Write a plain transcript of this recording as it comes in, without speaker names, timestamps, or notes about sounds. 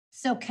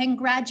So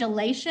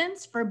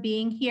congratulations for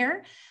being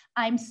here.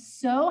 I'm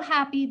so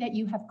happy that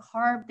you have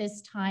carved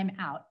this time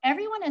out.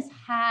 Everyone has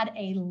had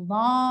a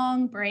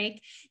long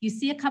break. You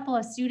see a couple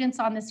of students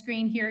on the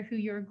screen here who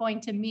you're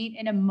going to meet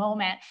in a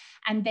moment,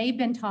 and they've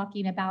been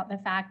talking about the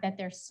fact that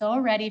they're so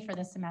ready for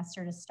the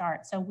semester to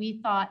start. So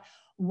we thought,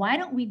 why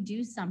don't we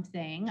do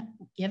something,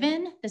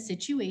 given the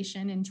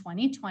situation in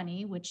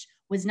 2020, which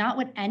was not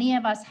what any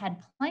of us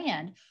had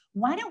planned,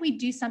 why don't we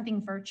do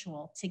something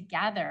virtual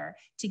together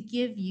to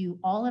give you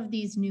all of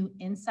these new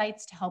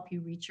insights to help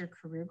you reach your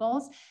career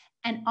goals?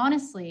 And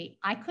honestly,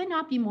 I could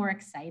not be more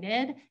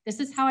excited. This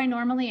is how I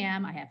normally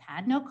am. I have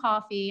had no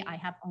coffee. I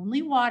have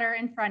only water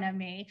in front of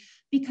me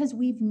because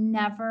we've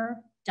never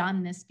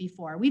done this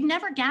before. We've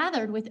never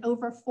gathered with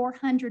over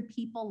 400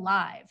 people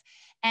live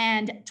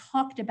and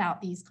talked about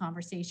these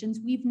conversations.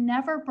 We've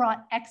never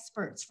brought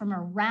experts from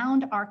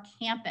around our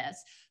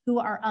campus who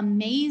are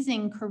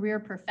amazing career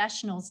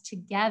professionals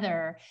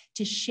together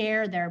to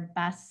share their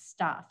best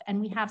stuff. And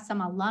we have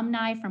some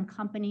alumni from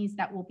companies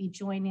that will be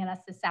joining us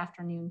this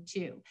afternoon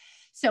too.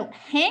 So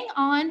hang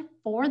on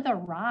for the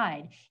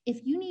ride.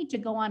 If you need to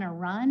go on a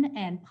run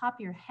and pop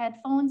your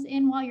headphones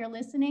in while you're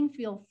listening,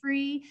 feel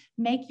free,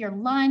 make your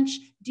lunch,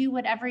 do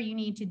whatever you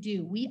need to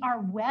do. We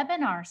are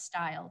webinar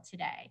style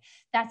today.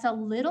 That's a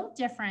little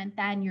different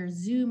than your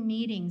Zoom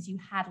meetings you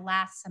had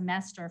last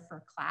semester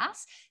for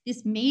class.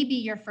 This may be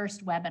your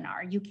first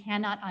webinar. You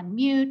cannot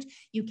unmute,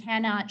 you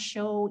cannot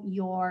show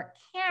your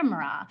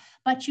camera,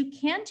 but you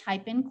can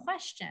type in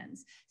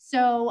questions.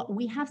 So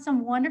we have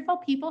some wonderful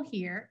people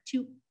here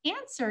to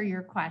answer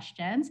your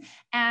questions.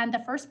 And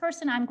the first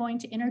person I'm going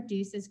to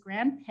introduce is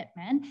Grant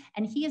Pittman,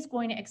 and he is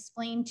going to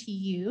explain to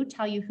you,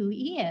 tell you who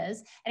he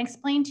is, and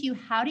explain to you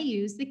how to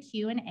use the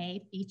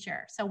Q&A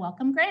feature. So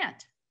welcome,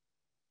 Grant.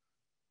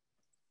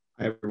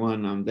 Hi,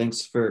 everyone.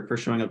 Thanks for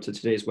showing up to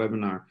today's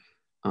webinar.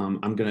 I'm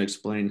going to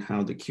explain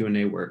how the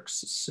Q&A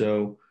works.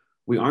 So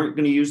we aren't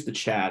going to use the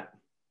chat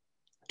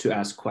to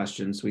ask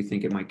questions. We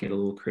think it might get a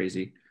little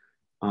crazy.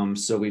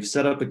 So we've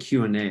set up a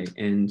Q&A,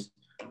 and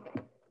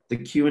the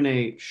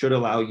Q&A should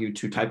allow you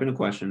to type in a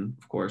question,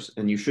 of course,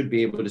 and you should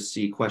be able to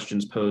see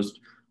questions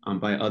posed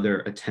by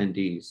other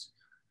attendees.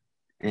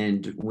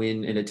 And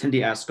when an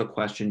attendee asks a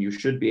question, you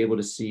should be able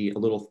to see a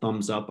little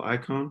thumbs up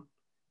icon.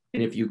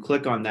 And if you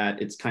click on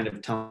that, it's kind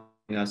of telling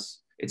us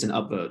it's an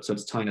upvote. So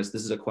it's telling us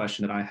this is a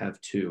question that I have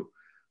too.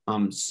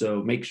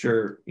 So make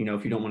sure,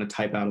 if you don't want to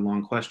type out a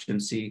long question,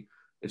 see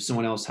if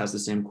someone else has the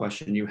same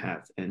question you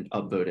have and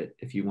upvote it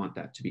if you want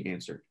that to be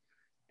answered.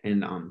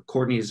 And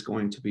Courtney is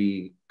going to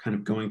be kind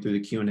of going through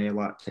the Q&A a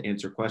lot to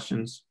answer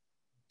questions.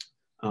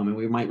 And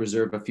we might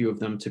reserve a few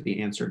of them to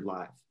be answered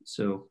live.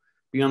 So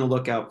be on the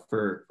lookout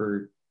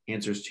for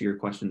answers to your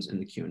questions in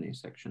the Q&A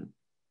section.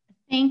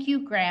 Thank you,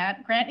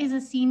 Grant. Grant is a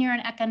senior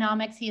in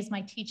economics. He is my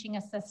teaching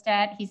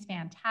assistant. He's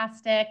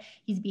fantastic.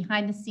 He's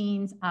behind the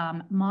scenes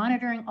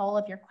monitoring all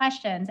of your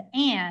questions.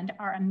 And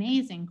our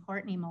amazing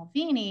Courtney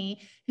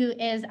Mulveney, who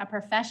is a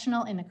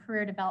professional in the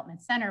Career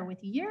Development Center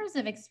with years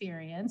of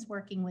experience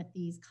working with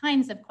these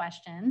kinds of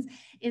questions,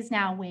 is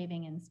now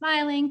waving and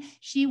smiling.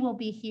 She will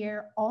be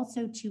here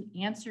also to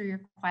answer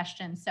your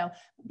questions. So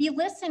be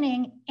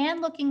listening and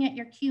looking at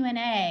your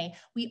Q&A.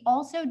 We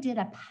also did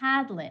a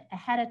Padlet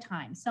ahead of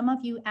time. Some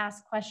of you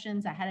asked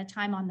questions ahead of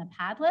time on the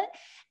Padlet,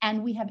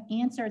 and we have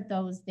answered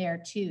those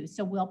there too.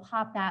 So we'll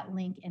pop that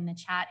link in the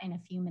chat in a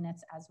few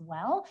minutes as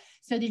well,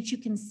 so that you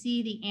can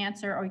see the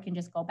answer, or you can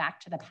just go back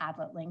to the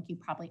Padlet link. You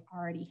probably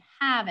already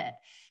have it.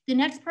 The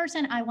next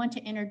person I want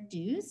to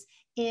introduce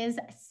is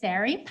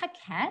Seri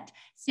Paquette.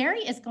 Seri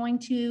is going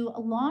to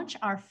launch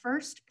our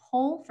first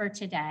poll for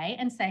today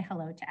and say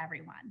hello to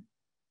everyone.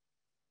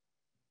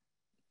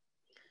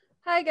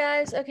 Hi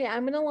guys. Okay,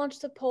 I'm going to launch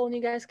the poll and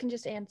you guys can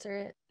just answer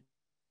it.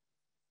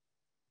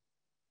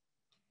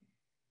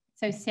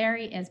 So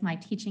Seri is my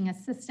teaching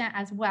assistant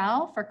as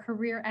well for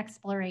career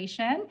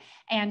exploration,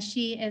 and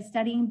she is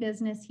studying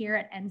business here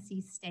at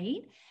NC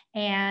State.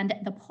 And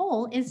the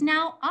poll is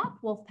now up,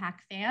 Wolfpack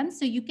fans.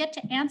 So you get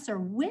to answer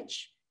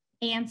which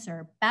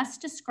answer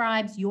best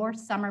describes your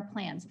summer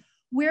plans.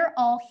 We're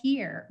all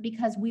here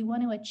because we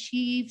want to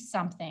achieve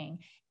something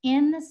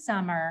in the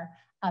summer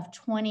of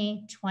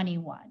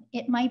 2021.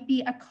 It might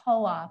be a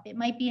co-op, it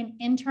might be an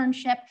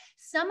internship.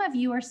 Some of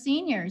you are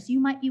seniors, you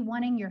might be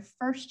wanting your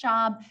first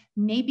job,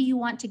 maybe you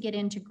want to get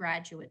into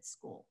graduate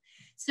school.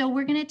 So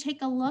we're gonna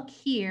take a look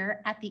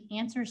here at the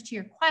answers to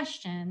your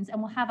questions,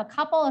 and we'll have a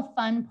couple of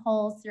fun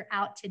polls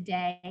throughout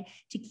today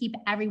to keep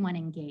everyone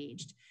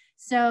engaged.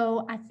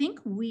 So I think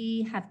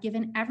we have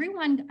given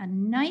everyone a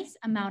nice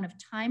amount of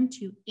time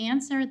to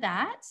answer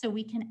that, so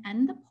we can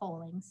end the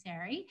polling,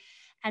 Seri.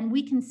 And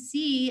we can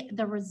see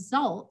the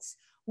results,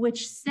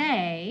 which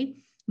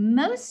say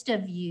most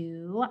of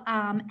you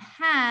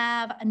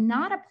have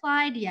not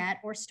applied yet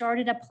or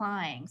started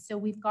applying. So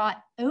we've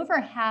got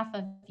over half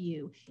of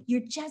you.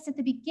 You're just at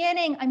the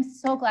beginning. I'm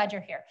so glad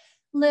you're here.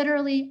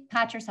 Literally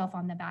pat yourself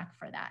on the back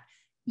for that.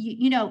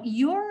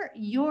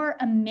 You're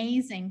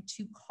amazing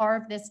to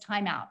carve this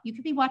time out. You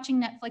could be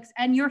watching Netflix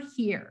and you're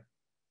here.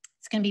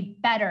 It's going to be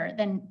better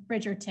than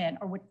Bridgerton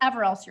or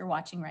whatever else you're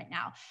watching right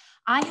now.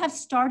 I have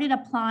started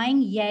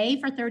applying.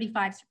 Yay for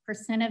 35%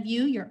 of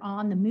you. You're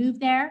on the move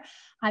there.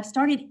 I've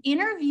started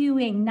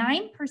interviewing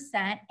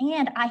 9%,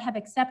 and I have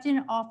accepted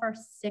an offer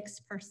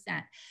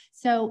 6%.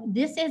 So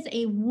this is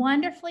a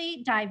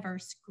wonderfully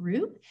diverse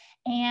group,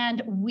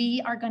 and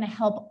we are going to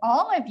help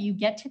all of you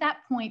get to that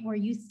point where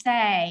you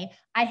say,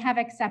 I have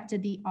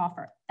accepted the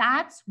offer.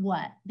 That's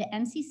what the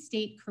NC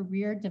State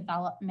Career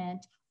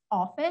Development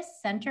Office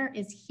Center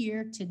is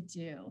here to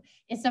do,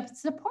 is to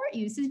support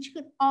you so that you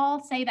can all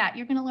say that.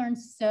 You're going to learn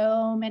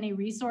so many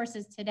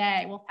resources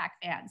today, Wolfpack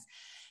fans.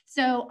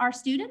 So our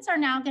students are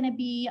now going to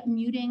be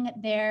muting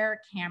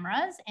their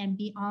cameras and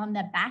be on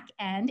the back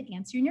end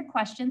answering your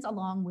questions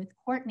along with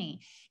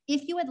Courtney.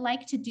 If you would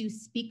like to do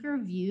speaker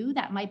view,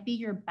 that might be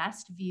your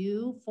best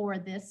view for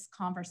this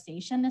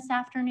conversation this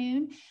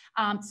afternoon,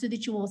 so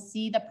that you will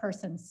see the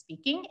person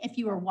speaking. If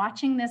you are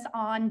watching this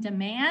on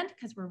demand,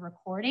 because we're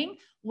recording,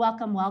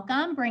 welcome,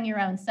 welcome. Bring your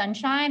own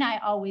sunshine. I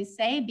always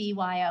say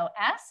BYOS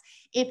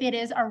if it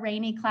is a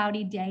rainy,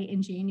 cloudy day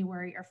in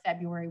January or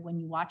February when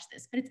you watch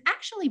this, but it's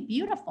actually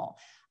beautiful.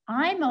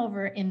 I'm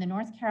over in the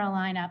North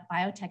Carolina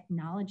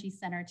Biotechnology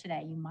Center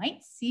today. You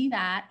might see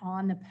that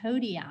on the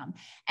podium.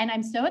 And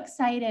I'm so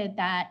excited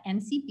that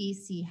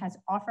NCBC has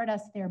offered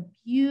us their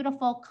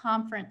beautiful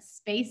conference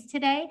space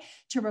today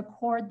to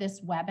record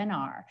this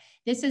webinar.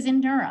 This is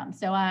in Durham.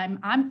 So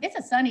it's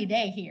a sunny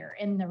day here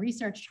in the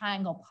Research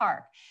Triangle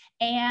Park.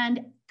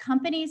 And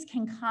companies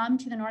can come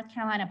to the North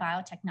Carolina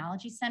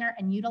Biotechnology Center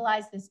and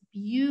utilize this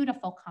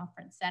beautiful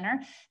conference center.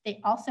 They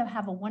also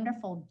have a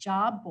wonderful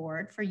job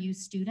board for you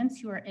students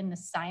who are in the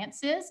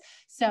sciences.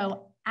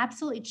 So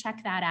absolutely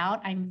check that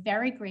out. I'm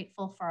very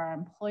grateful for our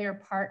employer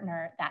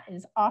partner that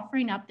is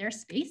offering up their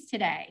space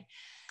today.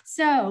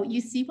 So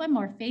you see one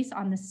more face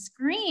on the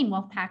screen,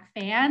 Wolfpack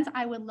fans.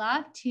 I would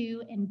love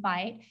to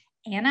invite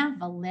Anna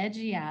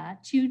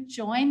Velleggia to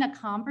join the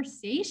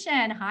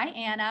conversation. Hi,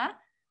 Anna.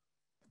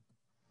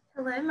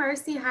 Hello,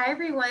 Marcy. Hi,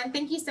 everyone.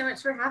 Thank you so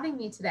much for having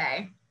me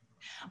today.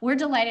 We're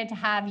delighted to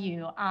have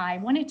you. I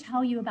want to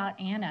tell you about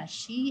Anna.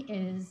 She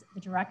is the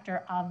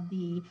director of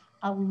the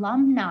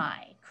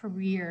alumni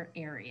career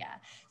area.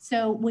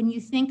 So when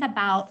you think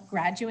about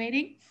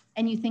graduating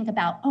and you think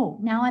about, oh,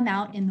 now I'm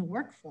out in the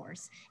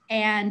workforce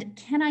and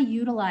can I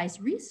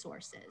utilize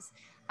resources?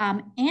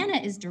 Anna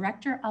is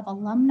director of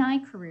alumni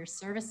career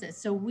services.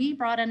 So we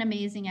brought an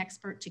amazing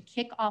expert to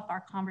kick off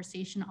our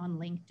conversation on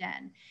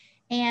LinkedIn.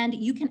 And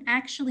you can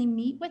actually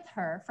meet with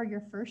her for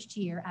your first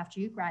year after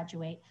you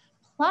graduate.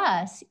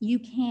 Plus, you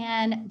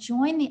can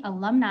join the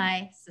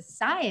Alumni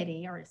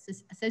Society or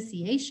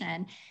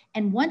Association.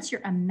 And once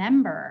you're a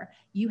member,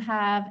 you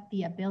have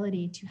the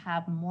ability to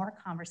have more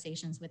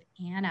conversations with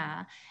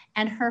Anna.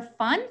 And her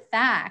fun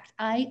fact,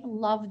 I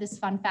love this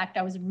fun fact.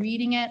 I was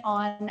reading it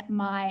on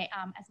my,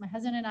 as my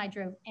husband and I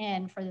drove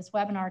in for this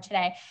webinar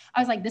today, I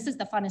was like, this is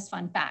the funnest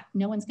fun fact.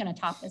 No one's going to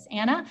top this,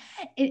 Anna.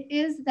 It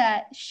is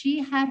that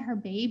she had her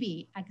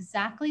baby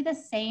exactly the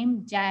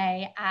same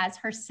day as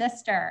her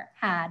sister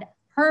had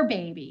her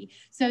baby.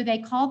 So they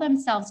call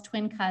themselves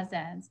twin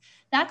cousins.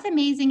 That's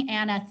amazing,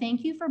 Anna.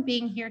 Thank you for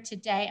being here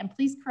today. And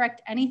please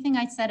correct anything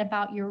I said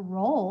about your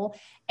role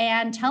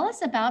and tell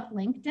us about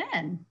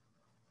LinkedIn.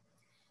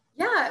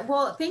 Yeah,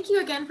 well, thank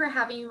you again for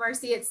having me,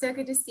 Marcy. It's so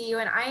good to see you.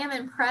 And I am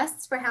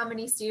impressed for how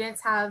many students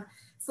have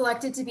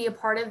selected to be a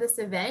part of this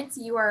event.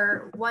 You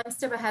are one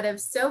step ahead of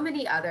so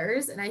many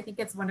others. And I think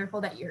it's wonderful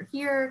that you're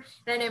here.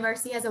 And I know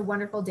Marcy has a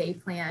wonderful day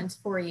planned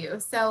for you.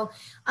 So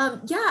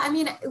yeah, I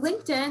mean,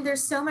 LinkedIn,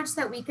 there's so much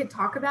that we could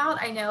talk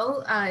about. I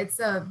know it's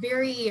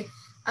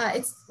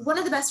one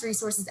of the best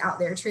resources out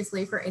there,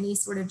 truthfully, for any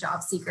sort of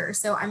job seeker.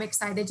 So I'm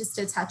excited just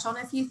to touch on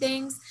a few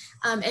things.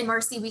 And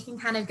Marcy, we can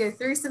kind of go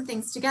through some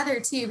things together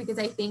too, because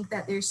I think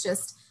that there's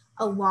just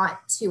a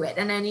lot to it.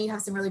 And I know you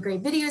have some really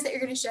great videos that you're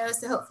going to show.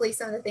 So hopefully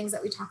some of the things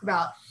that we talk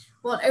about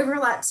won't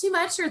overlap too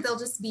much, or they'll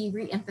just be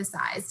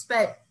re-emphasized.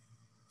 But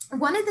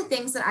one of the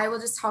things that I will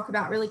just talk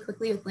about really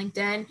quickly with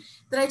LinkedIn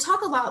that I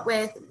talk a lot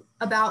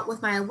about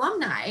with my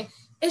alumni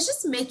is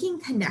just making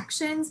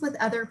connections with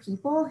other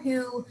people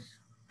who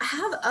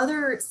have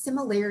other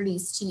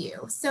similarities to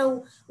you.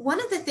 So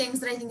one of the things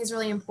that I think is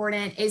really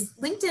important is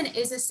LinkedIn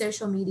is a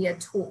social media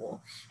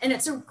tool, and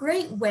it's a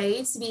great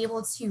way to be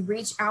able to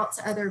reach out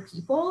to other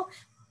people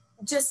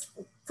just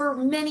for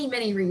many,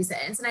 many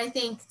reasons. And I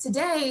think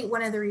today,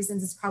 one of the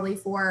reasons is probably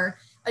for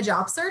a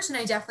job search. And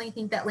I definitely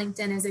think that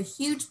LinkedIn is a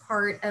huge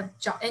part of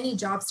any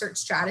job search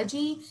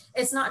strategy.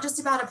 It's not just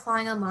about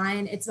applying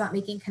online, it's about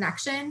making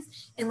connections.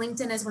 And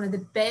LinkedIn is one of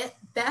the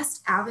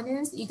best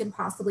avenues that you can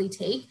possibly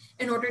take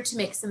in order to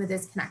make some of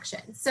those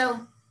connections.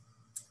 So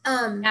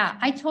yeah,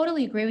 I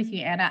totally agree with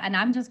you, Anna. And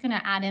I'm just going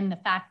to add in the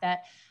fact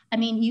that, I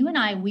mean, you and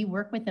I, we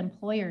work with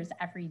employers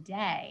every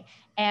day.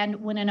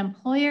 And when an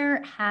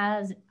employer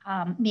has,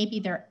 maybe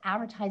they're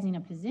advertising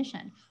a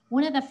position,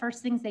 one of the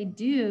first things they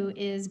do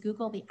is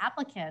Google the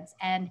applicants,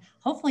 and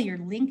hopefully your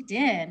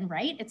LinkedIn,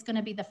 right? It's going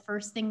to be the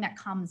first thing that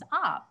comes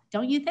up.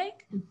 Don't you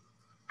think?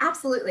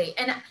 Absolutely.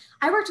 And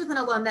I worked with an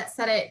alum that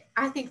said it,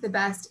 I think the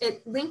best,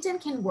 LinkedIn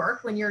can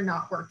work when you're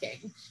not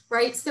working,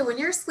 right? So when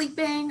you're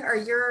sleeping or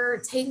you're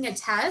taking a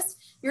test,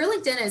 your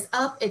LinkedIn is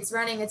up, it's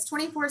running, it's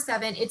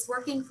 24/7, it's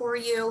working for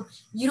you.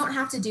 You don't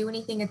have to do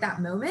anything at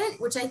that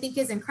moment, which I think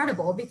is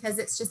incredible because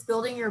it's just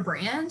building your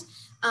brand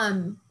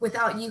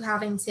without you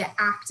having to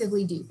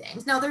actively do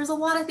things. Now, there's a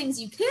lot of things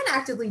you can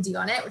actively do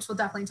on it, which we'll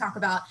definitely talk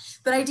about,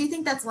 but I do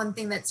think that's one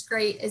thing that's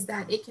great is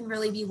that it can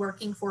really be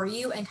working for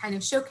you and kind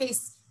of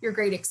showcase your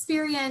great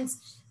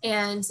experience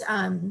and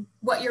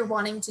what you're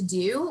wanting to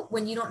do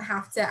when you don't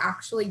have to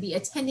actually be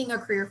attending a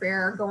career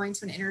fair or going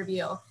to an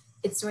interview.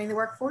 It's doing the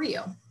work for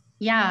you.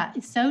 Yeah,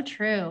 it's so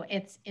true.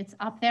 It's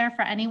up there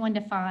for anyone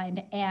to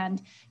find.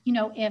 And, you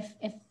know, if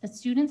the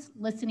students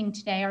listening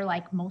today are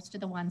like most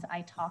of the ones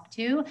I talk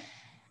to,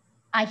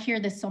 I hear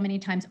this so many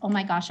times, oh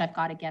my gosh, I've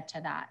got to get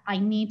to that. I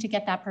need to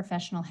get that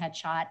professional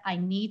headshot. I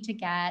need to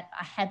get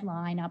a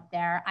headline up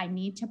there. I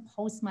need to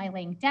post my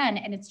LinkedIn.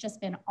 And it's just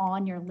been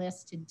on your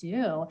list to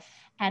do.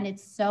 And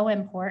it's so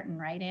important,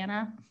 right,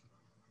 Anna?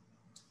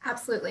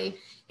 Absolutely.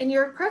 And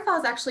your profile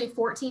is actually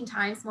 14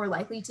 times more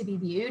likely to be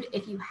viewed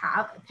if you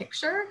have a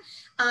picture.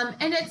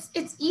 And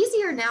it's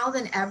easier now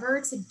than ever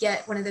to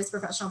get one of those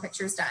professional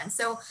pictures done.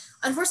 So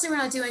unfortunately,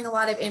 we're not doing a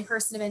lot of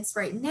in-person events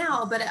right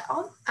now, but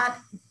at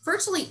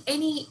virtually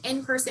any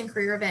in-person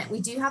career event,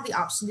 we do have the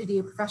option to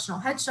do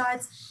professional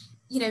headshots.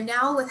 You know,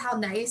 now with how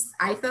nice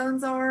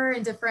iPhones are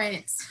and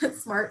different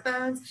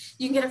smartphones,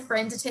 you can get a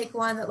friend to take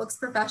one that looks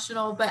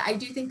professional, but I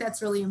do think that's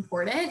really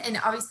important.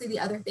 And obviously the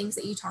other things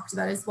that you talked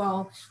about as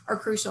well are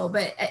crucial,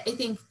 but I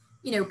think,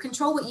 you know,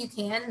 control what you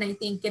can. And I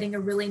think getting a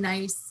really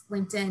nice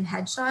LinkedIn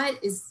headshot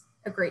is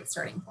a great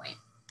starting point.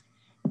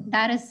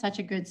 That is such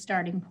a good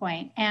starting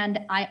point. And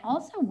I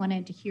also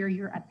wanted to hear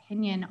your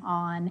opinion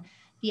on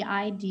the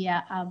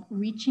idea of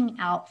reaching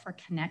out for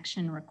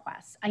connection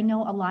requests. I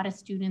know a lot of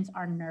students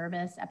are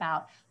nervous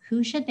about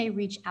who should they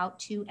reach out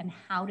to and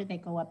how do they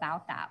go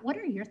about that. What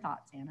are your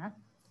thoughts, Anna?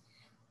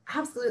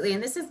 Absolutely.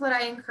 And this is what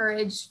I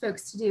encourage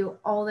folks to do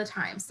all the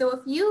time.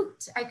 So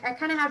I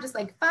kind of have just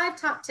like 5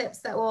 top tips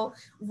that we'll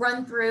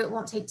run through. It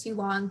won't take too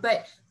long,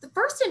 but the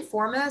first and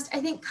foremost, I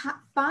think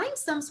find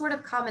some sort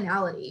of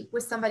commonality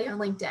with somebody on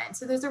LinkedIn.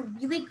 So there's a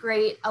really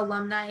great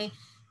alumni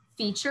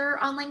feature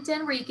on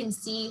LinkedIn where you can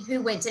see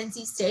who went to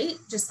NC State,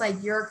 just like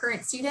your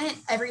current student.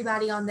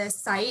 Everybody on this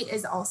site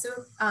is also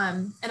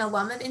an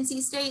alum of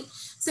NC State.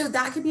 So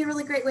that could be a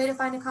really great way to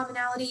find a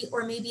commonality,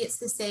 or maybe it's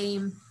the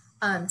same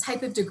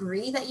type of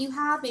degree that you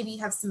have. Maybe you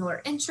have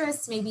similar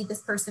interests. Maybe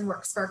this person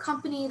works for a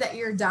company that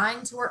you're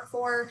dying to work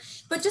for,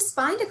 but just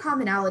find a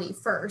commonality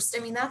first.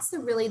 I mean, that's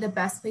really the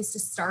best place to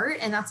start.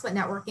 And that's what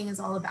networking is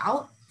all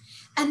about.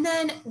 And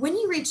then when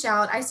you reach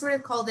out, I sort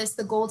of call this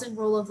the golden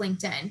rule of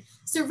LinkedIn.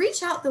 So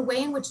reach out the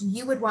way in which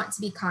you would want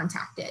to be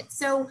contacted.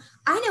 So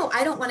I know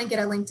I don't want to get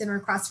a LinkedIn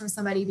request from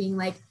somebody being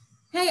like,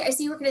 hey, I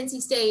see you work at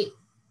NC State.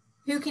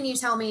 Who can you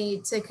tell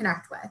me to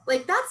connect with?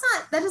 Like, that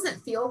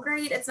doesn't feel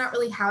great. It's not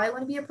really how I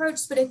want to be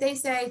approached. But if they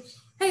say,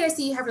 hey, I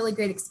see you have really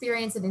great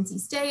experience at NC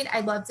State.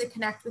 I'd love to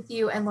connect with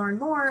you and learn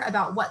more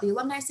about what the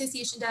Alumni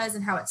Association does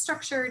and how it's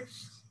structured.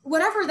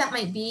 Whatever that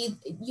might be,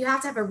 you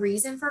have to have a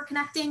reason for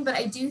connecting. But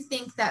I do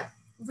think that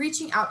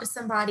reaching out to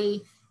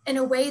somebody in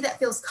a way that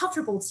feels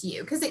comfortable to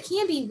you, because it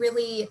can be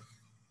really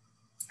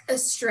a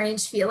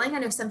strange feeling. I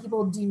know some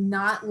people do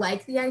not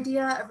like the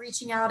idea of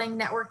reaching out and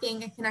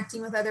networking and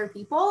connecting with other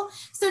people.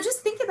 So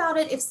just think about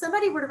it. If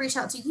somebody were to reach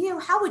out to you,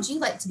 how would you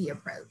like to be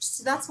approached?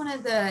 So that's one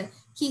of the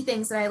key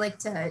things that I like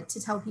to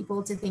tell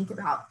people to think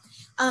about.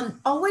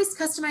 Always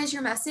customize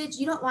your message.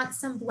 You don't want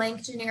some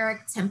blank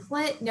generic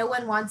template. No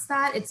one wants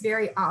that. It's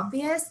very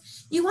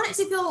obvious. You want it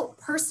to feel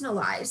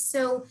personalized.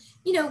 So,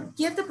 you know,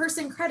 give the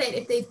person credit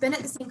if they've been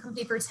at the same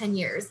company for 10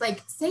 years,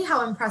 like say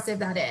how impressive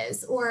that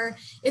is, or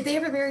if they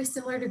have a very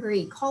similar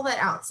degree, call that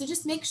out. So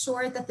just make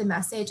sure that the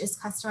message is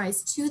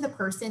customized to the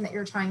person that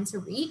you're trying to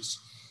reach.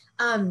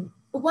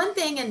 One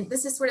thing, and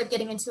this is sort of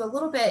getting into a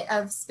little bit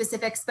of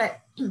specifics, but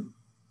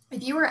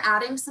if you were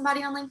adding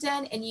somebody on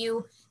LinkedIn and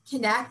you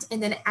connect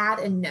and then add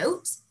a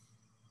note,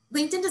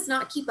 LinkedIn does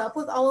not keep up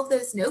with all of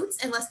those notes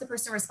unless the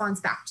person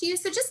responds back to you.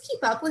 So just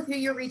keep up with who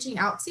you're reaching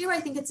out to. I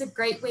think it's a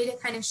great way to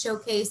kind of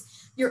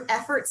showcase your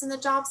efforts in the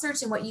job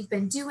search and what you've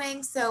been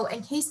doing. So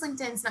in case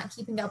LinkedIn's not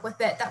keeping up with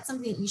it, that's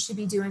something that you should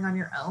be doing on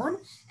your own.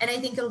 And I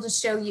think it'll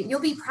just show you,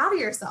 you'll be proud of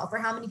yourself for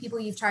how many people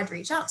you've tried to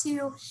reach out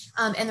to,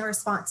 and the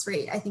response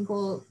rate, I think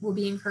will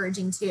be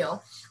encouraging too.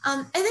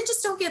 And then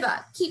just don't give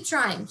up, keep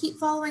trying, keep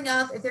following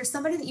up. If there's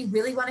somebody that you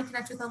really want to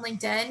connect with on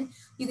LinkedIn,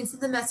 you can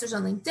send them a message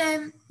on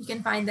LinkedIn. You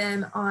can find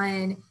them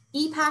on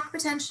EPAC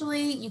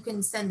potentially. You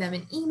can send them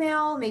an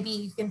email. Maybe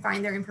you can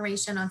find their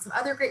information on some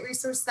other great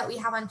resources that we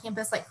have on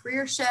campus like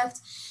Career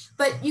Shift,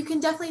 but you can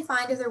definitely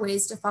find other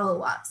ways to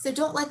follow up. So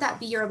don't let that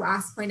be your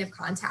last point of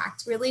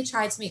contact. Really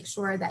try to make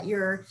sure that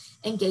you're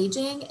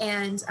engaging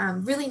and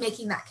really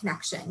making that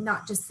connection,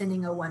 not just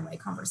sending a one-way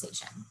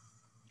conversation.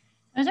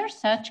 Those are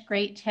such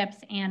great tips,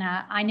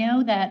 Anna. I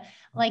know that,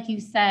 like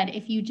you said,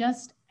 if you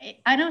just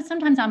I know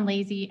sometimes I'm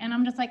lazy and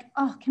I'm just like,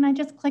 oh, can I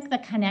just click the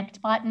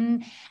connect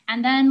button?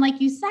 And then,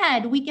 like you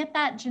said, we get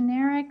that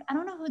generic, I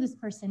don't know who this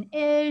person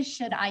is.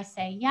 Should I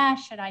say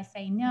yes? Should I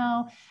say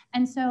no?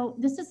 And so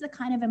this is the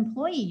kind of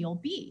employee you'll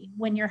be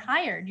when you're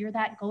hired. You're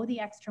that go the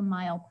extra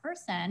mile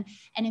person.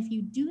 And if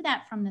you do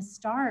that from the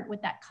start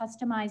with that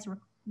customized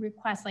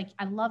request, like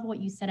I love what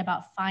you said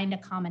about find a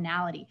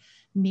commonality.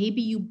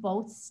 Maybe you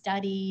both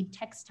studied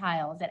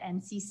textiles at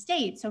NC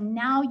State. So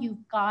now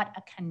you've got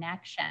a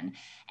connection.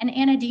 And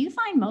Anna, do you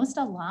find most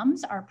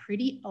alums are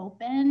pretty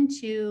open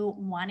to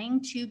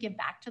wanting to give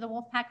back to the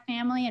Wolfpack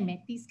family and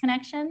make these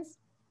connections?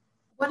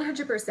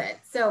 100%.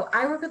 So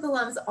I work with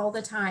alums all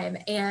the time,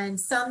 and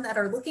some that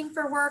are looking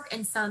for work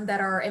and some that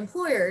are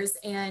employers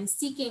and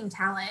seeking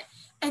talent.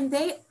 And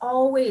they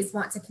always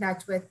want to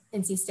connect with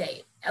NC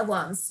State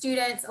alums,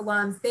 students,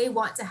 alums. They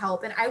want to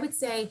help. And I would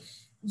say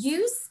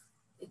use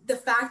the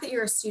fact that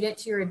you're a student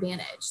to your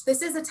advantage.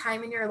 This is a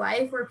time in your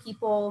life where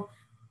people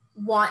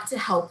want to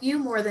help you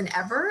more than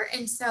ever.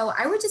 And so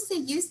I would just say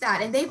use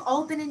that. And they've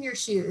all been in your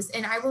shoes.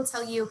 And I will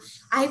tell you,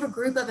 I have a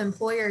group of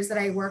employers that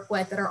I work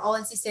with that are all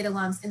NC State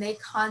alums, and they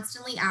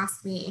constantly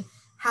ask me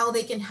how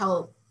they can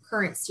help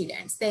current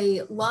students.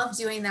 They love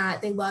doing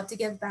that. They love to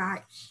give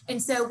back.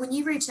 And so when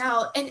you reach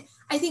out, and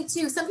I think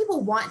too, some people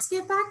want to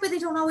give back, but they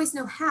don't always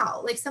know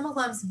how. Like some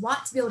alums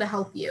want to be able to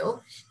help you.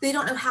 They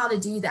don't know how to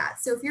do that.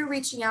 So if you're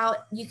reaching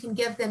out, you can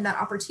give them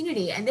that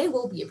opportunity, and they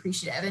will be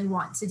appreciative and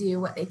want to do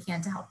what they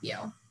can to help you.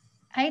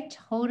 I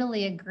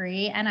totally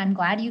agree. And I'm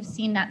glad you've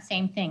seen that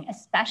same thing,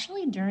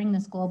 especially during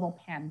this global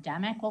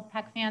pandemic,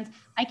 Wolfpack fans.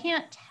 I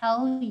can't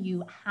tell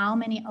you how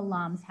many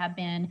alums have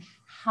been,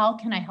 how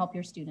can I help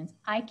your students?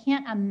 I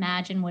can't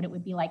imagine what it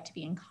would be like to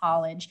be in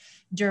college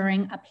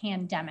during a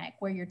pandemic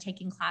where you're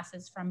taking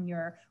classes from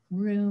your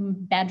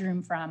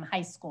bedroom from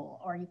high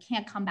school, or you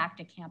can't come back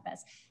to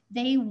campus.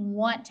 They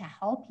want to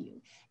help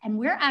you. And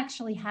we're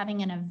actually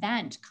having an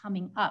event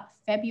coming up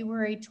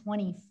February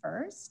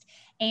 21st.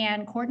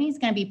 And Courtney's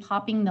going to be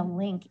popping the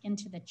link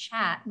into the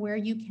chat where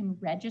you can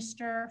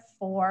register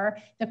for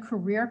the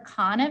Career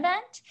Con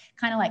event,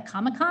 kind of like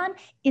Comic-Con.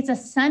 It's a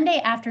Sunday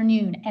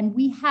afternoon, and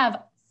we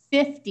have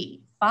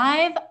 50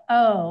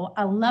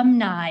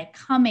 alumni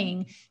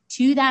coming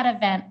to that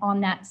event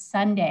on that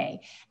Sunday.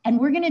 And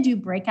we're going to do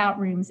breakout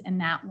rooms in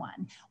that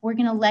one. We're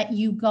going to let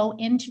you go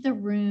into the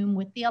room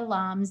with the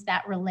alums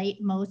that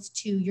relate most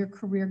to your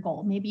career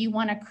goal. Maybe you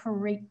want a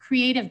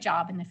creative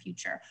job in the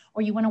future,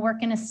 or you want to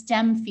work in a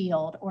STEM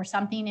field or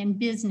something in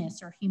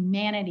business or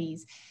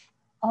humanities.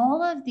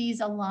 All of these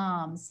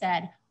alums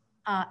said,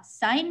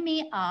 sign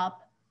me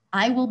up.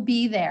 I will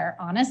be there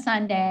on a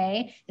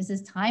Sunday. This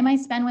is time I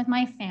spend with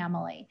my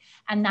family.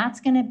 And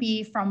that's going to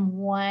be from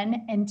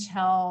 1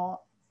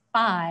 until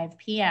 5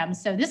 p.m.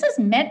 So this is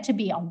meant to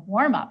be a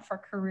warm up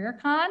for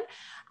CareerCon.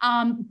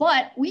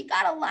 But we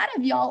got a lot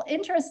of y'all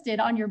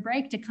interested on your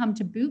break to come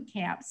to boot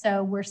camp.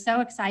 So we're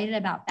so excited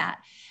about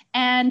that.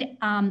 And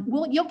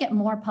you'll get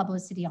more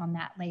publicity on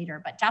that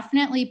later, but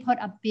definitely put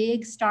a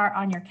big start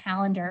on your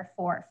calendar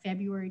for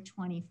February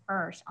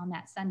 21st on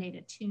that Sunday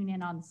to tune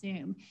in on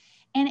Zoom.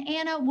 And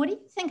Anna, what do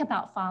you think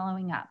about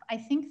following up? I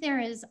think there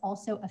is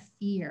also a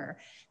fear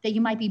that you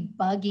might be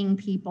bugging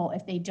people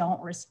if they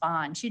don't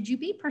respond. Should you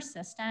be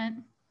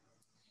persistent?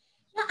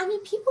 Yeah, I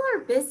mean, people are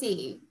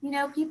busy,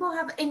 people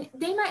have, and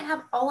they might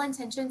have all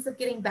intentions of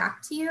getting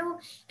back to you,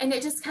 and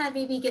it just kind of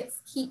maybe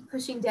keep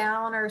pushing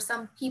down, or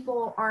some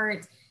people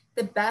aren't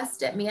the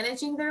best at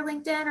managing their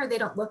LinkedIn, or they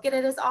don't look at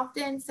it as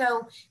often.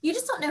 So you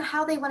just don't know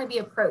how they want to be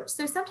approached.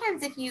 So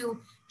sometimes if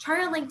you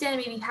try on LinkedIn and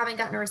maybe you haven't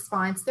gotten a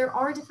response, there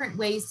are different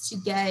ways to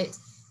get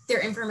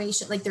their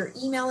information, like their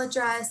email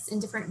address,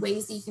 and different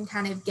ways that you can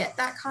kind of get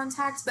that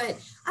contact. But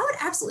I would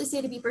absolutely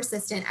say to be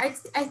persistent. I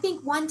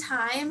think one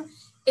time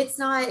it's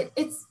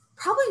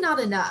probably not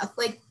enough.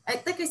 Like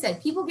I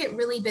said, people get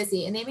really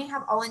busy and they may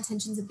have all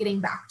intentions of getting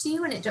back to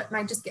you, and it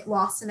might just get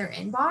lost in their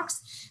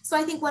inbox. So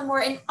I think one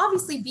more, and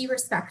obviously be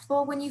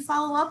respectful when you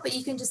follow up, but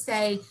you can just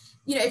say,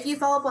 if you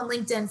follow up on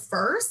LinkedIn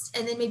first,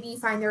 and then maybe you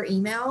find their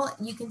email,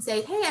 you can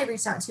say, hey, I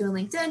reached out to you on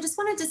LinkedIn, just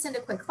wanted to send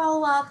a quick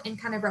follow-up and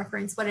kind of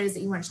reference what it is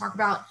that you want to talk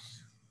about.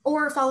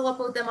 Or follow up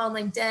with them on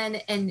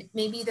LinkedIn, and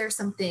maybe there's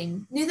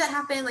something new that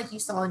happened, like you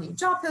saw a new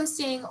job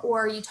posting,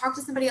 or you talked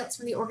to somebody else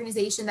from the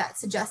organization that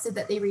suggested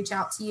that they reach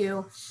out to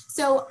you.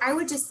 So I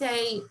would just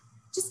say,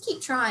 just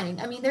keep trying.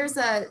 I mean, there's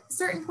a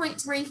certain point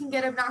to where you can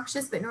get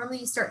obnoxious, but normally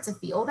you start to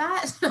feel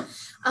that.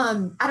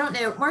 I don't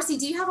know. Marcy,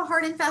 do you have a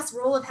hard and fast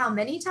rule of how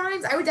many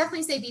times? I would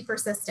definitely say be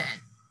persistent.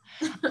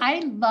 I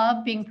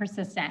love being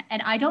persistent,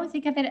 and I don't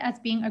think of it as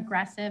being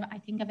aggressive. I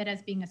think of it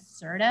as being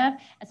assertive.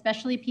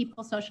 Especially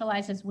people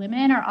socialized as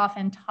women are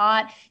often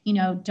taught,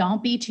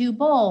 don't be too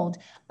bold.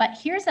 But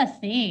here's the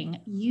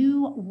thing,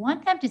 you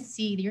want them to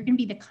see that you're going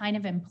to be the kind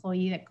of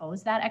employee that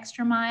goes that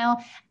extra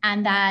mile,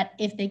 and that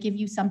if they give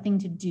you something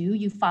to do,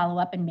 you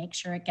follow up and make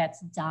sure it gets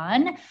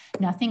done.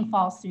 Nothing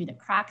falls through the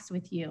cracks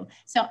with you.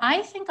 So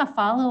I think a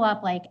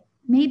follow-up like,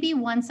 maybe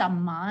once a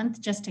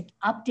month, just to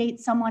update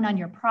someone on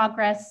your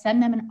progress,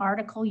 send them an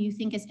article you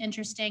think is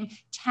interesting,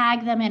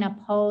 tag them in a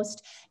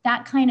post.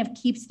 That kind of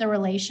keeps the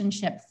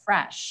relationship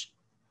fresh.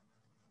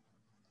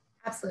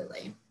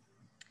 Absolutely.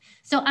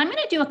 So I'm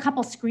going to do a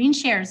couple screen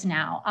shares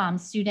now,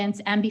 students.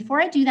 And before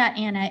I do that,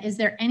 Anna, is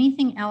there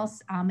anything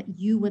else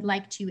you would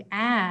like to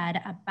add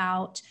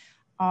about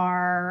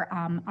our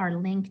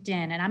LinkedIn?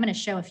 And I'm going to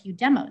show a few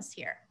demos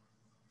here.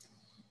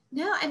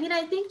 No, I mean,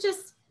 I think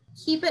just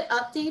keep it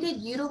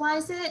updated,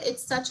 utilize it.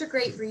 It's such a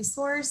great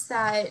resource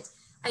that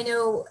I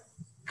know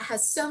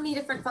has so many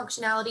different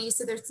functionalities.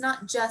 So there's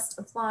not just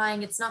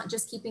applying, it's not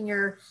just keeping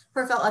your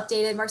profile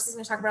updated. Marcy's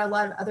going to talk about a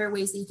lot of other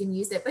ways that you can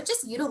use it, but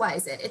just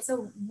utilize it. It's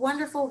a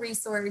wonderful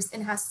resource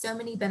and has so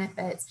many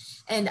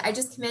benefits. And I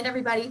just commend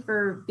everybody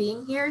for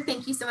being here.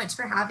 Thank you so much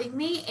for having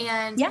me,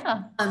 and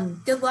yeah,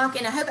 good luck.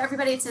 And I hope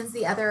everybody attends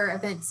the other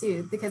event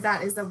too, because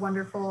that is a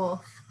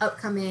wonderful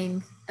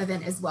upcoming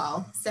event as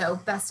well. So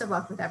best of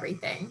luck with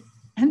everything.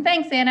 And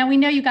thanks, Anna. We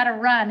know you got to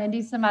run and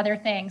do some other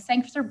things.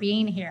 Thanks for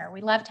being here.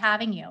 We loved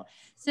having you.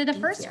 So the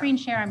first screen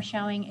share I'm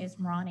showing is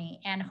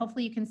Ronnie, and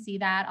hopefully you can see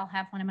that. I'll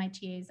have one of my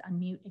TAs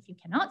unmute if you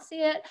cannot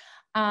see it,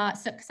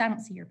 because I don't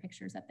see your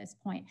pictures at this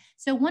point.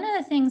 So one of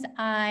the things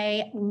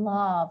I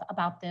love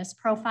about this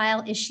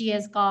profile is she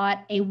has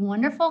got a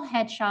wonderful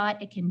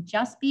headshot. It can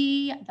just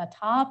be the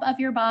top of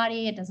your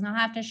body. It does not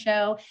have to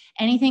show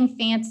anything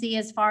fancy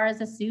as far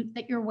as a suit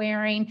that you're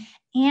wearing.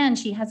 And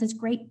she has this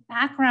great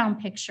background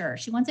picture.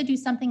 She wants to do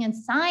something in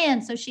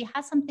science, so she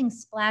has something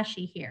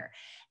splashy here.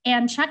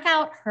 And check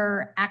out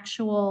her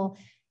actual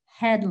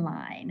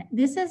headline.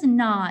 This is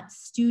not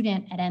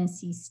student at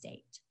NC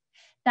State.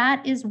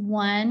 That is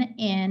 1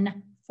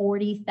 in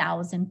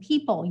 40,000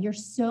 people. You're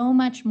so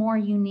much more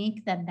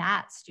unique than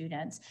that,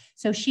 students.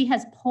 So she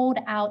has pulled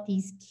out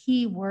these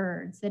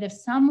keywords that if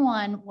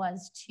someone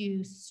was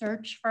to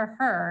search for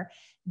her,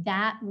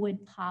 that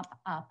would pop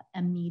up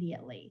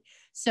immediately.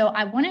 So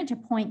I wanted to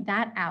point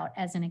that out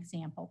as an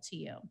example to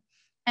you.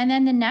 And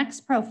then the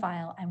next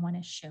profile I want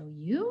to show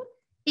you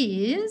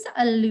is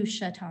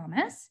Lucia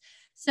Thomas.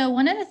 So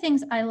one of the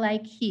things I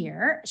like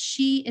here,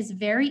 she is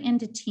very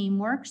into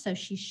teamwork. So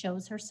she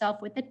shows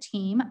herself with a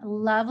team.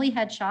 Lovely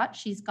headshot.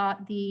 She's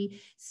got the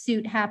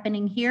suit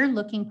happening here,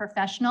 looking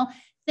professional.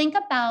 Think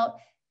about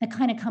the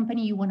kind of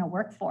company you want to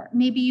work for.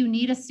 Maybe you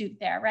need a suit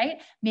there,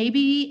 right?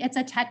 Maybe it's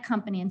a tech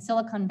company in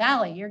Silicon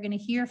Valley. You're going to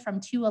hear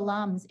from 2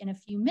 alums in a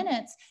few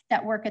minutes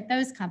that work at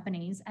those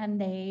companies, and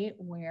they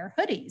wear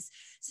hoodies.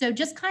 So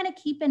just kind of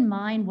keep in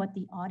mind what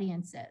the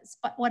audience is.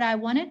 But what I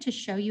wanted to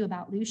show you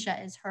about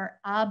Lucia is her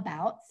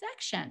about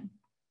section.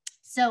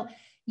 So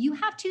you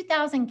have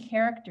 2,000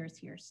 characters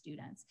here,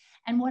 students.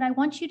 And what I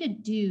want you to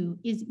do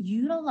is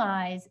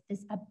utilize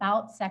this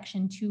about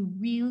section to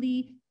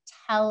really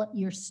tell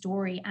your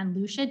story. And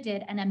Lucia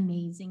did an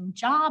amazing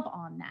job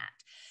on that.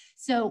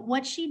 So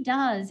what she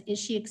does is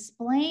she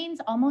explains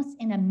almost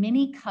in a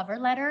mini cover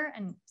letter,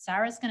 and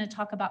Sarah's going to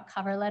talk about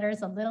cover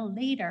letters a little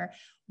later,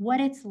 what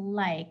it's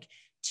like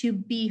to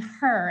be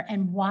her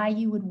and why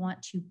you would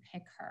want to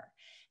pick her.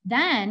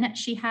 Then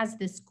she has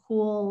this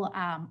cool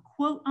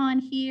quote on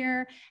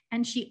here,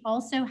 and she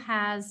also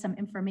has some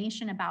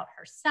information about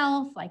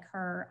herself, like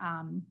her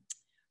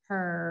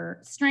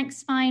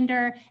strengths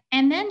finder.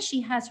 And then she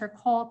has her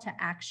call to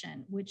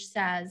action, which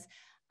says,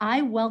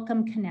 I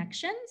welcome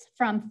connections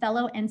from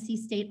fellow NC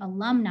State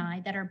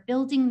alumni that are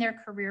building their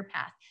career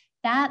path.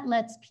 That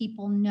lets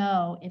people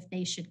know if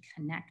they should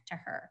connect to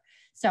her.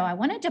 So I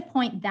wanted to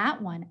point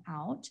that one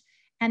out.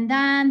 And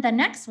then the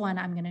next one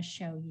I'm going to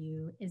show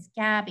you is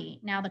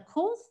Gabby. Now, the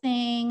cool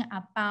thing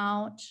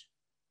about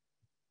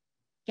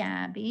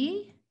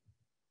Gabby,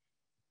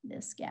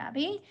 this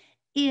Gabby,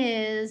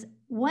 is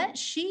what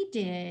she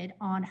did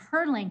on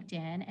her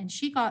LinkedIn, and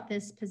she got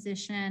this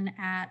position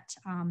at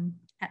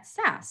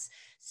SAS.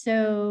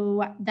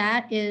 So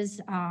that is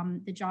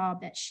the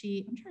job that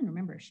I'm trying to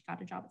remember if she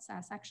got a job at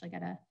SAS.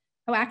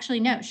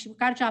 No, she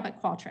got a job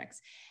at Qualtrics.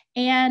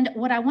 And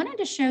what I wanted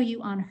to show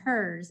you on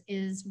hers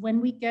is when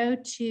we go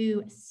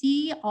to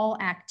see all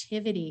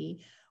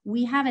activity,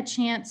 we have a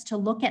chance to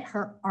look at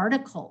her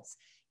articles.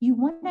 You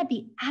want to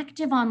be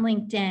active on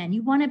LinkedIn.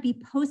 You want to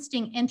be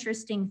posting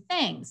interesting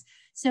things.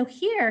 So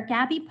here,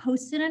 Gabby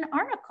posted an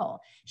article.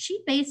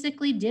 She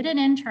basically did an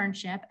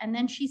internship, and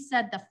then she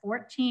said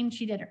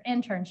she did her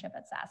internship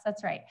at SAS.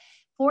 That's right.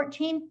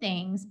 14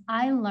 things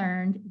I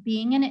learned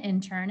being an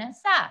intern at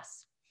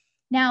SAS.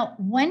 Now,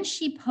 when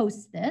she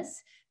posts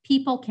this,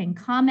 people can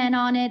comment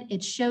on it.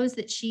 It shows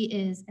that she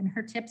is, and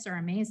her tips are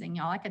amazing,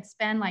 y'all. I could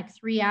spend like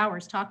 3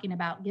 hours talking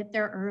about get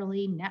there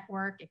early,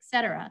 network,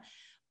 etc.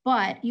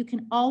 But you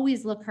can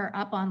always look her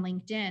up on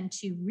LinkedIn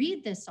to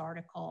read this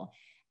article.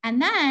 And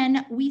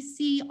then we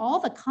see all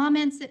the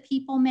comments that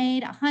people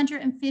made.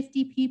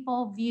 150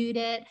 people viewed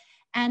it.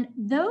 And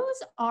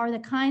those are the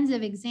kinds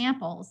of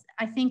examples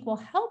I think will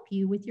help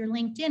you with your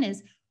LinkedIn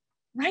is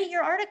write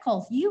your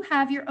articles. You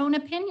have your own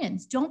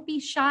opinions. Don't be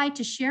shy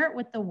to share it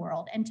with the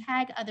world and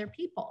tag other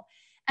people.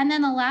 And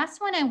then the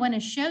last one I want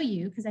to show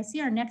you, because I see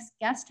our next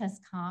guest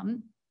has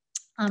come,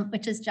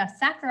 which is Jeff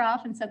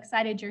Sackaroff. And so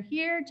excited you're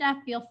here. Jeff,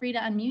 feel free to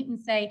unmute and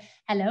say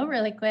hello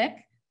really quick.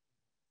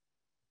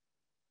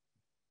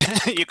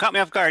 You caught me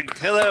off guard.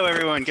 Hello,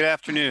 everyone. Good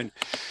afternoon.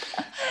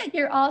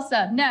 You're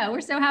awesome. No,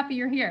 we're so happy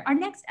you're here. Our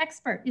next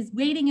expert is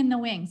waiting in the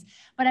wings,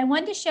 but I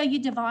wanted to show you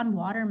Devon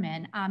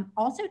Waterman.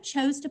 Also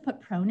chose to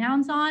put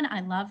pronouns on.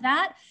 I love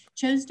that.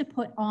 Chose to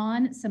put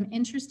on some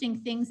interesting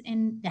things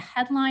in the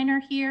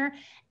headliner here.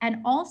 And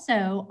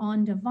also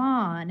on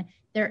Devon,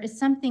 there is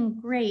something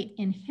great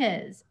in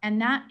his,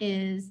 and that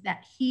is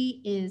that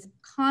he is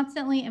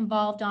constantly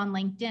involved on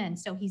LinkedIn.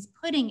 So he's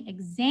putting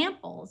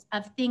examples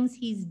of things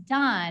he's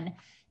done.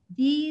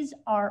 These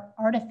are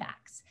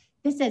artifacts.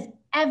 This is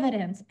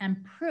evidence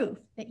and proof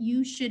that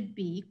you should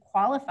be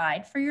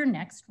qualified for your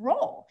next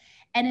role.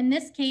 And in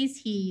this case,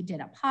 he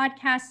did a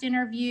podcast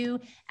interview,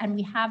 and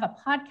we have a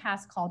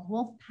podcast called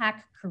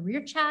Wolfpack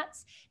Career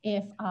Chats.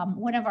 If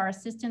one of our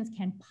assistants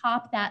can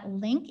pop that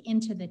link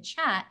into the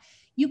chat,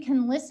 you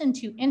can listen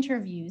to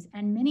interviews,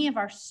 and many of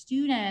our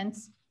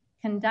students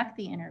conduct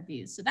the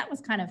interviews. So that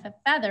was kind of a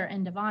feather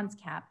in Devon's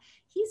cap.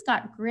 He's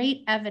got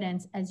great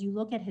evidence as you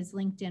look at his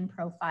LinkedIn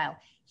profile.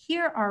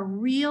 Here are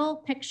real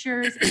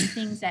pictures and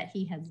things that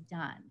he has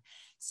done.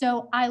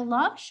 So I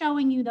love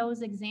showing you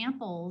those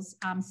examples,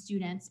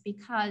 students,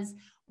 because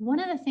one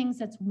of the things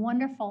that's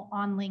wonderful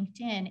on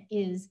LinkedIn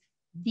is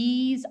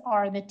these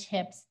are the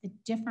tips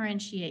that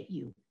differentiate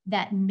you,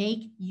 that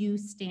make you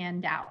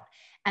stand out.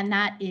 And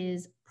that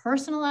is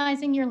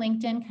personalizing your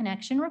LinkedIn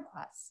connection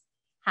requests,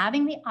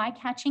 having the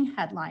eye-catching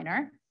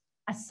headliner,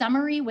 a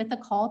summary with a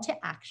call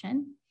to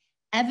action,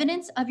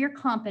 evidence of your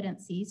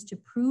competencies to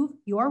prove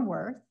your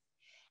worth,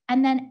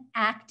 and then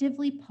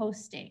actively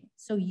posting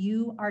so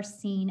you are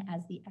seen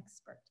as the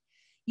expert.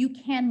 You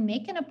can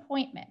make an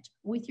appointment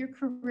with your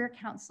career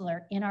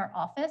counselor in our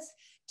office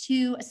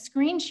to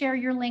screen share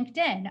your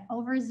LinkedIn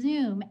over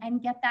Zoom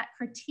and get that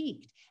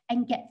critiqued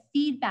and get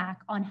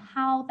feedback on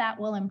how that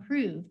will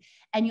improve.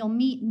 And you'll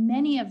meet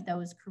many of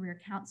those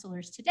career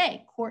counselors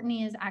today.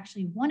 Courtney is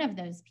actually one of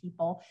those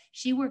people.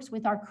 She works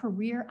with our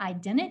career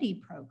identity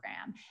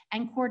program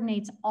and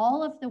coordinates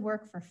all of the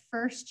work for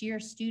first-year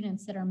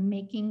students that are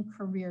making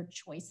career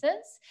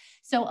choices.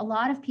 So a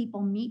lot of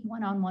people meet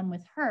one-on-one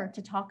with her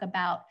to talk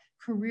about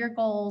career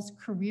goals,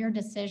 career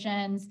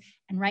decisions,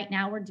 and right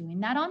now we're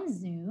doing that on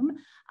Zoom.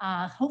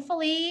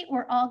 Hopefully,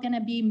 we're all going to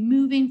be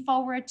moving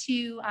forward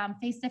to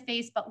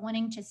face-to-face, but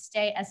wanting to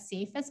stay as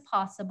safe as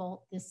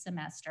possible this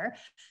semester.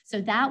 So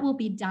that will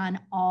be done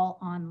all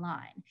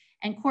online.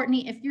 And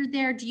Courtney, if you're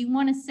there, do you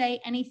want to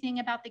say anything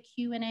about the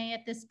Q&A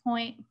at this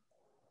point?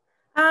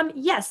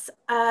 Yes,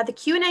 the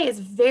Q&A is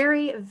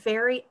very,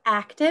 very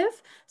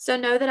active. So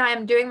know that I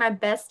am doing my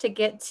best to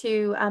get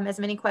to as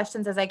many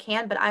questions as I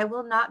can, but I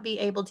will not be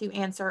able to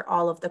answer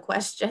all of the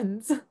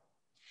questions.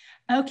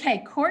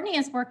 Okay, Courtney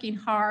is working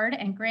hard,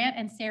 and Grant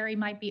and Seri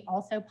might be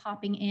also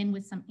popping in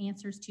with some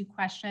answers to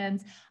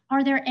questions.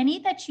 Are there any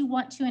that you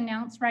want to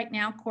announce right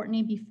now,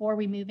 Courtney, before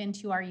we move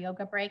into our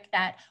yoga break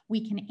that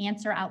we can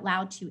answer out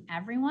loud to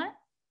everyone?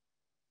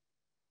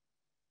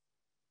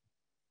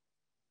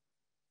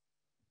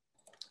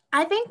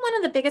 I think one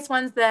of the biggest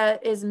ones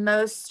that is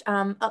most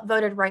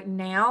upvoted right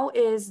now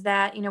is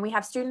that, we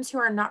have students who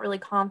are not really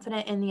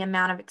confident in the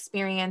amount of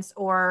experience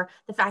or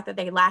the fact that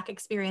they lack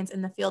experience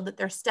in the field that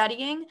they're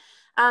studying.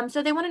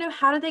 So they want to know,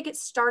 how do they get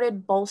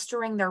started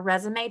bolstering their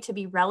resume to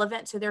be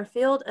relevant to their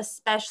field,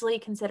 especially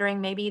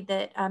considering maybe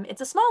that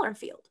it's a smaller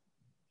field?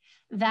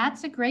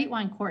 That's a great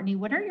one, Courtney.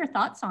 What are your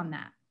thoughts on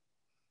that?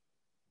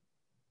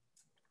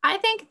 I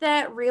think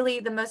that really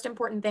the most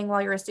important thing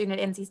while you're a student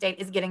at NC State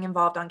is getting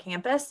involved on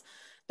campus.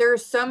 There are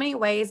so many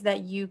ways that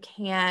you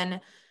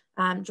can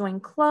join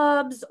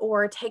clubs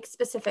or take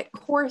specific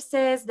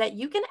courses that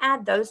you can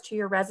add those to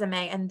your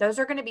resume. And those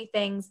are going to be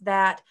things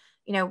that,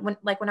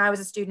 when I was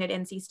a student at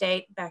NC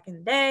State back in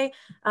the day,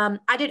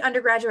 I did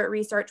undergraduate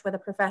research with a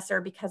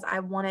professor because I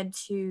wanted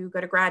to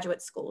go to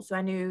graduate school. So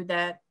I knew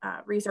that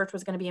research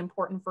was going to be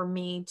important for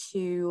me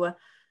to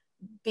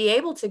be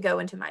able to go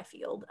into my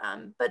field.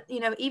 But,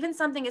 even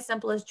something as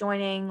simple as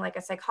joining like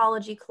a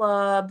psychology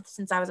club,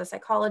 since I was a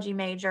psychology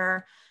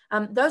major,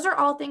 those are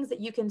all things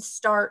that you can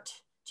start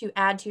to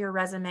add to your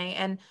resume.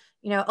 And,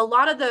 a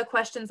lot of the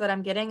questions that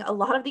I'm getting, a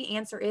lot of the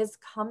answer is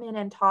come in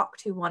and talk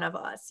to one of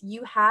us.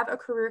 You have a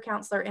career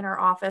counselor in our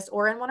office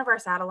or in one of our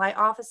satellite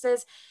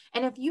offices.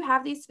 And if you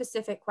have these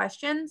specific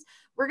questions,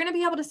 we're going to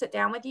be able to sit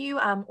down with you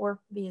or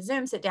via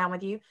Zoom, sit down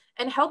with you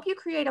and help you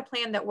create a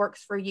plan that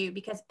works for you,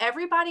 because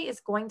everybody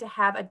is going to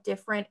have a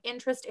different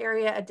interest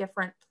area, a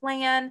different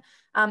plan.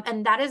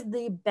 And that is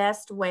the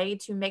best way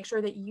to make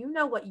sure that you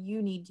know what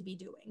you need to be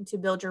doing to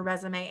build your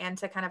resume and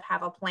to kind of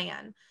have a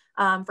plan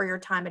for your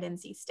time at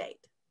NC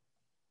State.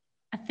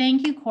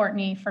 Thank you,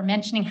 Courtney, for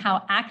mentioning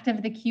how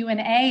active the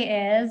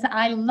Q&A is.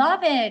 I love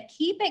it.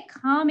 Keep it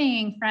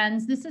coming,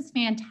 friends. This is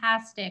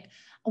fantastic.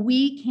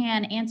 We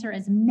can answer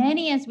as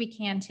many as we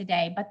can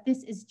today, but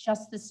this is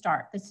just the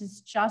start. This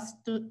is just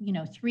the,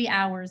 3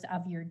 hours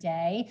of your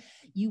day.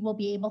 You will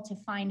be able to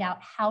find out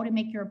how to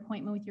make your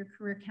appointment with your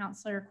career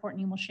counselor.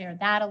 Courtney will share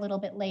that a little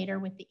bit later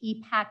with the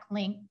EPAC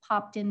link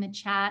popped in the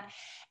chat.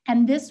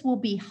 And this will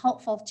be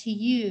helpful to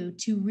you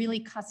to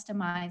really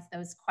customize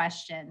those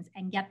questions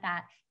and get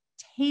that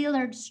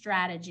tailored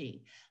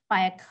strategy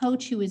by a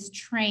coach who is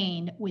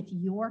trained with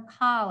your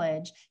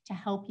college to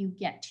help you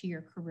get to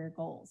your career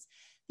goals.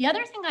 The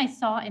other thing I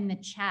saw in the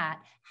chat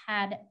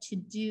had to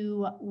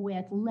do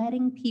with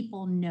letting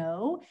people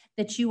know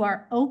that you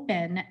are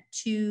open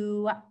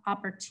to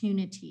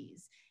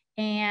opportunities.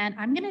 And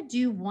I'm going to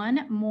do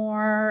one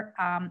more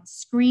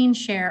screen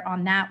share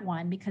on that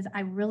one because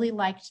I really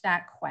liked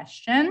that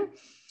question.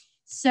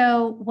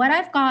 So what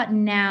I've got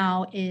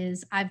now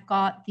is I've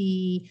got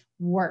the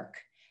work.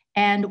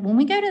 And when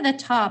we go to the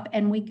top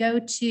and we go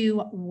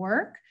to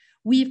work,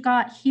 we've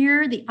got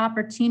here the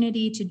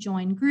opportunity to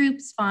join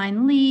groups,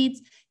 find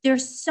leads.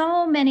 There's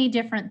so many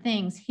different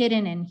things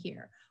hidden in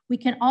here. We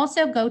can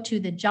also go to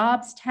the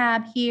jobs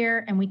tab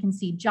here and we can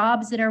see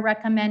jobs that are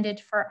recommended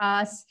for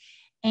us.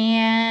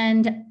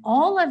 And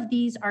all of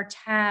these are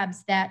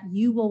tabs that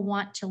you will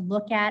want to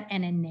look at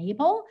and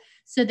enable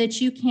so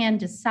that you can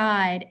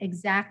decide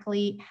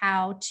exactly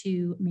how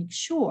to make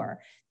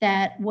sure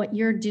that what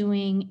you're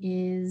doing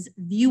is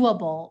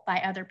viewable by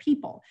other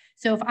people.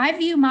 So if I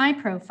view my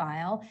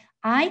profile,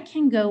 I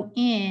can go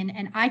in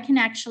and I can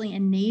actually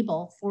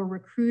enable for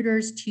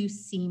recruiters to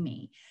see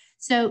me.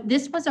 So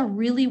this was a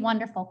really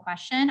wonderful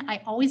question.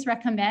 I always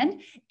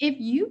recommend, if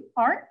you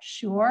aren't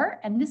sure,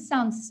 and this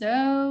sounds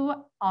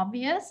so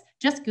obvious,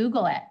 just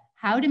Google it.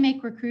 How to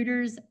make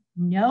recruiters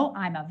know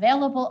I'm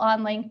available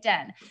on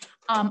LinkedIn.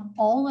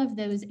 All of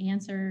those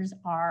answers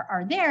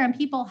are there, and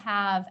people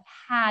have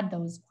had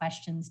those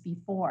questions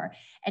before.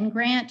 And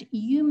Grant,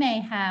 you may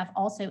have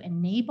also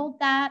enabled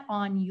that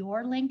on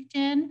your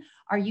LinkedIn.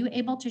 Are you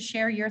able to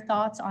share your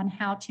thoughts on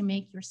how to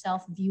make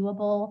yourself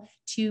viewable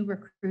to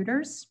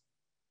recruiters?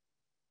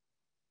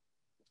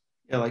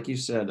 Yeah, like you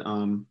said,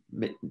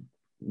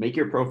 make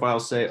your profile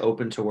say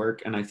open to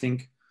work. And I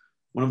think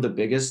one of the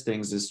biggest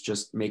things is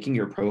just making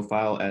your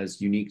profile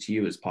as unique to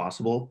you as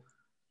possible.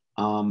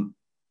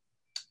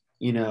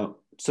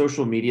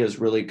 Social media is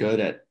really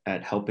good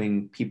at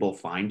helping people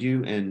find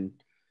you, and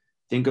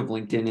think of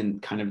LinkedIn in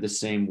kind of the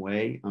same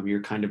way.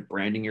 You're kind of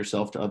branding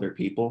yourself to other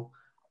people.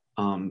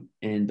 And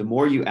the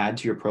more you add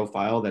to your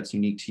profile that's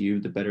unique to you,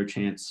 the better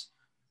chance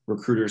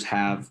recruiters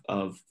have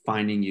of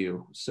finding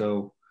you.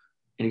 So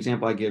an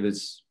example I give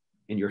is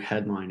in your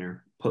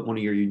headliner, put one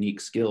of your unique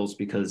skills,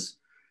 because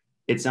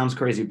it sounds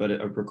crazy, but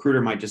a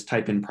recruiter might just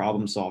type in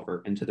problem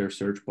solver into their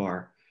search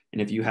bar.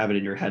 And if you have it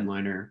in your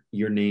headliner,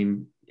 your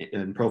name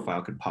and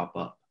profile could pop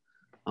up.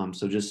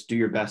 So just do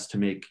your best to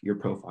make your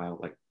profile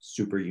like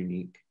super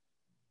unique.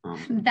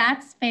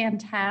 That's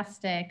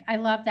fantastic. I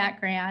love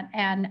that, Grant.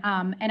 And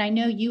I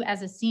know you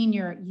as a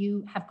senior,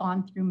 you have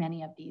gone through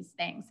many of these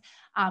things.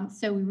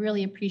 So we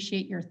really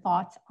appreciate your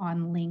thoughts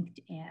on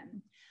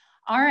LinkedIn.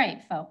 All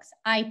right, folks,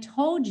 I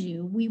told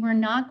you we were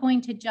not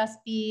going to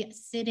just be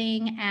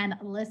sitting and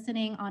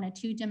listening on a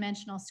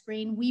two-dimensional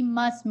screen. We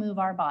must move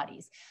our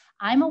bodies.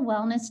 I'm a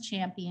wellness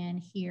champion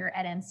here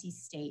at NC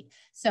State.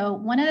 So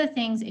one of the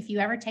things, if you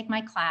ever take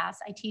my class,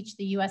 I teach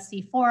the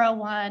USC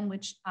 401,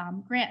 which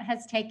Grant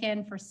has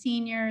taken for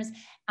seniors.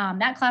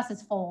 That class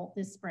is full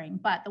this spring,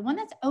 but the one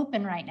that's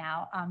open right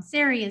now,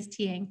 Seri is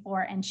TAing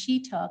for, and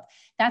she took,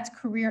 that's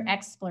Career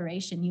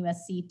Exploration,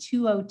 USC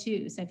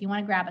 202. So if you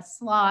want to grab a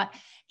slot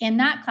in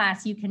that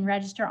class, you can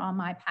register on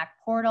my PAC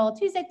portal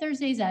Tuesday,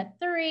 Thursdays at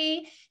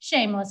 3.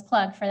 Shameless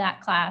plug for that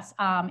class.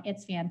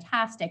 It's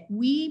fantastic.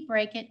 We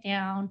break it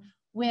down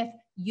with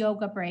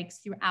yoga breaks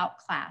throughout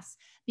class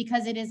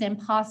because it is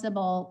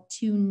impossible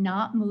to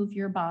not move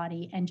your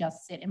body and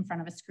just sit in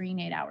front of a screen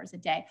 8 hours a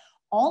day.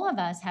 All of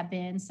us have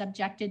been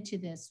subjected to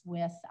this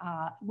with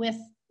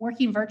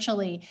working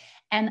virtually.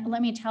 And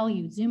let me tell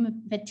you,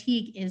 Zoom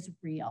fatigue is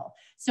real.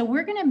 So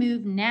we're going to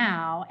move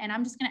now. And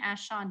I'm just going to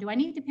ask Sean, do I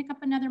need to pick up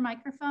another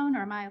microphone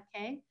or am I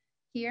okay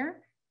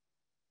here?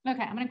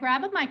 Okay, I'm going to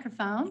grab a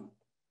microphone.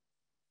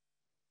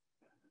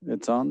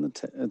 It's on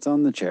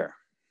the chair.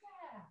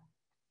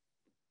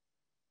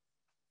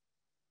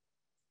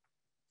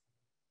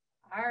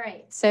 All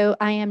right, so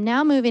I am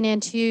now moving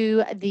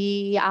into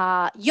the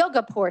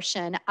yoga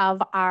portion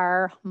of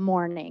our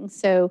morning.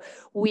 So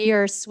we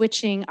are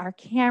switching our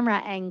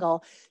camera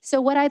angle.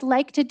 So what I'd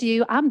like to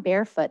do, I'm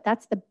barefoot.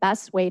 That's the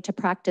best way to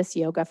practice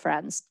yoga,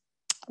 friends.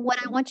 What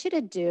I want you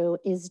to do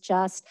is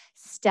just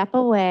step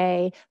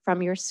away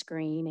from your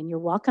screen, and you're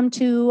welcome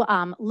to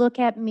look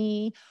at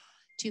me,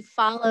 to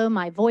follow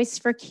my voice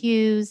for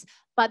cues.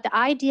 But the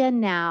idea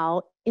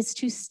now is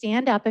to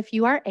stand up if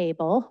you are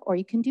able, or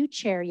you can do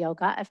chair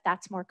yoga if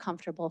that's more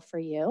comfortable for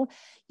you.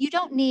 You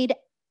don't need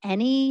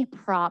any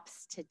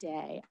props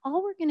today.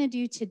 All we're going to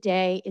do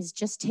today is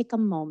just take a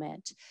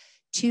moment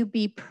to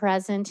be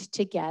present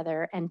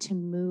together and to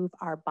move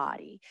our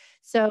body.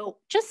 So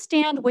just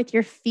stand with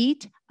your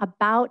feet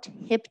about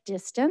hip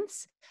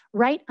distance,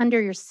 right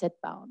under your sit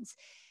bones.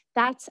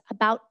 That's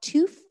about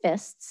 2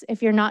 fists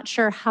if you're not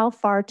sure how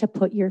far to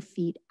put your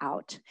feet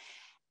out.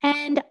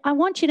 And I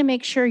want you to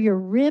make sure your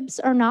ribs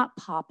are not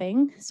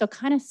popping. So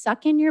kind of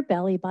suck in your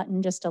belly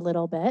button just a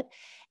little bit.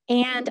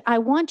 And I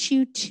want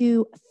you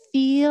to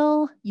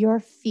feel your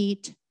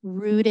feet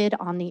rooted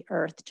on the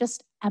earth.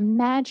 Just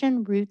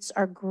imagine roots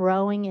are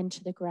growing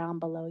into the ground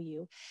below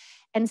you.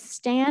 And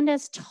stand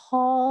as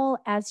tall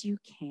as you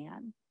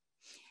can.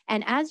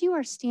 And as you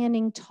are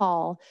standing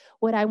tall,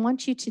 what I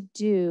want you to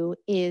do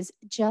is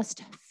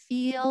just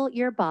feel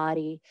your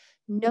body.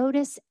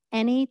 Notice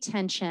any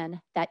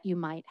tension that you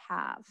might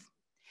have.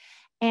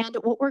 And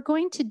what we're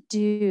going to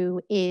do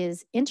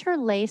is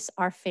interlace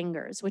our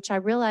fingers, which I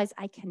realize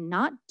I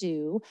cannot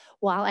do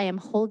while I am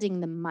holding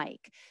the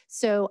mic.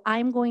 So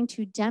I'm going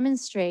to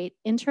demonstrate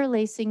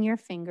interlacing your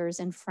fingers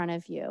in front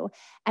of you.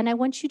 And I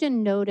want you to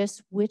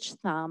notice which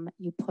thumb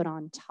you put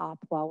on top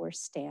while we're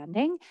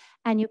standing.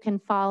 And you can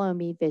follow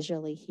me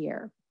visually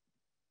here.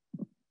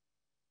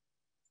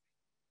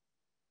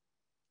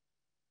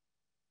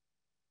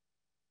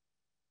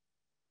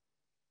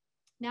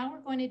 Now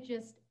we're going to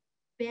just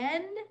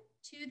bend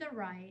to the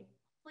right.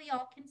 Hopefully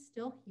y'all can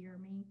still hear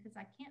me because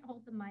I can't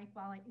hold the mic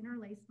while I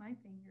interlace my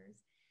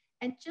fingers.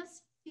 And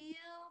just feel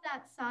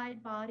that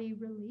side body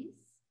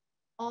release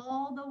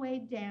all the way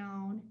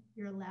down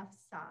your left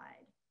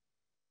side.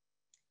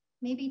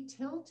 Maybe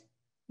tilt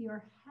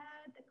your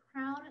head, the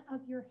crown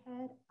of your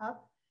head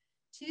up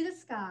to the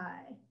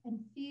sky and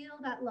feel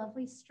that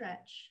lovely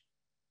stretch.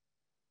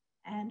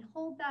 And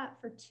hold that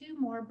for 2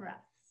 more breaths.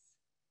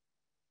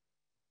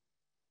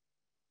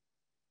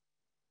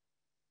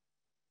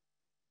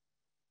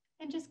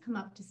 And just come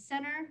up to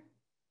center.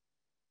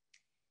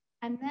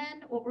 And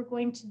then what we're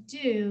going to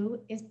do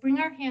is bring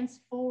our hands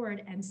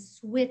forward and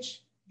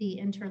switch the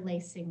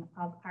interlacing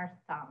of our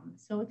thumb.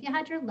 So if you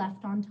had your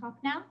left on top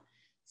now,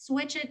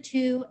 switch it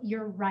to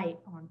your right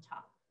on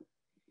top.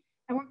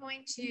 And we're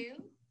going to,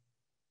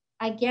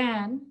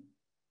 again,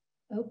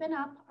 open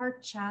up our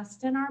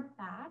chest and our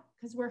back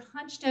because we're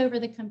hunched over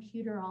the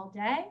computer all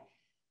day.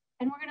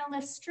 And we're gonna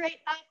lift straight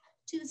up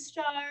to the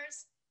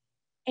stars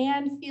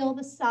and feel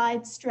the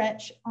side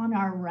stretch on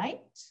our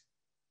right.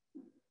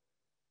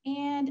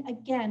 And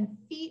again,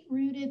 feet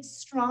rooted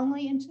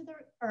strongly into the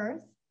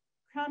earth,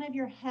 crown of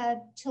your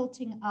head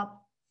tilting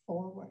up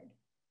forward.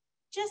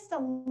 Just a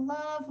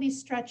lovely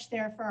stretch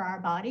there for our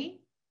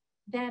body,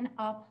 then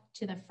up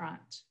to the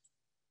front.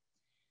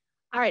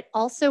 All right,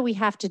 also we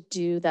have to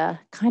do the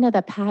kind of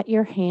the pat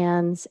your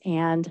hands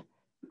and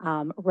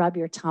rub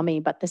your tummy,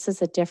 but this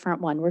is a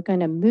different one. We're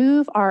going to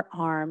move our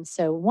arms.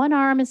 So one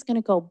arm is going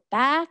to go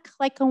back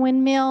like a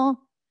windmill.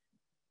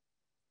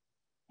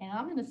 And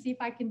I'm going to see if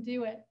I can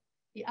do it.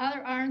 The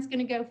other arm's going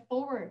to go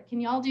forward.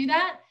 Can y'all do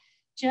that?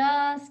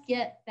 Just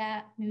get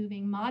that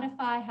moving.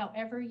 Modify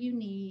however you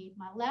need.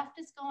 My left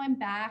is going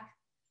back.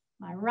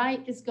 My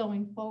right is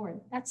going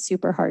forward. That's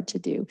super hard to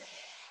do.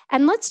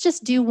 And let's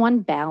just do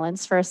one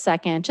balance for a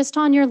second, just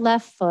on your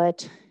left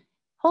foot.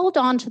 Hold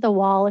on to the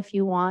wall if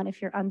you want, if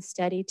you're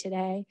unsteady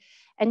today.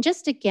 And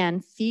just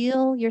again,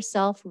 feel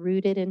yourself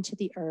rooted into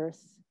the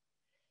earth.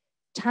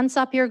 Tense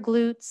up your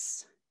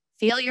glutes.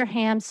 Feel your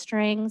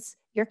hamstrings,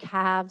 your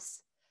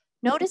calves.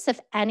 Notice if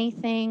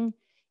anything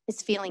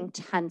is feeling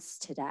tense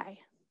today.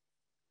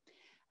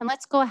 And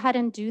let's go ahead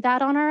and do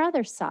that on our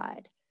other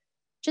side.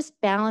 Just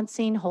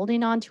balancing,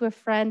 holding on to a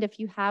friend if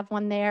you have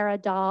one there, a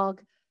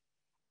dog,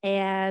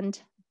 and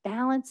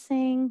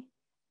balancing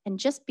and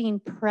just being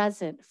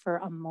present for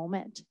a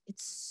moment.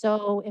 It's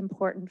so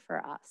important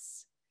for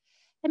us.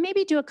 And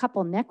maybe do a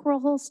couple neck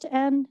rolls to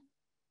end.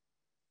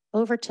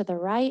 Over to the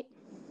right.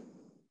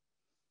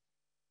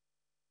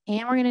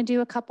 And we're gonna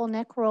do a couple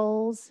neck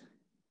rolls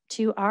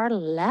to our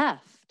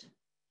left.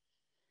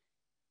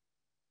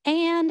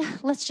 And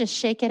let's just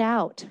shake it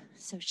out.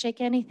 So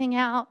shake anything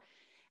out.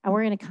 And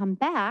we're gonna come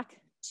back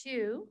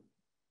to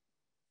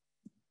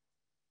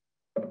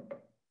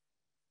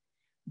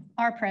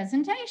our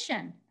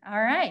presentation.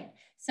 All right,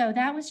 so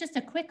that was just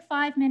a quick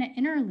 5-minute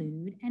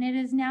interlude, and it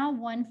is now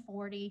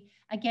 1:40.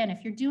 Again,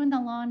 if you're doing the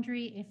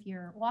laundry, if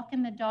you're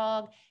walking the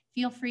dog,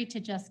 feel free to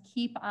just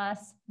keep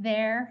us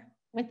there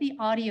with the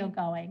audio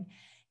going.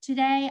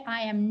 Today,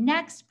 I am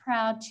next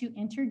proud to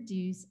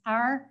introduce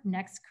our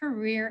next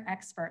career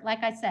expert.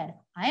 Like I said,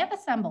 I have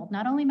assembled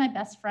not only my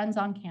best friends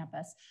on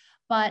campus,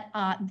 but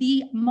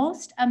the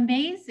most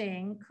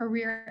amazing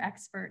career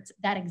experts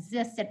that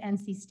exist at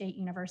NC State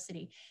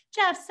University.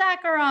 Jeff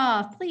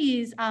Sackaroff,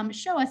 please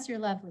show us your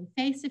lovely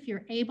face if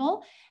you're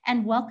able,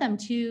 and welcome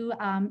to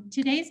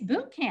today's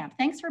boot camp.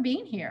 Thanks for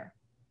being here.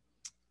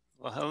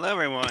 Well, hello,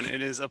 everyone.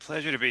 It is a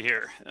pleasure to be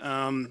here.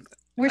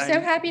 We're so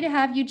happy to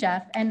have you,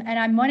 Jeff. And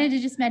I wanted to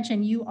just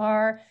mention you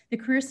are the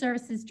Career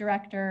Services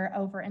Director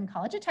over in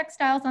College of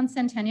Textiles on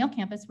Centennial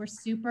Campus. We're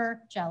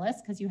super jealous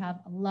because you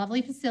have a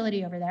lovely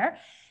facility over there.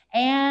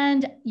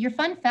 And your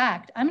fun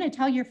fact, I'm going to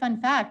tell your fun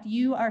fact.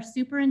 You are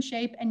super in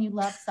shape and you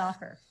love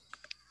soccer.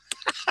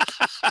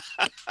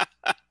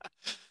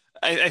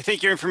 I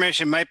think your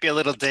information might be a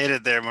little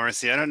dated there,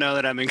 Marcy. I don't know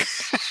that I'm in...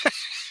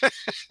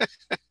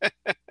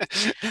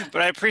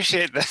 but I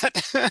appreciate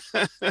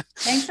that.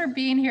 Thanks for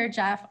being here,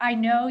 Jeff. I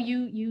know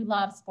you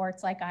love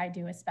sports like I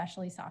do,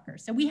 especially soccer.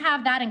 So we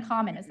have that in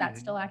common. Is that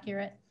still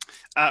accurate?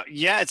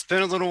 Yeah, it's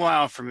been a little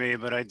while for me,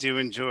 but I do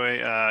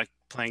enjoy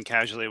playing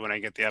casually when I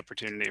get the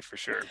opportunity, for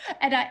sure.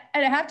 And I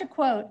have to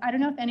quote, I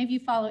don't know if any of you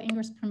follow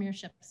English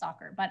Premiership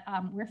soccer, but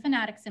we're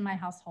fanatics in my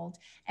household,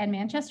 and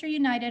Manchester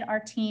United, our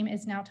team,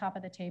 is now top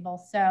of the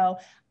table. So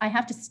I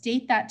have to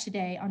state that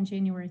today on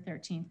January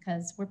 13th,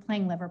 because we're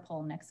playing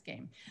Liverpool next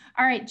game.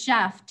 All right,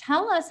 Jeff,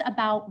 tell us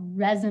about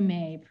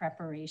resume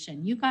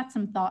preparation. You got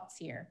some thoughts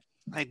here.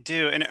 I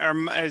do. And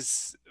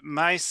is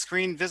my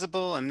screen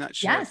visible? I'm not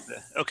sure. Yes.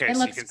 Okay. It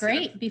looks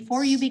great.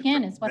 Before you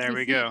begin is what there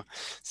we go.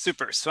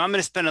 Super. So I'm going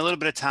to spend a little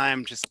bit of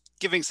time just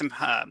giving some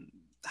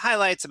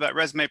highlights about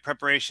resume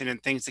preparation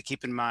and things to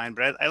keep in mind.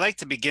 But I like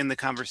to begin the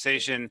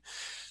conversation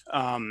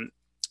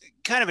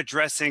kind of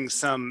addressing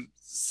some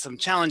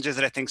challenges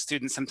that I think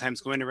students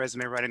sometimes go into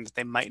resume writing that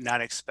they might not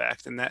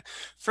expect. And that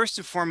first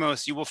and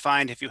foremost, you will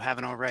find, if you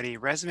haven't already,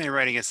 resume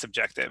writing is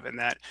subjective, and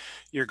that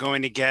you're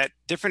going to get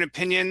different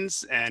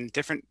opinions and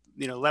different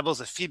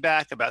levels of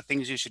feedback about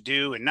things you should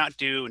do and not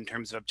do in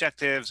terms of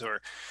objectives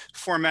or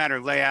format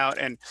or layout.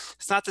 And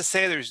it's not to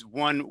say there's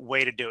one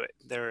way to do it.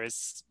 There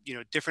is,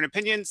 different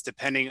opinions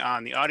depending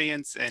on the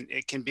audience, and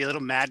it can be a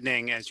little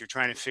maddening as you're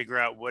trying to figure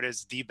out what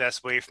is the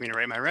best way for me to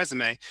write my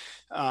resume.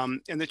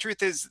 And the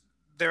truth is,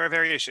 there are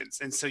variations.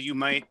 And so you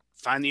might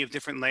find that you have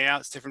different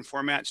layouts, different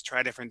formats,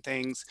 try different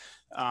things.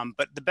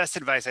 But the best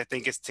advice, I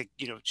think, is to,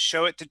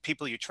 show it to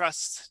people you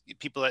trust,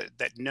 people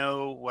that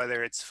know,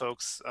 whether it's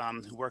folks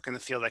who work in the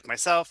field like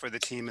myself or the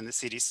team in the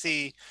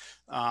CDC,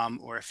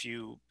 or if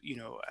you,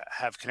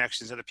 have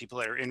connections to other people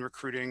that are in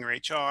recruiting or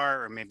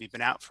HR, or maybe been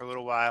out for a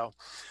little while.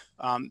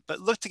 But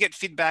look to get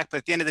feedback. But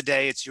at the end of the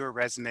day, it's your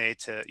resume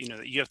to,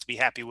 that you have to be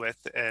happy with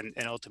and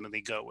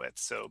ultimately go with.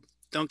 So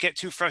don't get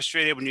too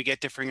frustrated when you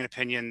get differing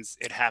opinions.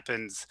 It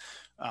happens.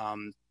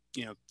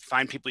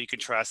 Find people you can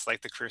trust,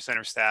 like the Career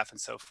Center staff and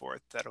so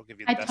forth. That'll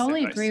give you the best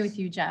totally advice. Agree with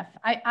you, Jeff.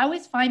 I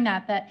always find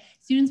that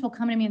students will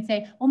come to me and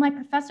say, well, my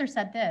professor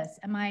said this,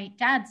 and my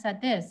dad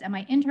said this, and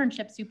my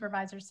internship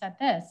supervisor said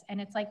this. And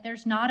it's like,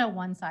 there's not a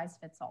one size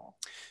fits all.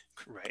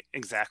 Right,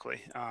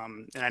 exactly.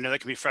 And I know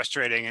that can be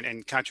frustrating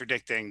and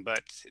contradicting,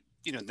 but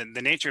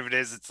the nature of it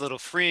is it's a little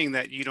freeing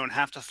that you don't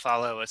have to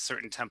follow a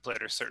certain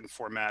template or certain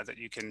format, that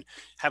you can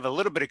have a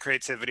little bit of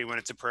creativity when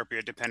it's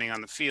appropriate, depending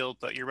on the field.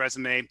 But your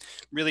resume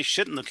really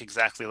shouldn't look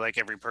exactly like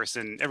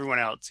everyone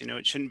else.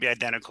 It shouldn't be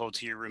identical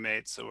to your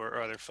roommates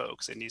or other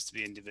folks. It needs to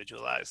be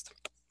individualized.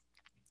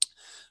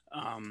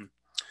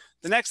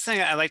 The next thing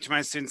I like to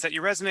remind students that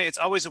your resume, it's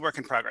always a work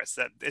in progress,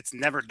 that it's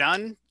never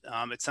done.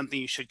 It's something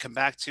you should come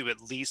back to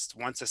at least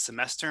once a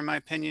semester, in my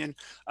opinion,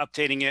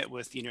 updating it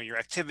with, your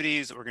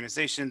activities,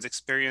 organizations,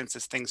 experience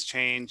as things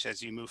change,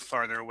 as you move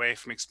farther away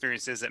from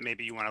experiences that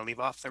maybe you want to leave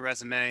off the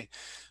resume.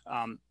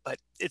 But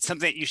it's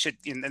something that you should,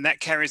 and that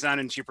carries on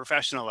into your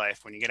professional life.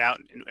 When you get out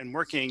and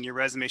working, your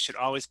resume should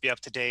always be up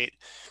to date.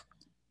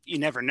 You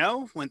never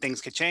know when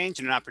things could change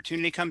and an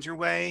opportunity comes your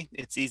way.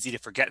 It's easy to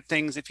forget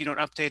things if you don't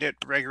update it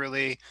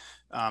regularly.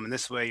 And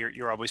this way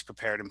you're always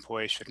prepared and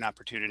poised should an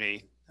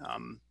opportunity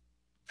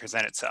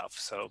present itself.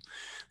 So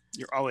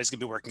you're always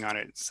gonna be working on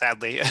it.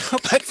 Sadly, I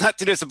hope that's not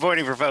too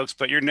disappointing for folks,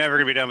 but you're never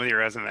gonna be done with your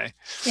resume.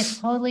 It's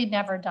totally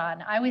never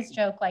done. I always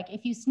joke, like,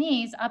 if you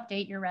sneeze,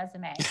 update your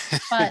resume.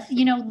 But,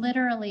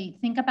 literally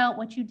think about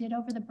what you did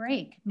over the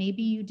break.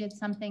 Maybe you did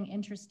something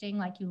interesting,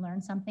 like you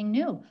learned something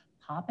new.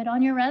 Pop it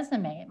on your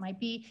resume. It might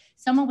be,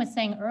 someone was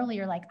saying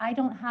earlier, like, I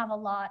don't have a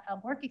lot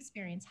of work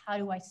experience. How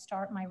do I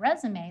start my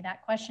resume?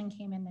 That question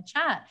came in the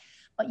chat.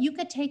 But you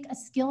could take a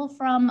skill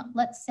from,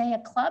 let's say, a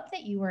club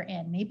that you were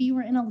in. Maybe you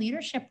were in a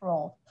leadership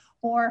role,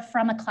 or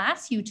from a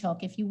class you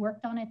took if you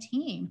worked on a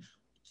team.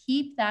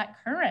 Keep that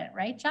current,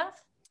 right,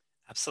 Jeff?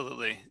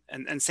 Absolutely.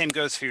 And same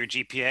goes for your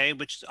GPA,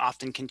 which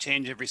often can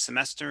change every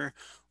semester,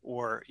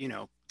 or,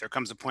 there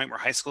comes a point where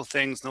high school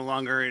things no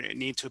longer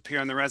need to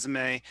appear on the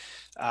resume.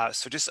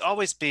 So just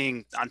always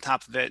being on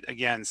top of it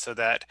again, so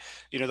that,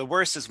 the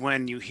worst is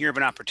when you hear of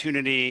an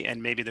opportunity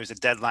and maybe there's a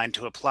deadline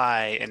to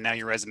apply and now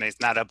your resume is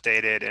not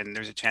updated and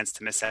there's a chance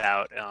to miss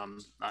out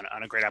on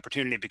a great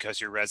opportunity because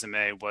your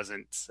resume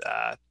wasn't,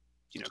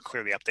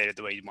 clearly updated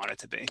the way you want it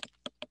to be.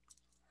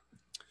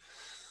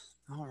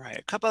 All right,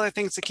 a couple other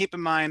things to keep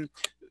in mind.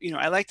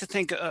 I like to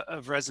think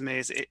of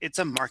resumes, it's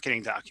a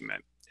marketing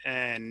document.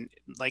 And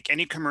like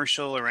any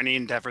commercial or any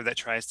endeavor that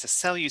tries to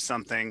sell you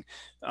something,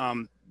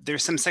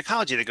 there's some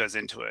psychology that goes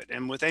into it.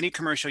 And with any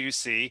commercial you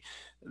see,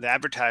 the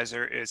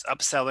advertiser is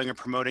upselling or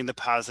promoting the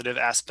positive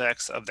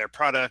aspects of their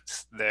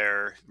product,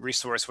 their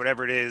resource,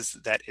 whatever it is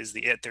that is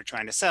the it they're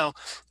trying to sell.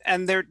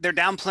 And they're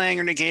downplaying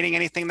or negating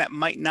anything that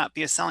might not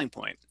be a selling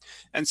point.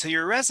 And so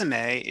your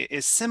resume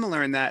is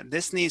similar in that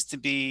this needs to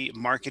be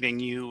marketing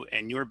you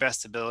and your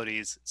best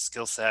abilities,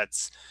 skill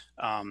sets,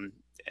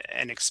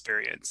 and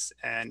experience.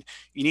 And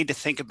you need to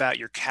think about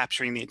you're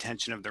capturing the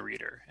attention of the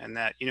reader, and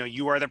that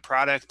you are the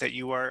product that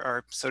you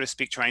are, so to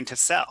speak, trying to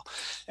sell.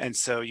 And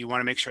so you want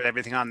to make sure that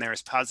everything on there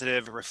is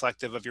positive,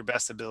 reflective of your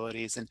best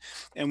abilities.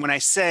 And when I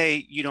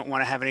say you don't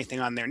want to have anything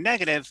on there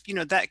negative,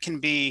 that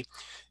can be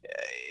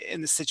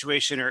in the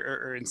situation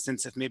or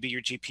instance if maybe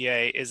your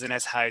GPA isn't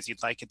as high as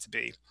you'd like it to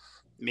be.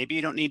 Maybe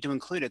you don't need to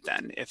include it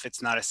then if it's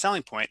not a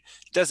selling point.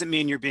 Doesn't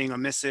mean you're being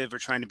omissive or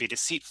trying to be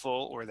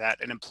deceitful or that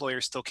an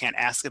employer still can't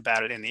ask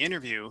about it in the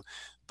interview.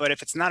 But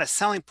if it's not a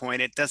selling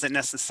point, it doesn't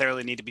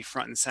necessarily need to be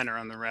front and center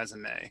on the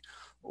resume.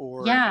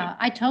 Or yeah,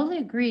 I totally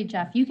agree,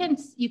 Jeff. You can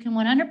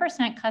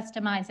 100%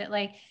 customize it.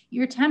 Like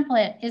your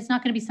template is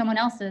not going to be someone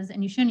else's,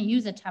 and you shouldn't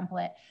use a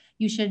template.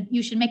 You should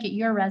make it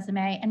your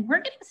resume. And we're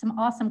getting some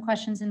awesome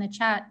questions in the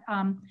chat.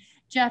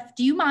 Jeff,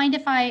 do you mind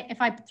if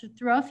I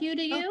throw a few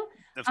to you?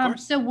 Of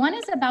course. So one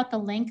is about the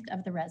length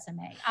of the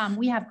resume.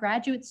 We have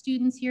graduate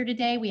students here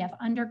today. We have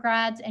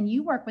undergrads, and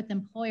you work with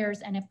employers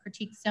and have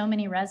critiqued so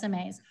many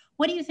resumes.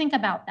 What do you think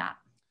about that?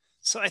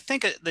 So I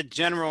think the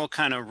general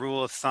kind of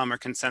rule of thumb or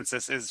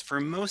consensus is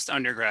for most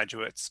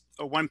undergraduates,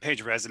 a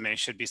one-page resume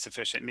should be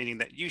sufficient, meaning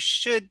that you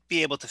should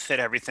be able to fit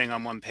everything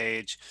on one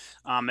page.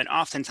 And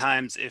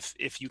oftentimes,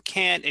 if you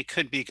can't, it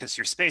could be because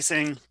you're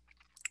spacing,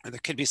 or there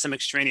could be some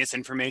extraneous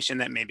information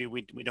that maybe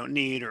we don't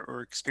need,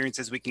 or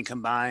experiences we can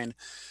combine.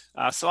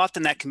 So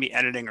often that can be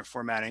editing or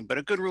formatting. But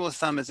a good rule of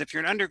thumb is if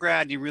you're an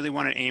undergrad, you really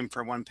want to aim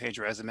for a one-page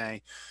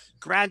resume.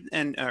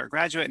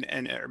 Graduate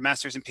and or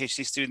master's and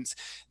PhD students,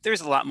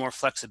 there's a lot more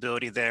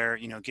flexibility there,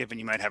 given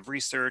you might have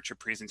research or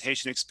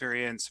presentation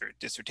experience or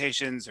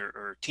dissertations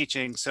or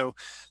teaching. So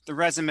the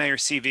resume or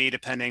CV,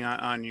 depending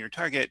on your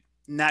target,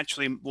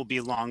 naturally will be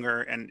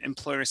longer, and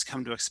employers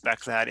come to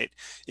expect that. It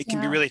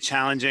can be really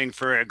challenging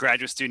for a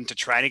graduate student to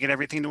try to get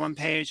everything to one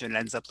page, and it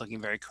ends up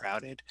looking very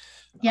crowded.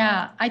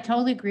 Yeah, I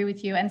totally agree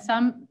with you. And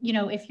some,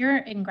 if you're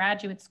in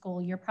graduate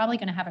school, you're probably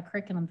going to have a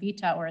curriculum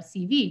vitae or a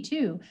CV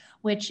too,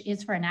 which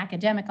is for an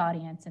academic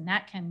audience. And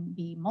that can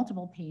be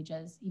multiple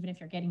pages, even if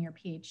you're getting your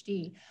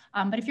PhD.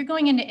 But if you're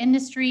going into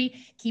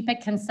industry, keep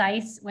it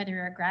concise, whether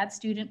you're a grad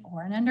student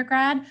or an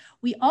undergrad.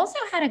 We also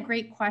had a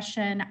great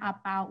question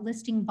about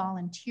listing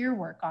volunteer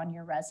work on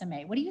your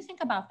resume. What do you think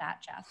about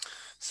that, Jeff?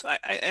 So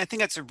I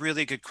think that's a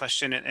really good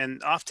question.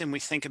 And often we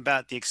think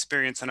about the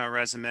experience on our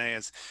resume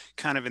as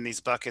kind of in these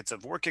buckets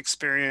of work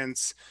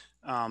experience,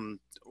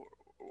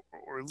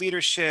 or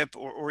leadership,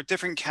 or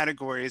different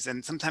categories.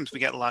 And sometimes we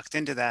get locked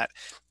into that.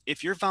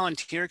 If your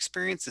volunteer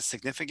experience is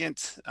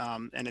significant,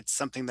 and it's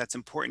something that's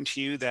important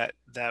to you, that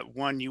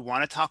one you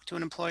want to talk to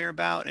an employer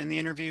about in the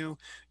interview,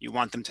 you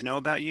want them to know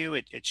about you.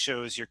 It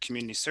shows your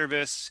community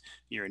service,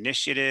 your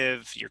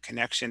initiative, your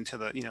connection to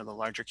the the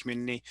larger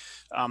community.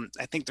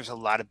 I think there's a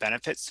lot of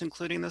benefits to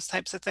including those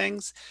types of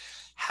things.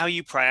 How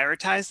you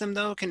prioritize them,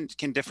 though, can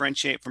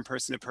differentiate from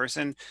person to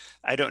person.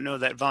 I don't know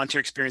that volunteer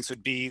experience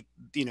would be,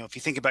 if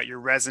you think about your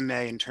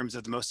resume in terms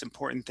of the most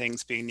important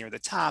things being near the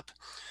top,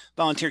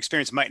 volunteer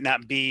experience might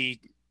not be,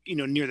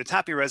 near the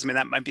top of your resume.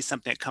 That might be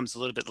something that comes a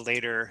little bit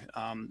later,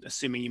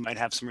 assuming you might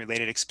have some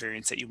related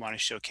experience that you want to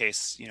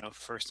showcase,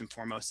 first and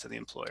foremost to the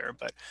employer.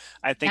 But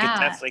I think it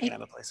definitely can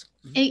have a place.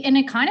 And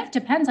it kind of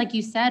depends, like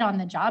you said, on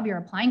the job you're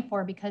applying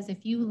for, because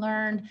if you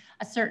learned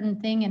a certain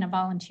thing in a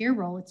volunteer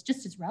role, it's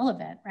just as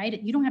relevant,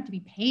 right? You don't have to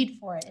be paid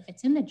for it. If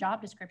it's in the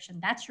job description,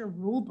 that's your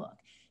rule book.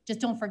 Just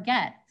don't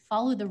forget,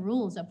 follow the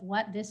rules of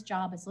what this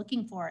job is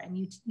looking for, and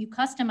you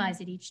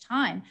customize it each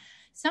time.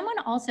 Someone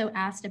also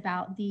asked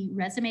about the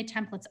resume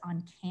templates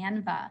on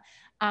Canva,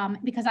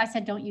 because I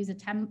said don't use a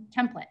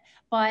template.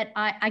 But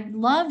I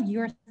love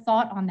your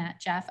thought on that,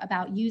 Jeff,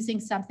 about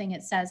using something.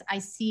 It says, I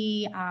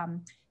see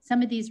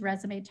some of these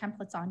resume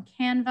templates on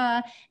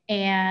Canva,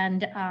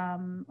 and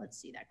let's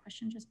see, that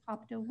question just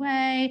popped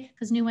away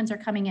because new ones are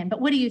coming in. But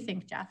what do you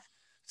think, Jeff?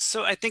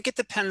 So I think it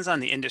depends on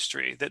the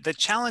industry. The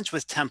challenge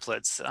with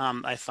templates,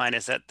 I find,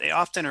 is that they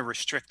often are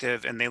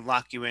restrictive and they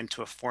lock you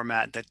into a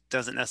format that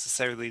doesn't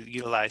necessarily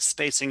utilize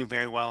spacing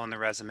very well in the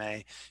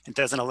resume. It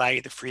doesn't allow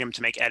you the freedom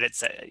to make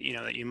edits that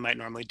you might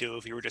normally do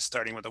if you were just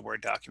starting with a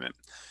Word document.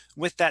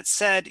 With that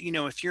said,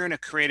 if you're in a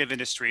creative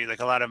industry,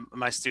 like a lot of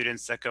my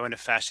students that go into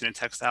fashion and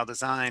textile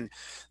design,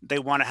 they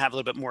want to have a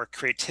little bit more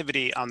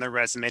creativity on their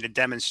resume to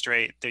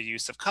demonstrate their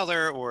use of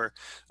color, or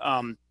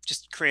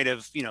just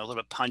creative, a little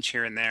bit punch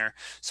here and there.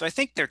 So I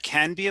think there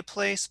can be a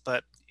place,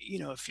 but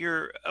if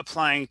you're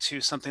applying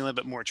to something a little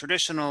bit more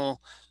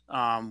traditional,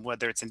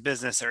 whether it's in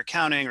business or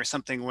accounting or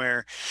something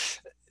where,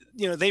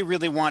 they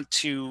really want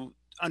to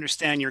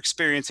understand your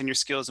experience and your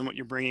skills and what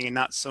you're bringing, and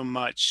not so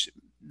much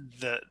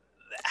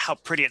how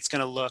pretty it's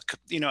going to look.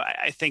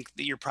 I think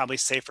that you're probably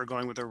safer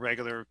going with a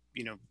regular,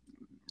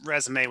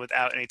 resume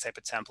without any type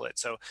of template.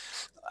 So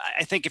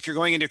I think if you're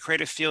going into a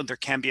creative field, there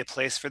can be a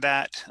place for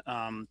that.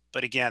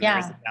 But again, there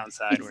is a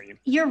downside where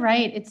you're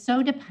right. It's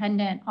so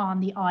dependent on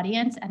the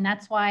audience. And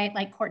that's why,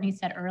 like Courtney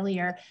said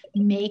earlier,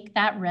 make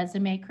that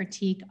resume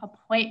critique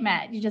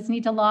appointment. You just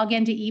need to log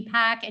into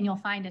EPAC and you'll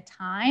find a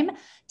time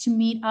to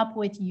meet up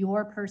with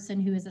your person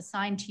who is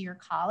assigned to your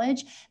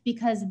college,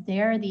 because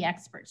they're the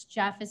experts.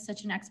 Jeff is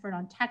such an expert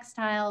on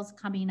textiles.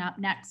 Coming up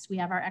next, we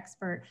have our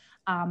expert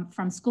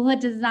from School of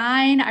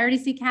Design. I already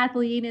see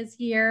Kathleen is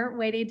here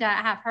waiting to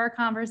have her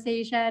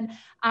conversation.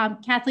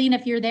 Kathleen,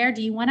 if you're there,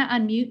 do you want to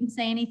unmute and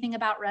say anything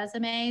about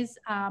resumes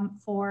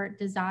for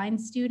design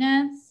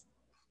students?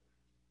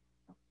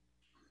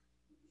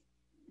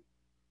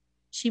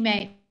 She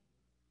may.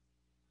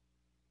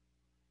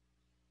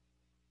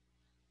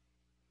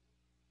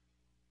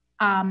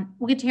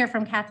 We'll get to hear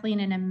from Kathleen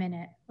in a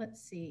minute.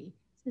 Let's see.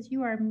 Says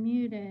you are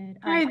muted.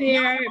 Hi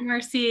there,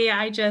 Marcy.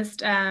 I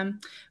just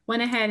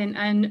went ahead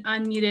and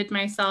unmuted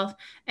myself.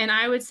 And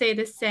I would say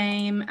the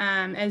same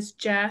as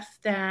Jeff,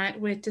 that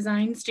with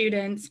design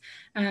students,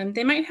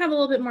 they might have a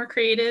little bit more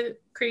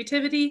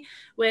creativity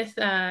with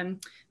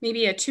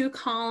maybe a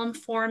 2-column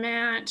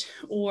format,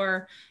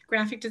 or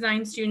graphic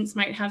design students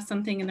might have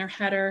something in their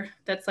header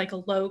that's like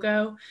a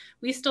logo.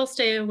 We still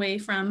stay away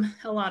from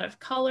a lot of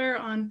color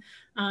on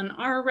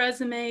our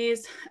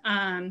resumes,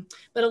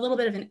 but a little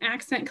bit of an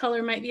accent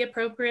color might be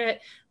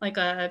appropriate, like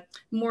a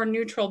more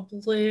neutral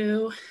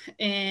blue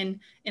in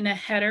a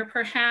header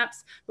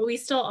perhaps, but we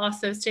still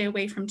also stay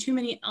away from too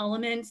many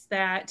elements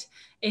that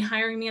a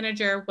hiring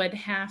manager would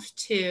have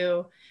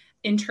to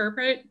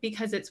interpret,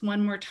 because it's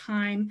one more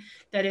time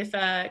that if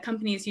a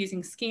company is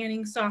using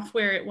scanning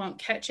software, it won't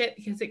catch it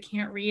because it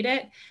can't read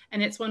it.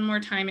 And it's one more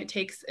time it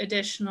takes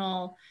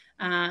additional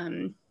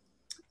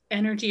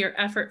energy or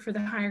effort for the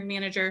hiring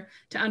manager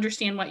to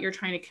understand what you're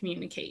trying to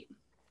communicate.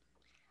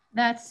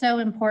 That's so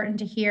important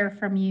to hear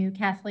from you,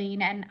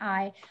 Kathleen. And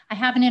I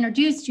haven't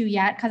introduced you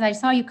yet because I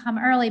saw you come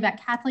early, but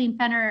Kathleen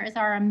Fenner is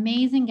our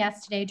amazing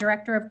guest today,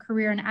 Director of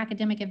Career and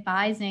Academic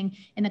Advising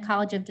in the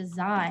College of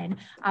Design.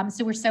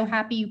 So we're so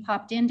happy you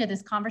popped into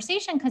this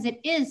conversation because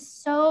it is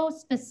so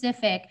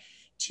specific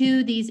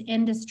to these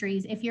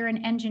industries. If you're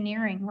in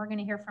engineering, we're going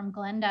to hear from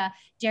Glenda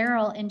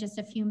Darell in just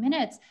a few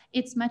minutes.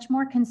 It's much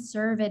more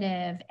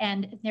conservative,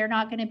 and they're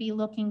not going to be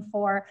looking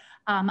for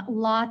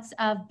lots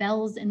of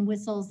bells and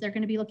whistles. They're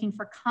going to be looking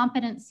for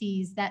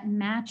competencies that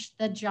match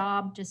the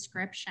job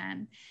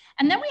description.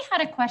 And then we had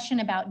a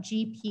question about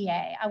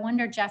GPA. I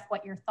wonder, Jeff,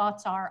 what your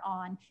thoughts are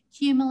on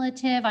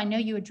cumulative. I know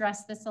you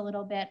addressed this a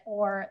little bit,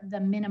 or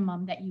the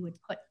minimum that you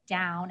would put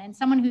down. And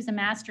someone who's a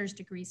master's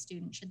degree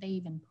student, should they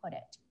even put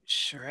it?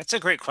 Sure, that's a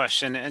great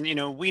question. And,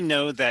 we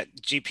know that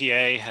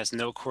GPA has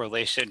no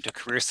correlation to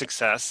career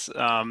success.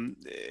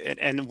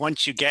 And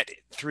once you get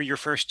through your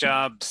first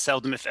job,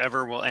 seldom, if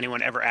ever, will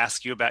anyone ever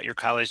ask you about your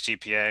college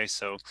GPA.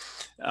 So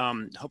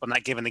hope I'm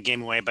not giving the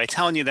game away by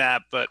telling you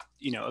that, but,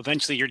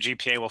 eventually your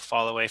GPA will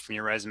fall away from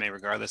your resume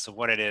regardless of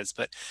what it is.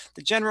 But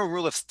the general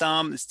rule of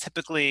thumb is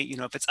typically,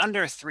 if it's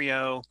under a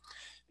 3.0,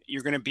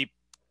 you're going to be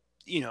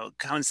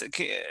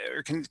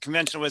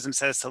conventional wisdom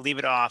says to leave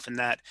it off, and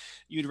that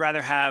you'd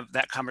rather have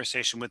that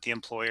conversation with the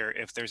employer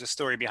if there's a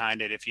story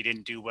behind it. If you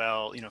didn't do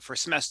well, for a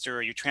semester,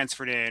 or you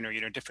transferred in,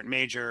 or, different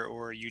major,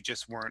 or you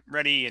just weren't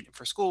ready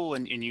for school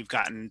and you've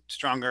gotten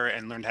stronger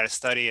and learned how to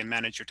study and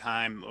manage your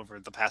time over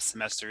the past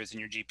semesters and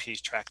your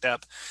GPA's tracked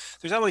up,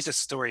 there's always a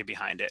story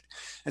behind it.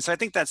 And so I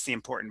think that's the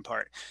important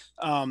part.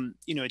 A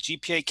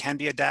GPA can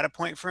be a data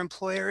point for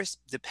employers.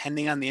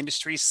 Depending on the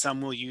industry,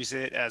 some will use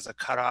it as a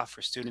cutoff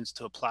for students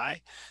to apply.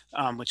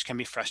 Which can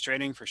be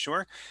frustrating for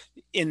sure.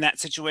 In that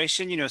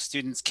situation,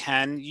 students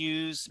can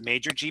use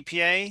major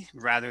GPA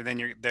rather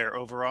than their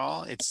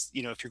overall. It's,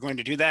 if you're going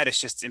to do that,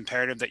 it's just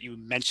imperative that you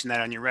mention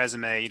that on your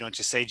resume. You don't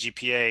just say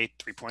GPA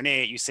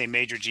 3.8, you say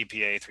major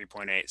GPA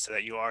 3.8, so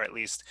that you are at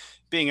least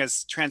being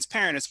as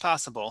transparent as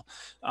possible.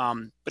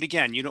 But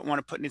again, you don't want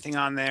to put anything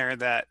on there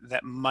that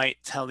might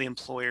tell the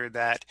employer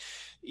that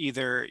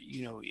either,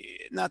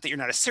 not that you're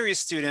not a serious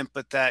student,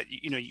 but that,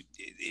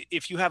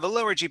 if you have a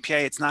lower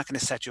GPA, it's not going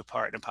to set you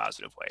apart in a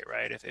positive way,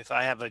 right? If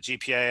I have a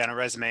GPA on a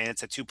resume and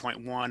it's a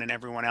 2.1 and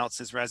everyone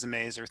else's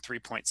resumes are 3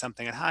 point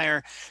something and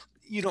higher,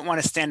 you don't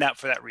want to stand out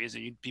for that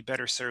reason. You'd be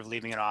better served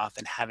leaving it off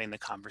and having the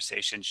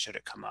conversation should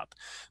it come up.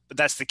 But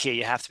that's the key.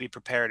 You have to be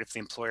prepared if the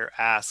employer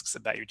asks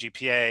about your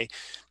GPA,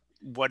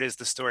 what is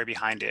the story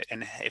behind it?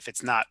 And if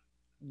it's not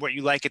what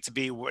you like it to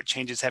be, what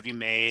changes have you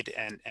made,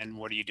 and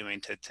what are you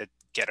doing to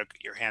get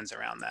your hands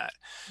around that.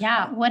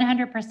 Yeah,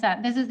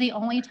 100%. This is the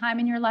only time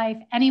in your life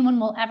anyone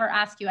will ever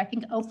ask you. I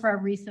think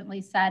Oprah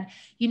recently said,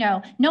 you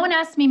know, no one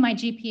asks me my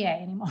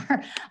GPA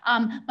anymore.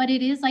 But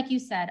it is, like you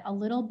said, a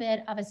little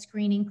bit of a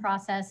screening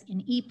process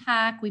in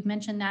EPAC. We've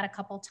mentioned that a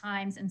couple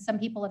times, and some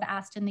people have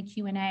asked in the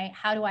Q&A,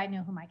 how do I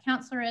know who my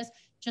counselor is?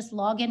 Just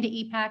log into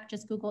EPAC,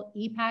 just Google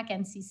EPAC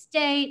NC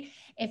State.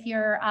 If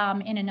you're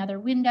in another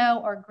window,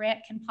 or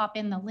Grant can pop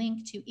in the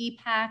link to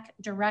EPAC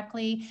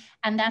directly,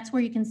 and that's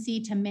where you can see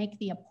to make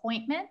the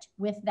appointment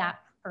with that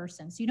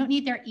person. So you don't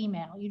need their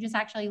email, you just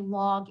actually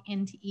log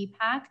into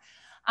EPAC.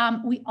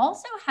 We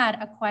also had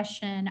a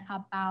question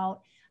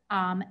about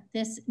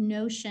this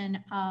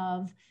notion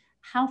of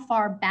how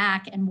far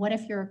back, and what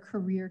if you're a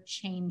career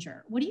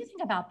changer? What do you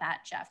think about that,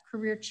 Jeff?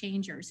 Career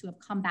changers who have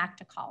come back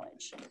to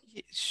college?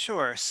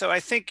 Sure. So I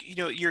think, you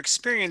know, your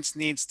experience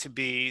needs to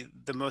be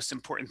the most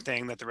important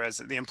thing that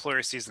the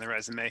employer sees in the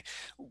resume.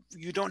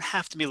 You don't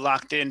have to be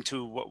locked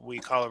into what we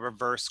call a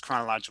reverse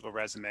chronological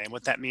resume. And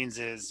what that means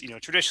is, you know,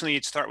 traditionally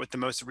you'd start with the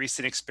most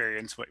recent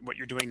experience, what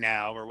you're doing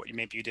now, or what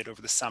maybe you did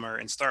over the summer,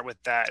 and start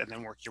with that and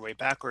then work your way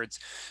backwards.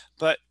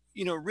 But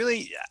you know,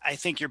 really, I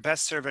think you're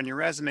best served on your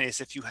resume is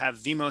if you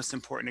have the most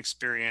important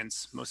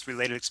experience, most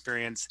related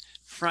experience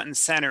front and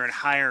center and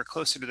higher,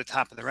 closer to the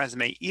top of the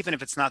resume, even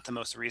if it's not the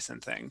most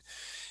recent thing.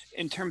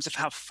 In terms of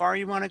how far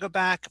you want to go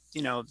back,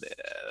 you know,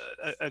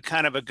 a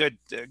kind of a good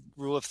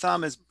rule of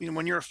thumb is, you know,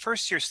 when you're a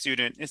first-year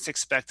student, it's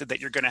expected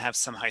that you're going to have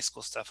some high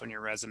school stuff on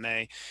your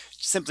resume,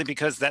 simply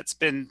because that's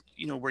been,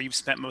 you know, where you've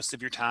spent most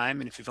of your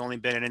time. And if you've only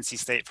been at NC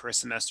State for a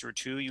semester or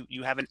two,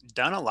 you haven't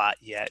done a lot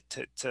yet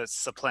to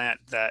supplant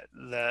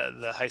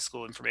the high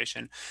school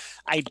information.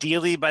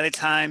 Ideally, by the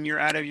time you're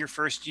out of your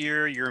first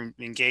year, you're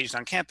engaged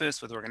on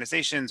campus with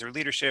organizations or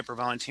leadership or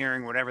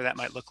volunteering, whatever that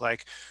might look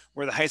like,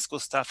 where the high school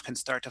stuff can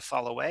start to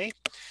fall away.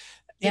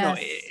 You know,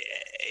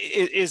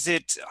 is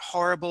it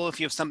horrible if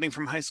you have something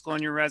from high school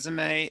on your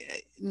resume?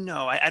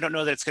 No, I don't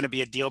know that it's going to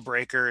be a deal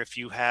breaker if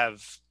you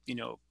have, you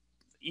know,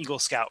 Eagle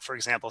Scout, for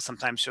example,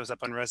 sometimes shows up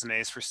on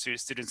resumes for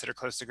students that are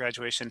close to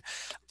graduation.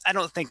 I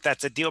don't think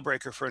that's a deal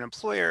breaker for an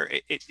employer.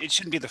 It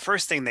shouldn't be the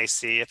first thing they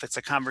see. If it's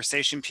a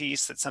conversation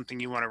piece, that's something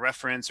you want to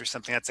reference, or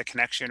something that's a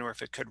connection, or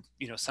if it could,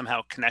 you know,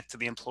 somehow connect to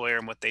the employer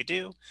and what they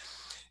do.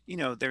 You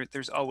know,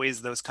 there's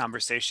always those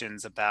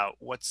conversations about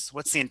what's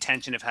the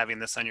intention of having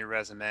this on your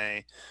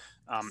resume.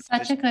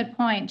 Such a good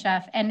point,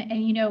 Jeff. And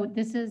you know,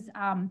 this is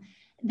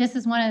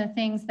one of the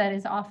things that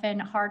is often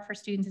hard for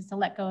students, is to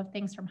let go of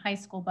things from high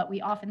school. But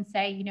we often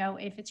say, you know,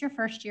 if it's your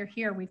first year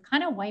here, we've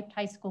kind of wiped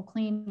high school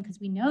clean because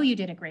we know you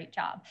did a great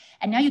job.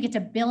 And now you get to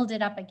build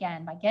it up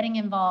again by getting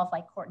involved,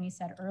 like Courtney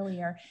said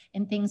earlier,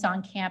 in things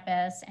on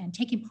campus and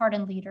taking part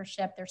in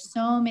leadership. There's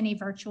so many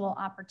virtual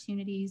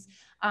opportunities.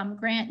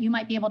 Grant, you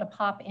might be able to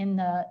pop in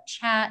the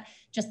chat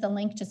just the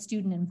link to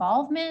student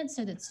involvement,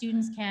 so that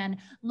students can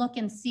look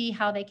and see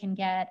how they can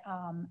get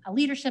a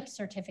leadership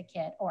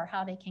certificate, or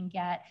how they can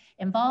get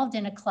involved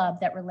in a club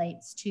that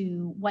relates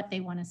to what they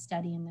want to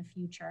study in the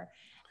future.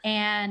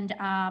 And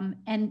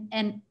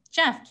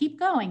Jeff, keep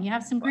going. You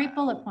have some great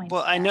bullet points.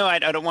 Well, I know I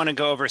don't want to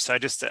go over, so I'm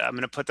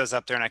going to put those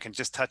up there, and I can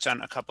just touch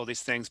on a couple of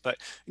these things. But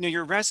you know,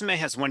 your resume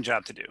has one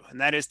job to do, and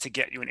that is to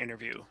get you an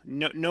interview.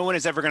 No one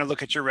is ever going to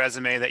look at your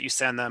resume that you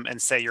send them and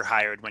say you're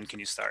hired. When can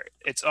you start?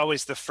 It's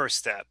always the first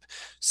step.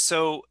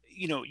 So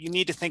you know, you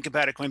need to think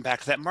about it going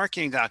back to that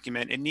marketing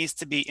document. It needs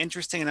to be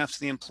interesting enough to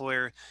the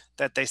employer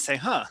that they say,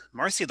 huh,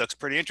 Marcy looks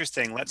pretty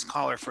interesting. Let's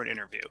call her for an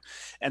interview.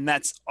 And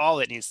that's all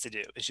it needs to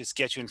do, is just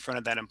get you in front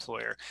of that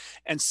employer.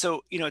 And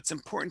so, you know, it's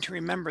important to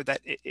remember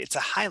that it's a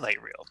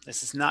highlight reel.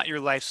 This is not your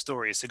life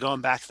story. So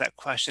going back to that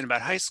question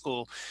about high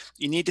school,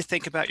 you need to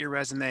think about your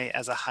resume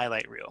as a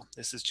highlight reel.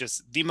 This is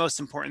just the most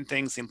important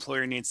things the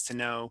employer needs to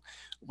know.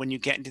 When you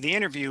get into the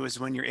interview is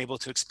when you're able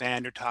to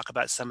expand or talk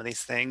about some of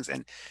these things.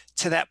 And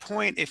to that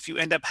point, if you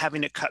end up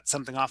having to cut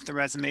something off the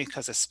resume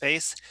because of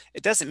space,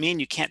 it doesn't mean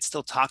you can't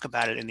still talk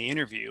about it in the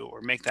interview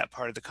or make that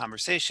part of the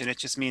conversation. It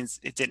just means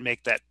it didn't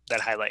make that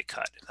highlight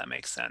cut, if that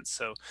makes sense.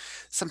 So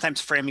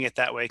sometimes framing it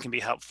that way can be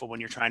helpful when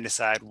you're trying to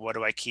decide, what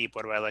do I keep,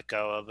 what do I let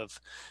go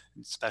of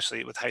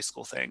especially with high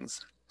school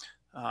things.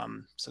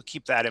 So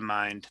keep that in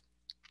mind.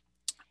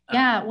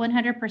 Yeah,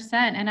 100%.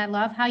 And I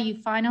love how you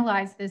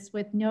finalize this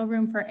with no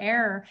room for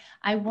error.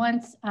 I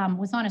once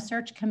was on a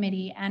search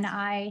committee, and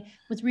I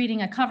was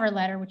reading a cover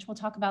letter, which we'll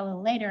talk about a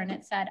little later. And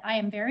it said, I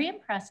am very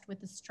impressed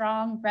with the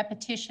strong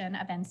reputation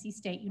of NC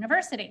State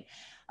University.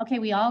 Okay,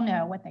 we all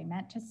know what they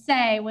meant to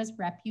say was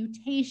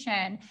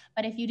reputation.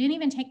 But if you didn't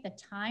even take the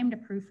time to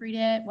proofread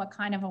it, what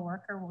kind of a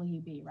worker will you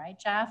be, right,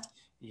 Jeff?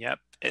 Yep.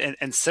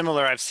 And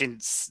similar, I've seen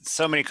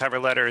so many cover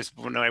letters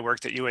when I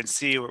worked at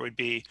UNC, where it would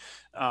be,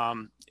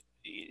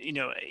 you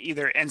know,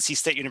 either NC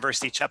State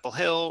University Chapel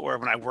Hill, or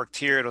when I worked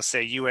here, it'll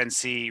say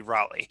UNC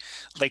Raleigh.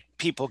 Like,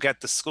 people get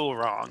the school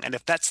wrong. And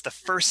if that's the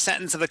first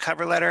sentence of the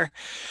cover letter,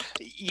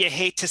 you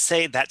hate to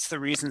say that's the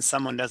reason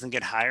someone doesn't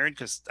get hired,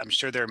 because I'm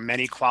sure there are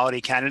many quality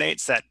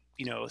candidates that,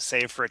 you know,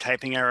 save for a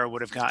typing error,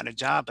 would have gotten a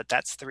job, but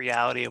that's the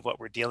reality of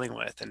what we're dealing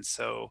with. And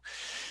so,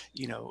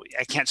 you know,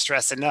 I can't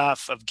stress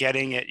enough of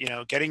getting it, you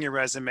know, getting your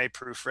resume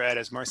proofread,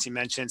 as Marcy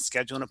mentioned,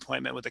 schedule an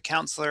appointment with a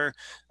counselor,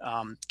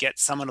 get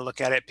someone to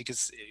look at it,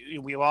 because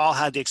we all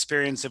had the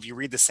experience of you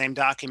read the same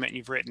document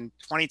you've written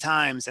 20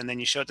 times and then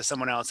you show it to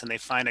someone else and they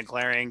find a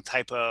glaring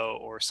typo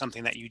or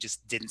something that you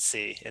just didn't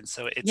see. And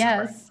so it's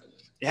hard. Yes.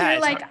 Yeah,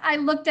 You're like, I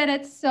looked at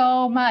it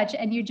so much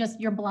and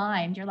you're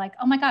blind. You're like,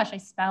 oh my gosh, I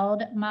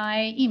spelled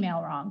my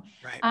email wrong.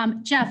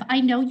 right. Jeff, I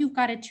know you've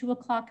got a 2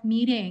 o'clock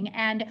meeting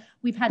and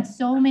we've had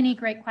so many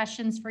great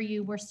questions for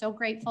you. We're so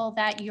grateful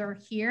that you're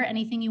here.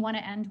 Anything you want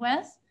to end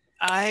with?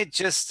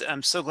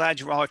 I'm so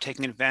glad you all are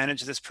taking advantage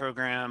of this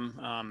program.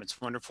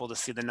 It's wonderful to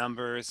see the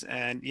numbers,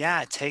 and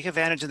yeah, take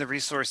advantage of the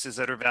resources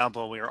that are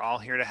available. We are all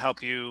here to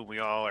help you. We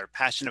all are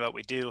passionate about what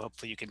we do.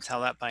 Hopefully you can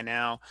tell that by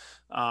now.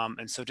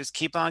 And so just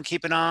keep on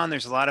keeping on.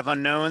 There's a lot of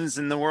unknowns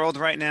in the world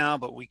right now,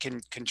 but we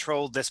can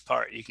control this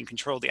part. You can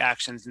control the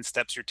actions and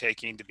steps you're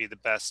taking to be the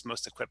best,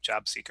 most equipped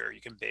job seeker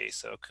you can be.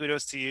 So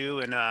kudos to you.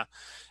 And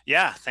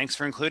yeah, thanks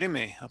for including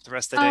me. Hope the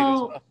rest of the day goes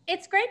well.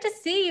 It's great to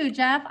see you,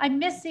 Jeff. I'm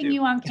missing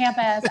you on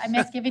campus. I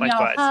miss giving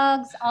y'all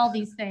hugs, all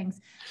these things.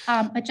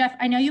 But Jeff,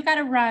 I know you got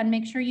to run.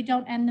 Make sure you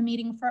don't end the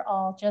meeting for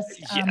all. Just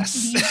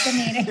yes. leave the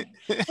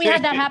meeting. We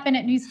had that happen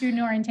at new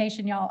student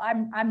orientation, y'all.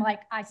 I'm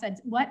like, I said,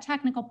 what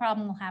technical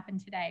problem will happen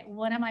today?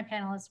 One of my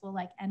panelists will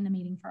like end the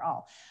meeting for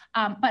all.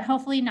 But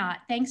hopefully not.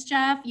 Thanks,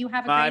 Jeff. You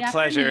have a great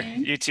pleasure.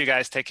 afternoon. You too,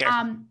 guys. Take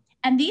care.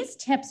 And these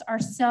tips are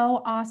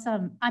so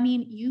awesome. I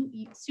mean, you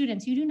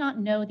students, you do not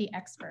know the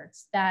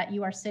experts that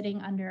you are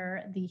sitting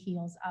under the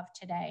heels of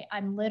today.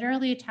 I'm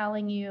literally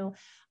telling you,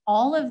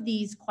 all of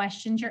these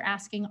questions you're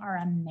asking are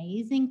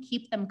amazing.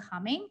 Keep them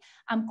coming.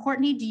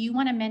 Courtney, do you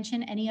want to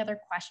mention any other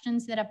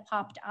questions that have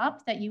popped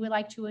up that you would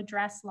like to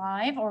address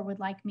live or would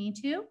like me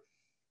to?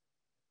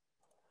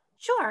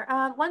 Sure.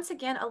 Once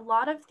again, a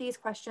lot of these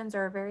questions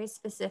are very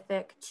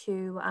specific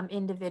to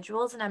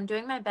individuals, and I'm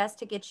doing my best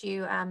to get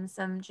you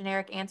some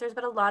generic answers,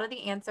 but a lot of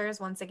the answers,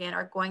 once again,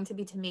 are going to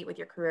be to meet with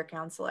your career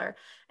counselor.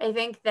 I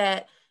think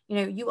that, you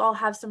know, you all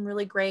have some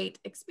really great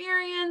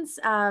experience.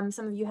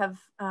 Some of you have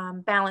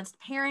balanced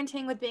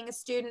parenting with being a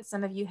student.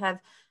 Some of you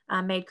have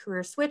made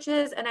career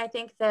switches, and I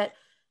think that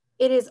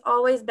it is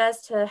always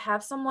best to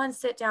have someone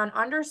sit down,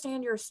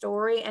 understand your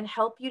story, and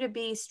help you to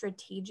be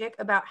strategic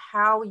about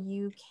how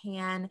you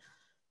can,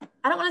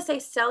 I don't want to say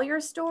sell your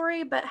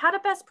story, but how to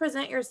best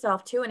present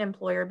yourself to an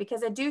employer,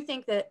 because I do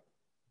think that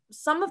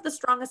some of the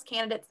strongest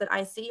candidates that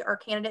I see are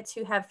candidates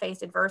who have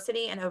faced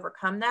adversity and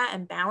overcome that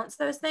and balance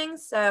those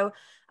things. So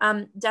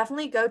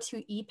definitely go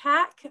to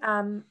EPAC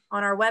on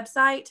our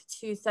website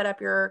to set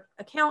up your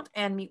account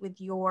and meet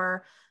with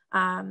your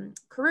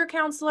career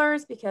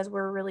counselors, because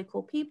we're really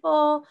cool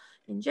people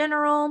in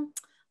general.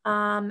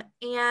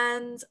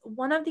 And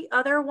one of the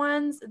other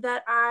ones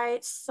that I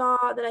saw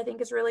that I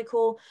think is really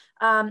cool,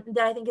 that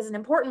I think is an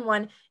important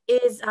one,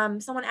 is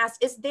someone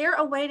asked, is there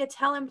a way to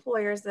tell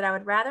employers that I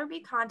would rather be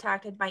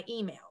contacted by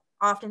email?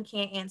 Often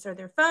can't answer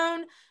their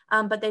phone,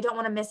 but they don't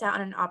want to miss out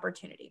on an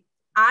opportunity.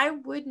 I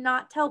would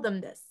not tell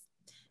them this.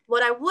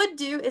 What I would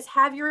do is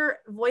have your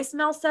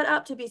voicemail set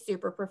up to be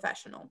super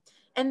professional.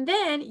 And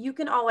then you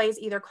can always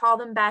either call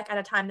them back at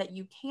a time that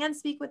you can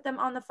speak with them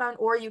on the phone,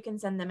 or you can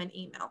send them an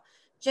email.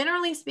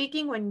 Generally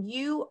speaking, when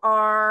you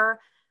are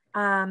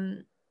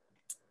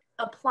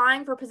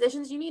applying for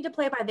positions, you need to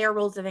play by their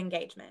rules of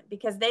engagement,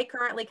 because they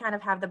currently kind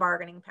of have the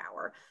bargaining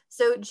power.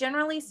 So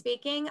generally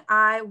speaking,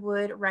 I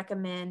would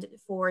recommend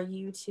for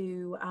you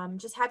to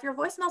just have your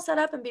voicemail set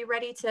up and be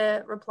ready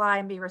to reply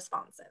and be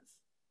responsive.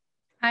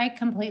 I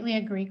completely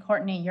agree,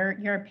 Courtney.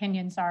 Your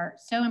opinions are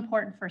so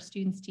important for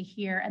students to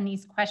hear, and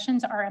these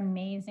questions are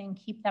amazing.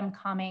 Keep them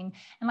coming.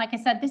 And like I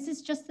said, this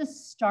is just the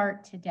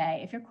start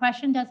today. If your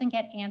question doesn't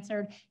get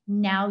answered,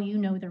 now you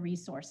know the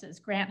resources.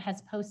 Grant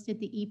has posted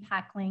the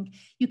EPAC link.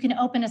 You can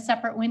open a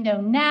separate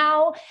window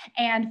now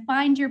and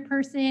find your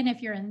person.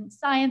 If you're in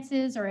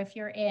sciences, or if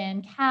you're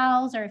in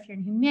CALS, or if you're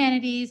in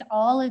humanities,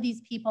 all of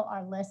these people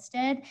are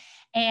listed,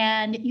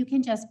 and you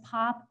can just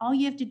pop. All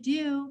you have to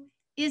do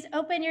is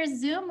open your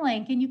Zoom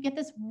link and you get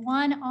this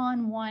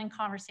one-on-one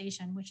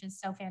conversation, which is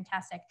so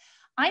fantastic.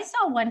 I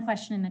saw one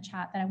question in the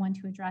chat that I want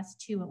to address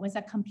too. It was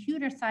a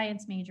computer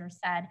science major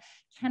said,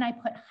 can I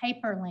put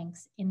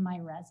hyperlinks in my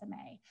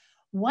resume?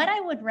 What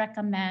I would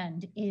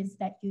recommend is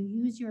that you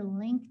use your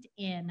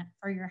LinkedIn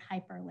for your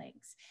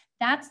hyperlinks.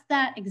 That's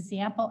that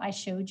example I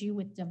showed you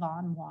with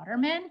Devon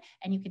Waterman,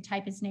 and you could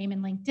type his name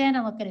in LinkedIn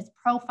and look at his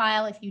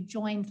profile if you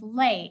joined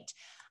late.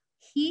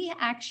 He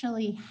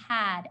actually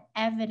had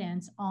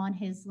evidence on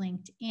his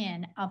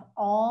LinkedIn of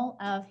all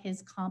of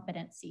his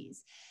competencies.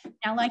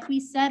 Now, like we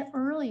said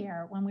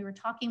earlier, when we were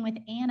talking with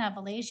Anna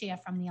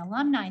Velleggia from the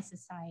Alumni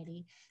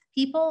Society,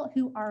 people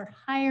who are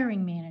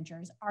hiring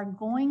managers are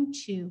going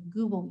to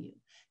Google you.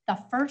 The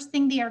first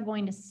thing they are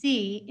going to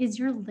see is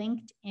your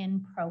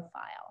LinkedIn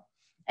profile.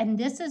 And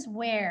this is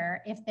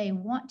where, if they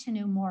want to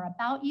know more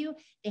about you,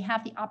 they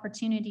have the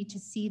opportunity to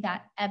see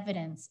that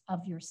evidence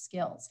of your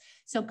skills.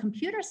 So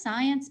computer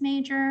science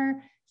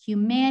major,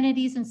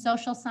 humanities and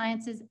social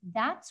sciences,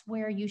 that's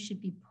where you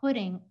should be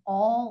putting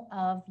all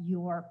of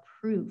your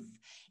proof.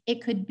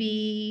 It could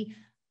be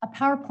a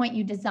PowerPoint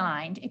you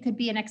designed. It could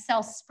be an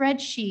Excel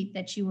spreadsheet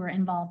that you were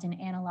involved in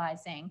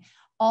analyzing.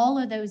 All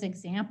of those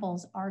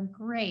examples are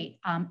great.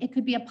 It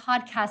could be a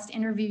podcast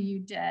interview you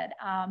did.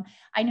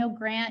 I know,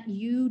 Grant,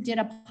 you did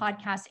a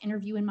podcast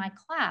interview in my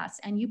class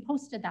and you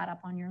posted that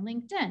up on your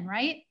LinkedIn,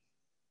 right?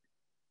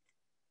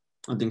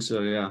 I think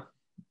so, yeah.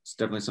 It's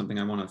definitely something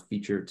I want to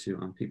feature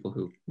to people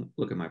who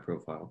look at my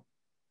profile.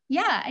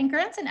 Yeah, and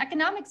Grant's an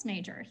economics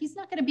major. He's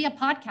not going to be a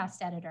podcast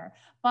editor,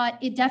 but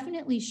it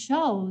definitely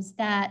shows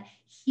that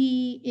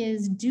he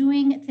is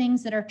doing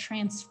things that are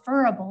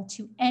transferable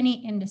to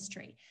any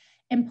industry.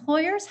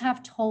 Employers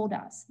have told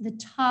us the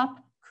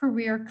top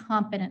career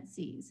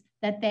competencies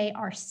that they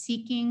are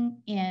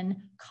seeking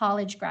in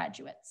college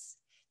graduates.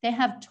 They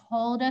have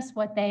told us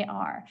what they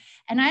are.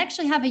 And I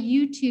actually have a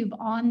YouTube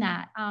on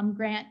that.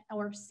 Grant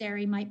or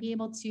Seri might be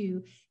able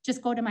to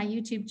just go to my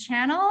YouTube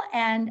channel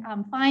and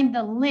find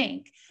the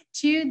link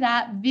to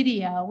that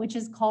video, which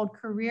is called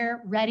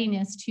Career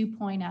Readiness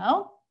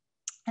 2.0,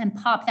 and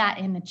pop that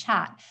in the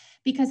chat.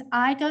 Because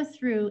I go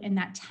through in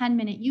that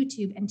 10-minute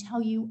YouTube and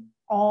tell you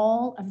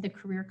all of the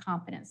career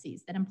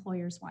competencies that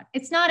employers want.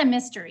 It's not a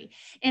mystery.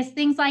 It's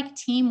things like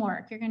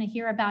teamwork. You're going to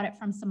hear about it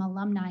from some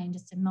alumni in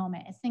just a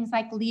moment. It's things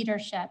like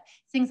leadership,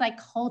 things like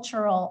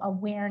cultural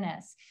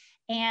awareness.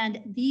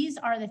 And these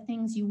are the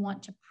things you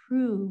want to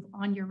prove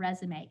on your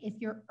resume.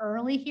 If you're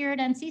early here at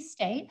NC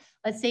State,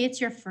 let's say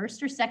it's your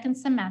first or second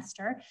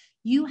semester,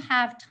 you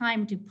have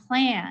time to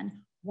plan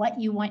what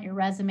you want your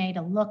resume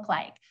to look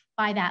like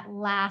by that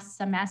last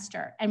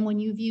semester. And when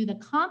you view the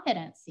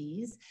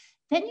competencies,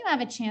 then you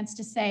have a chance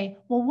to say,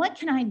 well, what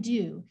can I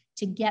do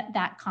to get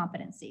that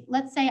competency?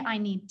 Let's say I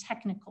need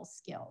technical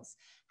skills.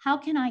 How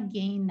can I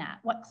gain that?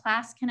 What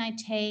class can I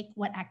take?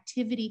 What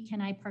activity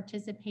can I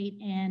participate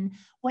in?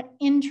 What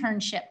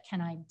internship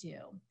can I do?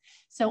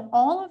 So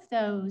all of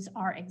those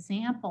are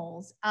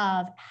examples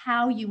of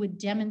how you would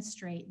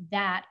demonstrate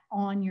that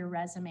on your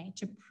resume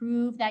to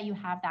prove that you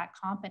have that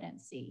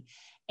competency.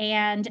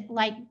 And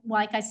like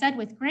I said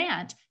with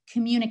Grant,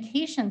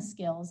 communication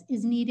skills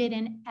is needed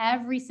in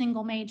every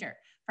single major,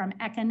 from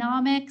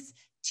economics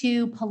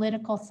to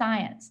political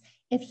science.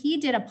 If he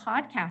did a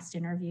podcast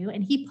interview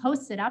and he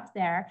posts it up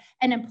there,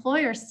 an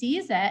employer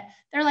sees it,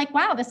 they're like,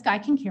 wow, this guy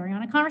can carry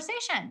on a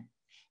conversation.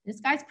 This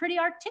guy's pretty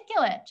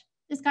articulate.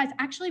 This guy's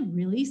actually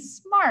really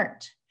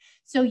smart.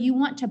 So you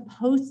want to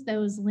post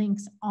those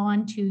links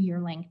onto your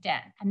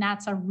LinkedIn, and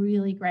that's a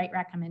really great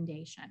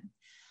recommendation.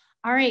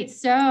 All right,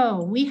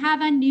 so we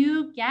have a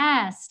new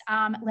guest.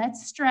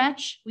 Let's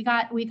stretch. We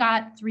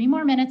got 3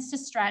 more minutes to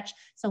stretch.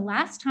 So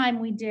last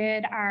time we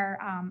did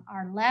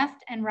our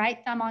left and right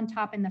thumb on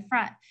top in the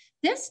front.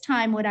 This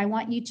time, what I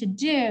want you to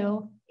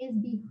do is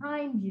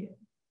behind you.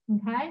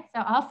 Okay,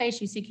 so I'll face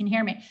you so you can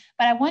hear me.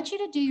 But I want you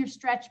to do your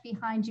stretch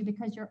behind you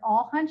because you're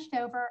all hunched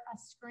over a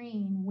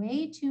screen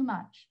way too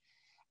much.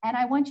 And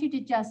I want you to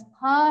just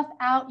puff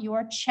out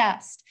your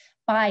chest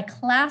by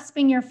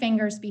clasping your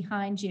fingers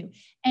behind you.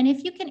 And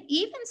if you can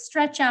even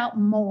stretch out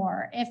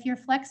more, if your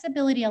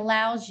flexibility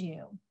allows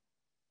you,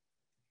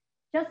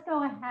 just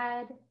go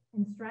ahead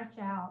and stretch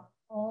out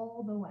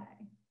all the way.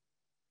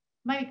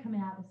 Might be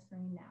coming out of the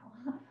screen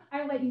now.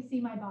 I'll let you see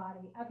my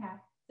body. Okay,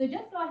 so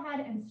just go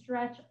ahead and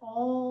stretch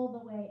all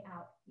the way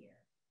out here.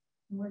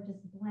 And we're just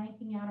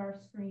blanking out our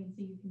screen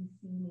so you can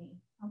see me,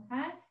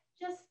 okay?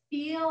 Just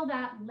feel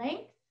that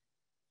length.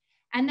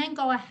 And then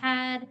go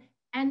ahead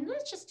and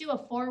let's just do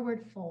a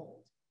forward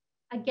fold.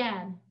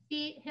 Again,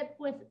 feet hip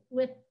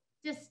width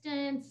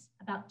distance,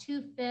 about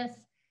 2/5,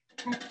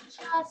 and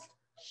just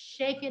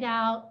shake it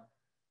out.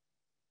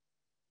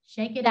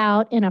 Shake it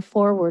out in a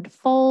forward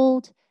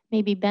fold.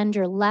 Maybe bend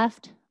your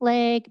left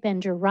leg,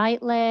 bend your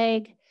right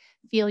leg.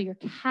 Feel your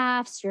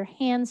calves, your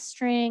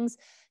hamstrings.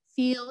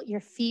 Feel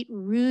your feet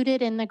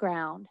rooted in the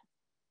ground.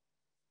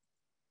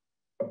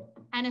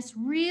 And it's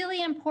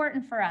really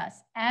important for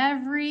us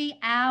every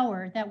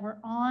hour that we're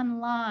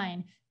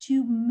online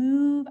to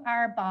move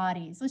our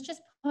bodies. Let's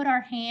just put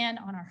our hand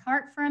on our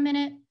heart for a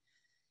minute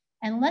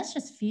and let's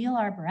just feel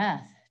our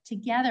breath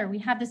together. We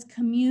have this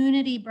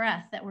community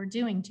breath that we're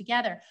doing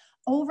together.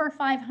 Over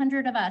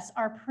 500 of us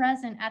are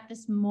present at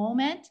this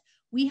moment.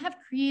 We have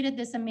created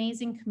this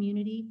amazing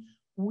community.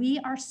 We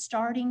are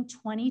starting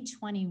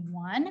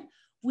 2021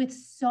 with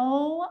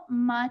so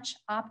much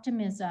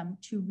optimism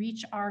to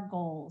reach our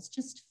goals.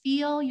 Just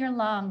feel your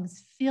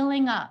lungs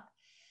filling up.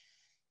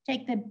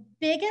 Take the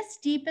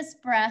biggest,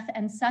 deepest breath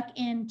and suck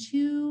in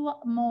 2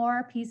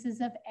 more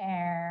pieces of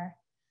air.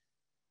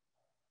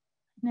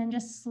 And then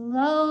just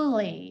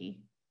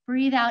slowly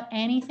breathe out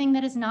anything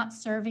that is not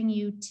serving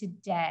you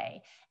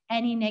today.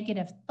 Any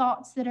negative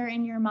thoughts that are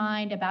in your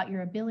mind about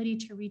your ability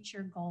to reach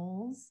your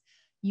goals.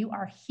 You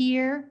are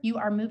here, you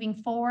are moving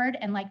forward.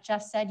 And like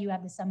Jeff said, you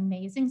have this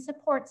amazing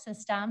support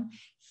system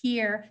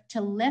here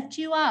to lift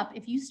you up.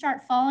 If you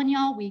start falling,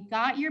 y'all, we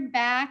got your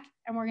back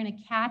and we're gonna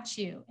catch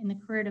you in the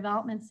Career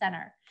Development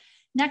Center.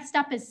 Next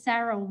up is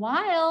Sarah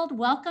Wild.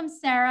 Welcome,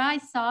 Sarah. I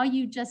saw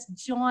you just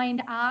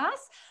joined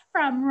us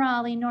from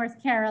Raleigh,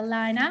 North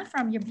Carolina,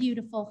 from your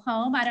beautiful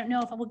home. I don't know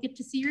if I will get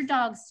to see your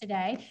dogs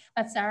today,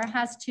 but Sarah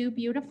has 2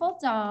 beautiful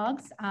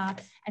dogs,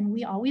 and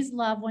we always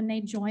love when they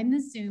join the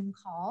Zoom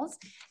calls.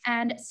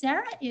 And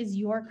Sarah is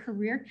your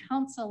career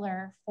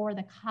counselor for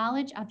the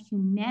College of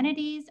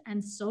Humanities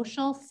and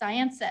Social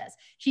Sciences.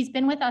 She's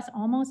been with us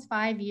almost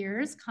 5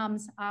 years,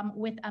 comes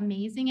with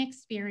amazing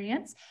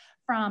experience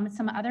from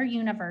some other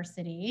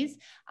universities.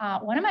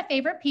 One of my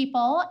favorite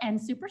people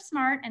and super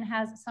smart and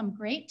has some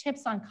great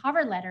tips on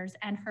cover letters.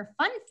 And her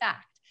fun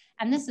fact,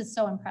 and this is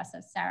so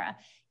impressive, Sarah,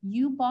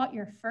 you bought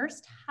your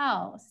first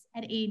house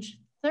at age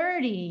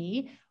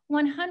 30,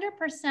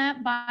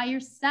 100% by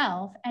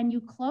yourself, and you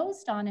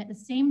closed on it the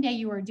same day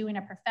you were doing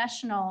a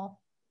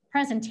professional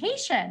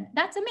presentation.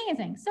 That's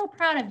amazing. So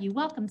proud of you.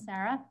 Welcome,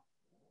 Sarah.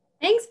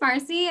 Thanks,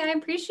 Marcy. I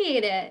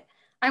appreciate it.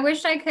 I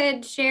wish I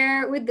could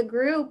share with the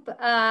group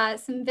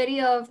some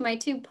video of my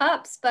 2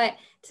 pups, but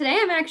today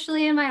I'm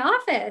actually in my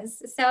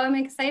office, so I'm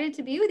excited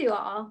to be with you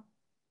all.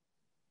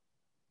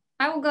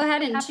 I will go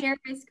ahead and share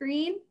my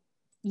screen.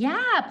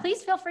 Yeah,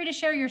 please feel free to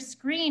share your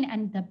screen.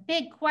 And the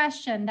big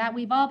question that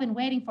we've all been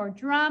waiting for,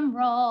 drum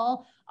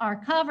roll,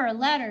 are cover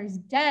letters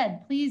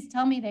dead? Please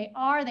tell me they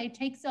are. They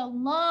take so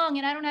long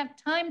and I don't have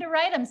time to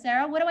write them,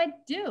 Sarah. What do I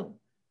do?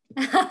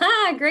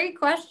 Great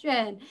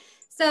question.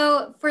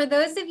 So for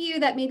those of you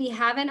that maybe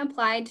haven't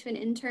applied to an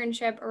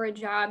internship or a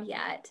job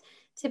yet,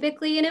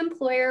 typically an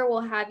employer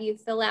will have you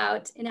fill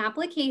out an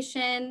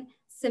application,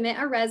 submit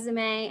a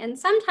resume, and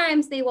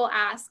sometimes they will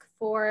ask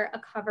for a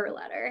cover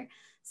letter.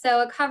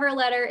 So a cover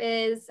letter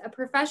is a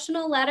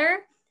professional letter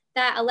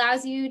that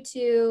allows you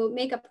to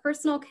make a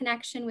personal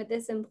connection with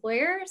this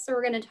employer. So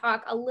we're going to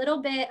talk a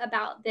little bit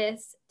about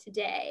this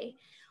today.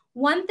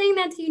 One thing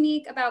that's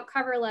unique about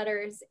cover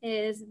letters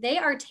is they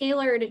are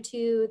tailored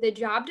to the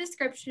job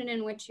description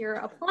in which you're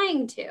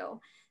applying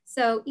to.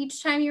 So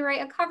each time you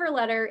write a cover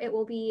letter, it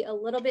will be a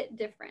little bit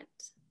different.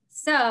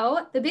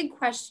 So the big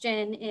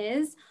question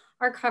is,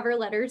 are cover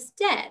letters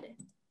dead?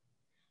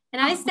 And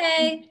I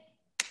say,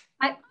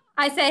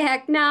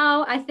 heck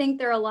no. I think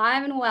they're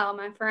alive and well,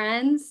 my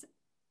friends.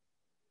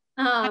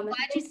 I'm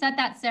glad you said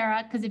that,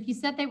 Sarah, because if you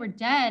said they were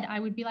dead, I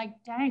would be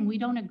like, dang, we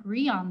don't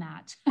agree on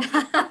that.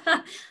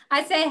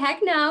 I say,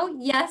 heck no.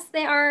 Yes,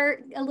 they are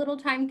a little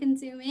time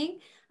consuming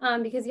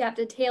because you have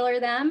to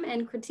tailor them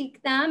and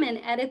critique them and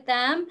edit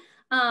them,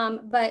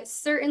 but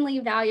certainly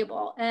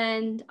valuable.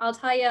 And I'll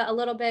tell you a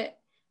little bit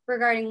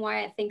regarding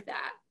why I think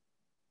that.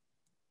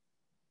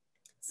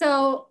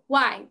 So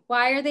why?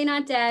 Why are they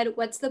not dead?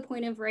 What's the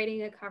point of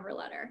writing a cover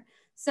letter?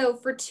 So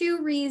for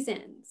 2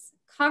 reasons.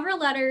 Cover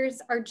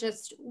letters are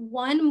just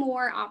one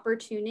more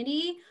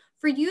opportunity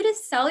for you to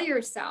sell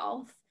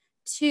yourself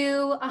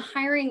to a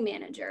hiring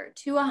manager,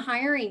 to a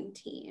hiring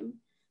team.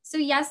 So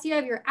yes, you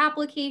have your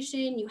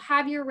application, you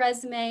have your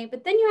resume,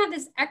 but then you have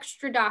this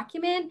extra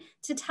document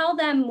to tell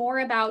them more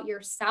about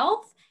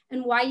yourself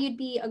and why you'd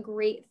be a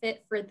great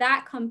fit for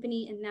that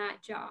company and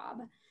that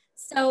job.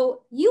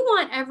 So you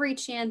want every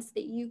chance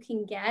that you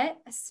can get,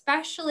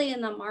 especially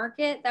in the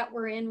market that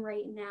we're in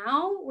right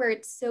now, where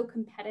it's so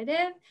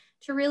competitive,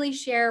 to really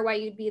share why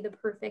you'd be the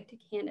perfect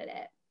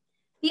candidate.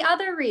 The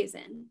other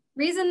reason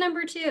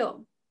number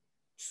 2,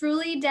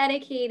 truly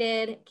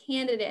dedicated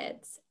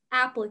candidates,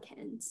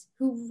 applicants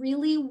who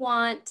really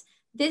want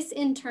this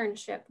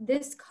internship,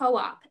 this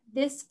co-op,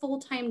 this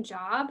full-time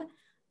job,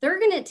 they're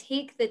gonna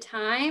take the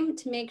time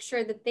to make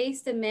sure that they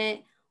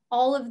submit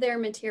all of their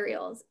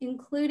materials,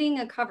 including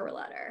a cover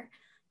letter.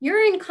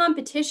 You're in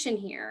competition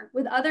here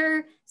with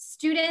other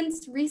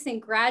students,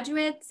 recent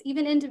graduates,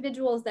 even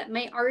individuals that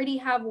might already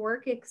have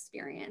work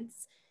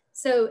experience.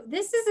 So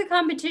this is a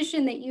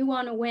competition that you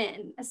want to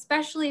win,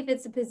 especially if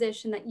it's a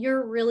position that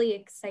you're really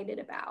excited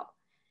about.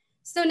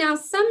 So now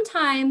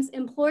sometimes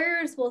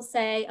employers will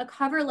say a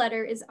cover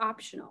letter is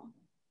optional.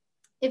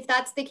 If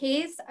that's the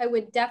case, I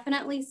would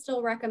definitely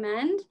still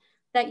recommend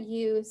that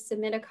you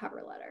submit a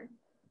cover letter.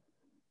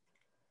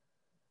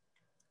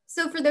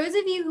 So for those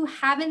of you who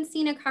haven't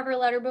seen a cover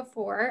letter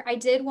before, I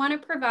did want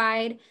to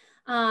provide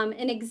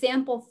an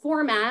example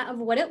format of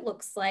what it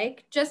looks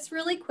like, just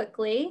really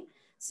quickly.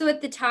 So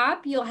at the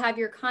top, you'll have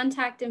your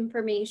contact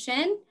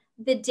information,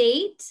 the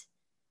date,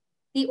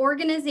 the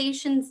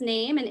organization's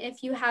name, and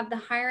if you have the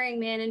hiring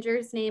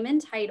manager's name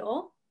and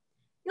title.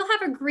 You'll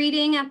have a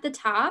greeting at the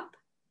top,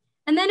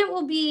 and then it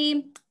will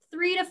be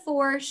 3 to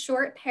 4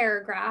 short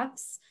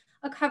paragraphs.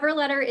 A cover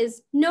letter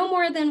is no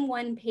more than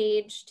 1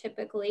 page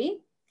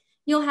typically.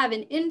 You'll have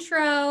an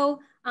intro,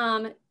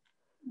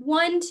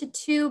 1 to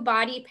 2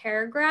 body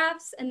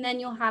paragraphs, and then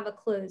you'll have a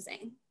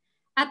closing.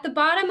 At the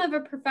bottom of a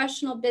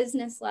professional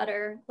business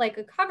letter, like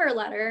a cover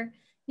letter,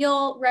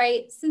 you'll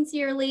write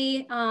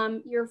sincerely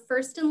your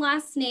first and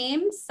last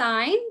name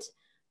signed.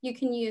 You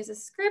can use a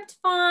script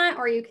font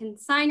or you can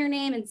sign your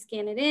name and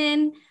scan it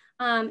in,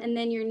 and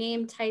then your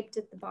name typed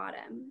at the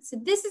bottom. So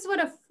this is what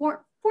the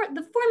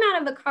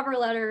format of a cover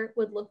letter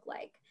would look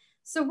like.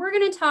 So we're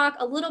going to talk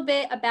a little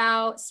bit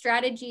about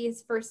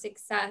strategies for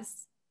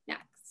success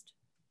next.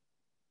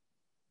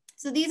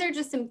 So these are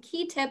just some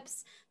key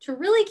tips to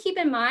really keep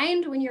in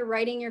mind when you're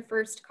writing your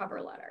first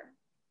cover letter.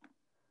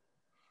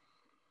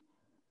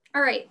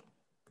 All right,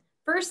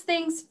 first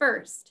things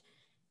first.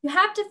 You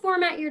have to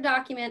format your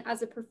document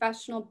as a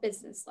professional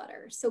business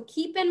letter. So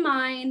keep in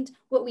mind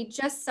what we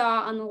just saw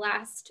on the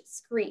last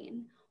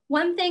screen.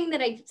 One thing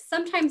that I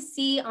sometimes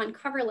see on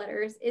cover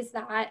letters is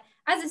that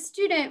as a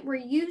student, we're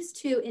used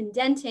to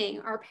indenting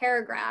our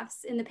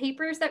paragraphs in the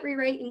papers that we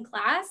write in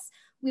class.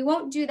 We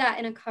won't do that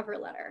in a cover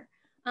letter.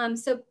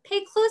 So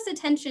pay close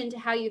attention to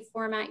how you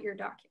format your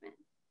document.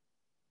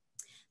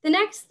 The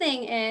next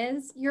thing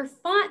is your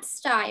font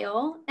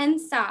style and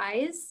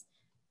size,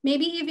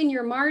 maybe even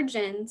your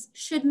margins,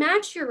 should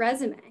match your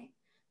resume.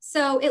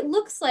 So it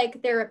looks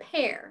like they're a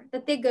pair,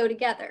 that they go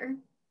together,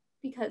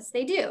 because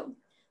they do.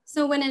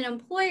 So when an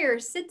employer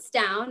sits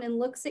down and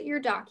looks at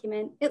your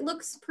document, it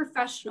looks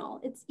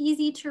professional, it's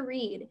easy to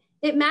read,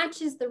 it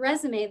matches the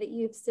resume that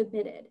you've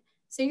submitted.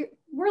 So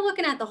we're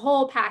looking at the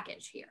whole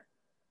package here.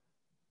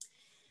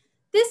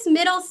 This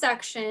middle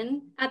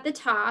section at the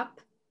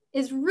top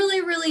is really,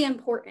 really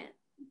important.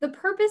 The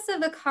purpose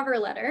of the cover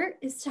letter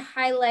is to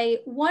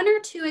highlight 1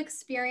 or 2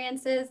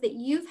 experiences that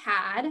you've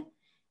had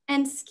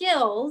and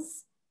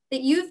skills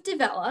that you've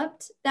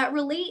developed that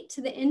relate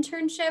to the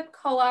internship,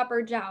 co-op,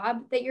 or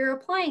job that you're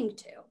applying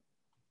to.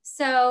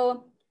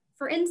 So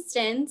for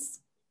instance,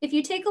 if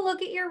you take a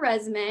look at your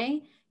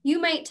resume, you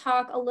might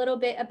talk a little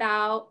bit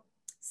about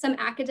some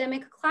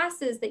academic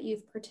classes that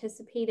you've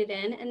participated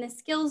in and the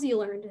skills you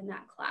learned in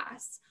that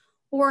class.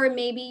 Or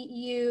maybe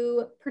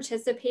you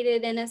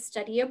participated in a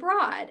study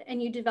abroad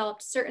and you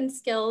developed certain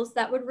skills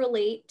that would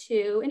relate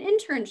to an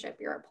internship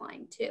you're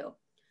applying to.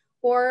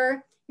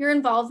 Or your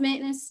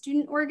involvement in a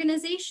student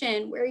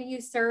organization where you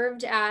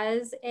served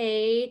as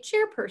a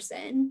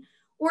chairperson.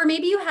 Or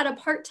maybe you had a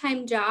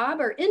part-time job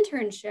or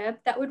internship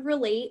that would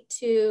relate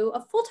to a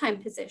full-time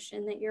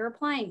position that you're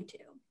applying to.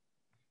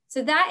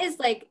 So that is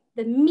like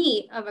the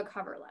meat of a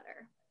cover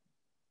letter.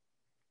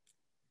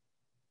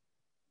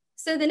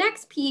 So the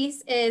next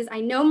piece is, I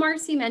know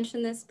Marcy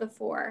mentioned this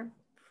before,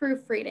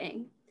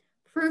 proofreading.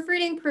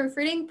 Proofreading,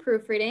 proofreading,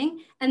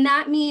 proofreading. And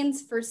that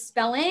means for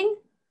spelling,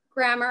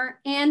 grammar,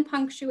 and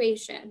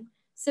punctuation.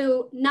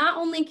 So not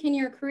only can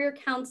your career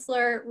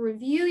counselor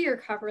review your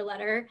cover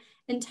letter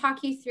and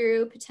talk you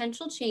through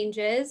potential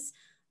changes,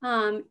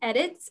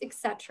 edits,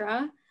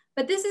 etc.,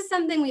 but this is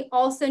something we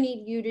also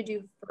need you to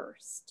do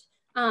first.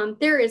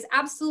 There is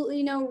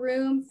absolutely no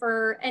room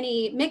for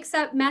any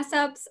mix-up,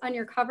 mess-ups on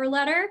your cover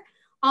letter.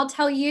 I'll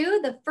tell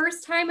you, the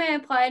first time I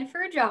applied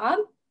for a job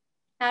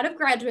out of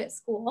graduate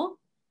school,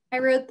 I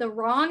wrote the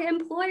wrong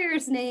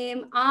employer's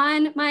name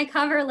on my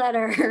cover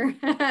letter.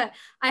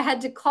 I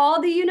had to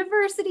call the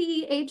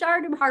university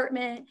HR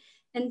department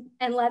and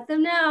let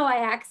them know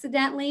I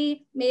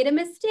accidentally made a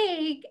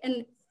mistake.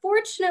 And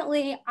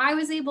fortunately, I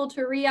was able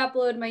to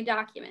re-upload my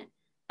document.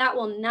 That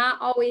will not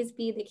always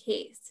be the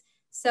case.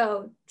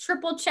 So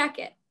triple check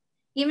it.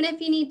 Even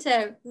if you need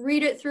to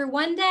read it through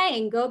one day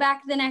and go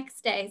back the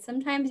next day,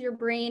 sometimes your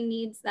brain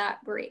needs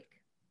that break.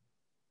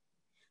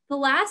 The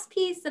last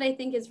piece that I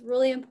think is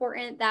really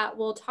important that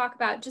we'll talk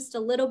about just a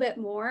little bit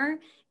more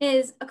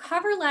is a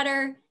cover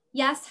letter,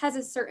 yes, has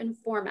a certain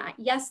format.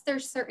 Yes,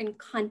 there's certain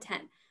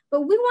content,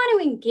 but we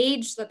want to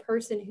engage the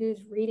person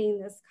who's reading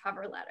this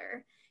cover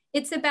letter.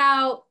 It's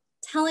about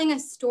telling a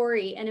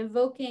story and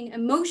evoking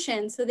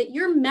emotion so that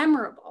you're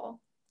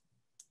memorable.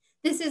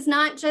 This is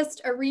not just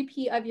a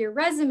repeat of your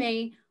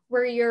resume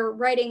where you're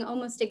writing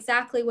almost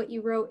exactly what you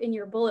wrote in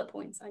your bullet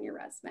points on your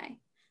resume.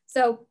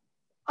 So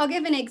I'll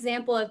give an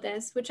example of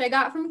this, which I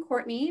got from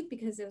Courtney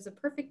because it was a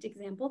perfect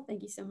example.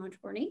 Thank you so much,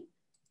 Courtney.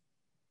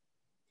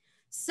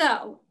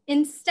 So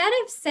instead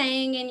of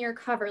saying in your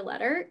cover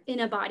letter in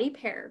a body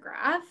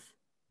paragraph,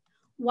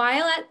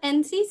 while at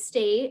NC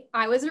State,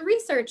 I was a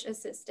research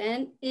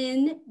assistant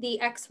in the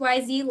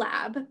XYZ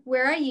lab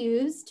where I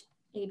used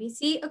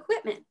ABC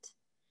equipment.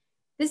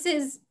 This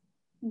is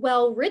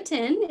well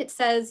written. It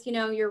says, you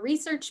know, your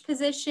research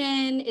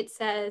position, it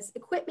says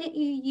equipment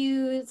you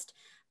used,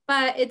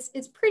 but it's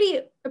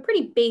a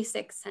pretty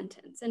basic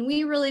sentence. And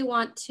we really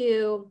want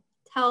to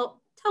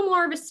tell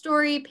more of a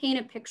story, paint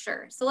a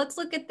picture. So let's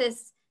look at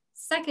this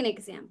second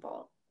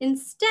example.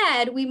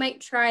 Instead, we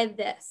might try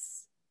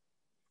this.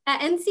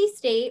 At NC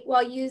State,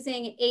 while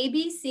using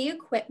ABC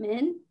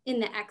equipment in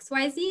the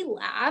XYZ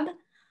lab,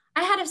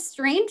 I had a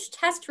strange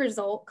test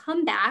result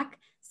come back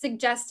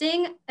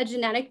suggesting a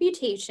genetic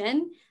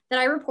mutation that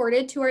I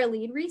reported to our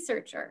lead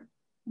researcher.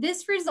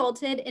 This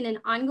resulted in an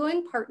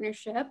ongoing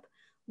partnership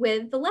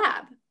with the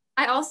lab.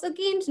 I also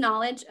gained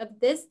knowledge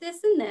of this,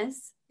 and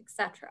this,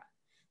 etc.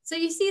 So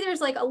you see there's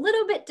like a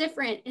little bit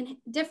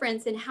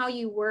difference in how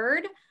you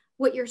word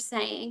what you're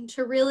saying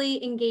to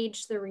really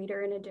engage the reader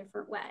in a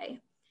different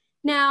way.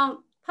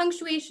 Now,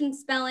 punctuation,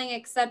 spelling,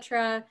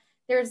 etc.,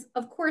 there's,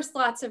 of course,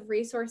 lots of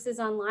resources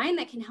online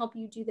that can help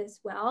you do this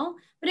well.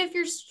 But if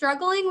you're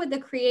struggling with the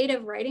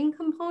creative writing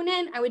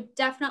component, I would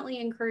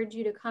definitely encourage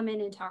you to come in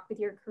and talk with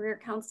your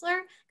career counselor,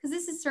 because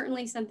this is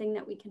certainly something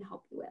that we can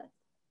help you with.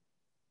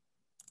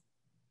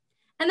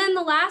 And then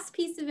the last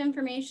piece of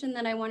information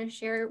that I want to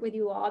share with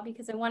you all,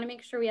 because I want to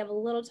make sure we have a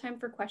little time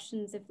for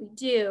questions if we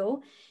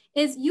do,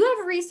 is you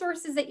have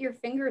resources at your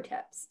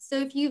fingertips. So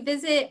if you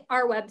visit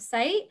our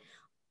website,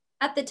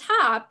 at the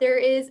top, there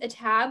is a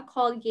tab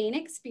called Gain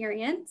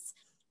Experience,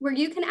 where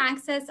you can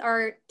access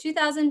our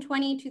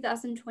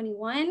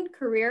 2020-2021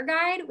 career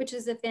guide, which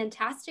is a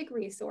fantastic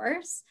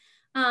resource.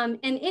 And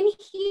in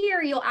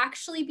here, you'll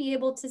actually be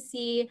able to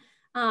see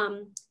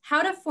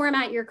how to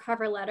format your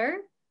cover letter,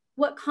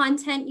 what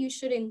content you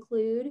should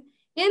include, and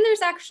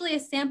there's actually a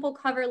sample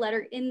cover letter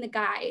in the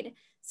guide.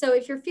 So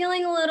if you're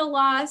feeling a little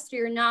lost or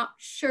you're not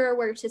sure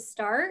where to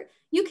start,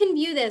 you can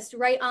view this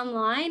right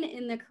online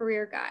in the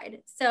career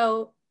guide.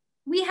 So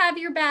we have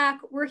your back.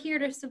 We're here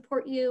to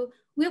support you.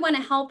 We want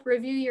to help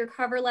review your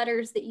cover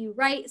letters that you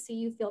write so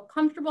you feel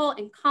comfortable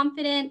and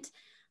confident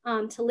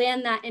to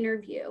land that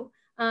interview.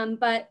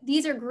 But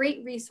these are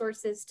great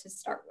resources to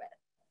start with.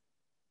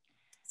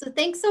 So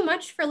thanks so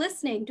much for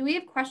listening. Do we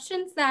have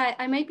questions that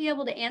I might be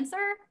able to answer?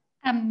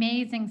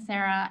 Amazing,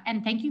 Sarah.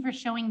 And thank you for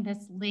showing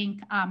this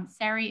link.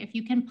 Seri, if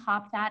you can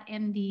pop that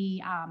in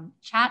the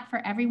chat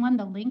for everyone,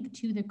 the link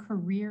to the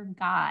career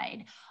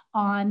guide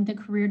on the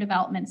Career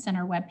Development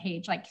Center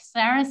webpage. Like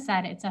Sarah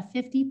said, it's a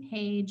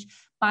 50-page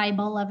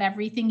Bible of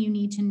everything you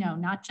need to know,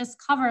 not just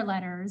cover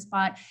letters,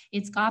 but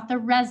it's got the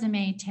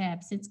resume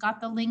tips, it's got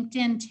the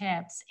LinkedIn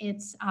tips,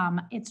 it's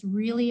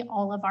really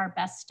all of our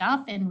best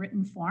stuff in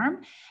written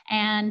form.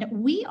 And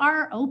we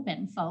are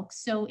open,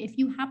 folks. So if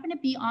you happen to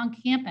be on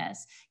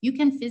campus, you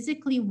can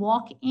physically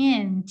walk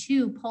in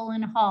to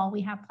Poland Hall.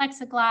 We have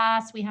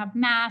plexiglass, we have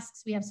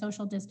masks, we have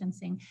social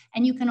distancing,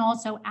 and you can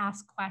also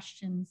ask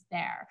questions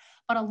there.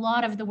 But a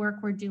lot of the work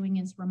we're doing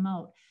is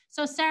remote.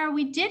 So Sarah,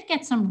 we did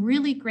get some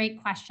really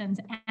great questions,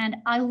 and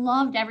I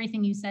loved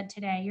everything you said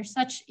today.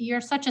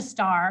 You're such a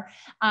star.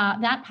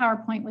 That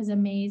PowerPoint was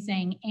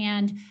amazing,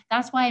 and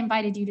that's why I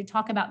invited you to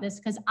talk about this,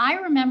 because I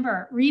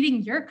remember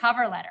reading your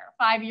cover letter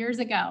 5 years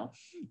ago,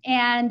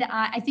 and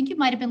I think you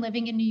might have been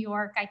living in New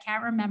York. I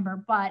can't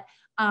remember, but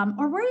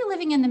or were you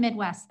living in the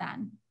Midwest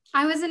then?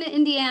 I was in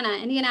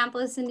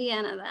Indianapolis,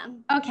 Indiana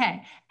then.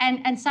 Okay.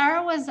 And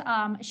Sarah was,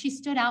 she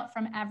stood out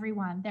from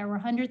everyone. There were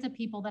hundreds of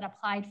people that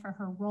applied for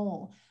her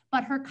role,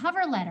 but her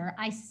cover letter,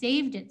 I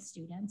saved it,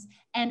 students,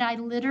 and I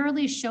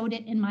literally showed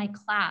it in my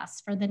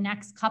class for the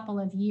next couple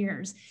of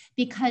years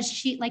because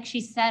she, like she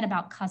said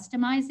about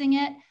customizing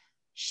it,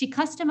 she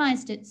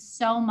customized it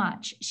so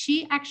much.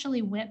 She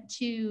actually went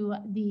to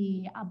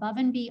the Above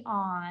and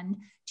Beyond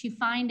to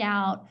find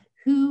out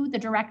who the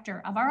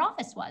director of our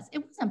office was.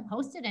 It wasn't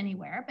posted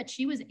anywhere, but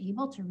she was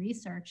able to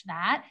research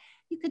that.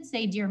 You could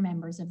say, dear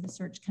members of the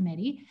search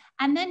committee.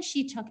 And then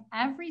she took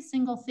every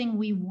single thing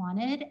we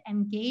wanted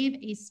and gave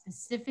a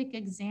specific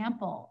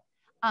example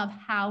of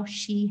how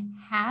she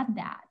had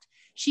that.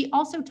 She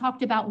also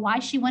talked about why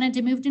she wanted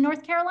to move to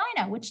North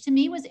Carolina, which to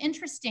me was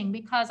interesting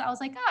because I was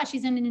like, oh,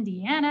 she's in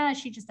Indiana.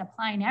 She's just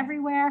applying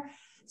everywhere.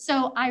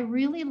 So I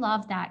really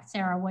love that,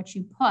 Sarah, what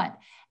you put.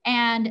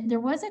 And there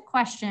was a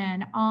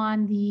question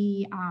on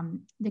the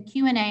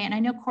Q&A, and I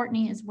know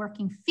Courtney is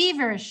working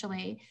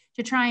feverishly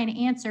to try and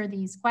answer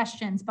these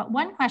questions. But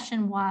one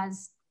question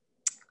was,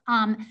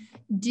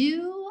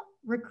 do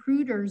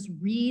recruiters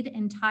read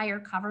entire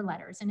cover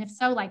letters? And if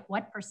so, like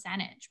what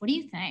percentage? What do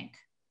you think?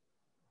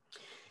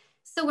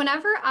 So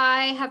whenever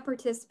I have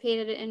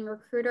participated in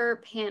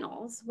recruiter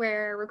panels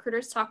where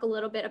recruiters talk a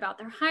little bit about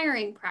their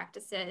hiring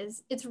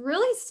practices, it's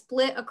really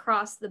split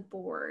across the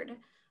board.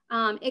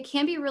 It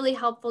can be really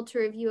helpful to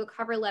review a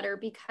cover letter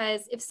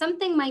because if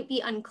something might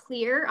be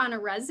unclear on a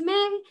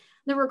resume,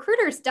 the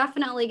recruiter is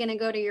definitely going to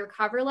go to your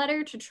cover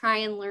letter to try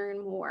and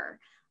learn more.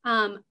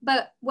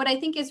 But what I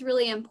think is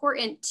really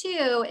important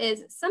too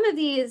is some of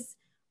these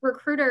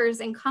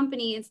recruiters and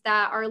companies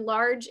that are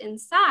large in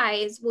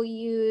size will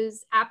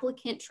use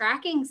applicant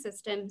tracking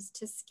systems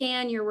to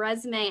scan your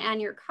resume and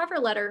your cover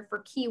letter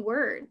for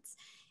keywords.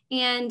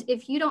 And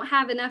if you don't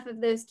have enough of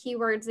those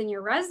keywords in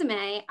your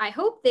resume, I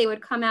hope they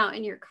would come out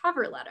in your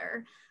cover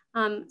letter.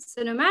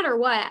 So no matter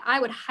what, I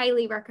would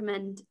highly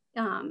recommend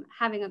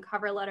having a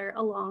cover letter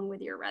along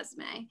with your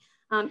resume,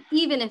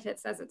 even if it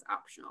says it's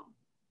optional.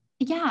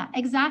 Yeah,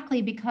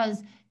 exactly.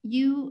 Because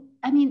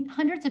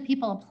hundreds of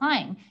people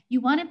applying.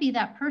 You want to be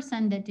that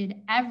person that did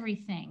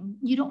everything.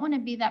 You don't want to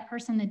be that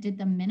person that did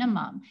the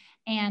minimum.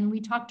 And we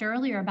talked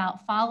earlier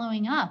about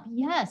following up.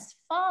 Yes,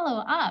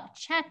 follow up,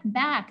 check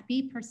back,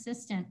 be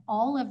persistent.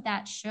 All of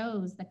that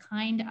shows the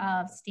kind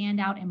of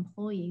standout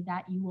employee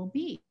that you will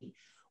be.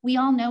 We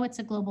all know it's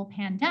a global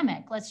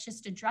pandemic. Let's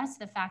just address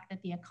the fact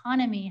that the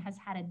economy has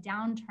had a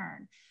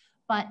downturn.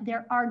 But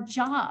there are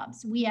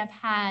jobs. We have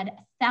had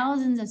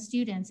thousands of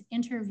students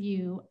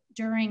interview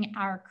during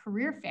our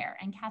career fair,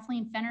 and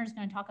Kathleen Fenner is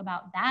going to talk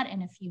about that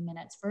in a few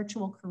minutes,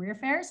 virtual career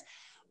fairs.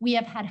 We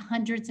have had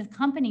hundreds of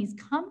companies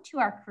come to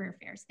our career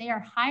fairs. They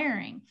are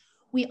hiring.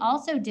 We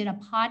also did a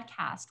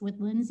podcast with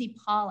Lindsay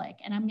Bullock,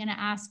 and I'm going to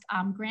ask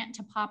Grant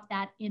to pop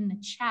that in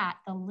the chat,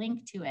 the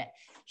link to it.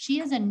 She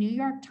is a New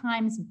York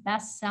Times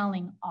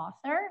best-selling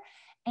author,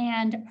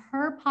 and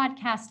her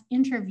podcast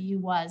interview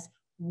was,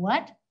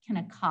 what can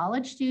a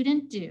college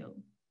student do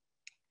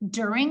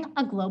during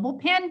a global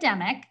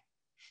pandemic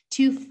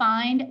to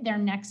find their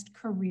next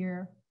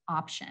career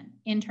option,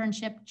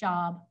 internship,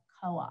 job,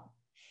 co-op?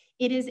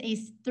 It is a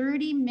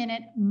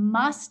 30-minute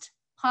must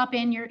pop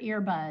in your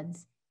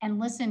earbuds and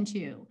listen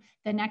to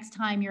the next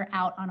time you're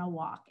out on a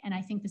walk. And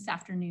I think this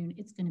afternoon,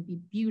 it's going to be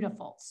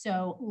beautiful.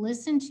 So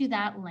listen to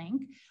that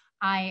link.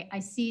 I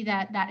see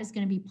that that is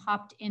going to be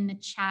popped in the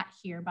chat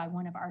here by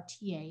one of our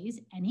TAs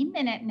any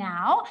minute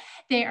now.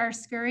 They are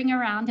scurrying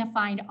around to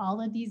find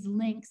all of these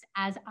links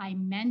as I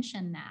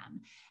mention them.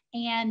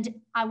 And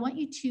I want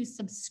you to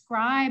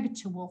subscribe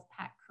to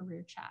Wolfpack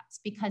Career Chats,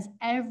 because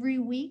every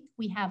week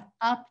we have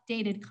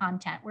updated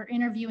content. We're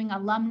interviewing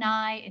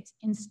alumni, it's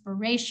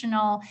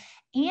inspirational,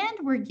 and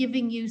we're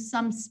giving you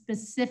some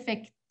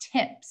specific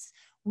tips.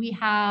 We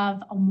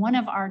have one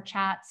of our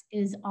chats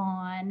is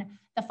on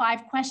the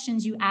 5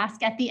 questions you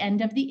ask at the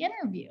end of the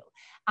interview.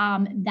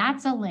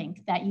 That's a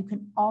link that you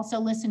can also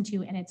listen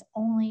to, and it's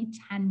only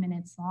 10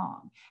 minutes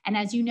long. And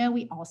as you know,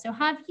 we also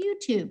have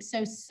YouTube.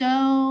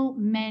 So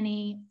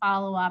many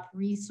follow-up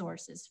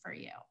resources for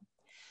you.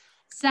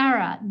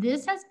 Sarah,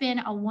 this has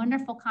been a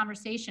wonderful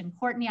conversation.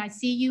 Courtney, I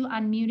see you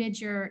unmuted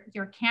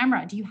your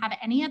camera. Do you have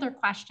any other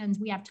questions?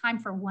 We have time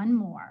for one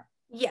more.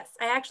 Yes,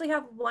 I actually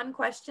have one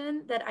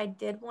question that I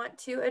did want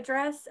to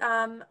address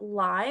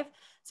live.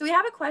 So we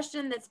have a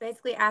question that's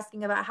basically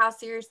asking about how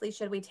seriously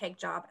should we take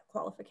job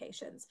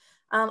qualifications?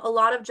 A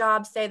lot of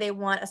jobs say they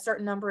want a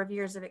certain number of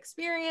years of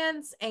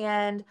experience.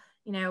 And,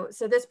 you know,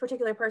 so this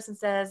particular person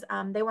says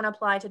they want to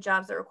apply to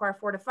jobs that require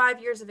 4 to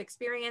 5 years of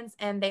experience,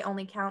 and they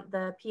only count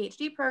the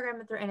PhD program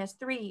that they're in as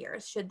 3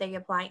 years. Should they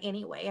apply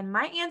anyway? And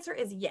my answer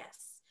is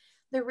yes.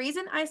 The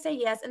reason I say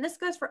yes, and this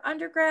goes for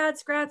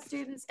undergrads, grad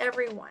students,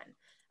 everyone.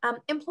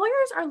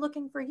 Employers are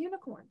looking for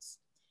unicorns.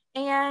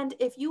 And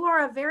if you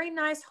are a very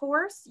nice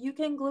horse, you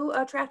can glue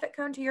a traffic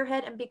cone to your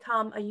head and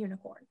become a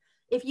unicorn.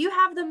 If you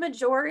have the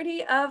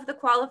majority of the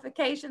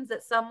qualifications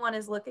that someone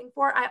is looking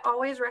for, I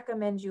always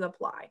recommend you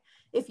apply.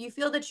 If you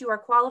feel that you are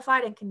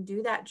qualified and can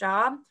do that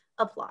job,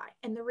 apply.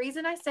 And the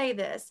reason I say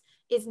this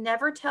is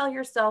never tell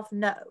yourself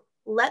no.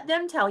 Let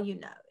them tell you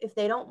no. If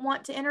they don't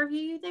want to interview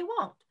you, they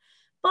won't.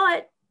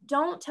 But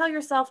don't tell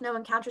yourself no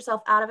and count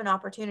yourself out of an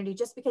opportunity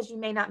just because you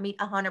may not meet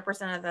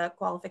 100% of the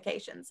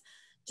qualifications.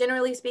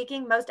 Generally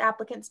speaking, most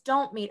applicants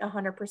don't meet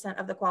 100%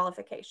 of the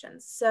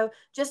qualifications. So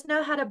just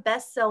know how to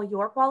best sell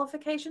your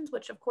qualifications,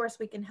 which of course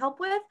we can help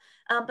with,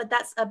 but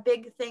that's a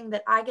big thing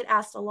that I get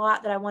asked a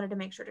lot that I wanted to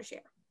make sure to share.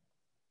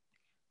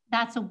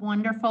 That's a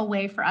wonderful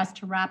way for us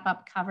to wrap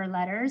up cover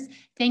letters.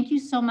 Thank you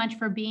so much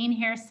for being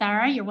here,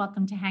 Sarah. You're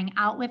welcome to hang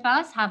out with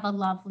us. Have a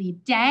lovely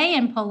day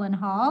in Pullen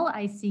Hall.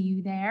 I see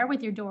you there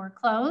with your door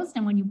closed.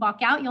 And when you walk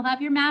out, you'll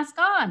have your mask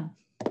on.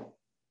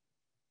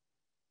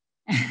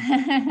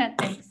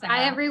 Thanks, Sarah.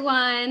 Bye,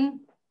 everyone.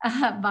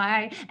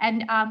 Bye.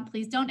 And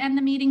please don't end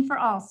the meeting for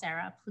all,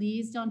 Sarah.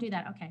 Please don't do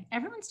that. Okay.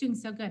 Everyone's doing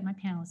so good. My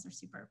panelists are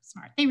super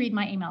smart. They read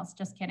my emails.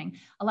 Just kidding.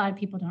 A lot of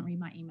people don't read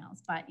my emails,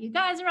 but you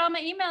guys are on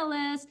my email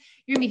list.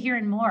 You're going to be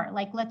hearing more.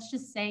 Like, let's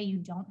just say you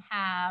don't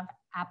have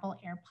Apple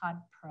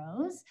AirPod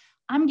Pros.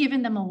 I'm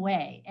giving them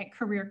away at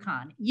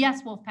CareerCon.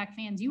 Yes, Wolfpack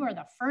fans, you are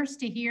the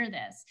first to hear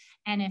this.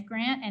 And if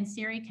Grant and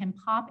Seri can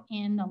pop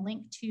in the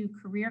link to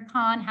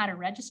CareerCon, how to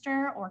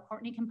register, or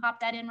Courtney can pop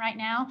that in right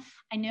now.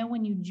 I know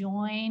when you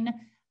join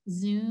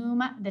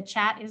Zoom, the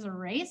chat is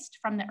erased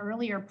from the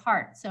earlier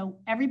part. So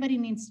everybody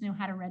needs to know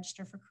how to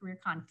register for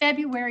CareerCon.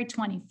 February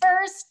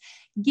 21st,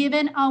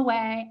 giving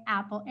away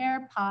Apple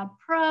AirPod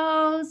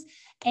Pros.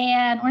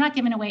 And we're not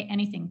giving away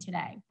anything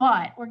today,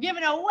 but we're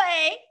giving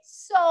away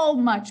so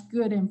much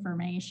good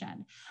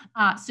information.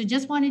 So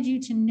just wanted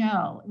you to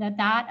know that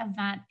that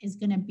event is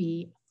going to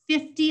be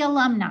 50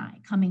 alumni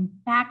coming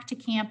back to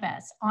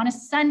campus on a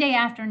Sunday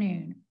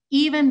afternoon,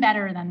 even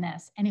better than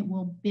this, and it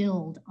will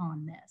build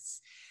on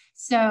this.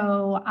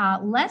 So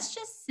let's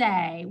just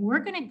say we're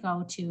going to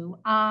go to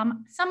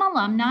some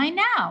alumni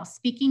now,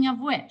 speaking of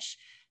which.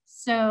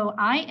 So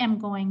I am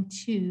going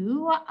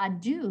to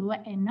do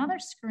another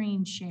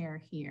screen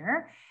share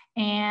here,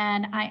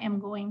 and I am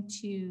going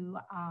to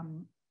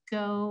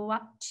go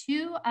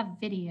to a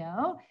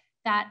video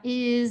that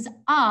is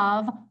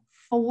of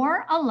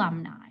 4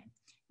 alumni.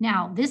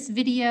 Now, this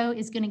video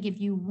is going to give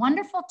you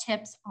wonderful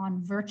tips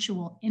on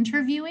virtual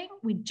interviewing.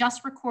 We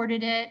just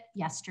recorded it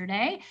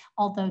yesterday,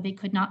 although they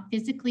could not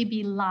physically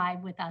be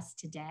live with us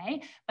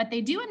today, but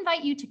they do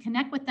invite you to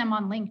connect with them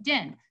on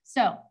LinkedIn.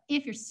 So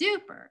if you're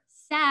super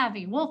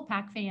savvy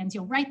Wolfpack fans,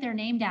 you'll write their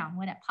name down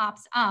when it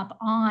pops up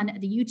on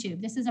the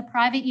YouTube. This is a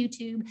private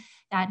YouTube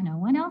that no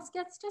one else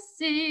gets to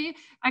see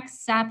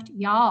except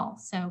y'all.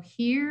 So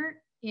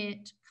here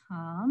it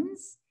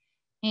comes.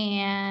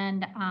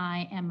 And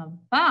I am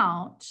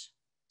about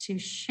to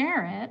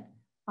share it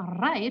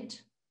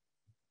right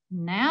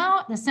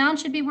now. The sound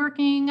should be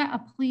working.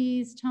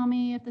 Please tell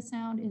me if the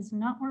sound is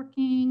not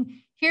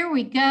working. Here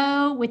we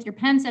go with your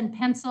pens and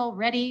pencil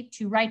ready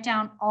to write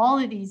down all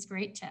of these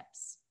great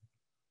tips.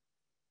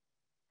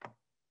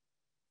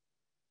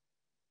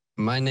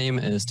 My name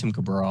is Tim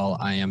Cabral.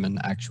 I am an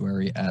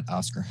actuary at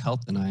Oscar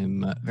Health, and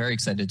I'm very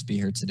excited to be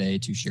here today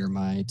to share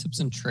my tips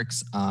and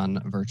tricks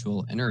on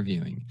virtual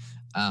interviewing.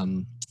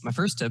 My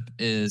first tip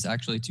is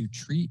actually to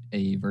treat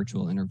a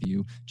virtual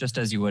interview just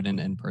as you would an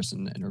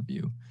in-person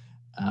interview.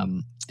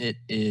 It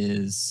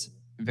is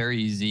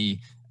very easy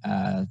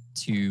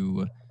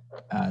to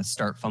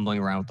start fumbling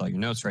around with all your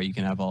notes, right? You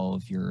can have all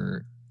of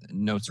your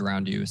notes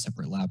around you, a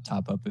separate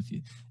laptop up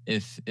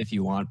if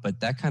you want,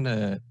 but that kind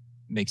of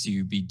makes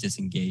you be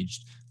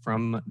disengaged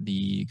from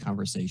the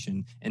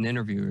conversation, and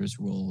interviewers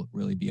will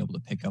really be able to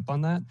pick up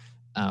on that.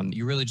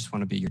 You really just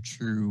want to be your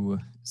true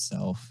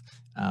self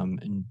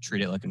and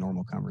treat it like a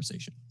normal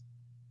conversation.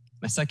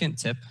 My second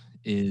tip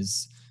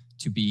is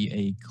to be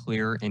a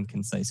clear and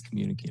concise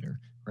communicator,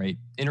 right?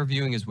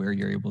 Interviewing is where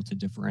you're able to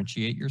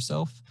differentiate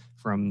yourself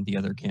from the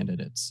other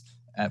candidates.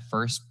 At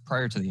first,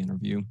 prior to the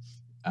interview,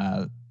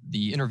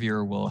 the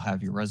interviewer will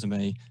have your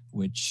resume,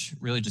 which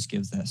really just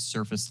gives that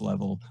surface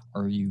level,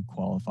 are you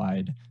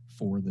qualified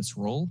for this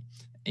role?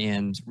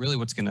 And really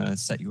what's gonna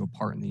set you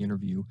apart in the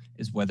interview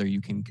is whether you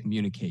can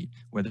communicate,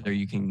 whether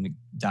you can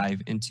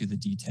dive into the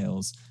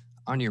details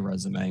on your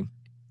resume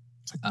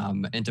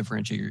and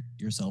differentiate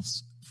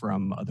yourselves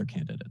from other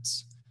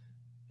candidates.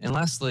 And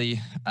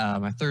lastly,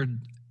 my third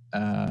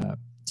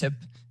tip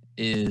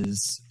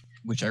is,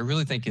 which I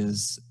really think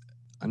is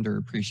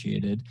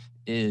underappreciated,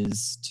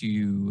 is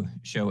to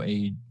show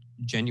a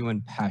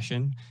genuine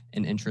passion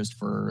and interest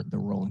for the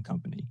role and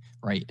company,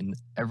 right? In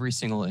every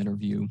single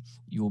interview,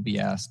 you will be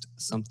asked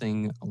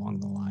something along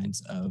the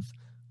lines of,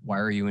 why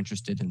are you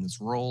interested in this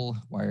role?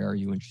 Why are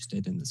you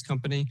interested in this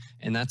company?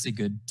 And that's a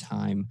good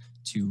time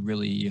to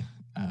really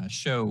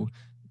show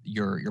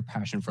your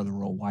passion for the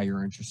role, why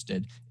you're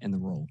interested in the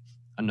role.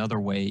 Another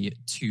way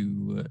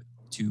to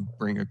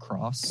bring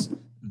across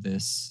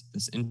this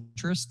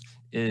interest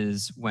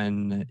is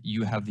when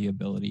you have the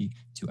ability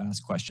to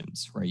ask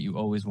questions, right? You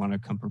always want to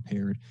come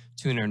prepared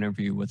to an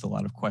interview with a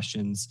lot of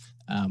questions.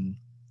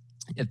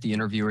 If the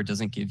interviewer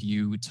doesn't give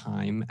you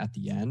time at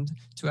the end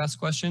to ask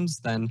questions,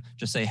 then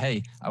just say,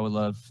 hey, I would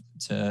love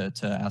to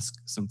ask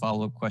some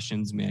follow-up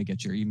questions. May I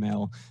get your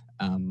email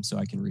so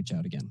I can reach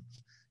out again?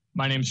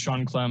 My name is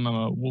Sean Clem. I'm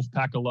a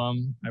Wolfpack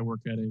alum. I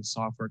work at a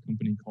software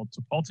company called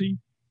Tipalti.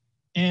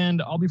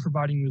 And I'll be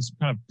providing this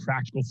kind of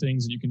practical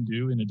things that you can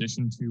do in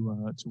addition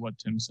to what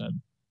Tim said.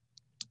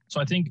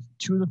 So I think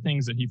two of the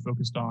things that he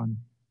focused on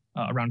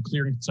around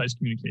clear and concise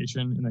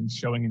communication and then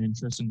showing an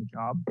interest in the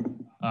job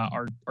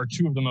are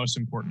two of the most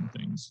important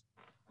things.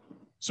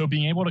 So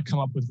being able to come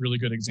up with really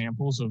good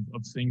examples of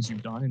things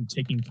you've done and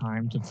taking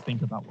time to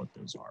think about what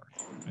those are.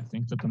 I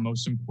think that the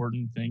most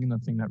important thing and the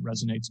thing that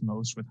resonates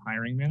most with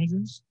hiring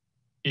managers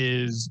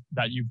is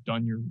that you've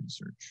done your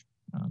research.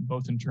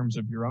 Both in terms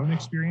of your own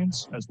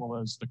experience as well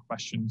as the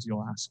questions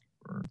you'll ask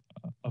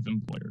of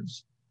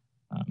employers.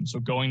 So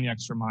going the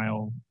extra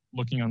mile,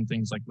 looking on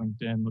things like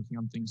LinkedIn, looking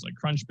on things like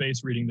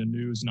Crunchbase, reading the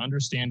news, and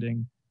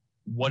understanding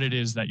what it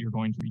is that you're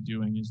going to be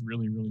doing is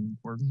really, really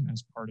important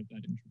as part of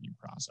that interview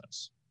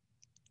process.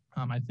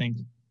 I think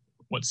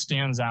what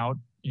stands out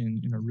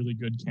in a really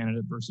good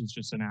candidate versus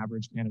just an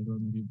average candidate or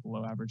maybe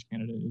below average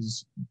candidate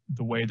is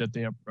the way that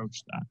they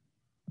approach that.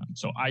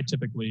 So I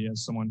typically,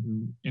 as someone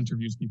who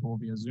interviews people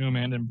via Zoom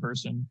and in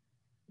person,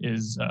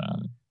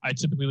 I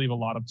typically leave a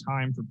lot of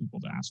time for people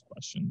to ask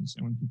questions.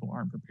 And when people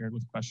aren't prepared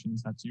with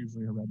questions, that's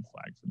usually a red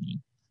flag for me.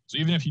 So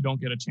even if you don't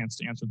get a chance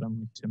to answer them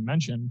like Tim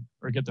mentioned,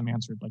 or get them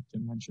answered like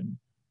Tim mentioned,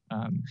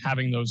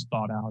 having those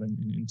thought out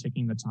and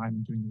taking the time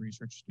and doing the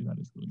research to do that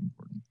is really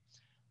important.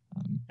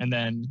 And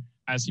then,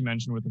 as he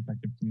mentioned with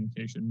effective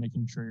communication,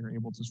 making sure you're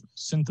able to sort of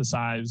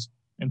synthesize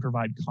and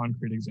provide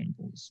concrete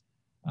examples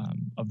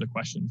of the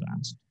questions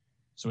asked.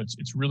 So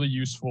it's really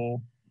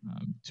useful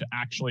to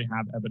actually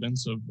have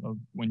evidence of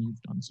when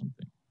you've done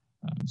something.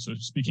 So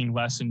speaking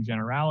less in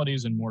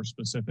generalities and more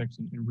specifics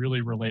and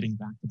really relating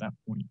back to that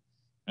point.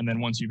 And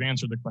then once you've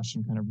answered the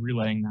question, kind of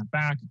relaying that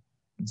back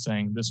and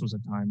saying, this was a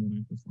time when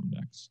I performed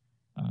X.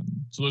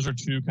 So those are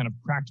two kind of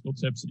practical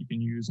tips that you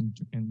can use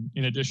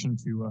in addition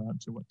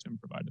to what Tim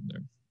provided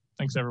there.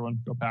 Thanks, everyone.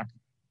 Go Pack.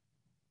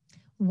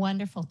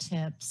 Wonderful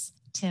tips,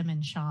 Tim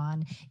and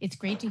Sean. It's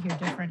great to hear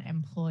different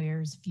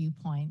employers'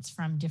 viewpoints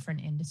from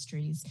different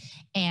industries.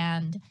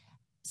 And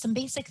some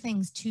basic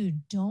things too,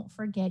 don't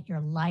forget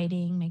your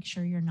lighting, make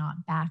sure you're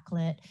not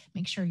backlit,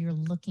 make sure you're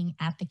looking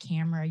at the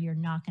camera, you're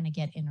not gonna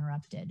get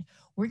interrupted.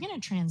 We're gonna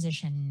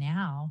transition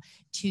now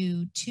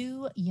to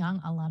two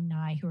young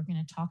alumni who are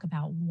gonna talk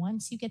about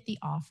once you get the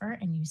offer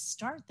and you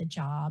start the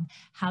job,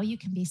 how you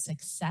can be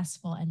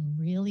successful and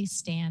really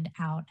stand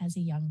out as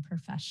a young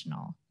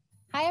professional.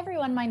 Hi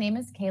everyone, my name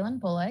is Kathleen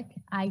Bullock.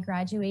 I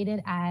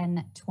graduated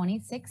in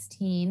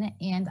 2016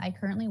 and I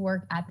currently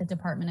work at the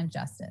Department of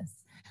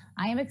Justice.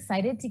 I am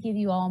excited to give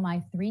you all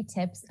my 3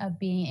 tips of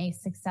being a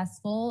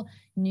successful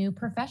new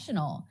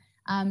professional.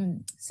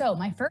 So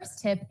my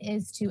first tip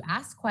is to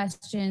ask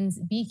questions,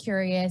 be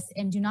curious,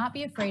 and do not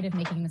be afraid of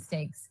making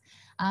mistakes.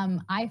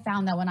 I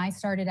found that when I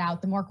started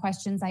out, the more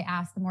questions I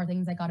asked, the more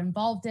things I got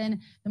involved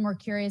in, the more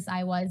curious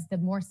I was, the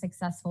more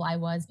successful I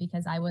was,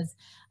 because I was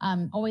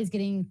always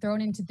getting thrown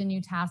into the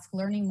new task,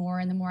 learning more,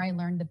 and the more I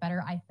learned, the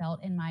better I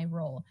felt in my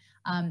role.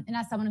 And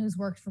as someone who's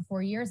worked for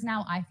 4 years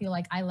now, I feel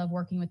like I love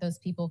working with those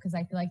people because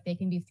I feel like they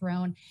can be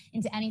thrown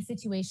into any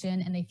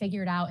situation and they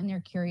figure it out and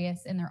they're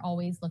curious and they're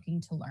always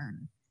looking to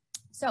learn.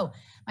 So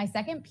my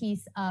second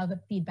piece of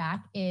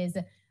feedback is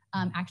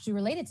actually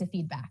related to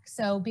feedback.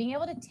 So being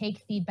able to take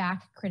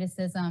feedback,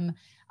 criticism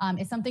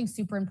is something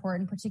super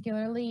important,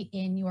 particularly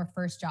in your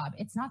first job.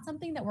 It's not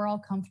something that we're all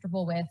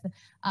comfortable with.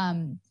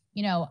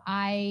 You know,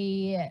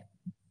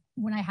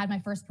 when I had my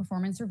first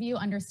performance review,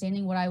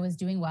 understanding what I was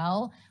doing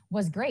well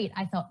was great.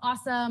 I felt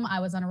awesome. I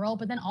was on a roll,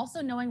 but then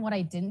also knowing what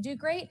I didn't do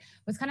great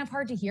was kind of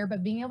hard to hear,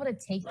 but being able to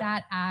take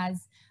that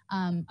as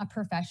a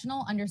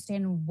professional,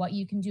 understand what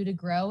you can do to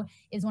grow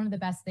is one of the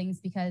best things,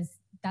 because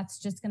that's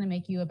just going to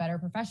make you a better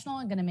professional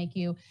and going to make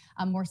you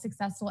more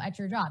successful at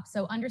your job.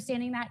 So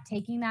understanding that,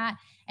 taking that,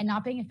 and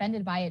not being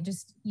offended by it,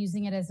 just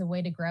using it as a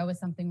way to grow is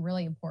something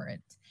really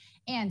important.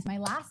 And my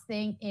last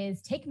thing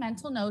is take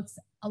mental notes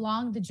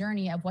along the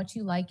journey of what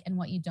you like and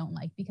what you don't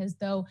like, because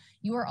though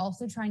you are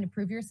also trying to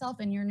prove yourself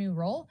in your new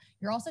role,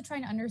 you're also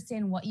trying to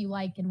understand what you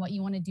like and what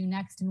you want to do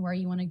next and where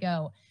you want to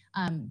go.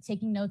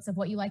 Taking notes of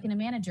what you like in a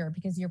manager,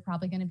 because you're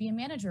probably going to be a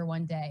manager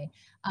one day.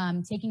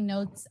 Taking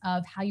notes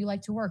of how you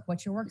like to work,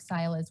 what your work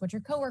style is, what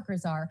your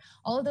coworkers are.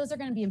 All of those are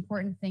going to be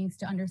important things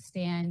to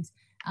understand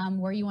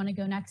where you want to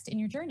go next in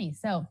your journey.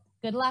 So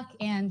good luck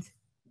and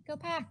go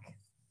Pack.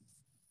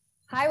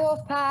 Hi,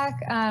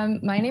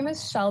 Wolfpack. My name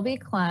is Shelby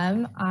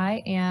Clem.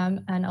 I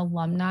am an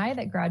alumni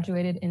that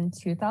graduated in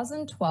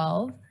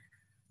 2012.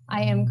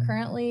 I am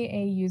currently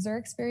a user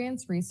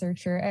experience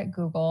researcher at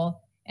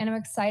Google, and I'm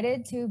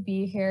excited to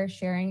be here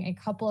sharing a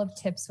couple of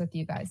tips with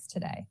you guys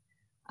today.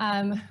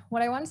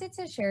 What I wanted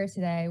to share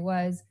today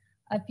was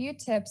a few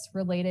tips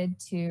related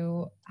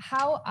to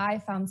how I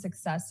found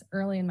success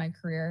early in my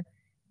career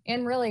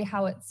and really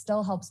how it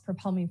still helps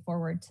propel me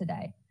forward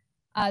today.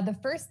 The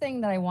first thing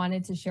that I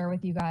wanted to share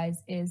with you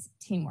guys is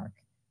teamwork.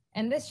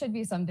 And this should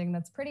be something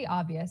that's pretty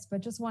obvious,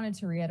 but just wanted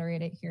to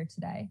reiterate it here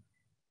today.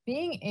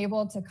 Being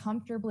able to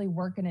comfortably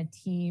work in a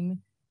team,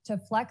 to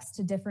flex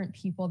to different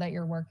people that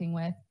you're working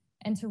with,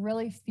 and to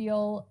really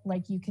feel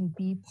like you can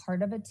be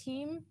part of a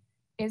team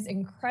is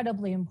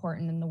incredibly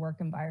important in the work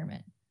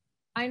environment.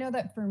 I know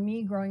that for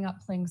me, growing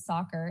up playing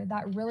soccer,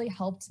 that really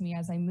helped me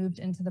as I moved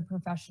into the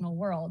professional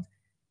world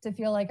to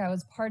feel like I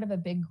was part of a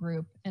big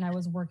group and I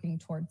was working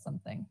towards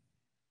something.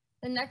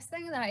 The next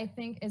thing that I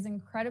think is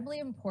incredibly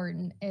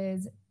important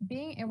is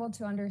being able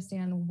to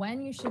understand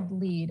when you should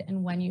lead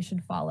and when you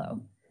should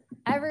follow.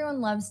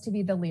 Everyone loves to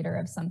be the leader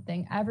of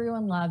something.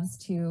 Everyone loves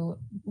to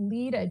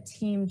lead a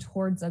team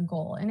towards a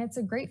goal, and it's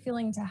a great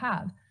feeling to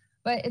have.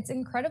 But it's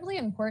incredibly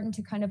important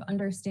to kind of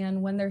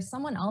understand when there's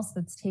someone else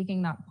that's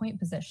taking that point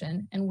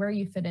position and where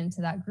you fit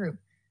into that group.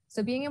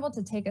 So being able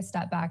to take a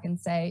step back and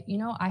say, you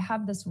know, I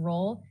have this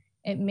role.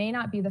 It may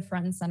not be the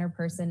front and center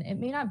person. It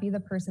may not be the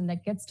person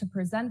that gets to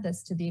present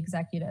this to the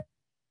executive.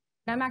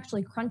 I'm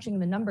actually crunching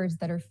the numbers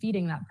that are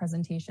feeding that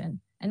presentation.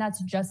 And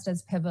that's just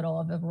as pivotal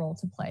of a role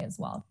to play as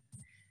well.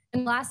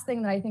 And last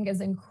thing that I think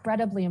is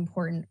incredibly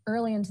important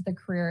early into the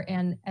career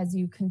and as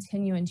you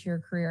continue into your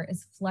career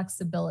is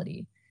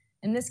flexibility.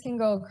 And this can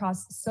go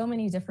across so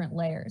many different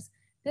layers.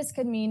 This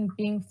could mean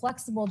being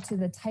flexible to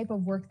the type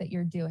of work that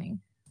you're doing.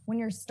 When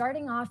you're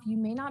starting off, you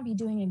may not be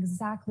doing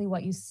exactly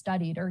what you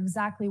studied or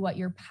exactly what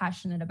you're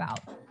passionate about,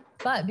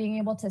 but being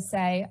able to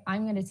say,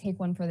 I'm going to take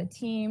one for the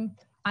team,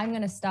 I'm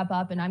going to step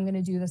up and I'm going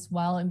to do this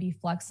well and be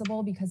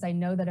flexible because I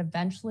know that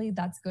eventually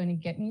that's going to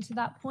get me to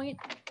that point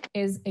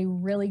is a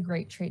really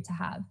great trait to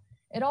have.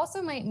 It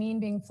also might mean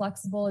being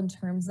flexible in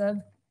terms of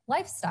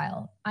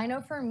lifestyle. I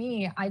know for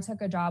me, I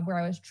took a job where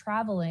I was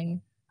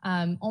traveling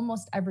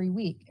almost every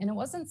week, and it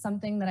wasn't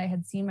something that I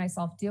had seen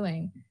myself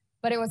doing.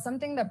 But it was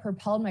something that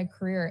propelled my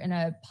career in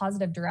a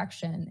positive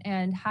direction.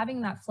 And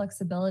having that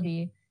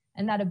flexibility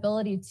and that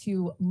ability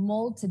to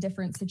mold to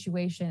different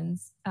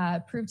situations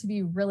proved to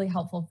be really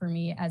helpful for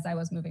me as I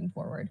was moving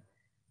forward.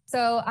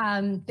 So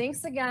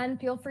thanks again.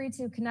 Feel free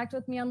to connect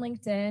with me on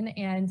LinkedIn,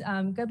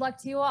 and good luck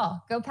to you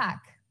all. Go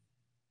Pack.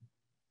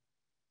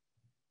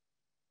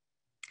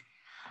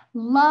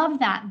 Love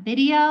that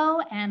video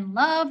and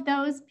love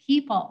those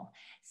people.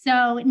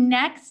 So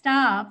next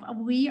up,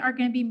 we are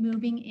going to be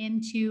moving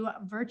into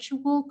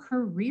virtual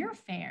career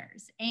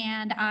fairs.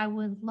 And I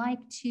would like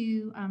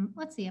to,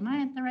 let's see, am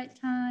I at the right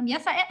time?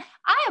 Yes, I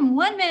am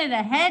 1 minute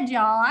ahead,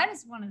 y'all. I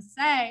just want to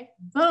say,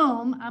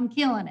 boom, I'm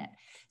killing it.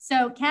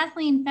 So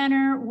Kathleen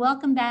Fenner,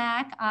 welcome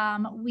back.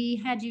 We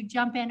had you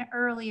jump in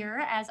earlier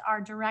as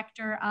our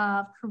Director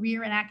of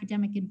Career and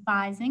Academic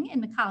Advising in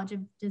the College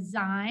of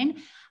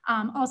Design,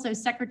 also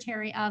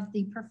Secretary of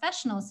the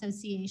Professional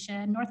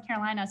Association, North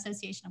Carolina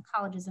Association of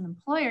Colleges colleges and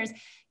employers.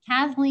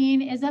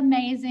 Kathleen is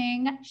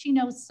amazing. She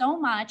knows so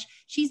much.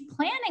 She's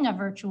planning a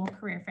virtual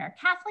career fair.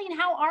 Kathleen,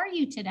 how are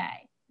you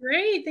today?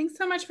 Great, thanks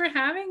so much for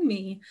having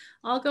me.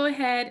 I'll go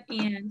ahead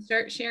and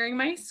start sharing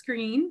my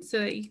screen so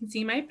that you can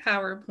see my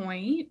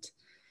PowerPoint.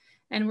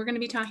 And we're going to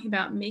be talking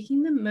about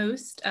making the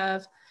most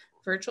of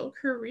virtual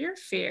career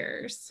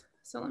fairs.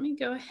 So let me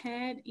go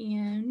ahead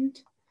and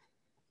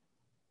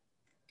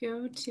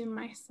go to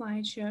my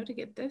slideshow to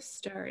get this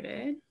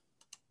started.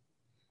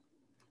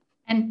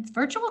 And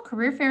virtual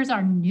career fairs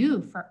are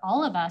new for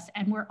all of us,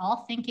 and we're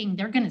all thinking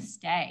they're going to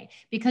stay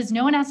because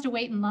no one has to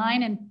wait in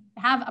line and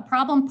have a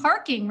problem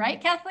parking,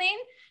 right, Kathleen?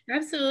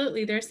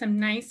 Absolutely. There's some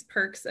nice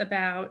perks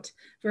about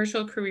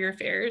virtual career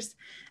fairs.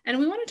 And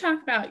we want to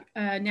talk about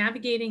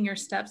navigating your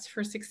steps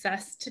for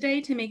success today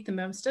to make the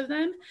most of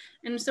them.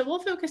 And so we'll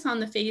focus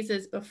on the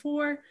phases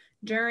before,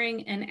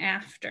 during, and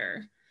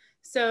after.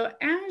 So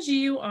as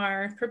you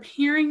are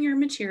preparing your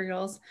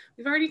materials,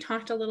 we've already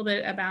talked a little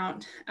bit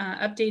about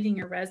updating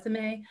your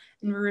resume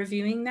and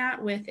reviewing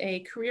that with a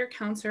career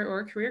counselor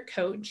or a career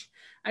coach.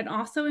 I'd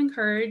also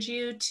encourage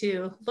you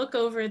to look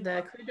over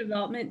the Career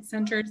Development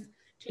Center's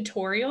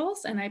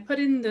tutorials, and I put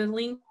in the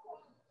link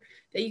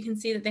that you can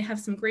see that they have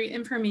some great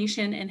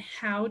information and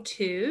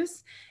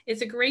how-tos.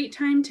 It's a great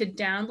time to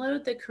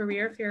download the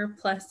Career Fair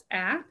Plus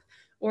app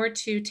or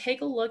to take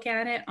a look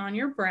at it on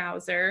your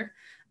browser.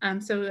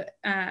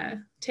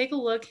 Take a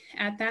look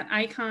at that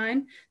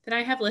icon that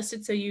I have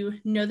listed so you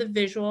know the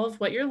visual of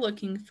what you're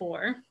looking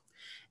for.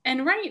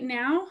 And right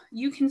now,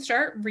 you can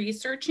start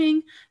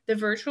researching the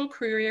virtual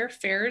career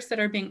fairs that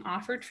are being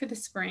offered for the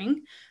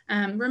spring.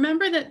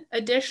 Remember that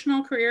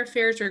additional career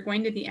fairs are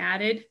going to be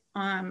added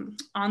on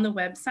the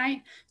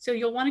website, so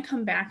you'll want to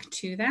come back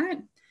to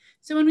that.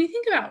 So when we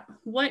think about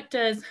what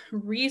does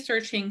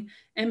researching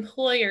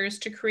employers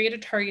to create a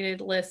targeted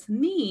list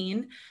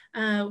mean,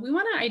 we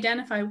want to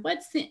identify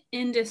what's the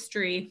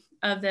industry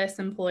of this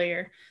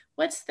employer,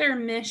 what's their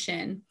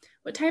mission,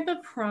 what type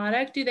of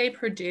product do they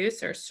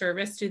produce or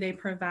service do they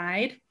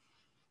provide?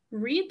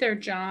 Read their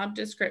job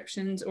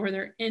descriptions or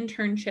their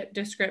internship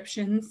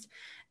descriptions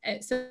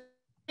so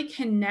they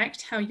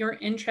connect how your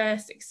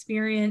interests,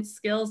 experience,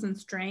 skills, and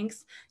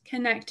strengths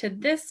connect to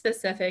this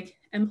specific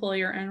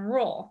employer and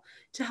role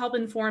to help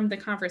inform the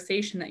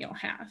conversation that you'll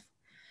have.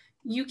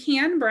 You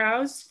can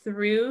browse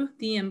through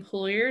the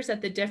employers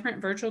at the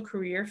different virtual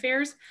career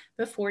fairs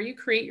before you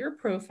create your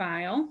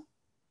profile.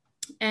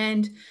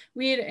 And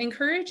we'd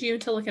encourage you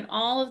to look at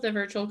all of the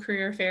virtual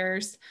career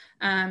fairs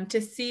to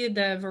see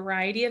the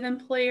variety of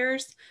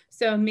employers.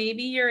 So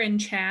maybe you're in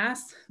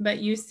CHAS, but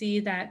you see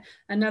that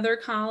another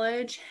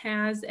college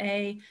has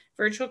a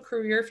virtual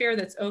career fair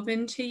that's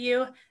open to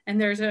you, and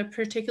there's a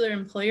particular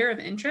employer of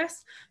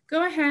interest.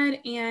 Go ahead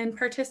and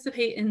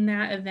participate in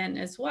that event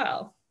as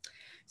well.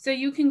 So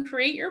you can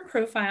create your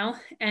profile,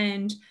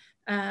 and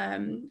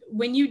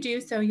when you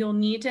do so, you'll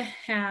need to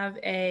have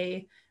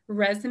a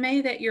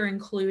resume that you're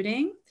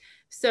including.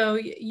 So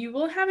you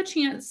will have a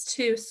chance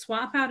to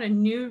swap out a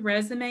new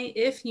resume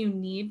if you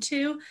need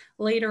to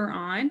later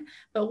on.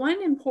 But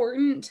one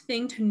important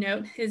thing to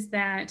note is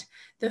that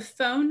the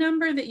phone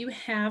number that you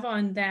have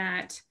on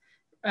that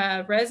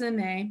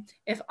resume,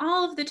 if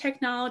all of the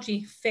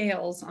technology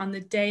fails on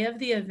the day of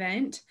the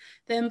event,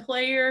 the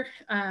employer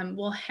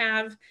will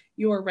have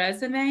your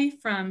resume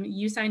from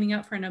you signing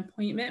up for an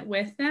appointment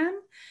with them.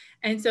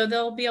 And so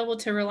they'll be able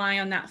to rely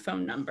on that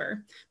phone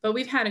number. But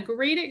we've had a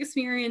great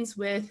experience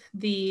with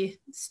the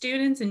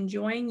students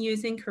enjoying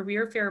using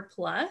Career Fair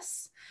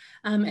Plus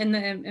and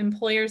the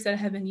employers that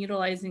have been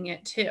utilizing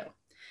it too.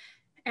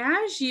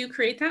 As you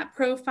create that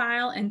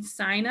profile and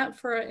sign up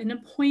for an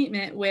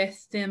appointment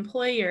with the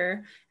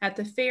employer at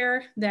the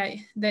fair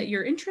that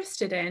you're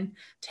interested in,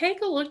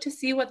 take a look to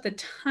see what the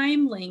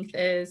time length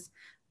is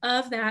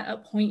of that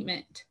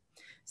appointment.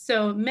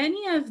 So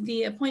many of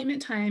the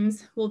appointment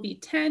times will be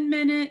 10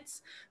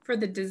 minutes. For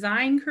the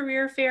design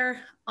career fair,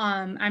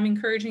 I'm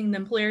encouraging the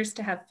employers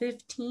to have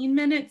 15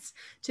 minutes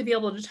to be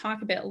able to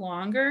talk a bit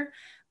longer.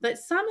 But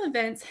some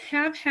events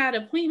have had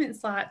appointment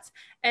slots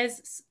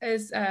as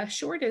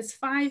short as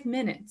 5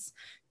 minutes.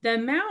 The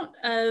amount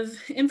of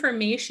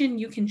information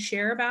you can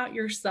share about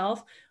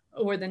yourself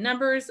or the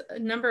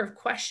number of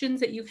questions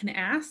that you can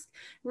ask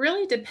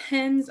really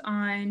depends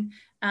on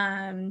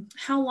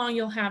how long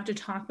you'll have to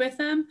talk with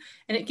them.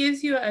 And it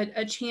gives you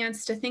a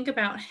chance to think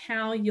about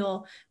how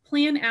you'll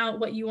plan out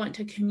what you want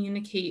to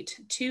communicate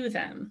to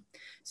them.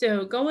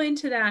 So go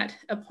into that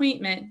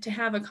appointment to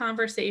have a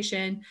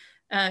conversation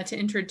to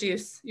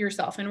introduce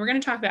yourself. And we're going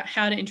to talk about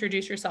how to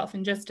introduce yourself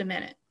in just a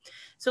minute.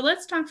 So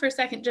let's talk for a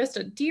second, just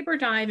a deeper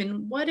dive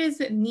in what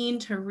does it mean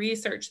to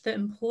research the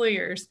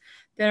employers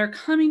that are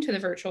coming to the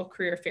virtual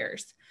career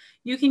fairs.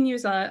 You can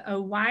use a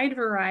wide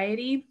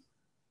variety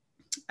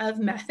of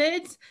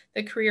methods,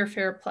 the Career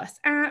Fair Plus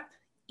app,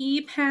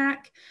 EPAC,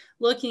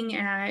 looking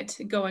at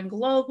going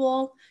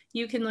global.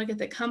 You can look at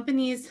the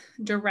company's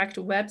direct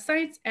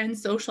websites and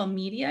social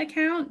media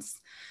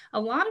accounts. A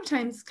lot of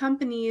times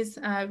companies,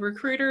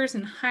 recruiters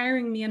and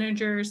hiring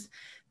managers,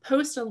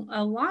 post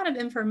a lot of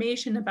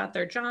information about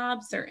their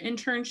jobs, their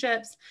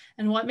internships,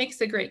 and what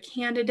makes a great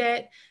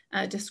candidate,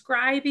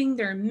 describing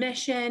their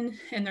mission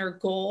and their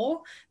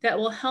goal that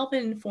will help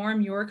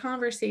inform your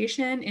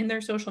conversation in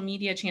their social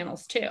media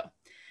channels too.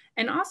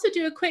 And also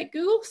do a quick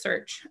Google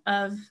search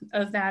of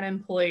that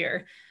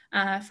employer.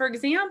 For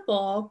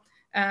example,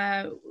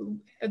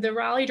 the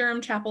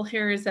Raleigh-Durham Chapel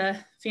Hill is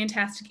a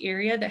fantastic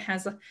area that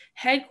has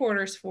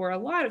headquarters for a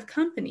lot of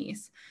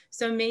companies.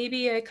 So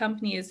maybe a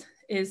company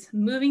is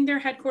moving their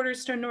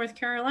headquarters to North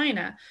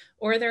Carolina,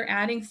 or they're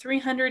adding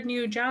 300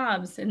 new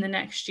jobs in the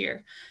next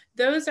year.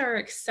 Those are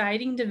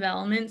exciting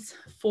developments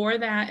for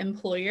that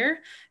employer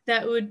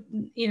that would,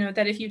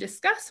 that if you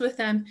discuss with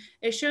them,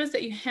 it shows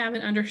that you have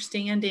an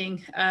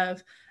understanding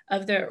of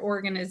their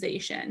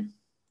organization.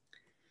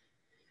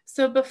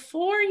 So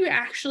before you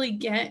actually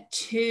get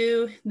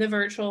to the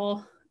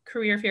virtual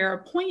career fair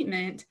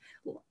appointment,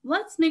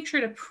 let's make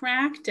sure to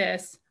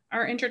practice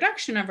our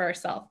introduction of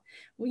ourselves.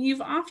 You've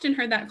often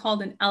heard that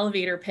called an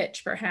elevator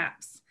pitch,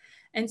 perhaps.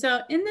 And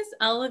so in this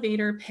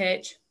elevator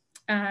pitch,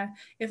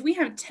 if we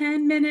have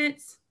 10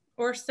 minutes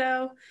or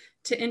so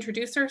to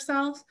introduce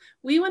ourselves,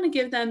 we want to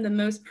give them the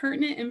most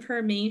pertinent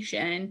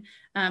information,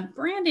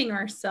 branding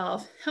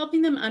ourselves,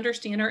 helping them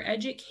understand our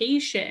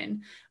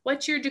education.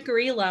 What's your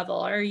degree level?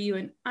 Are you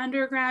an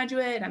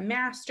undergraduate, a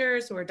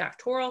master's, or a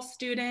doctoral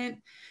student?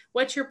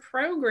 What's your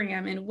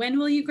program, and when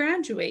will you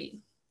graduate?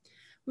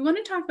 We want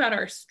to talk about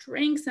our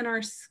strengths and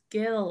our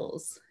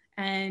skills,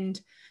 and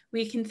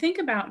we can think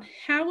about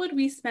how would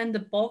we spend the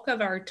bulk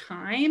of our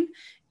time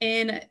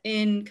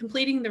in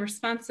completing the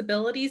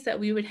responsibilities that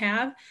we would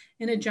have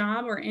in a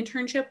job or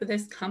internship with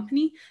this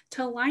company,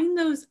 to line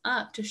those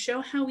up to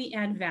show how we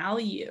add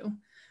value.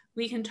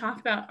 We can talk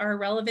about our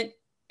relevant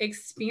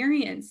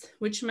experience,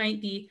 which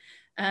might be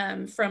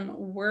from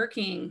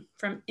working,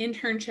 from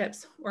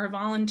internships, or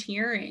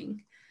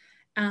volunteering.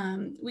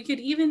 We could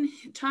even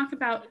talk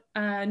about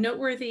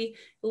noteworthy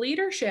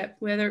leadership,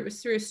 whether it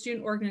was through a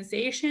student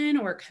organization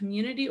or a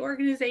community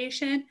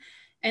organization,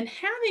 and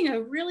having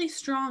a really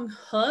strong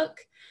hook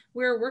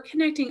where we're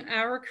connecting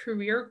our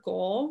career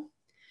goal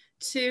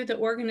to the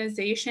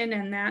organization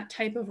and that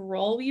type of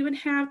role we would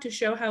have to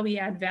show how we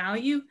add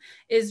value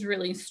is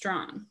really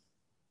strong.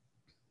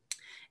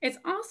 It's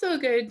also a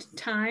good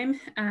time,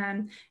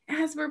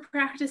 as we're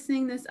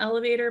practicing this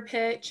elevator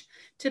pitch,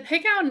 to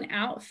pick out an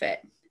outfit.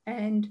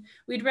 And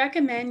we'd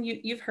recommend,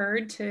 you've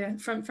heard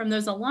from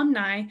those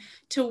alumni,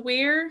 to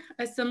wear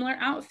a similar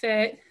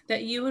outfit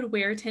that you would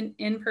wear to an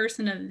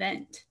in-person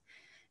event.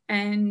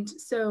 And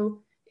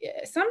so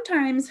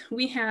sometimes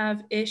we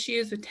have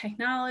issues with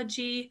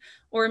technology,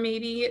 or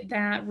maybe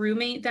that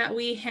roommate that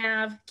we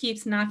have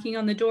keeps knocking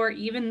on the door,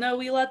 even though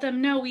we let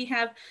them know we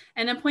have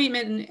an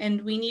appointment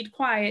and we need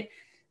quiet.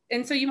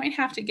 And so you might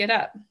have to get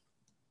up.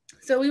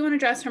 So we want to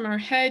dress from our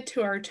head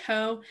to our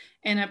toe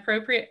in an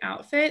appropriate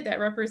outfit that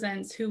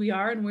represents who we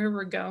are and where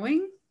we're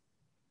going.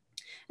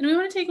 And we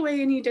want to take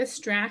away any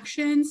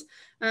distractions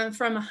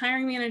from a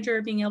hiring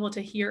manager being able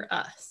to hear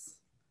us.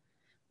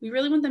 We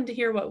really want them to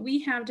hear what we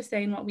have to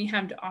say and what we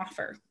have to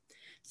offer.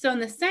 So in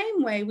the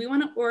same way, we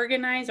want to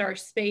organize our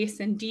space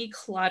and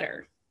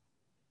declutter.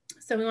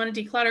 So we want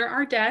to declutter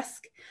our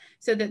desk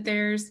so that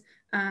there's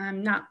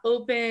not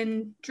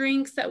open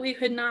drinks that we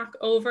could knock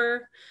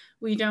over.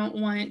 We don't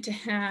want to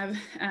have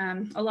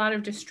a lot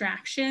of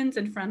distractions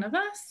in front of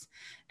us.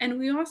 And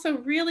we also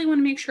really want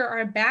to make sure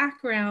our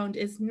background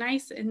is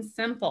nice and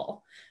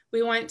simple.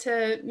 We want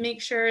to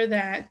make sure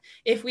that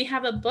if we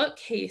have a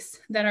bookcase,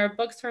 that our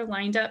books are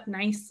lined up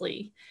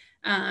nicely.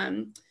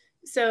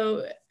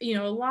 So, a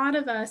lot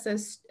of us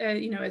as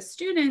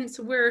students,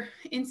 we're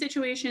in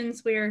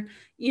situations where,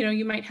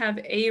 you might have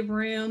a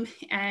room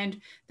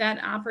and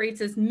that operates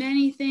as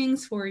many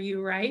things for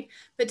you, right?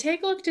 But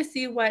take a look to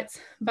see what's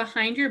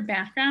behind your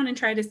background and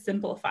try to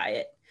simplify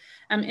it.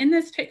 In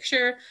this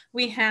picture,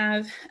 we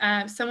have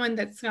someone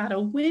that's got a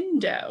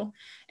window.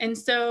 And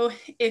so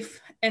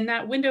and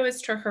that window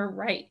is to her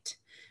right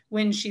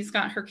when she's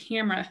got her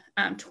camera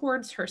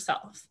towards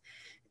herself.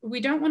 We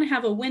don't want to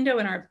have a window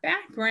in our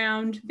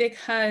background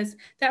because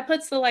that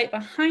puts the light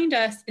behind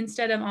us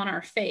instead of on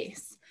our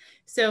face.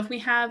 So if we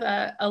have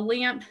a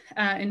lamp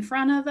in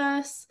front of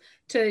us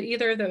to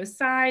either of those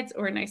sides,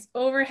 or a nice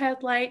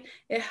overhead light,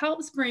 it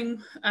helps bring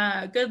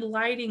good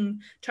lighting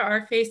to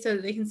our face so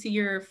that they can see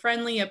your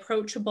friendly,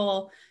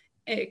 approachable,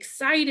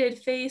 excited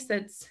face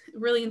that's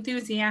really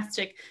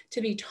enthusiastic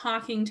to be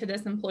talking to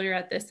this employer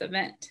at this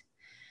event.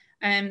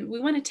 We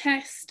want to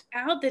test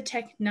out the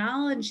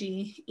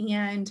technology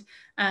and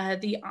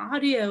the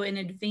audio in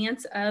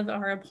advance of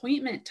our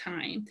appointment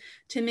time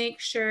to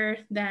make sure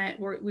that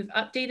we've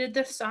updated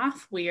the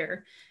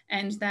software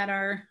and that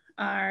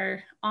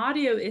our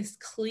audio is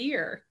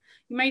clear.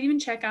 You might even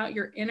check out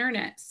your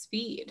internet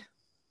speed.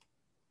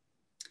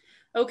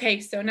 Okay,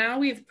 so now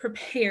we've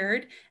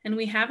prepared and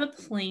we have a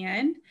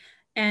plan,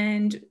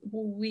 and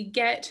we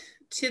get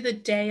to the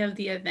day of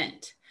the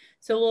event.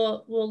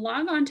 So we'll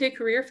log on to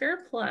Career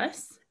Fair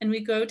Plus, and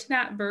we go to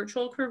that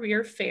virtual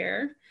career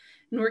fair.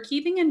 And we're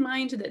keeping in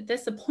mind that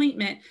this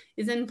appointment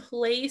is in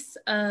place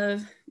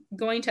of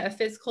going to a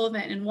physical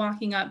event and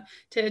walking up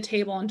to a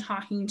table and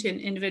talking to an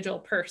individual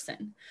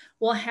person.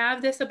 We'll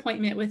have this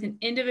appointment with an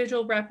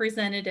individual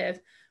representative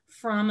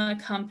from a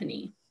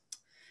company.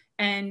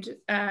 And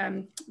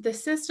the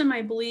system,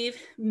 I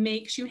believe,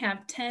 makes you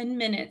have 10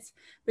 minutes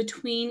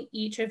between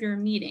each of your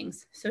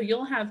meetings. So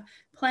you'll have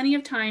plenty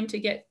of time to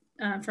get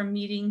from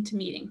meeting to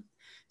meeting.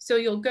 So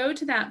you'll go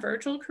to that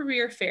virtual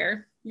career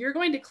fair. You're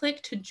going to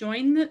click to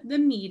join the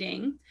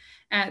meeting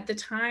at the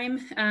time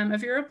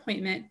of your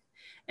appointment,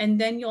 and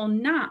then you'll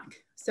knock.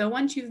 So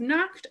once you've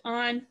knocked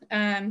on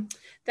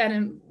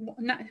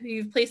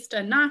you've placed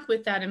a knock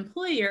with that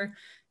employer,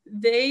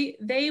 they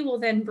will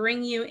then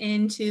bring you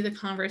into the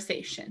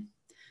conversation.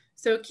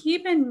 So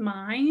keep in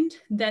mind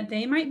that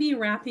they might be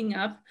wrapping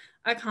up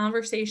a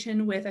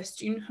conversation with a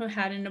student who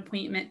had an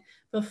appointment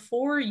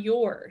before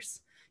yours.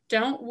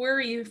 Don't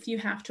worry if you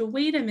have to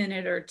wait a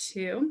minute or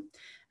two.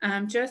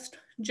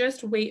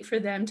 Just wait for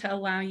them to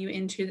allow you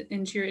into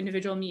your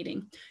individual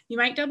meeting. You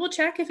might double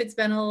check if it's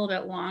been a little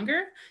bit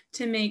longer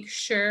to make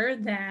sure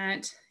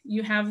that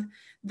you have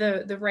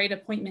the right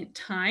appointment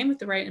time with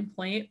the right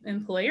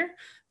employer,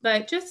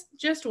 but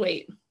just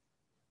wait.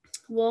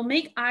 We'll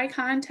make eye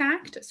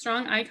contact,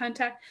 strong eye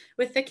contact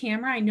with the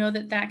camera. I know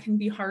that can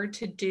be hard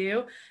to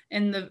do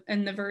in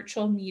the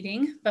virtual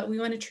meeting, but we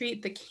want to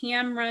treat the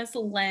camera's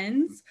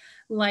lens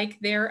like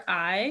their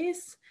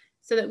eyes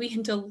so that we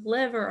can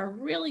deliver a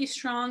really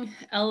strong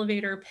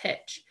elevator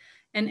pitch.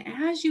 And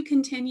as you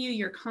continue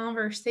your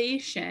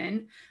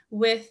conversation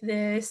with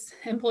this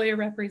employer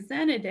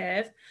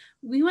representative,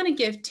 we want to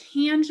give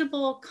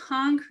tangible,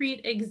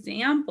 concrete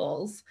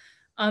examples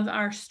of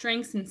our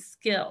strengths and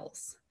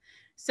skills.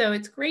 So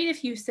it's great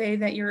if you say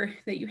that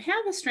you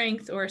have a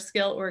strength or a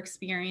skill or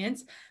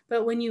experience,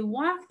 but when you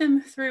walk them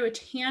through a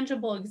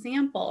tangible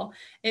example,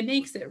 it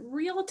makes it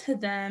real to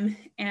them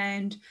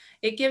and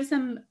it gives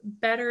them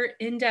better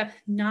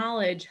in-depth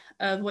knowledge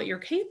of what you're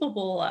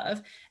capable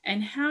of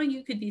and how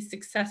you could be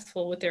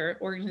successful with their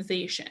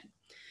organization.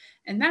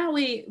 And that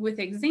way, with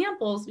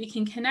examples, we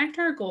can connect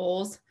our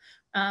goals,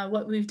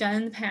 what we've done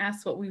in the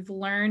past, what we've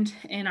learned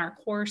in our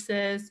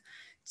courses,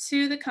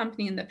 to the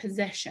company and the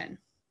position.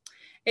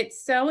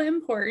 It's so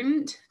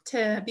important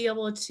to be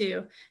able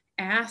to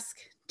ask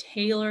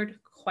tailored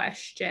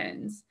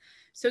questions.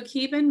 So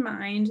keep in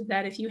mind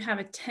that if you have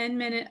a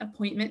 10-minute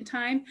appointment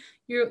time,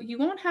 you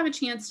won't have a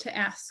chance to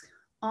ask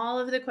all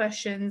of the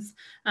questions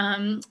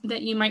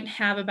that you might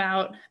have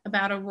about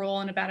a role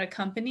and about a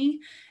company,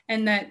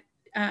 and that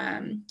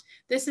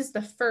this is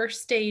the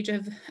first stage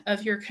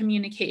of your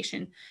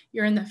communication.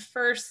 You're in the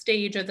first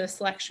stage of the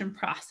selection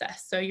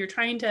process. So you're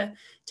trying to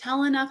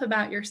tell enough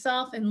about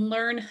yourself and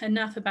learn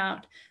enough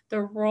about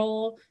the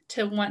role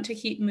to want to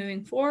keep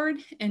moving forward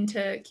and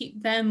to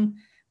keep them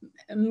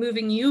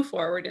moving you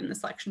forward in the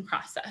selection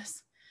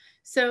process.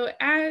 So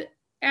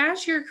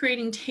as you're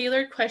creating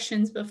tailored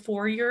questions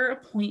before your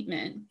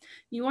appointment,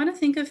 you want to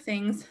think of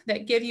things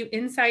that give you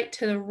insight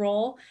to the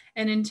role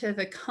and into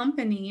the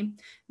company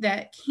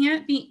that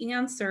can't be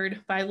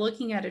answered by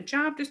looking at a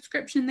job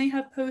description they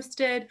have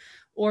posted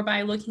or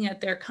by looking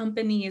at their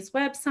company's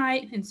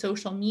website and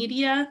social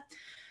media.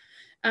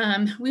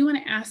 We want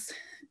to ask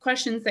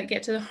questions that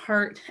get to the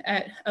heart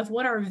of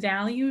what our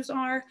values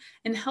are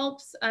and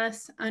helps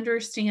us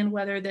understand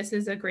whether this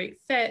is a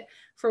great fit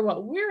for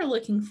what we're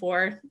looking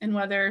for and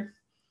whether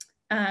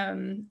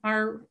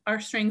our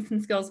strengths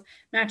and skills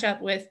match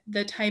up with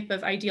the type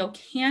of ideal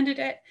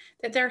candidate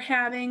that they're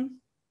having.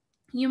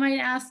 You might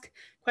ask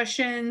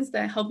questions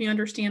that help you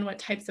understand what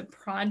types of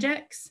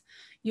projects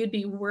you'd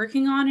be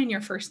working on in your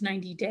first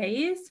 90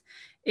 days.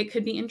 It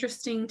could be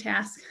interesting to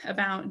ask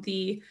about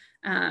the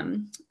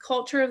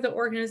culture of the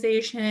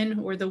organization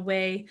or the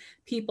way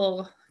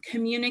people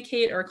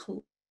communicate or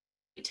collaborate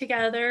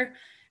together.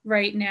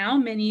 Right now,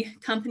 many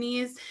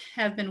companies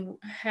have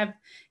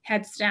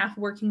had staff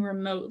working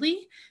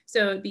remotely.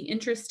 So it'd be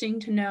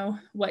interesting to know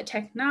what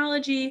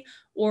technology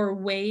or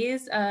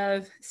ways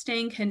of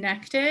staying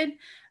connected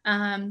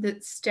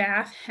that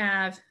staff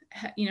have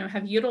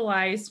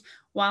utilized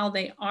while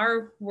they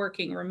are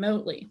working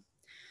remotely.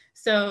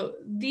 So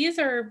these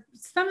are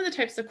some of the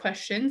types of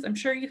questions. I'm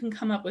sure you can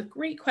come up with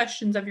great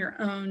questions of your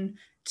own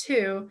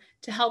too,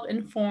 to help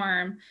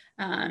inform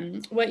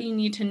what you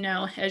need to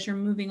know as you're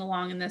moving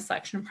along in this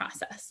selection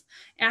process.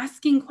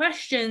 Asking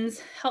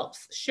questions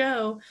helps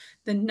show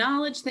the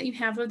knowledge that you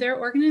have of their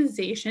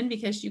organization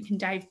because you can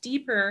dive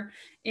deeper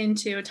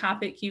into a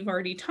topic you've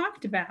already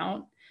talked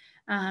about,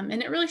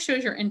 and it really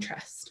shows your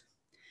interest.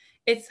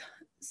 It's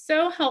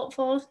so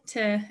helpful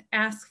to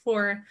ask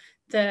for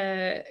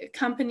the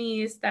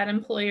company's, that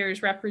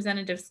employer's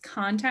representative's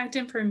contact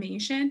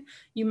information.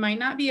 You might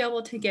not be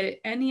able to get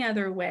it any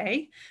other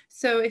way.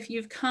 So if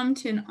you've come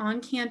to an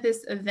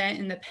on-campus event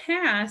in the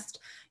past,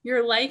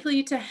 you're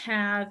likely to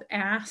have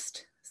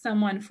asked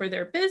someone for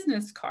their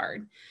business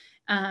card.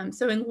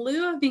 So in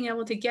lieu of being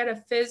able to get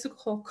a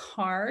physical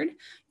card,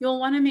 you'll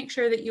want to make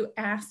sure that you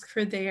ask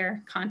for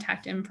their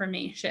contact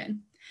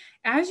information.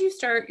 As you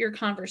start your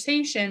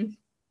conversation,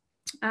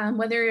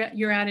 Whether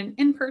you're at an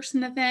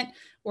in-person event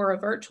or a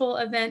virtual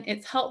event,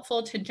 it's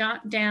helpful to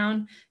jot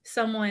down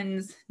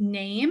someone's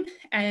name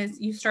as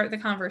you start the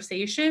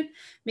conversation,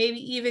 maybe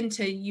even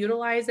to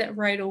utilize it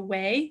right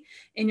away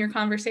in your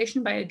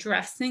conversation by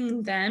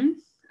addressing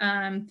them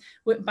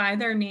by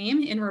their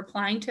name in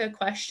replying to a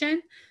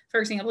question. For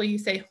example, you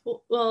say,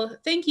 well,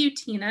 thank you,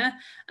 Tina.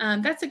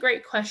 That's a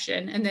great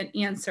question, and then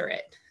answer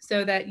it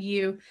so that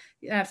you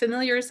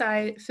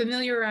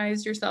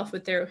familiarize yourself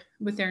with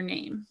their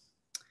name.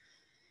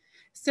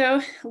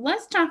 So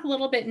let's talk a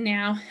little bit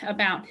now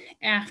about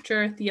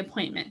after the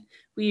appointment.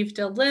 We've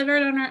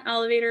delivered on our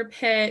elevator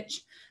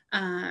pitch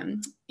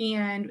and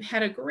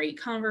had a great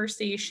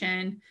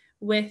conversation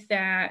with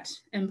that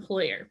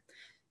employer.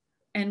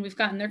 And we've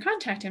gotten their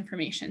contact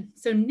information.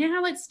 So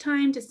now it's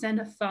time to send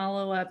a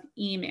follow-up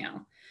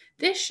email.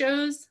 This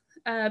shows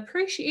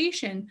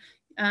appreciation.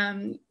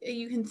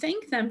 You can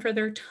thank them for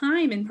their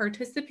time in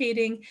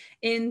participating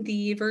in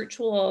the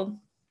virtual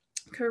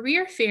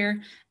career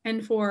fair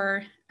and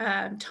for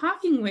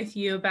talking with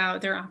you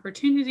about their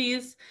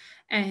opportunities.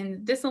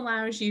 And this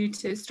allows you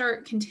to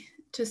start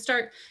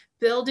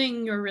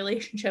building your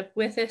relationship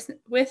with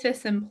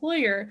this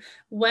employer,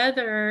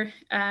 whether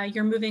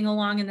you're moving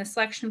along in the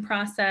selection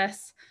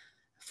process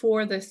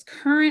for this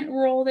current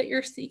role that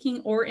you're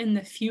seeking or in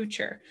the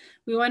future.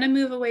 We want to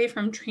move away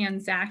from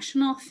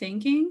transactional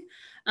thinking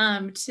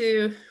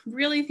to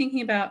really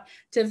thinking about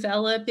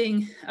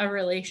developing a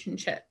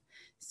relationship.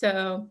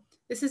 So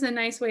this is a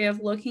nice way of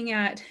looking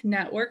at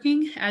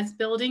networking as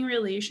building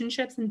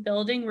relationships and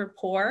building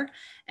rapport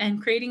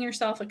and creating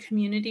yourself a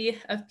community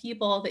of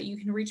people that you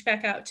can reach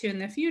back out to in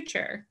the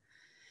future.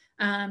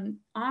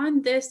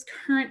 On this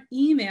current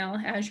email,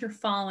 as you're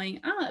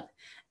following up,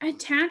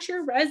 attach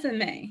your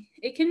resume.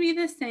 It can be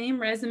the same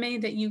resume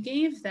that you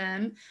gave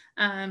them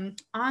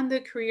on the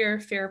Career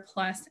Fair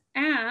Plus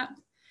app,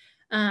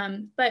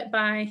 but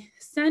by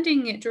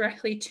sending it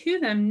directly to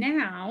them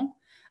now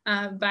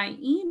by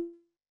email,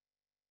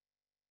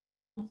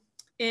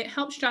 it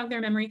helps jog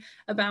their memory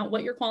about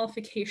what your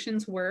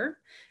qualifications were.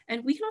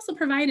 And we can also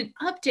provide an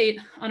update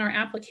on our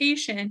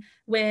application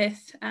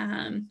with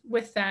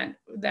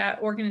that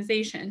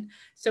organization.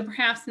 So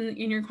perhaps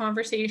in your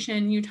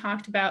conversation, you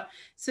talked about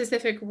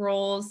specific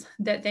roles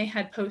that they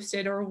had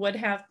posted or would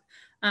have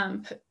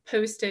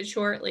posted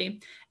shortly,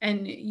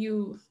 and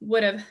you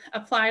would have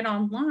applied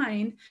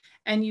online,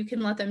 and you can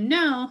let them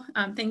know,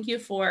 thank you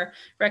for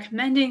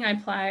recommending I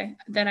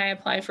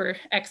apply for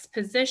X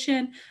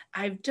position.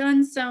 I've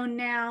done so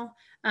now.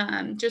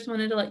 Just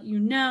wanted to let you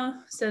know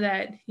so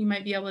that you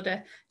might be able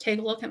to take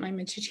a look at my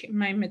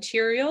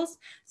materials.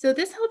 So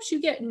this helps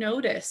you get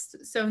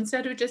noticed. So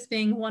instead of just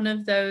being one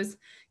of those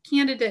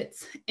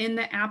candidates in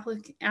the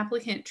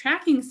applicant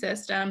tracking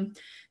system,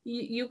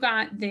 you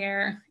got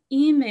their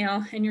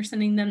email and you're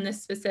sending them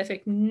this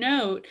specific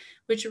note,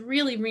 which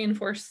really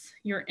reinforces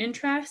your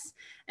interest.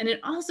 And it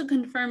also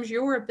confirms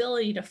your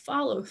ability to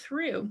follow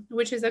through,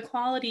 which is a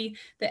quality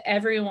that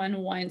everyone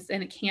wants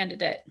in a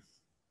candidate.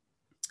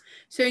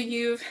 So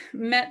you've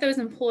met those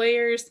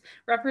employers'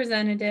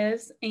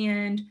 representatives,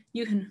 and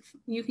you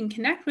can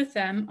connect with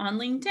them on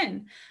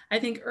LinkedIn. I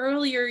think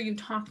earlier you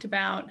talked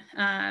about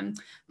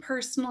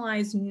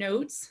personalized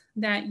notes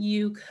that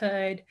you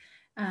could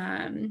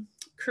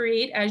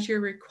create as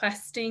you're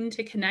requesting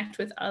to connect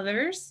with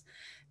others.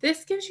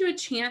 This gives you a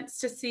chance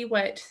to see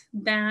what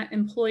that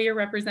employer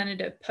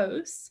representative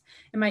posts.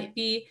 It might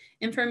be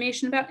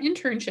information about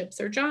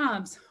internships or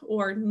jobs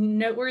or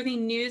noteworthy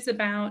news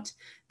about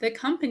the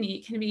company.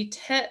 It can be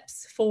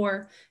tips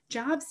for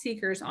job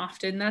seekers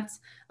often.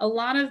 That's a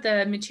lot of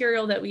the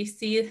material that we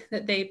see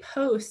that they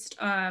post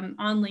on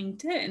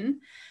LinkedIn.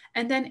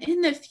 And then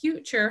in the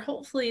future,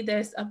 hopefully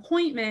this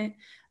appointment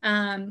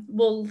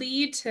will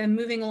lead to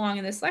moving along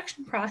in the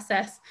selection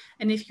process.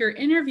 And if you're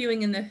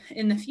interviewing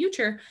in the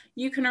future,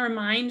 you can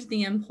remind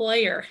the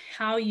employer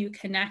how you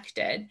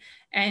connected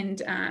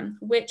and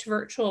which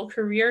virtual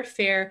career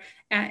fair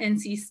at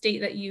NC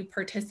State that you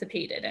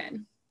participated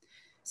in.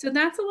 So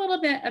that's a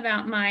little bit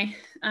about my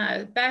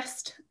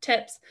best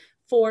tips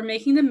for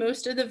making the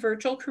most of the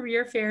virtual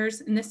career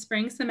fairs in the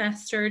spring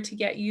semester to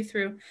get you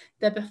through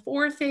the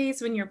before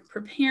phase when you're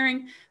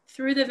preparing,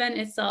 through the event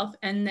itself,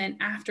 and then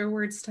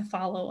afterwards to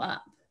follow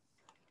up.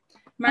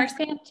 Marcy?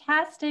 That's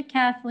fantastic,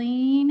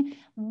 Kathleen.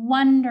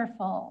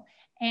 Wonderful.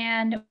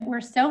 And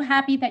we're so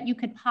happy that you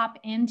could pop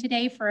in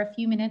today for a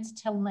few minutes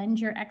to lend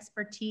your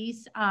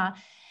expertise.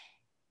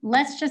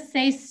 Let's just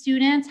say,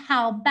 students,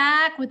 howl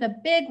back with a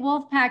big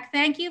Wolfpack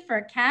thank you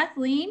for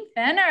Kathleen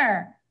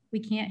Fenner. We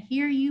can't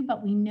hear you,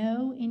 but we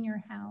know in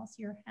your house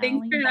you're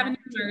howling. Thanks for having me,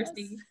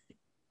 Marcy.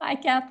 Hi,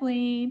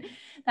 Kathleen.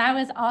 That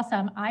was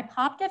awesome. I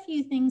popped a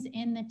few things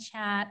in the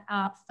chat,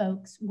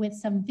 folks, with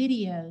some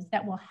videos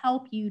that will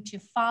help you to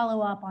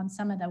follow up on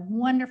some of the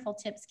wonderful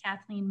tips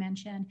Kathleen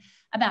mentioned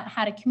about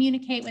how to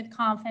communicate with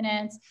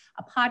confidence,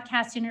 a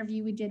podcast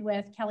interview we did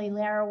with Kelly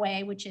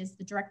Laraway, which is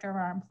the director of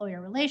our employer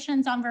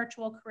relations on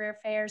virtual career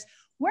fairs.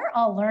 We're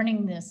all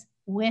learning this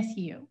with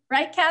you,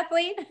 right,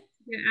 Kathleen?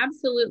 Yeah,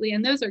 absolutely.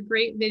 And those are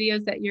great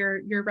videos that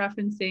you're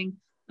referencing.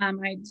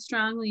 I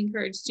strongly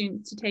encourage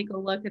students to take a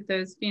look at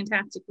those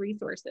fantastic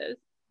resources.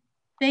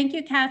 Thank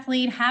you,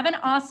 Kathleen. Have an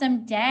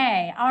awesome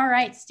day. All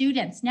right,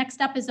 students,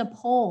 next up is a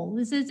poll.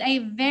 This is a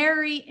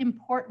very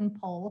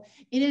important poll.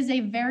 It is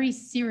a very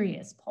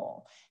serious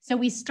poll. So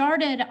we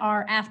started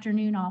our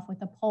afternoon off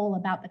with a poll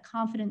about the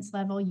confidence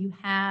level you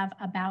have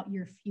about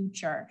your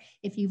future.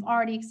 If you've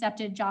already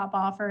accepted a job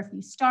offer, if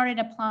you started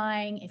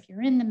applying, if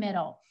you're in the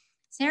middle.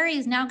 Seri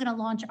is now going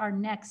to launch our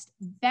next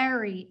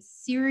very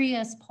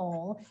serious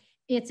poll.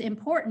 It's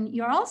important.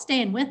 You're all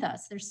staying with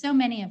us. There's so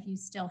many of you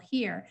still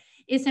here.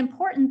 It's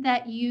important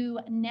that you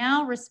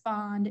now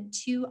respond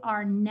to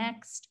our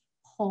next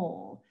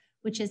poll,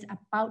 which is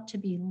about to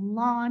be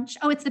launched.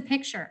 Oh, it's the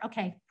picture.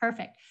 Okay,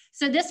 perfect.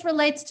 So this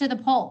relates to the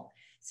poll.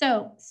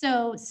 So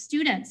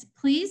students,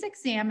 please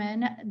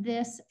examine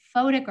this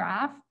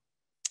photograph.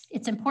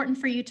 It's important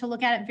for you to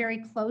look at it very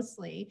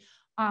closely.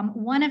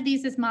 One of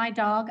these is my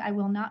dog. I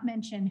will not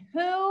mention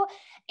who.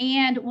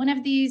 And one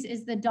of these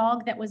is the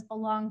dog that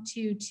belonged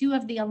to two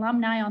of the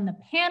alumni on the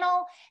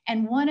panel.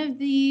 And one of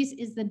these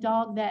is the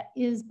dog that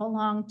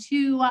belonged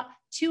to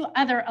two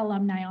other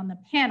alumni on the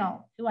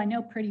panel who I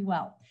know pretty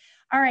well.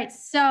 All right,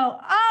 so,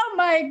 oh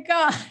my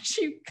gosh,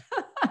 you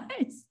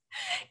guys,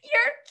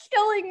 you're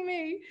killing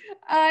me.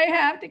 I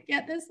have to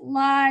get this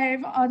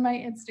live on my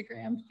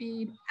Instagram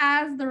feed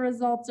as the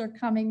results are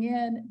coming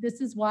in.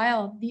 This is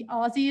wild. The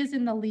Aussie is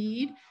in the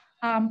lead,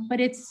 but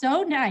it's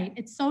so nice.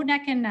 It's so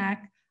neck and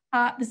neck.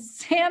 The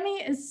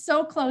Sammy is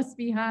so close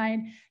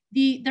behind.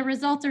 The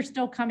results are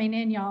still coming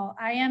in, y'all.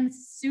 I am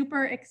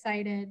super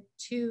excited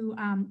to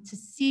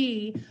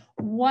see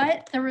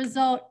what the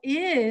result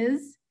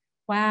is.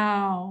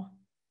 Wow.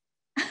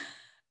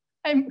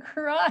 I'm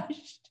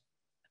crushed.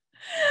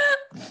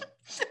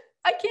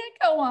 I can't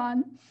go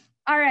on.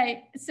 All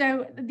right,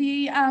 so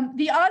the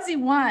Aussie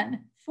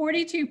won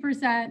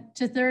 42%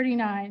 to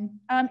 39%.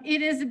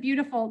 It is a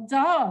beautiful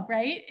dog,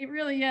 right? It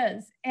really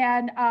is,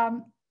 and I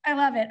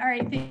love it. All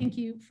right, thank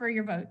you for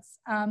your votes.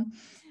 I'm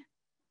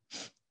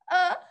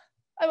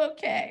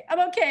okay. I'm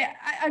okay.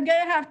 I'm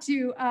gonna have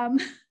to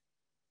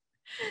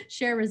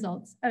share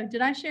results. Oh,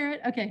 did I share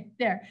it? Okay,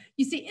 there.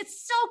 You see,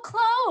 it's so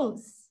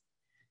close.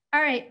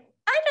 All right,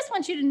 I just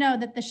want you to know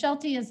that the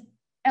Sheltie is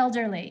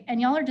elderly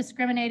and y'all are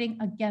discriminating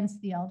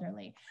against the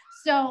elderly.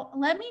 So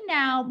let me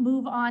now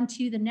move on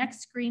to the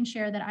next screen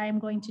share that I am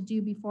going to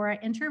do before I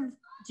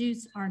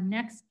introduce our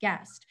next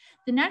guest.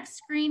 The next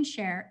screen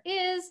share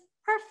is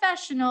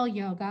professional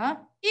yoga,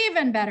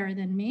 even better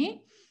than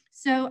me.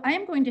 So I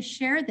am going to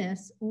share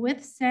this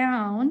with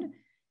sound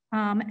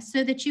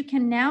so that you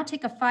can now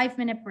take a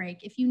 5-minute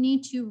break. If you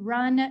need to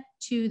run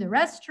to the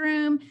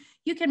restroom,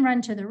 you can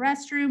run to the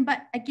restroom.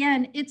 But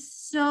again,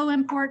 it's so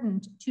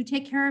important to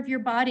take care of your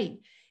body.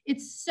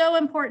 It's so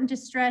important to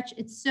stretch.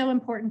 It's so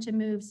important to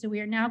move. So we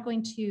are now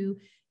going to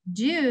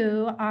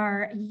do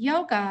our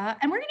yoga,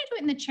 and we're going to do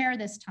it in the chair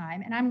this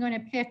time. And I'm going to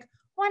pick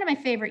one of my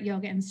favorite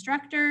yoga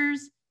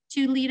instructors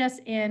to lead us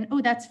in.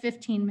 Oh, that's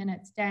 15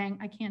 minutes. Dang,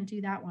 I can't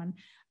do that one.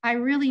 I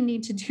really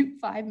need to do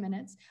 5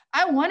 minutes.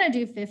 I want to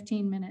do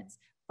 15 minutes,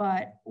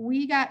 but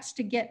we got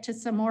to get to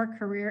some more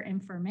career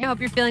information. I hope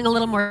you're feeling a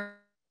little more.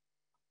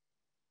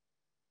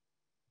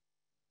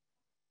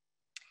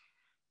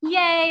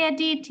 Yay,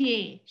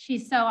 Aditi.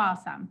 She's so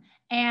awesome.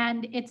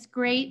 And it's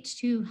great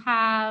to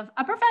have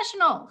a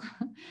professional.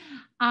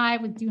 I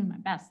was doing my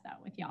best though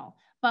with y'all.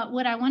 But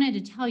what I wanted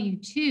to tell you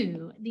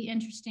too, the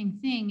interesting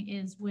thing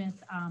is with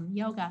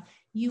yoga,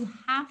 you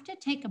have to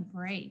take a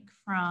break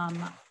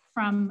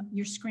from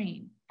your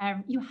screen.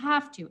 You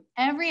have to.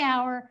 Every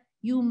hour,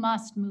 you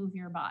must move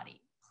your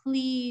body.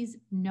 Please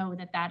know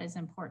that that is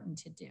important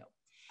to do.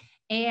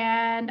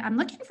 And I'm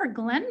looking for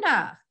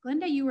Glenda.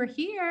 Glenda, you were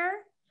here.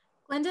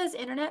 Glenda's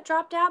internet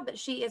dropped out, but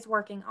she is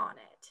working on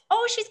it.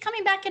 Oh, she's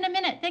coming back in a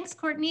minute. Thanks,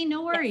 Courtney.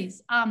 No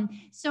worries. Yes.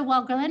 So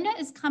while Glenda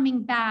is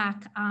coming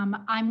back,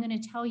 I'm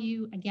going to tell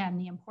you again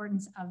the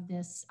importance of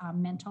this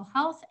mental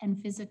health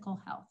and physical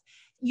health.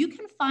 You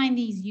can find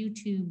these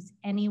YouTubes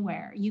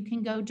anywhere. You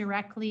can go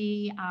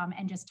directly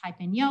and just type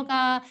in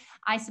yoga.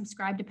 I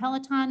subscribe to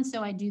Peloton,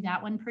 so I do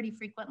that one pretty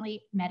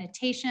frequently.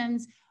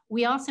 Meditations.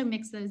 We also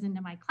mix those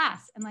into my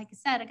class. And like I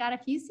said, I got a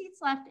few seats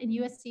left in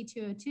USC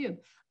 202.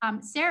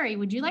 Seri,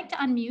 would you like to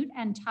unmute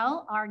and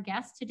tell our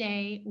guest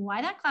today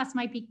why that class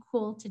might be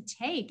cool to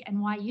take and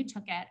why you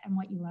took it and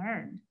what you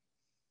learned?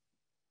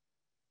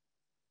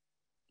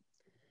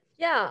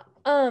 Yeah,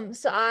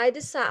 so I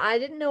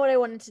didn't know what I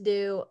wanted to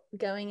do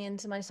going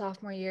into my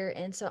sophomore year,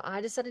 and so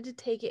I decided to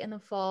take it in the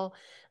fall.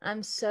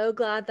 I'm so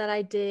glad that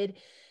I did.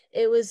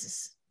 It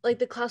was like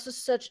the class was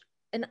such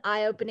an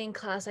eye-opening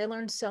class. I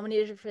learned so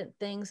many different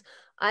things.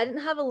 I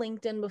didn't have a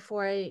LinkedIn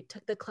before I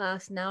took the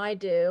class. Now I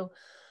do.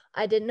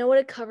 I didn't know what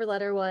a cover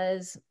letter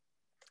was.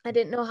 I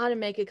didn't know how to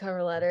make a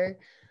cover letter.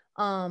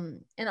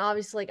 And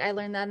obviously like I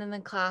learned that in the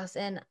class,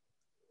 and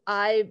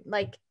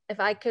if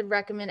I could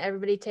recommend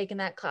everybody taking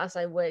that class,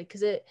 I would,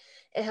 because it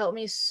helped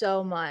me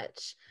so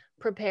much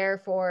prepare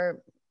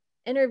for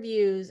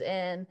interviews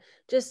and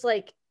just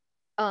like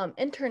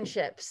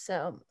internships.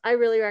 So I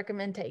really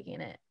recommend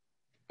taking it.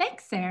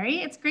 Thanks,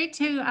 Seri. It's great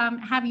to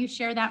have you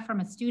share that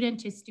from a student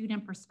to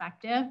student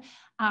perspective.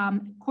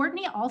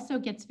 Courtney also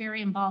gets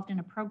very involved in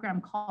a program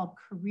called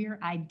Career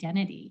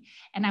Identity.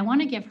 And I want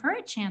to give her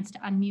a chance to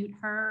unmute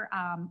her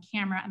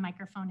camera and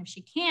microphone if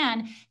she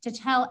can, to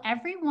tell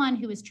everyone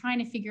who is trying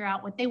to figure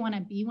out what they want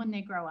to be when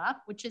they grow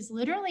up, which is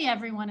literally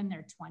everyone in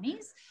their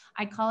 20s.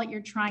 I call it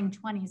your trying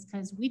 20s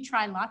because we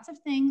try lots of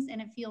things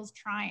and it feels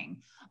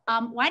trying.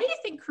 Why do you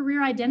think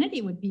Career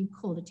Identity would be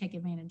cool to take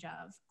advantage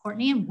of,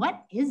 Courtney, and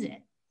what is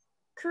it?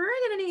 Career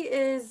Identity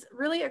is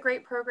really a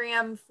great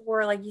program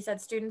for, like you said,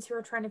 students who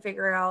are trying to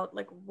figure out,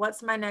 like,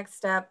 what's my next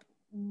step?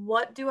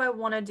 What do I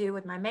want to do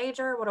with my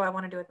major? What do I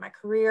want to do with my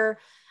career?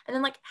 And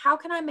then, like, how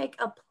can I make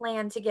a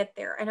plan to get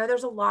there? I know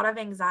there's a lot of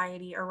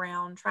anxiety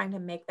around trying to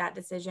make that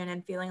decision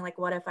and feeling like,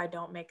 what if I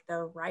don't make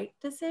the right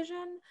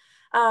decision?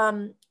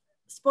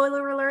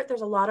 Spoiler alert,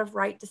 there's a lot of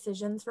right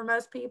decisions for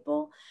most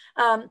people.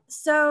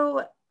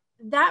 So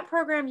that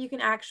program you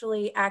can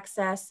actually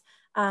access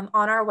on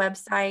our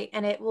website,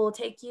 and it will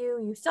take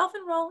you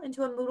self-enroll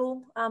into a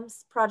Moodle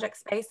project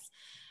space.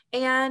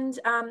 And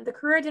the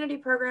Career Identity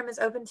program is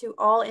open to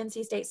all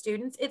NC State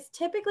students. It's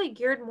typically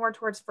geared more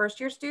towards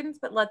first-year students,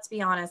 but let's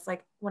be honest,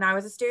 like when I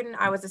was a student,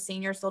 I was a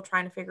senior still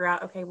trying to figure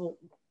out, okay, well,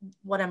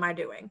 what am I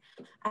doing?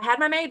 I had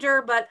my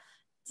major, but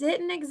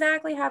didn't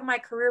exactly have my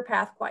career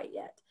path quite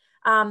yet.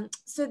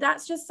 So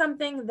that's just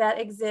something that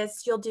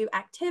exists. You'll do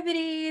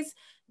activities.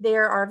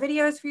 There are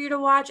videos for you to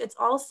watch. It's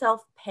all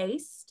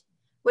self-paced,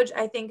 which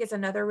I think is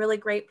another really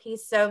great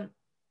piece. So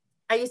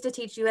I used to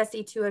teach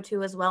USC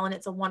 202 as well, and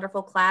it's a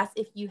wonderful class.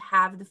 If you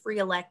have the free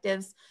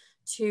electives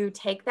to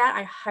take that,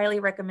 I highly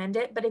recommend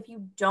it. But if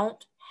you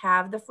don't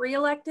have the free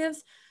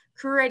electives,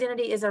 Career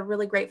Identity is a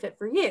really great fit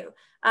for you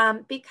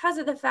because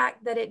of the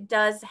fact that it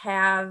does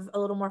have a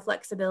little more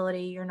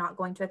flexibility. You're not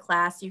going to a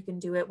class. You can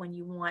do it when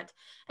you want.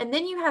 And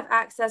then you have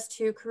access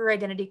to Career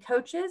Identity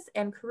coaches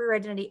and Career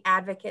Identity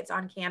advocates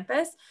on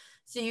campus.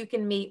 So you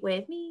can meet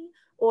with me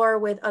or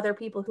with other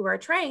people who are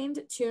trained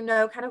to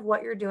know kind of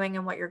what you're doing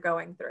and what you're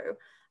going through.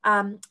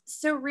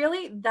 So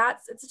really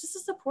it's just a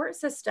support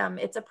system.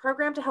 It's a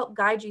program to help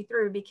guide you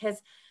through,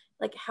 because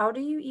like, how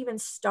do you even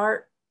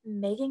start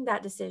making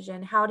that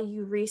decision? How do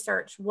you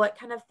research? What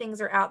kind of things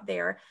are out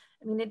there?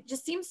 I mean, it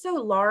just seems so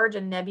large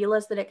and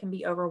nebulous that it can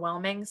be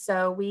overwhelming.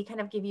 So we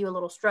kind of give you a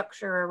little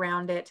structure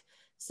around it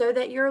so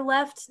that you're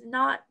left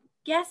not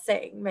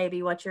guessing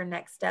maybe what your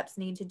next steps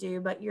need to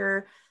do, but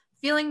you're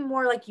feeling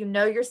more like you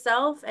know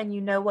yourself and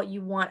you know what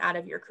you want out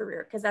of your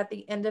career. Because at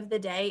the end of the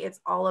day, it's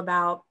all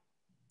about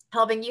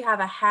helping you have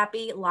a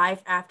happy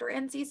life after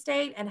NC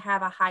State and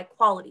have a high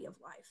quality of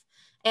life.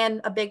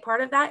 And a big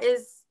part of that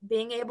is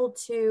being able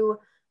to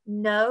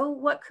know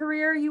what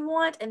career you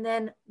want. And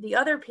then the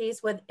other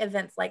piece with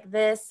events like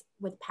this,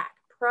 with PAC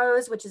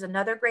Pros, which is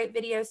another great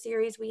video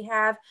series we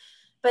have,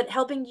 but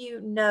helping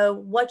you know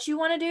what you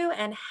want to do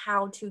and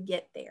how to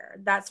get there.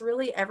 That's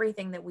really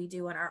everything that we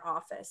do in our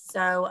office.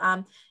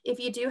 So if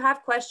you do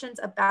have questions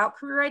about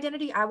Career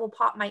Identity, I will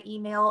pop my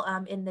email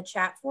in the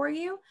chat for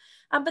you.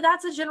 But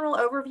that's a general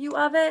overview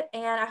of it,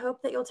 and I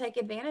hope that you'll take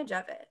advantage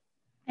of it.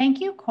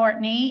 Thank you,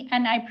 Courtney.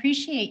 And I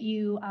appreciate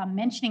you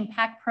mentioning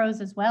PAC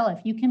Pros as well. If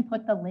you can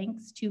put the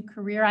links to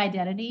Career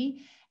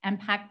Identity and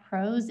PAC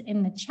Pros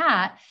in the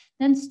chat,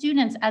 then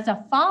students, as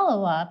a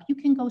follow-up, you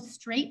can go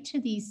straight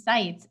to these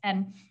sites.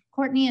 And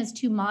Courtney is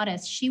too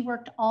modest. She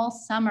worked all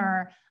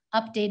summer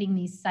updating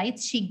these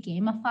sites. She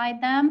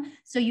gamified them.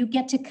 So you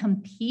get to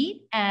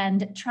compete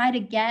and try to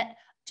get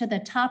to the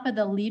top of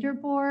the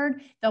leaderboard.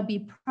 There'll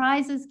be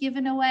prizes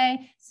given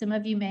away. Some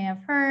of you may have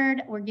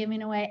heard we're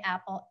giving away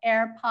Apple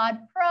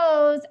AirPod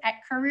Pros at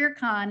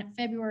CareerCon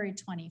February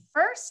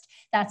 21st.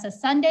 That's a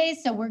Sunday.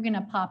 So we're going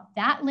to pop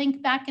that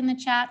link back in the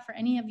chat for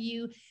any of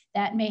you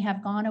that may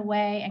have gone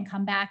away and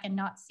come back and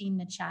not seen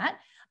the chat.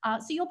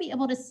 So you'll be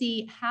able to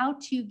see how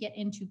to get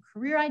into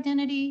Career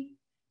Identity,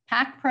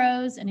 PAC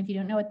Pros, and if you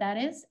don't know what that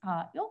is,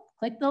 you'll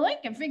click the link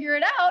and figure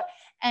it out,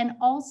 and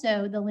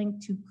also the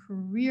link to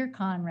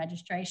CareerCon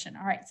registration.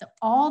 All right, so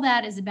all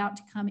that is about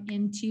to come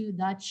into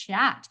the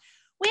chat.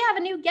 We have a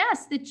new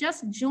guest that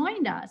just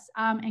joined us.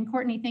 And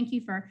Courtney, thank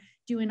you for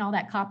doing all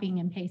that copying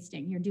and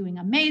pasting. You're doing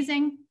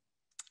amazing.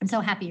 I'm so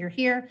happy you're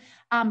here.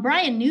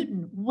 Brian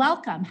Newton,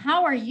 welcome.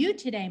 How are you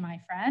today, my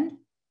friend?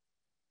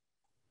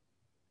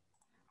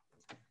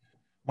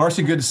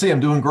 Marcy, good to see you. I'm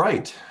doing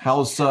great.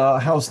 How's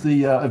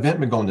the event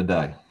been going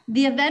today?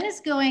 The event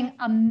is going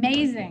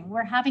amazing.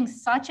 We're having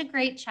such a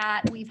great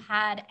chat. We've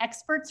had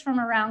experts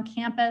from around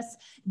campus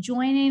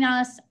joining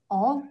us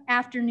all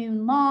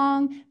afternoon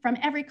long from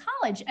every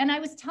college. And I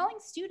was telling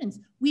students,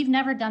 we've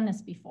never done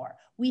this before.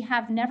 We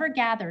have never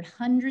gathered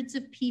hundreds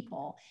of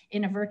people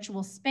in a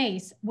virtual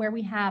space where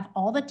we have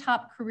all the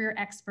top career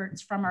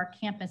experts from our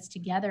campus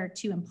together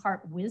to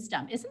impart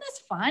wisdom. Isn't this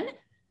fun?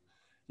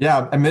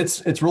 Yeah, I mean,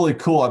 it's really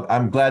cool.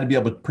 I'm glad to be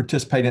able to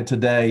participate in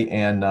today.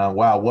 And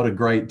wow, what a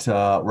great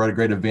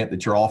event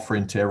that you're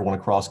offering to everyone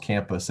across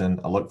campus. And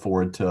I look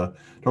forward to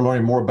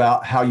learning more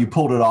about how you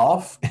pulled it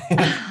off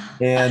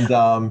and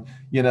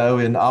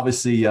and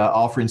obviously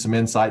offering some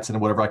insights and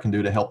whatever I can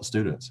do to help the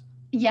students.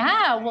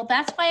 Yeah, well,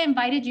 that's why I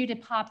invited you to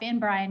pop in,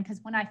 Brian, because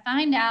when I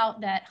find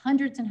out that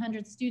hundreds and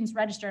hundreds of students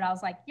registered, I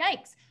was like,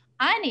 yikes,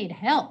 I need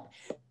help.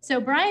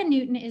 So Brian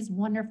Newton is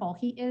wonderful.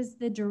 He is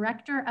the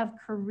director of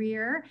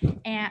career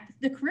at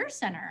the Career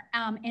Center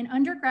and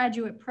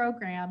undergraduate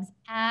programs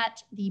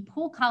at the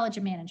Poole College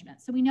of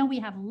Management. So we know we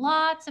have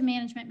lots of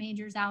management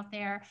majors out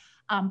there.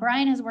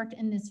 Brian has worked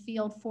in this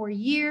field for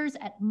years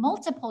at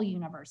multiple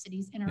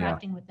universities,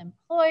 interacting with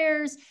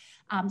employers,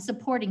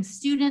 supporting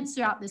students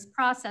throughout this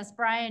process.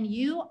 Brian,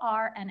 you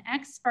are an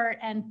expert,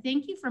 and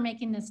thank you for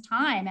making this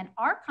time. And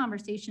our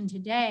conversation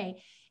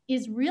today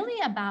is really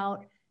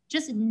about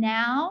just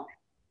now,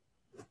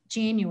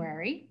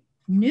 January,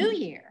 new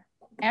year.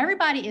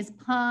 Everybody is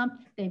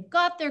pumped. They've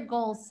got their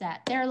goals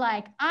set. They're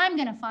like, I'm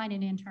going to find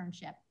an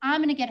internship.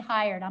 I'm going to get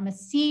hired. I'm a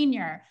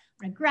senior.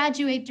 I'm going to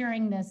graduate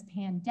during this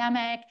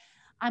pandemic.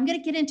 I'm going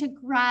to get into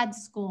grad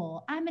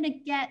school. I'm going to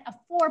get a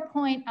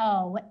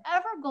 4.0,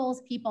 whatever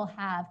goals people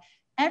have.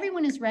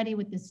 Everyone is ready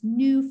with this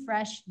new,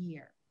 fresh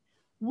year.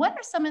 What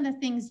are some of the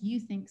things you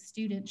think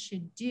students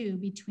should do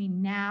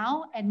between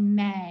now and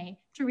May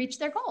to reach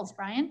their goals,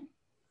 Brian?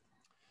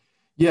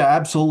 Yeah,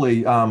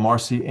 absolutely,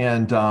 Marcy.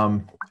 And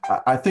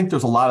I think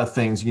there's a lot of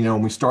things,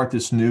 when we start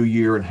this new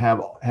year and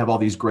have all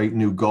these great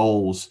new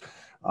goals,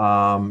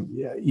 I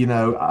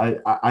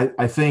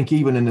think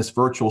even in this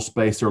virtual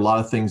space, there are a lot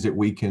of things that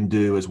we can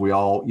do as we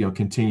all,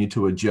 continue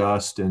to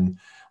adjust and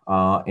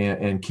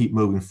keep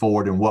moving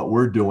forward in what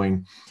we're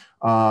doing.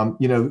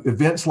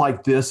 Events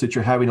like this that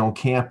you're having on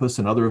campus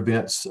and other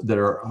events that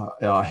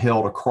are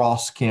held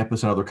across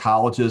campus and other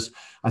colleges,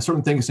 I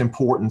certainly think it's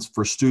important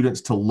for students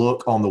to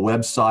look on the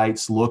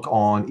websites, look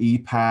on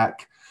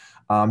EPAC,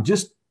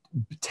 just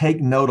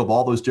take note of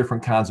all those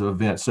different kinds of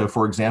events. So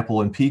for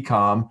example, in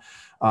PCOM,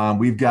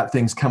 we've got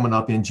things coming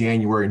up in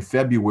January and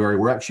February.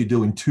 We're actually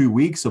doing 2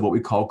 weeks of what we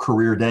call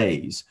career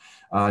days,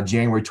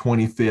 January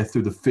 25th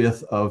through the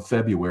 5th of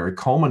February,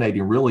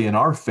 culminating really in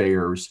our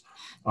fairs,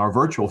 our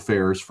virtual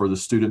fairs for the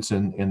students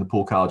in the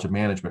Poole College of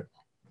Management.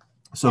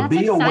 So that's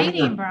be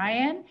exciting, aware.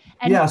 Brian.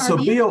 And yeah,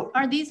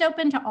 are these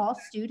open to all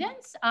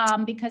students?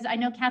 Because I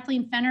know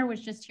Kathleen Fenner was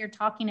just here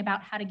talking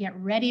about how to get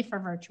ready for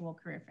virtual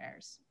career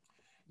fairs.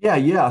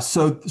 Yeah.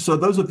 So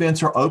those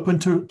events are open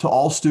to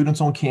all students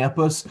on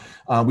campus.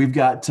 We've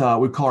got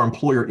we call our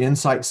Employer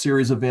Insight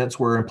Series events,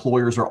 where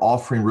employers are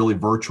offering really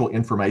virtual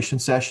information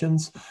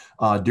sessions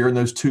during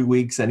those 2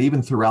 weeks and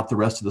even throughout the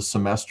rest of the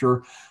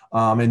semester.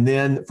 And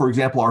then, for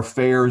example, our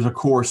fairs, of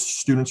course,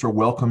 students are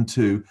welcome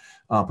to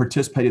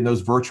participate in those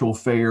virtual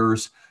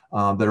fairs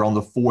that are on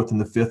the 4th and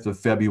the 5th of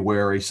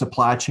February.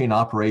 Supply chain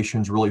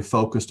operations really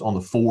focused on the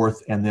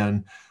 4th, and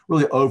then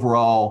really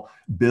overall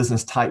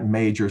business type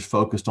majors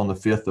focused on the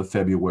 5th of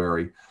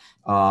February.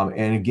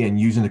 And again,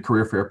 using the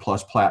Career Fair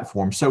Plus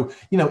platform. So,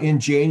 in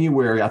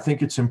January, I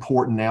think it's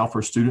important now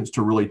for students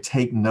to really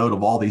take note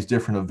of all these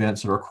different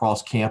events that are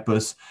across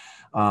campus.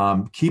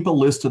 Keep a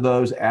list of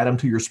those, add them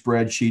to your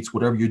spreadsheets,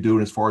 whatever you're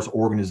doing as far as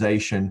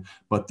organization,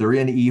 but they're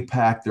in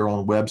EPAC, they're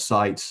on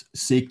websites,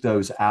 seek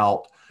those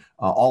out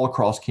all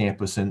across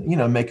campus and,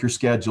 make your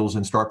schedules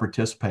and start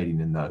participating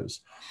in those.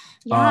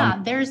 Yeah,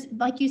 there's,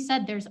 like you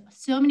said, there's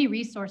so many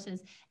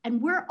resources,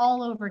 and we're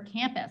all over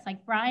campus.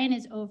 Like Brian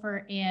is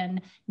over in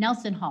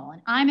Nelson Hall,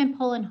 and I'm in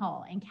Pullen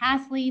Hall, and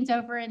Kathleen's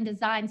over in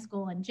Design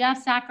School, and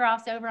Jeff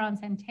Sackaroff's over on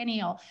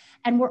Centennial,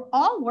 and we're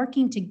all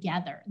working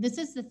together. This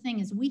is the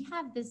thing, is we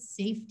have this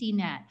safety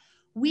net.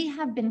 We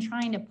have been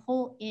trying to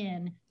pull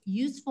in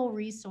useful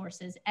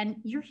resources, and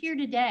you're here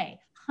today.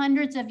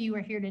 Hundreds of you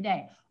are here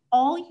today.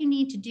 All you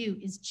need to do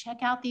is check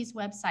out these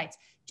websites.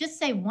 Just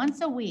say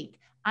once a week,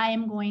 I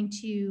am going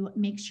to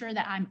make sure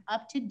that I'm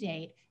up to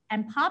date,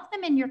 and pop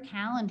them in your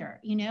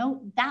calendar.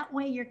 That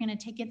way you're going to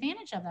take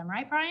advantage of them,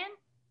 right, Brian?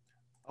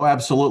 Oh,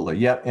 absolutely.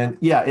 Yeah. And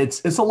yeah,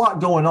 it's a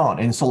lot going on,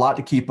 and it's a lot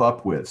to keep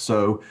up with.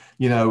 So,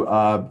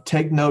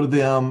 take note of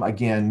them.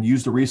 Again,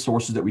 use the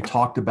resources that we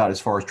talked about as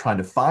far as trying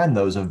to find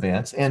those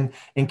events, and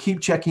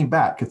keep checking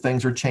back if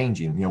things are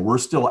changing. We're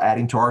still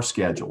adding to our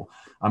schedule.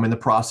 I'm in the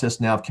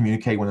process now of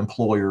communicating with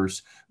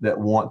employers that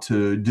want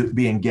to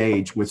be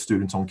engaged with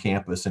students on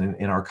campus and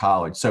in our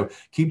college. So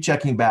keep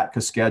checking back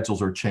because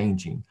schedules are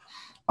changing.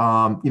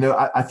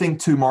 I think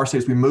too, Marcy,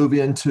 as we move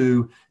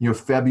into,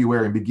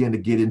 February and begin to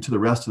get into the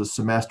rest of the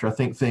semester, I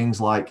think things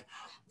like,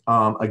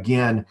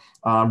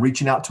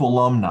 reaching out to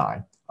alumni.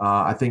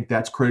 I think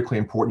that's critically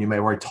important. You may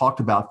have already talked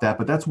about that,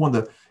 but that's one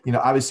of the,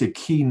 obviously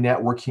key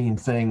networking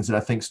things that I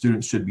think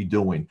students should be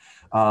doing.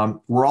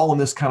 We're all in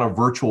this kind of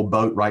virtual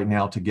boat right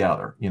now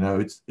together.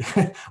 It's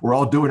we're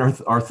all doing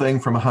our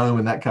thing from home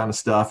and that kind of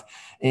stuff.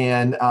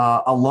 And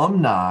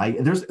alumni,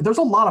 there's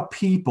a lot of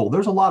people,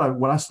 there's a lot of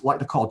what I like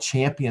to call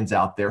champions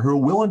out there who are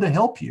willing to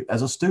help you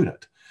as a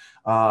student.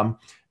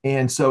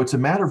 And so it's a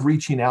matter of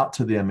reaching out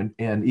to them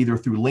and either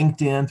through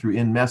LinkedIn, through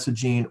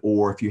in-messaging,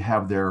 or if you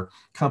have their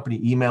company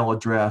email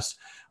address.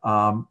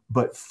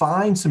 But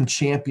find some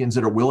champions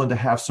that are willing to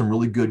have some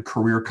really good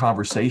career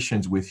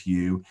conversations with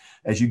you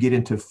as you get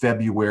into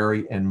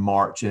February and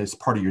March as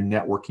part of your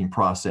networking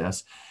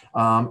process.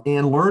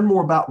 And learn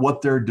more about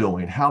what they're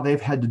doing, how they've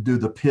had to do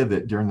the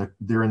pivot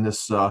during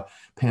this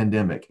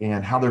pandemic,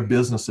 and how their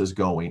business is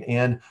going,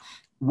 and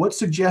what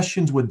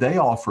suggestions would they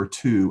offer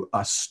to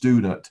a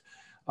student.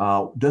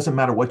 Doesn't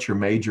matter what your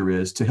major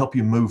is, to help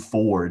you move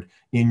forward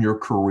in your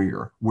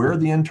career. Where are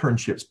the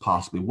internships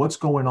possibly? What's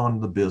going on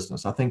in the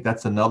business? I think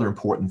that's another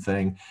important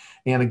thing.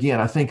 And again,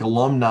 I think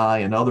alumni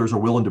and others are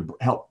willing to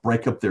help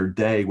break up their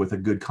day with a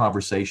good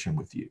conversation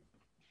with you.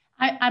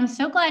 I'm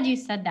so glad you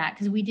said that,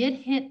 because we did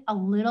hit a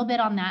little bit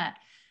on that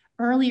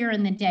earlier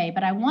in the day,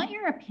 but I want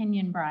your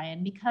opinion,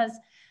 Brian, because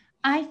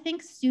I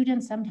think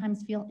students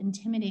sometimes feel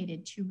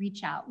intimidated to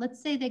reach out.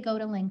 Let's say they go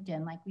to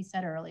LinkedIn, like we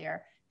said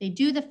earlier. They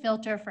do the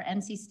filter for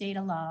NC State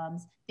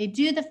alums. They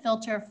do the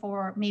filter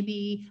for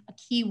maybe a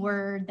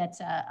keyword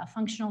that's a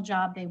functional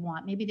job they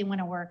want. Maybe they want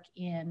to work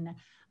in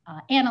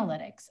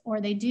analytics,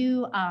 or they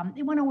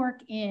want to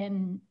work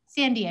in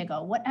San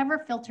Diego,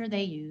 whatever filter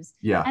they use.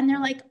 Yeah. And they're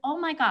like, oh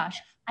my gosh,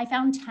 I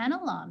found 10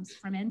 alums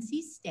from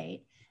NC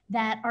State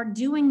that are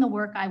doing the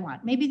work I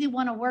want. Maybe they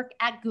want to work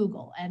at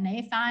Google, and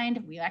they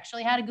find, we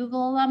actually had a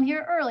Google alum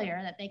here earlier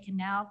that they can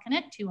now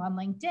connect to on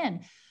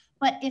LinkedIn.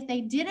 But if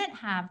they didn't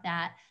have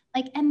that,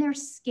 and they're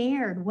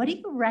scared, what do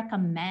you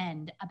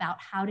recommend about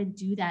how to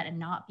do that and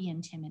not be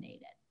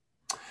intimidated?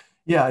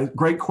 Yeah,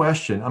 great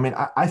question. I mean,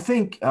 I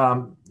think,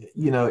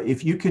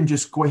 if you can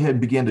just go ahead and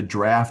begin to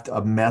draft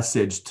a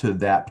message to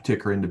that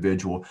particular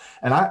individual.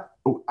 And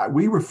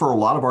we refer a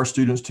lot of our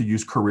students to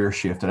use Career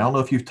Shift. And I don't know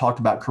if you've talked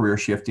about Career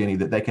Shift any,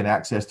 that they can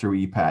access through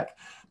EPAC.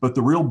 But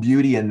the real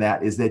beauty in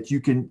that is that you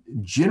can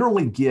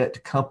generally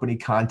get company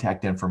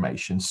contact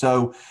information.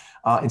 So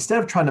instead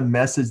of trying to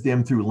message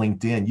them through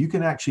LinkedIn, you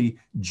can actually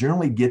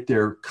generally get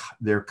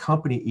their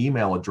company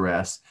email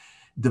address,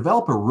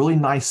 develop a really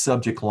nice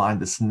subject line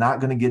that's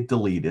not going to get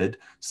deleted.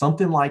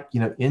 Something like,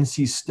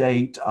 NC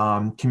State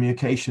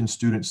communication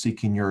student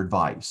seeking your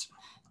advice,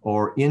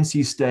 or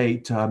NC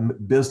State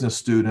business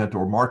student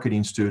or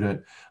marketing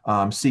student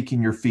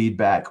seeking your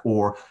feedback,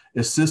 or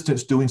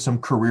assistants doing some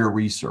career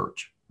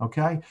research.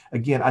 Okay.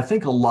 Again, I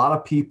think a lot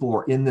of people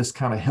are in this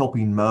kind of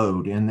helping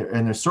mode, and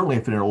there's certainly,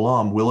 if an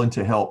alum, willing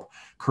to help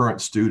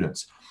current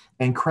students,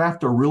 and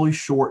craft a really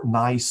short,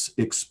 nice,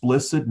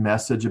 explicit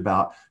message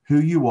about who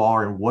you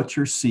are and what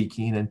you're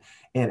seeking,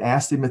 and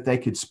ask them if they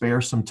could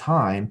spare some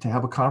time to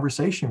have a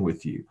conversation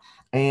with you.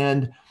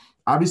 And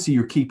obviously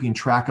you're keeping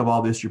track of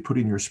all this, you're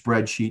putting your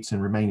spreadsheets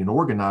and remaining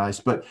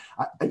organized, but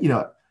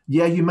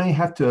yeah, you may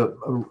have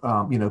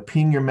to,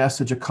 ping your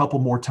message a couple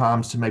more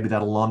times to maybe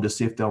that alum to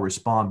see if they'll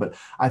respond. But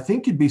I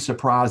think you'd be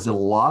surprised that a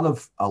lot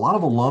of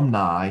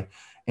alumni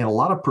and a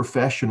lot of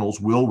professionals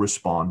will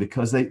respond,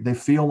 because they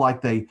feel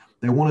like they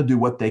want to do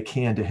what they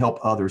can to help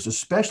others,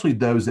 especially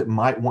those that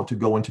might want to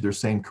go into their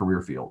same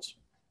career fields.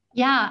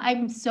 Yeah,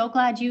 I'm so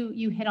glad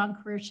you hit on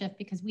Career Shift,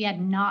 because we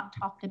had not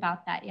talked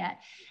about that yet.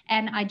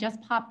 And I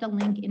just popped a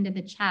link into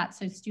the chat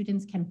so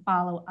students can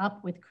follow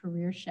up with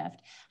Career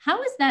Shift.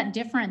 How is that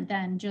different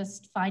than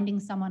just finding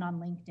someone on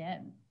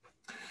LinkedIn?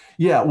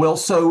 Yeah, well,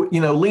 so,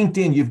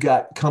 LinkedIn, you've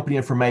got company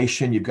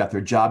information, you've got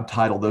their job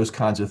title, those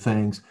kinds of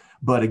things.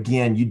 But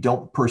again, you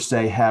don't per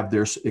se have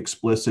their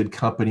explicit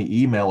company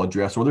email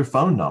address or their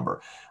phone number.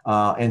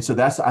 And so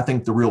that's, I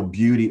think, the real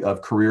beauty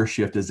of Career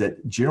Shift, is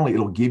that generally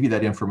it'll give you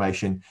that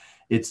information.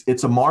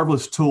 It's a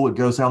marvelous tool. It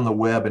goes on the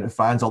web and it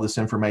finds all this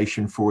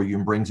information for you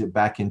and brings it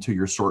back into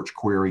your search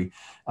query.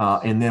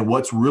 And then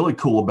what's really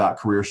cool about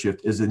Career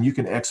Shift is then you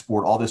can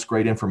export all this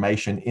great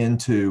information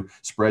into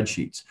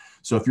spreadsheets.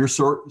 So if you're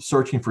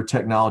searching for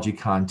technology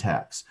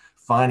contacts,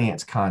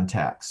 finance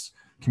contacts,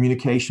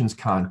 communications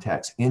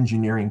contacts,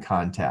 engineering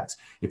contacts,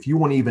 if you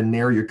want to even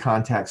narrow your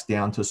contacts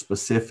down to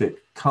specific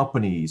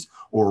companies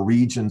or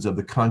regions of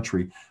the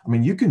country, I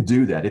mean, you can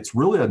do that. It's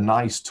really a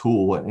nice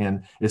tool,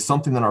 and it's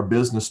something that our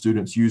business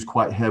students use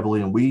quite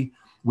heavily, and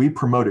we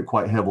promote it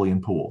quite heavily in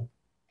Poole.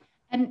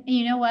 And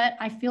you know what?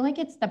 I feel like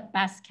it's the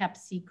best kept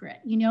secret,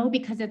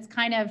 because it's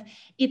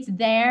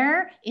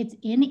there, it's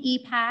in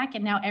EPAC,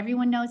 and now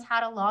everyone knows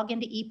how to log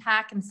into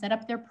EPAC and set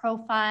up their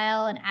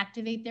profile and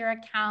activate their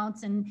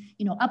accounts and,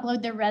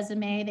 upload their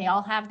resume. They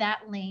all have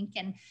that link,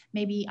 and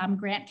maybe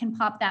Grant can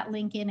pop that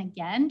link in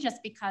again,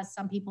 just because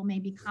some people may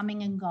be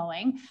coming and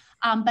going.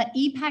 But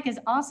EPAC is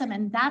awesome,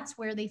 and that's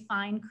where they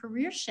find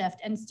Career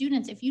Shift. And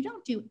students, if you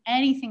don't do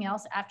anything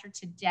else after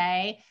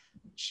today,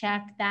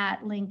 check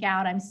that link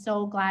out. I'm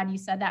so glad you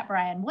said that,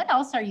 Brian. What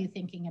else are you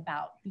thinking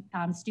about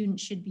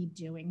students should be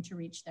doing to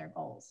reach their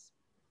goals?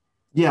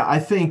 Yeah, I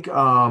think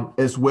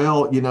as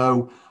well,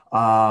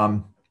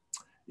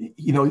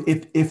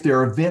 if there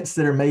are events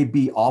that are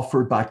maybe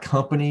offered by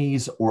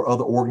companies or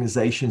other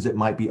organizations that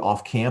might be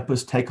off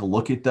campus, take a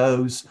look at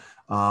those.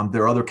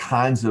 There are other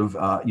kinds of,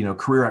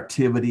 career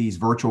activities,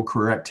 virtual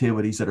career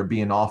activities that are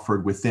being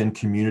offered within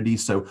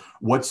communities. So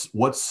what's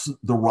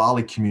the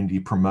Raleigh community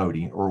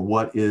promoting, or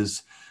what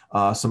is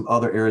some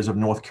other areas of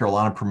North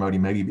Carolina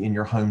promoting, maybe in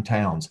your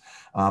hometowns?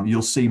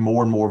 You'll see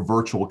more and more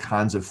virtual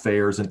kinds of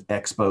fairs and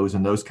expos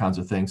and those kinds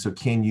of things. So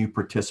can you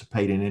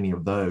participate in any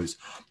of those?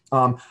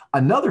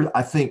 Another,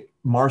 I think,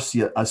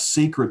 Marcy, a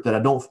secret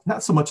that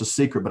not so much a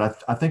secret,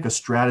 but I think a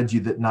strategy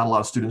that not a lot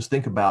of students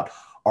think about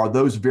are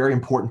those very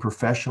important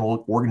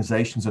professional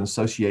organizations and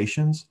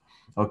associations.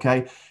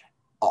 Okay.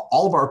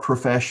 All of our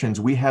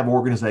professions, we have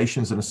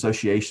organizations and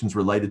associations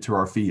related to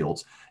our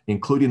fields,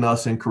 including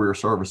us in career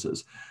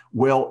services.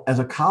 Well, as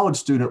a college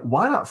student,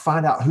 why not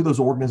find out who those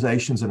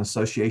organizations and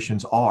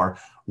associations are,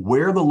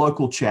 where the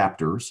local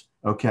chapters,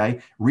 okay,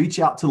 reach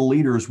out to the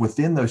leaders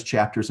within those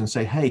chapters and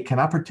say, hey, can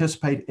I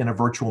participate in a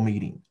virtual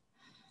meeting?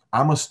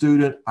 I'm a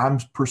student, I'm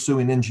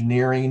pursuing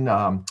engineering,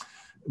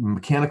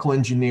 mechanical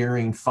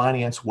engineering,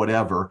 finance,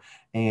 whatever,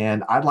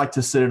 and I'd like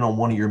to sit in on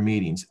one of your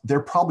meetings.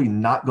 They're probably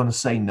not going to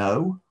say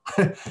no.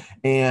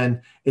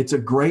 And it's a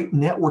great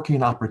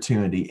networking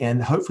opportunity.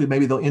 And hopefully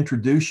maybe they'll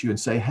introduce you and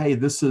say, hey,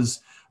 this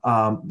is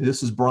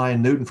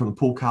Brian Newton from the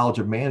Poole College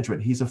of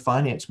Management. He's a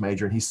finance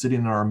major and he's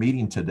sitting in our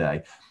meeting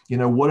today. You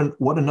know,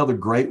 what another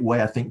great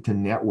way, I think, to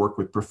network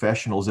with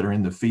professionals that are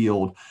in the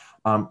field.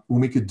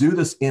 When we could do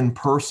this in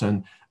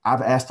person,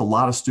 I've asked a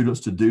lot of students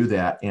to do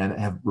that and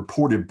have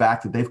reported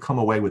back that they've come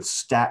away with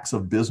stacks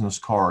of business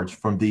cards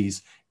from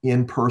these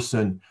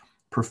in-person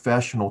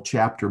professional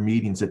chapter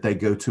meetings that they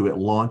go to at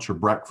lunch or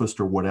breakfast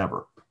or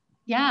whatever.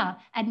 Yeah.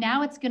 And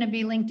now it's going to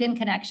be LinkedIn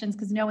connections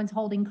because no one's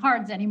holding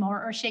cards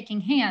anymore or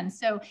shaking hands.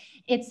 So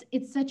it's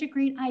such a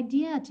great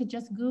idea to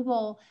just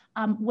Google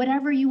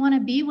whatever you want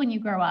to be when you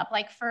grow up.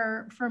 Like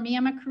for me,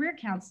 I'm a career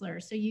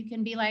counselor. So you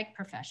can be like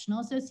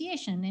professional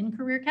association in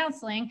career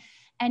counseling.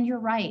 And you're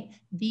right.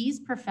 These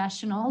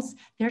professionals,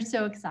 they're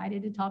so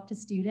excited to talk to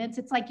students.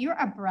 It's like you're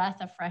a breath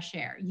of fresh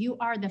air. You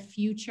are the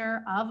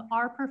future of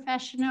our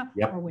profession,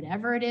 or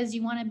whatever it is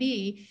you want to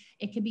be.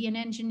 It could be an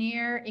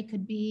engineer. It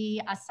could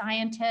be a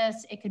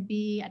scientist. It could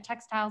be a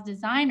textiles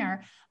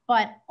designer.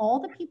 But all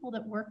the people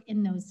that work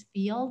in those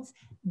fields,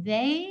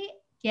 they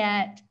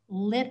get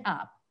lit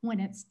up when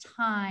it's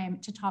time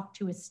to talk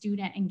to a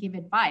student and give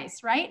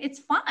advice, right? It's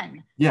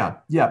fun. Yeah.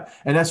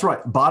 And that's right.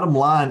 Bottom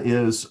line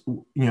is,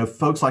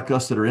 folks like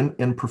us that are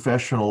in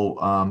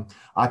professional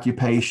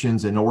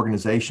occupations and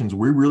organizations,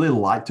 we really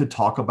like to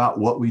talk about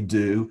what we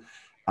do,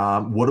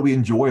 what do we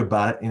enjoy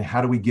about it, and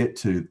how do we get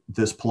to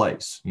this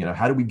place?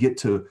 How do we get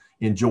to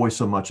enjoy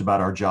so much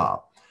about our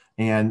job?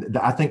 And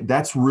I think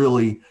that's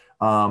really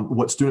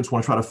what students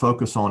want to try to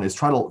focus on, is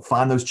try to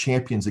find those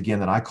champions,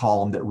 again, that I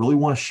call them, that really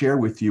want to share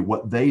with you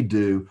what they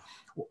do,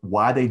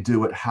 why they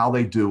do it, how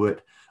they do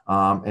it,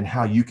 and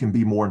how you can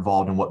be more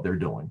involved in what they're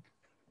doing.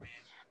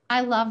 I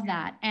love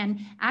that.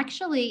 And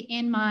actually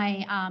in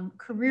my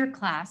career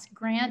class,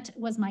 Grant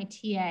was my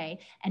TA,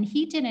 and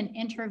he did an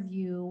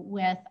interview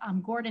with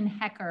Gordon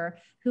Hecker,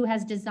 who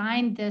has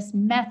designed this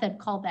method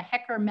called the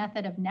Hecker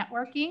method of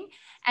networking.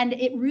 And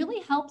it really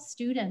helps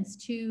students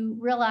to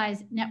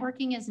realize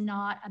networking is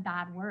not a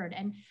bad word.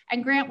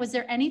 And Grant, was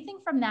there anything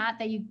from that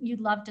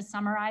you'd love to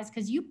summarize?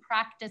 Because you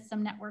practiced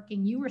some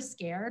networking. You were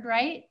scared,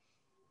 right?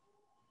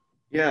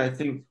 Yeah, I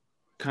think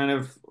kind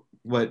of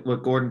what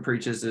Gordon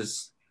preaches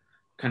is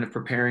kind of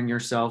preparing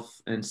yourself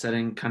and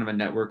setting kind of a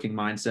networking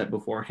mindset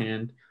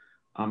beforehand.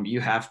 You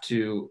have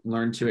to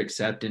learn to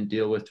accept and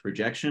deal with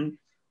rejection.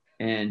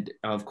 And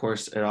of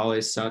course, it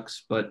always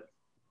sucks, but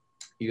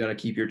you got to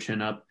keep your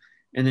chin up.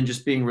 And then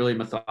just being really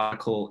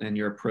methodical in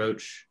your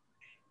approach,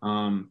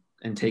 and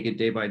take it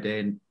day by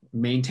day and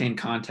maintain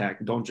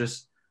contact. Don't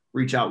just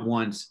reach out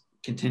once,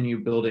 continue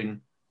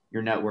building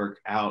your network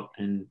out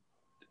and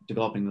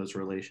developing those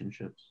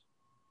relationships.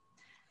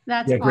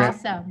 That's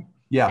awesome.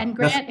 Yeah. And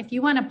Grant, if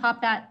you want to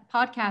pop that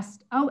podcast,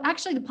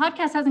 actually the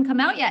podcast hasn't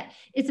come out yet.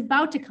 It's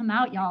about to come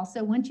out, y'all.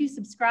 So once you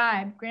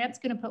subscribe, Grant's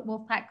going to put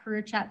Wolfpack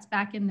Career Chats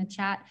back in the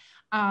chat.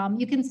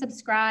 You can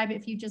subscribe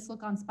if you just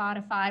look on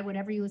Spotify,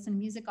 whatever you listen to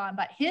music on.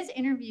 But his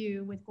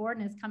interview with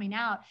Gordon is coming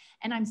out.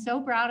 And I'm so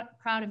proud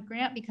of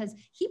Grant because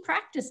he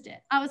practiced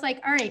it. I was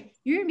like, all right,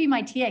 you're going to be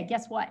my TA.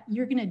 Guess what?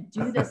 You're going to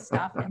do this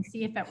stuff and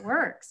see if it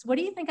works. What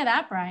do you think of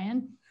that,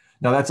 Brian?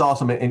 No, that's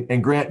awesome.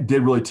 And Grant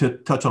did really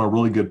touch on a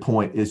really good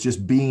point, is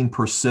just being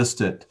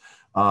persistent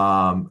with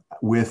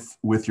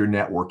your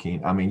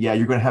networking. I mean, yeah,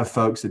 you're going to have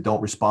folks that don't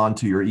respond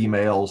to your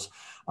emails.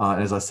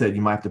 And as I said,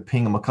 you might have to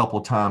ping them a couple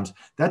of times.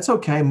 That's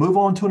okay. Move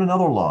on to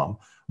another alum.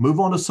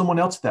 Move on to someone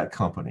else at that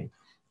company.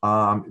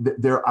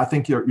 I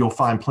think you'll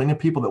find plenty of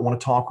people that want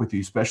to talk with you,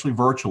 especially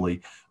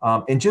virtually.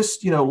 And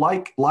just,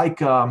 with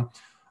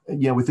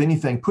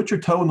anything, put your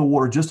toe in the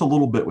water just a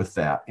little bit with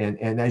that.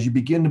 And as you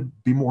begin to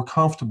be more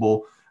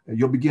comfortable,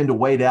 you'll begin to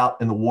wade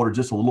out in the water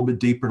just a little bit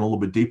deeper and a little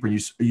bit deeper.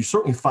 You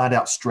certainly find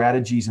out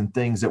strategies and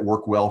things that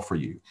work well for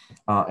you.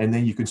 And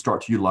then you can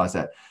start to utilize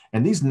that.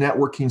 And these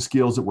networking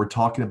skills that we're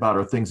talking about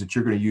are things that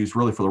you're going to use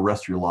really for the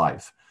rest of your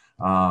life.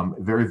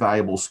 Very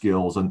valuable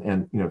skills.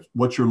 And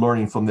what you're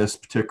learning from this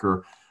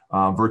particular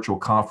virtual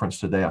conference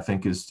today, I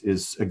think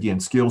is again,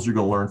 skills you're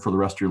going to learn for the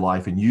rest of your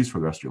life and use for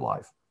the rest of your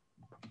life.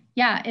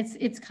 Yeah,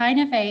 it's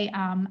kind of a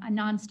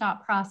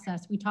nonstop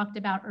process. We talked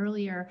about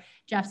earlier,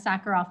 Jeff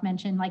Sackaroff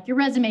mentioned like your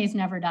resume is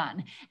never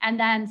done. And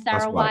then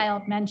Sarah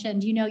Wild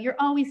mentioned, you know, you're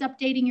always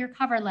updating your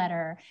cover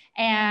letter.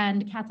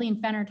 And Kathleen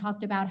Fenner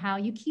talked about how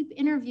you keep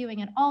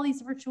interviewing at all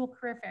these virtual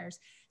career fairs.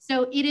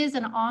 So it is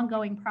an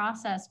ongoing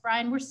process.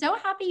 Brian, we're so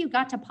happy you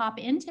got to pop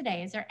in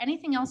today. Is there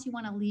anything else you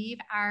want to leave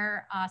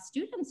our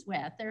students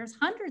with? There's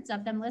hundreds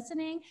of them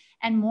listening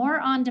and more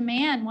on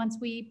demand once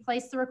we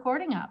place the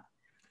recording up.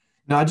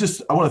 No, I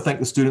want to thank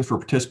the students for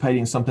participating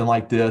in something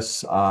like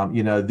this.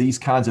 You know, these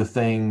kinds of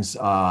things, you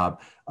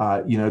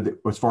know,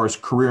 as far as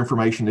career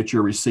information that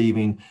you're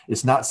receiving,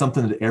 it's not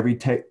something that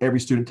every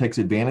student takes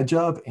advantage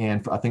of.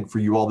 And I think for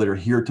you all that are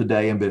here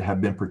today and that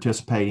have been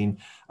participating,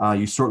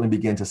 you certainly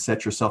begin to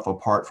set yourself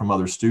apart from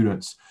other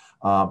students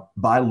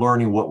by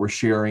learning what we're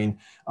sharing.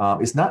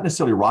 It's not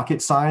necessarily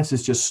rocket science.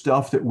 It's just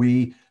stuff that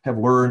we have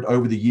learned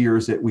over the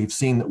years that we've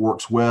seen that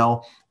works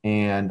well,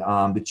 and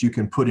that you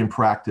can put in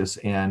practice,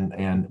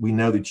 and we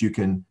know that you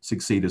can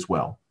succeed as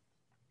well.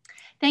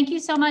 Thank you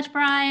so much,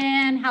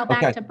 Brian. How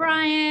back to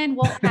Brian.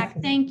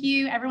 Wolfpack, thank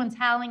you. Everyone's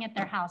howling at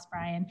their house,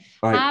 Brian.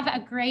 Right. Have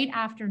a great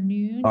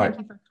afternoon. Thank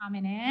you for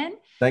coming in.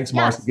 Thanks,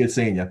 Marcy. Good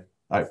seeing you.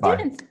 All right,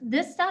 students, bye.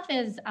 This stuff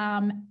is,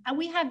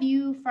 we have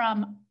you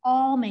from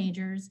all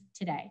majors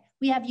today.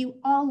 We have you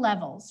all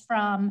levels,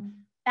 from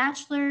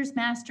bachelor's,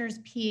 master's,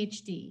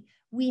 PhD.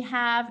 We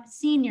have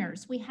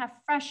seniors, we have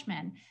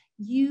freshmen.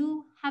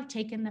 You have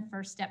taken the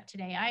first step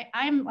today.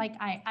 I'm like,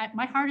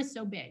 my heart is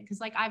so big because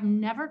like I've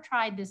never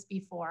tried this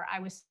before. I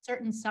was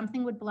certain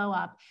something would blow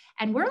up,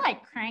 and we're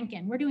like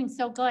cranking. We're doing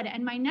so good.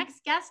 And my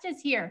next guest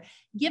is here.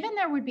 Given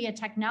there would be a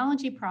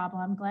technology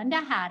problem,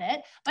 Glenda had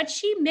it, but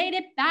she made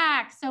it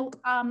back. So,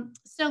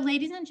 so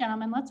ladies and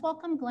gentlemen, let's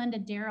welcome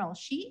Glenda Darell.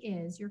 She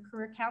is your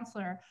career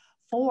counselor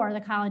for the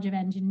College of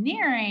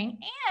Engineering,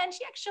 and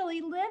she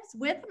actually lives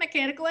with a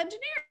mechanical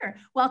engineer.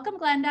 Welcome,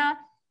 Glenda.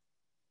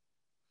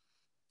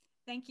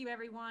 Thank you,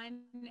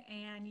 everyone.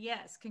 And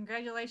yes,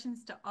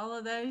 congratulations to all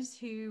of those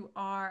who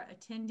are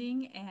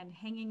attending and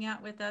hanging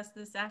out with us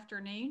this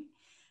afternoon.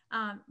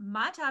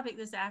 My topic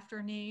this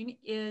afternoon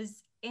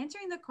is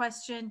answering the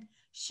question,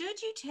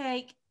 should you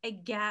take a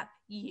gap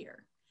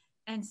year?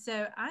 And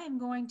so I am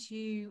going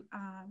to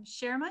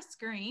share my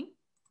screen.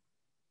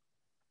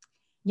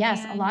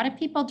 Yes, a lot of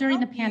people during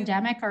the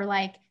pandemic are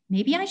like,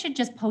 maybe I should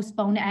just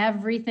postpone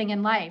everything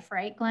in life,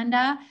 right,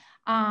 Glenda?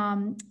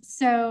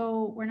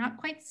 So we're not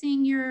quite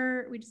seeing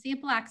we see a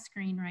black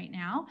screen right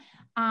now.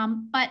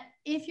 But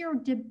if you're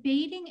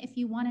debating if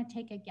you want to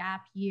take a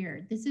gap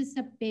year, this is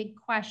a big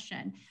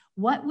question.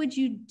 What would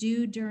you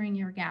do during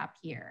your gap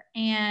year?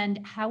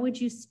 And how would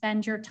you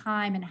spend your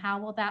time, and how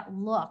will that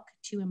look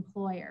to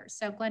employers?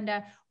 So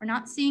Glenda, we're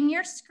not seeing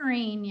your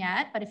screen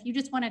yet, but if you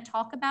just want to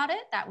talk about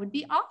it, that would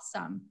be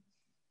awesome.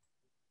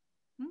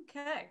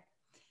 Okay.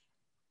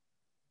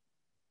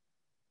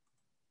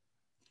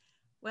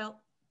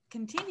 Well,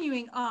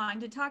 continuing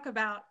on to talk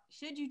about,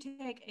 should you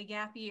take a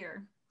gap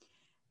year?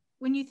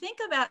 When you think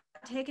about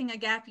taking a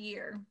gap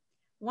year,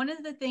 one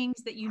of the things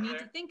that you need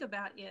to think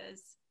about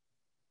is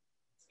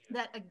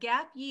that a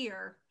gap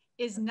year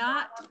is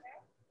not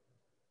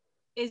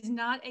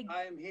a...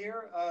 I am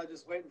here,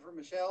 just waiting for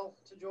Michelle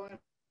to join.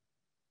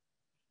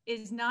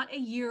 Is not a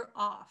year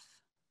off.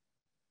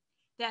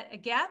 That a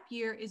gap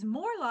year is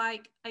more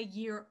like a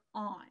year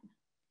on.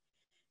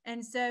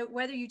 And so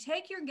whether you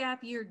take your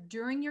gap year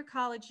during your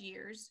college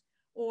years,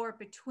 or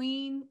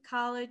between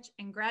college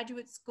and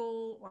graduate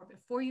school, or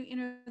before you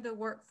enter the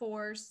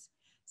workforce,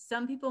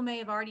 some people may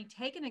have already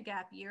taken a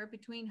gap year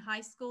between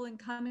high school and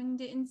coming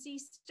to NC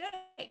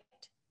State.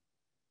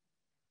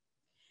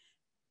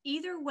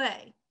 Either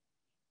way,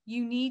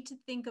 you need to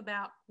think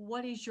about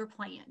what is your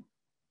plan.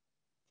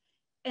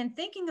 And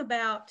thinking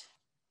about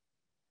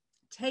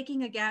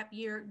taking a gap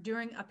year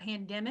during a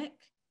pandemic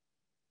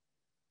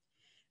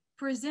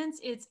presents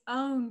its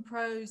own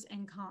pros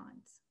and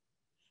cons.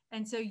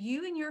 And so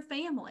you and your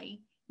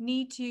family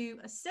need to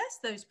assess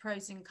those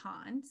pros and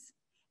cons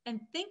and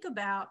think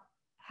about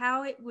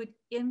how it would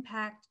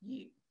impact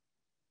you.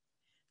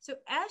 So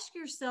ask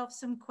yourself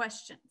some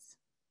questions.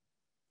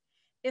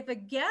 If a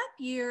gap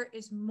year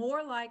is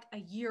more like a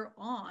year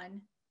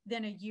on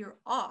than a year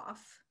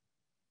off,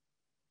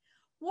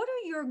 what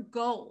are your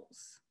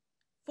goals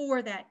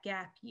for that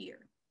gap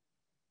year?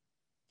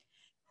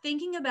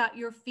 Thinking about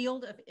your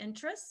field of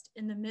interest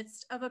in the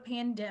midst of a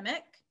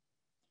pandemic,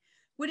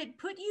 would it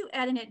put you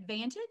at an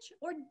advantage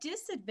or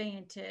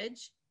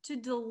disadvantage to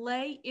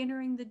delay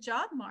entering the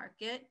job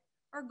market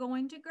or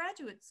going to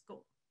graduate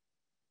school?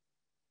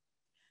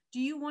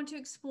 Do you want to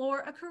explore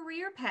a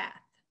career path?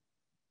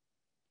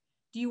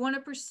 Do you want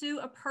to pursue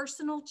a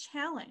personal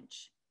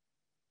challenge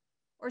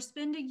or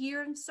spend a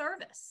year in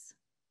service?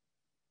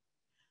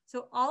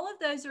 So all of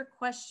those are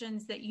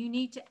questions that you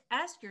need to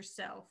ask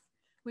yourself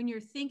when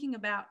you're thinking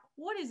about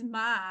what is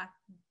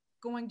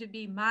going to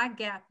be my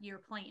gap year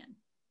plan.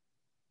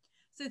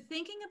 So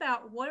thinking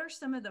about what are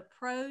some of the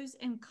pros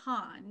and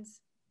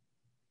cons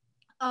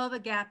of a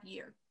gap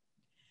year.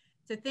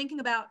 So thinking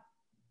about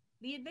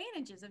the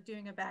advantages of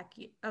doing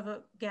a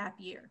gap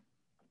year.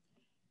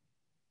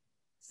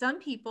 Some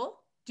people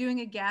doing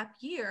a gap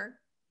year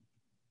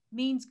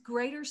means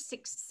greater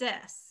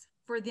success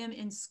for them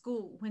in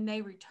school when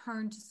they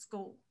return to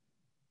school.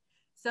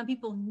 Some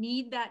people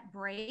need that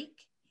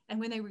break, and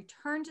when they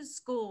return to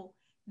school,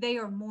 they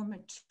are more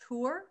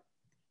mature,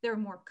 they're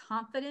more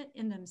confident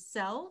in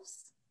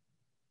themselves,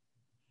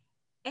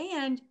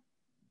 and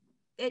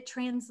it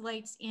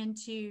translates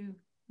into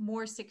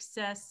more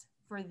success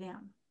for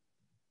them.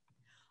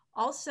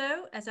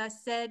 Also, as I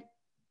said,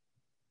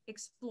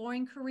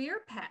 exploring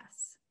career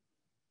paths.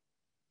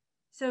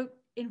 So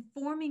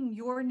informing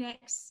your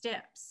next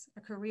steps,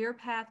 a career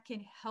path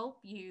can help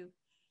you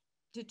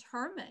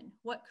determine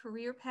what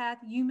career path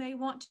you may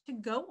want to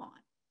go on.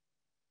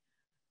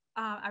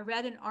 I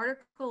read an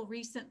article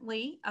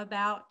recently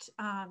about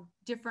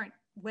different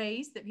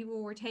ways that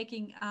people were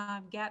taking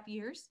gap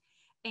years,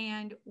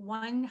 and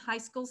one high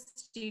school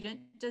student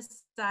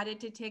decided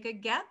to take a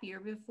gap year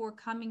before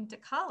coming to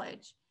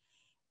college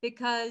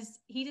because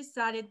he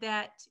decided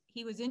that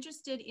he was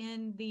interested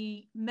in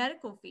the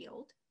medical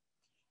field,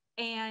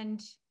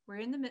 and we're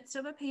in the midst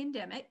of a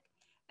pandemic.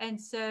 And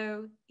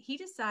so he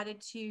decided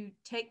to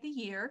take the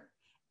year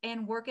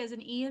and work as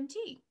an EMT.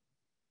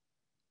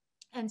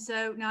 And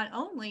so not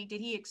only did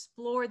he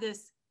explore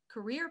this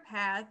career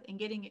path and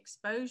getting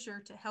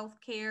exposure to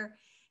healthcare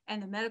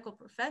and the medical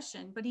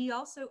profession, but he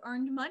also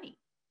earned money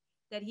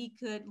that he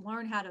could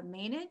learn how to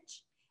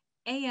manage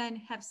and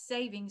have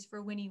savings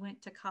for when he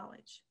went to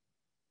college.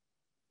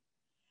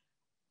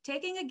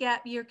 Taking a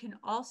gap year can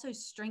also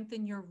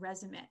strengthen your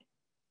resume.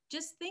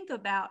 Just think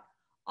about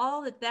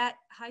all that that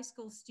high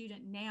school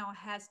student now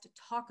has to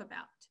talk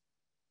about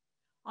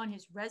on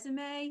his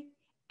resume,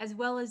 as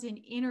well as in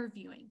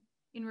interviewing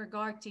in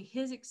regard to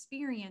his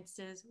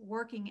experiences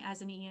working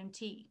as an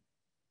EMT.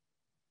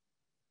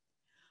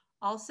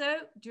 Also,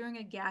 during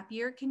a gap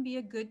year, it can be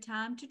a good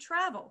time to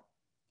travel.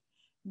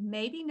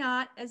 Maybe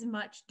not as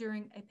much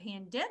during a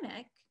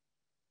pandemic,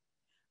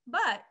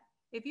 but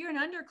if you're an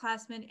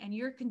underclassman and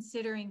you're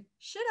considering,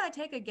 should I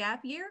take a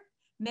gap year,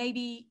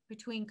 maybe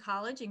between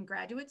college and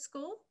graduate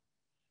school,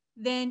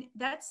 then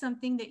that's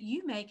something that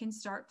you may can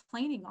start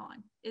planning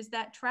on, is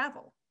that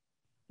travel.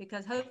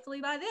 Because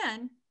hopefully by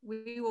then,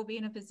 we will be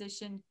in a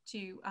position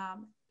to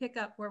pick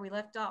up where we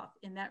left off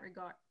in that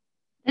regard.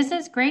 This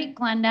is great,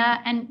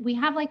 Glenda. And we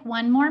have like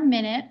 1 more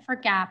minute for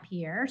gap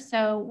year.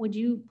 So would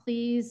you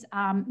please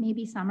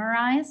maybe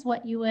summarize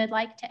what you would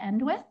like to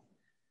end with?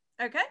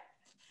 Okay.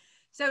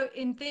 So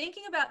in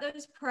thinking about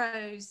those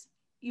pros,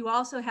 you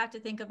also have to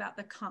think about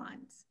the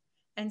cons.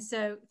 And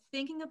so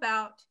thinking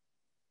about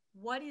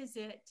what is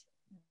it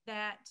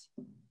that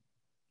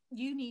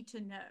you need to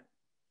know?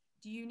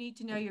 Do you need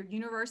to know your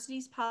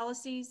university's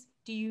policies?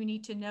 Do you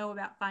need to know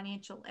about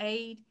financial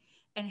aid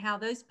and how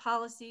those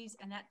policies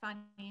and that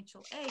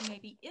financial aid may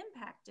be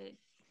impacted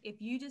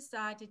if you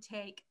decide to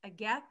take a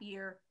gap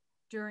year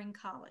during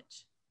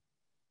college?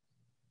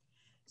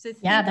 So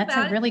yeah, that's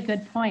a really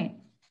good point.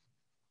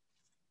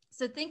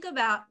 So think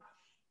about,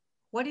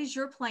 what is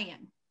your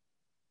plan?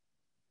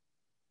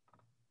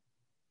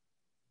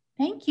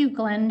 Thank you,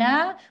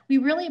 Glenda. We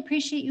really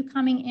appreciate you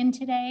coming in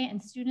today,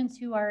 and students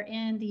who are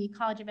in the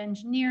College of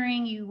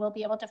Engineering, you will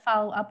be able to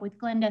follow up with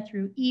Glenda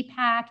through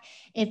EPAC.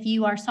 If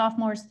you are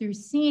sophomores, through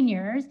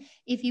seniors.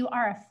 If you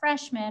are a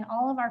freshman,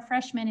 all of our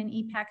freshmen in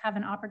EPAC have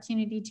an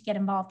opportunity to get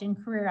involved in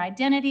career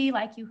identity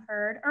like you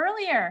heard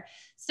earlier.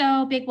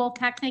 So Big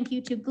Wolfpack, thank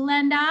you to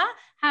Glenda.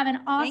 Have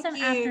an awesome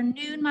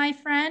afternoon, my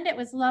friend. It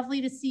was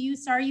lovely to see you.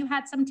 Sorry you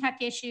had some tech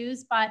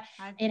issues, but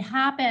it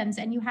happens,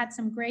 and you had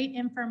some great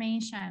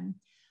information.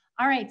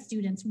 All right,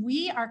 students,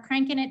 we are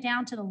cranking it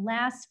down to the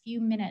last few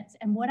minutes.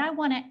 And what I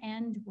want to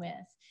end with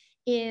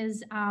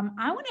is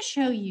I want to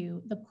show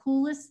you the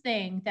coolest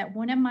thing that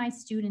one of my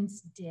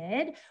students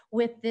did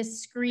with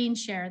this screen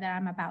share that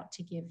I'm about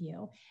to give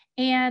you.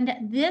 And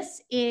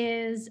this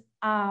is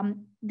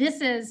going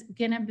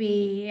to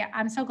be,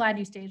 I'm so glad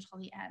you stayed till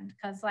the end,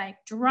 because like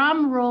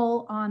drum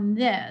roll on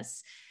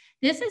this.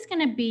 This is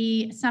going to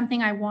be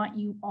something I want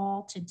you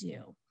all to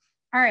do.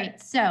 All right,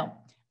 so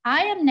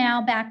I am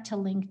now back to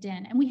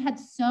LinkedIn, and we had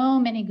so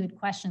many good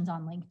questions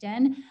on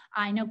LinkedIn.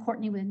 I know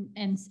Courtney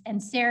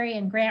and Seri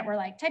and Grant were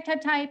like,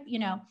 type, you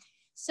know.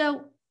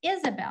 So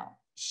Isabel,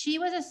 she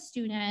was a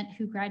student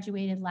who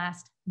graduated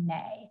last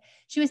May.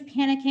 She was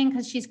panicking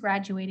because she's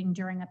graduating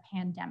during a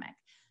pandemic.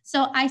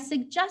 So I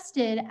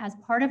suggested as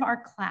part of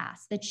our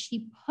class that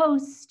she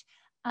post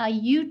a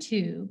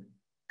YouTube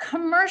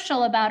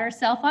commercial about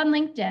herself on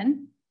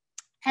LinkedIn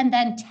and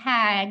then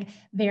tag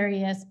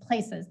various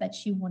places that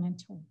she wanted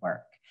to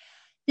work.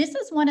 This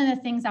is one of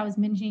the things I was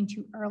mentioning to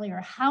you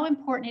earlier, how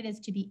important it is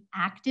to be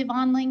active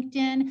on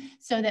LinkedIn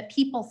so that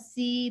people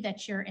see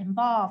that you're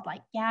involved.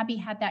 Like Gabby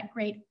had that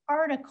great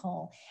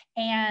article,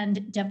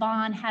 and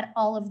Devon had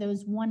all of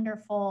those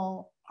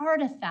wonderful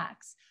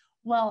artifacts.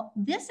 Well,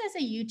 this is a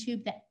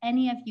YouTube that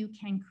any of you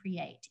can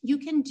create. You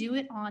can do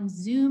it on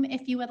Zoom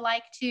if you would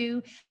like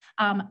to.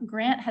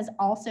 Grant has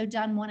also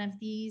done one of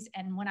these,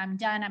 and when I'm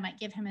done, I might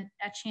give him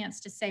a chance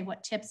to say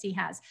what tips he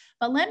has.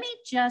 But let me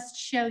just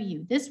show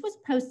you. This was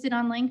posted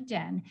on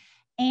LinkedIn,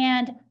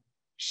 and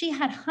she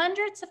had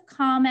hundreds of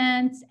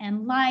comments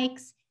and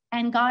likes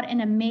and got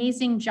an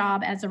amazing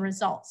job as a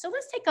result. So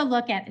let's take a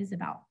look at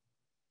Isabel.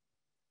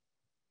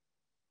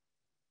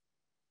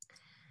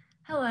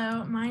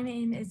 Hello, my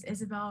name is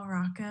Isabel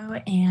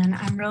Rocco, and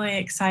I'm really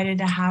excited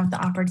to have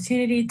the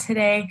opportunity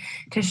today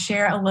to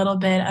share a little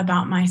bit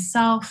about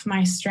myself,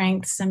 my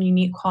strengths, some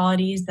unique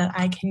qualities that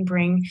I can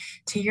bring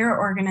to your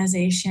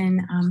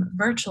organization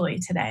virtually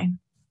today.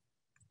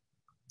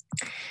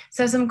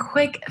 So some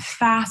quick,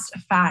 fast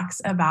facts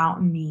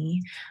about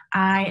me.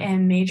 I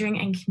am majoring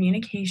in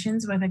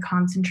communications with a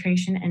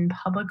concentration in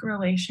public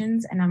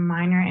relations and a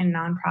minor in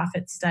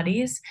nonprofit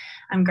studies.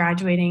 I'm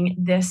graduating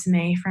this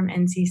May from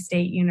NC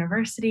State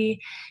University,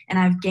 and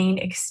I've gained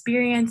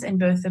experience in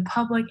both the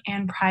public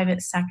and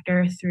private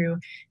sector through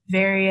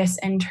various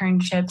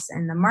internships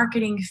in the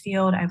marketing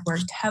field. I've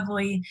worked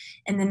heavily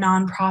in the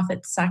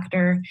nonprofit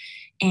sector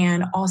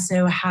and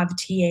also have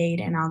TA'd,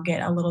 and I'll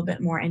get a little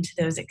bit more into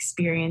those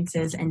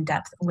experiences in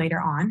depth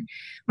later on.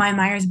 My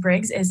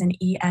Myers-Briggs is an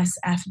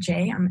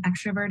ESFJ. I'm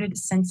extroverted,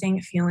 sensing,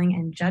 feeling,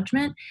 and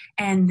judgment.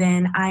 And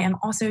then I am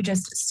also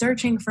just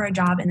searching for a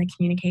job in the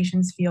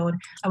communications field.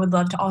 I would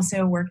love to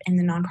also work in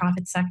the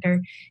nonprofit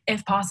sector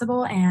if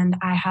possible, and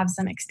I have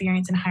some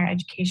experience in higher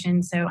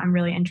education, so I'm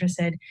really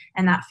interested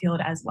in that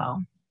field as well.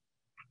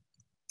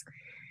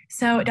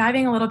 So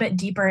diving a little bit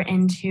deeper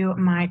into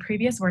my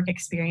previous work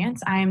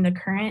experience, I am the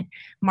current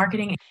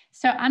marketing.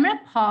 So I'm going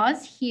to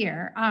pause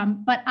here,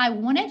 but I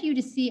wanted you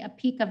to see a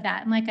peek of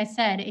that. And like I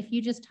said, if you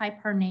just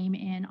type her name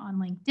in on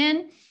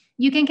LinkedIn,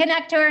 you can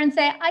connect to her and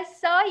say, I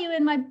saw you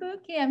in my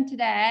boot camp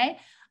today.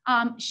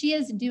 She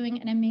is doing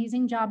an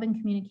amazing job in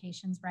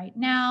communications right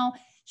now.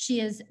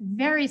 She is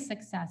very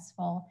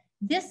successful.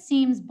 This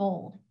seems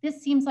bold.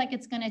 This seems like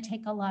it's going to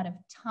take a lot of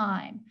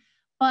time,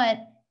 but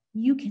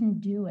you can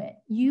do it.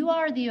 You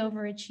are the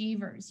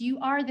overachievers. You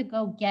are the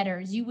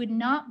go-getters. You would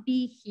not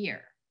be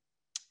here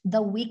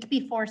the week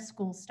before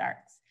school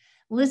starts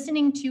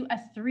listening to a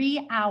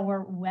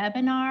 3-hour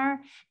webinar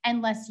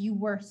unless you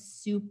were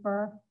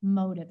super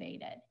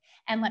motivated.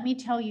 And let me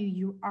tell you,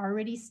 you're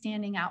already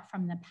standing out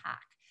from the pack.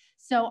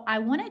 So I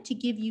wanted to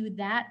give you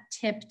that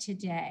tip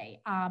today.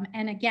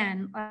 And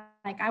again,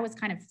 like I was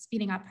kind of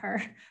speeding up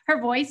her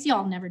voice.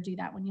 Y'all never do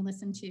that when you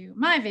listen to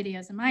my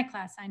videos in my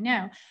class, I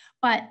know.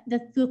 But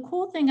the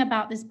cool thing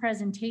about this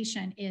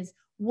presentation is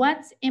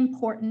what's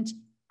important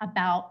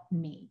about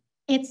me.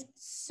 It's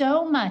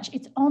so much,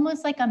 it's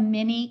almost like a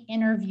mini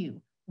interview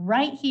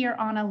right here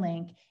on a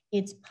link.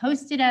 It's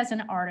posted as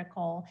an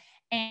article,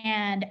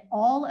 and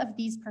all of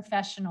these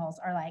professionals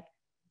are like,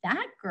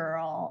 that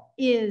girl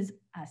is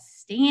a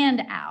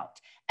standout.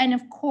 And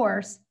of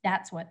course,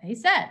 that's what they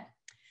said.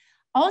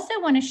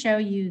 Also want to show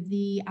you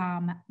the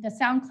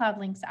SoundCloud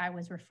links I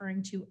was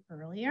referring to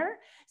earlier.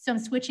 So I'm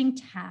switching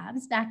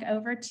tabs back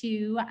over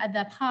to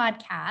the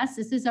podcast.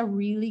 This is a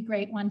really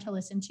great one to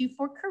listen to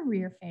for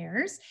career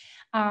fairs.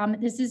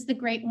 This is the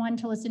great one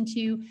to listen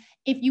to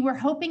if you were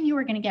hoping you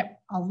were going to get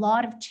a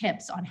lot of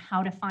tips on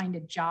how to find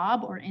a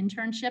job or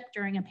internship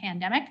during a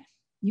pandemic.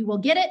 You will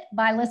get it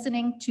by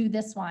listening to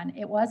this one.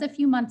 It was a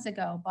few months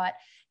ago, but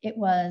it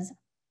was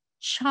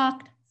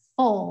chocked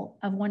full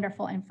of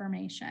wonderful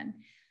information.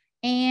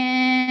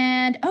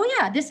 And, oh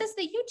yeah, this is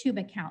the YouTube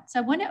account. So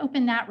I want to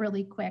open that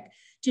really quick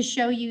to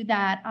show you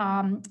that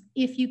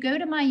if you go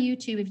to my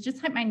YouTube, if you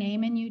just type my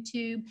name in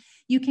YouTube,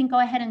 you can go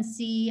ahead and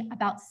see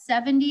about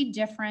 70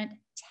 different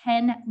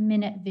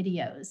 10-minute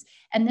videos.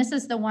 And this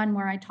is the one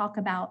where I talk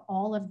about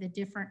all of the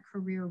different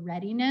career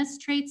readiness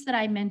traits that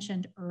I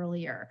mentioned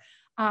earlier.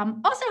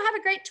 Also have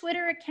a great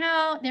Twitter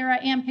account. There I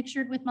am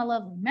pictured with my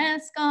lovely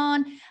mask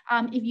on.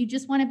 If you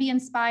just want to be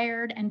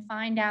inspired and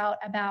find out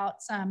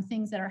about some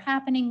things that are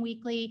happening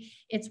weekly,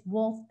 it's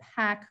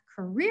Wolfpack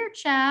Career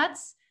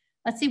Chats.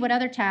 Let's see what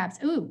other tabs.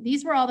 Ooh,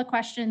 these were all the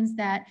questions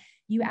that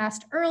you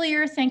asked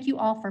earlier. Thank you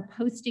all for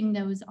posting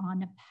those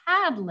on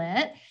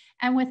Padlet.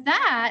 And with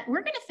that,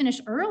 we're going to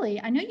finish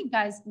early. I know you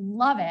guys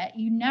love it.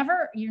 You're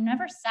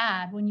never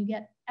sad when you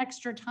get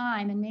extra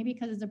time, and maybe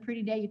because it's a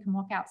pretty day, you can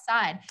walk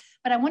outside.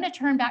 But I want to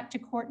turn back to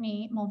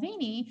Courtney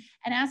Mulveney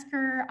and ask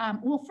her,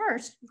 well,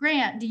 first,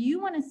 Grant, do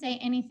you want to say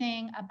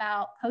anything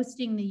about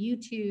posting the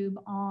YouTube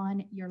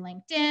on your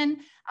LinkedIn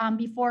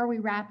before we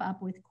wrap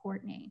up with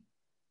Courtney?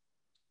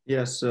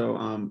 Yeah,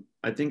 so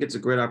I think it's a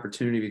great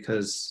opportunity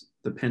because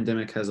the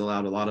pandemic has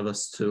allowed a lot of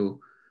us to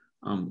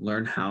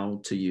learn how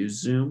to use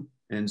Zoom.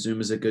 And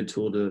Zoom is a good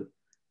tool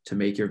to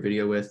make your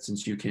video with,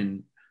 since you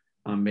can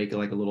make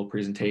like a little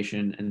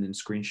presentation and then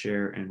screen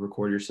share and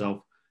record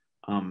yourself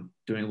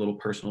doing a little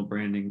personal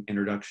branding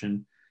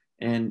introduction.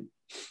 And,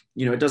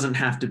 you know, it doesn't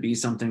have to be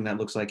something that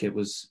looks like it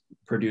was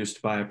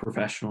produced by a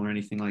professional or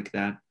anything like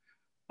that.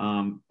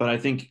 But I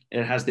think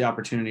it has the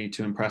opportunity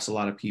to impress a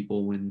lot of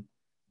people when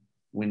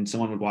when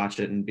someone would watch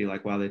it and be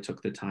like, wow, they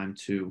took the time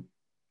to,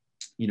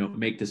 you know,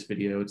 make this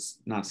video. It's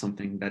not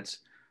something that's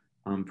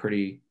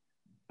pretty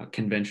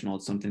conventional.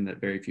 It's something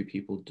that very few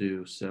people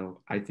do.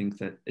 So I think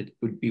that it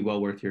would be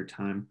well worth your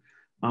time.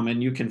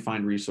 And you can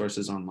find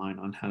resources online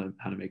on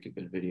how to make a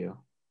good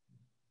video.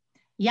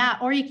 Yeah,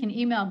 or you can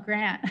email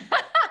Grant.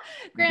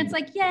 Grant's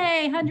like,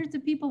 yay, hundreds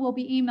of people will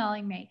be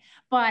emailing me.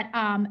 But,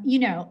 you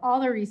know, all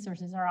the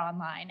resources are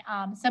online.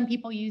 Some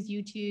people use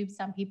YouTube,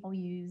 some people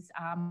use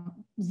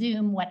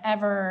Zoom,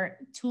 whatever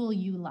tool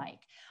you like.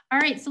 All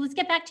right, so let's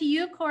get back to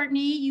you,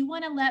 Courtney. You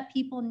want to let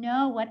people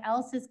know what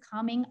else is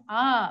coming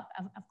up.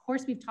 Of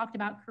course, we've talked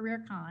about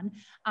CareerCon,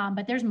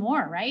 but there's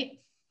more, right?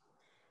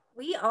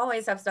 We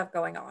always have stuff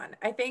going on.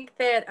 I think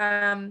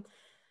that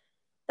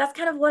that's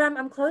kind of what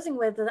I'm closing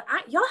with.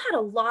 Y'all had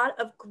a lot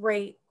of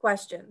great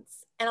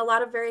questions and a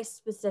lot of very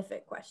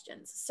specific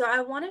questions. So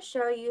I want to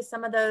show you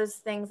some of those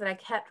things that I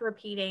kept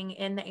repeating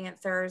in the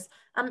answers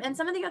and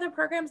some of the other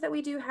programs that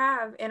we do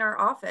have in our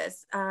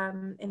office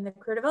in the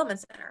Career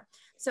Development Center.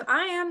 So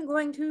I am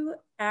going to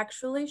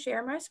actually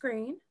share my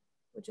screen,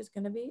 which is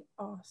going to be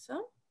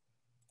awesome.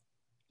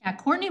 Yeah,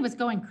 Courtney was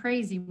going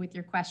crazy with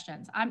your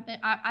questions.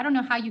 I don't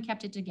know how you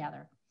kept it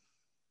together.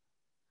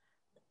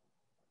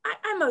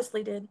 I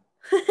mostly did.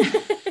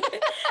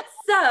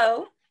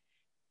 So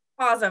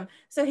awesome.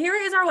 So here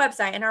is our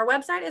website, and our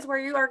website is where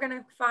you are going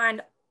to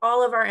find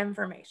all of our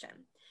information.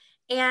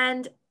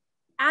 And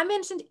I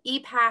mentioned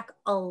EPAC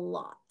a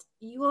lot.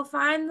 You will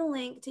find the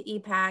link to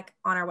EPAC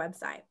on our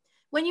website.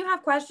 When you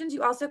have questions,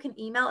 you also can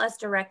email us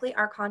directly.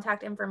 Our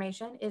contact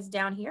information is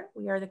down here.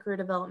 We are the Career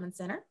Development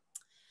Center.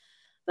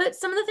 But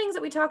some of the things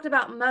that we talked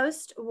about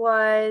most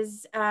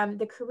was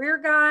the career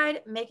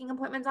guide, making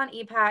appointments on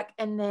EPAC,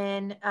 and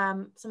then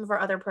some of our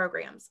other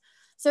programs.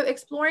 So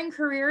Exploring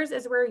Careers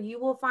is where you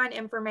will find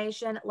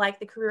information like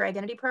the career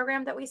identity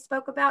program that we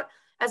spoke about,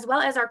 as well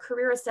as our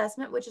career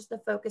assessment, which is the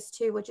Focus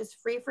 2, which is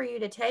free for you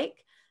to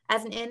take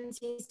as an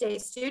NC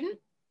State student.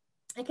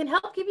 It can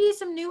help give you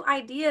some new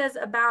ideas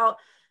about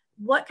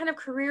what kind of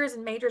careers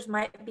and majors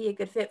might be a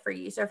good fit for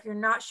you. So if you're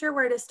not sure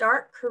where to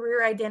start,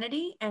 career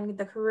identity and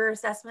the career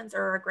assessments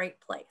are a great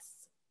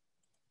place.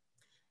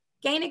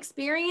 Gain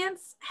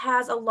Experience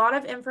has a lot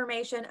of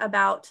information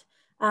about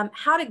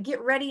how to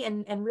get ready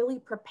and really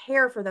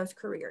prepare for those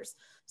careers.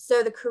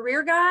 So the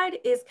career guide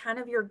is kind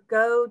of your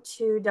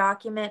go-to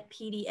document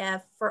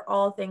PDF for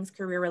all things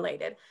career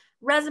related.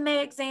 Resume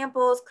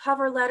examples,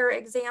 cover letter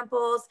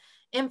examples,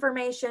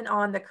 information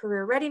on the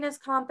career readiness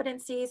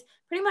competencies.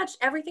 Pretty much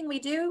everything we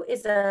do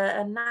is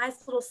a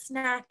nice little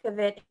snack of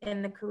it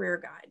in the career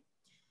guide.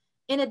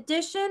 In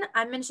addition,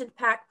 I mentioned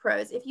PAC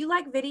Pros. If you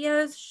like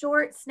videos,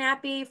 short,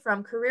 snappy,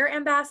 from career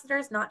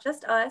ambassadors, not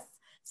just us,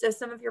 so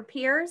some of your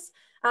peers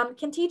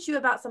can teach you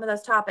about some of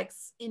those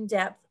topics in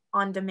depth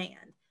on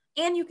demand.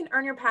 And you can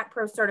earn your PAC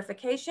Pro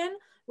certification,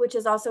 which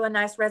is also a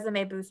nice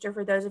resume booster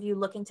for those of you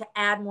looking to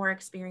add more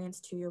experience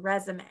to your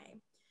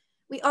resume.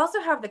 We also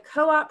have the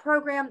co-op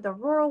program, the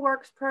Rural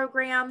Works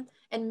program,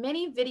 and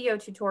many video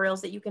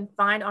tutorials that you can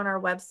find on our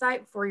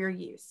website for your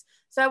use.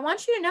 So I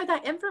want you to know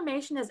that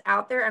information is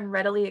out there and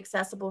readily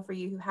accessible for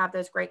you who have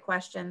those great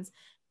questions.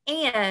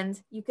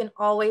 And you can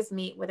always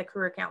meet with a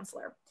career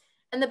counselor.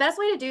 And the best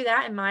way to do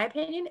that, in my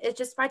opinion, is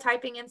just by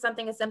typing in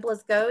something as simple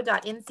as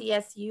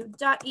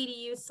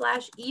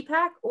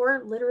go.ncsu.edu/EPAC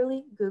or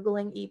literally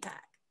Googling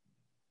EPAC.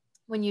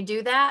 When you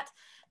do that,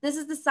 this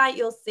is the site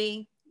you'll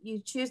see. You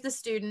choose the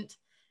student,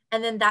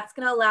 and then that's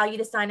going to allow you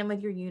to sign in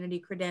with your Unity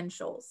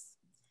credentials.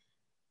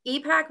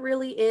 EPAC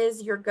really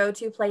is your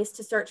go-to place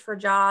to search for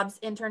jobs,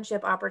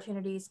 internship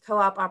opportunities,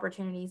 co-op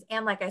opportunities,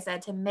 and like I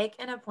said, to make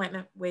an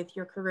appointment with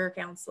your career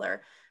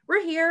counselor.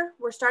 We're here,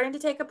 we're starting to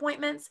take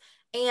appointments,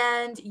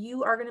 and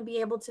you are going to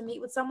be able to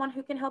meet with someone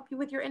who can help you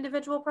with your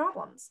individual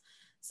problems.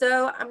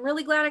 So I'm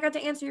really glad I got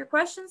to answer your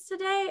questions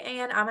today,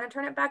 and I'm going to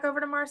turn it back over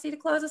to Marcy to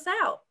close us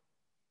out.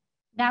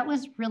 That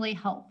was really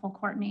helpful,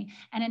 Courtney.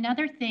 And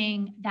another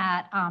thing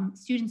that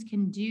students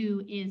can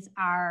do is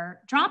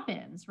our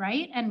drop-ins,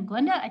 right? And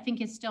Glenda, I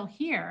think, is still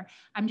here.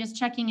 I'm just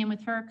checking in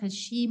with her because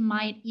she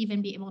might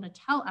even be able to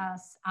tell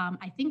us.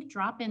 I think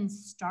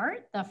drop-ins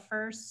start the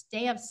first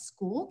day of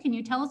school. Can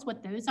you tell us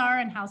what those are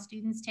and how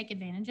students take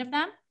advantage of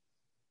them?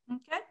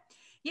 Okay.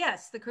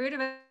 Yes, the Career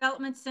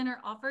Development Center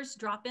offers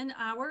drop-in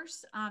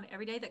hours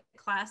every day that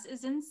class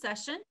is in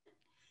session.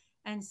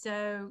 And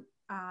so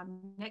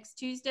next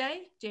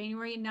Tuesday,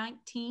 January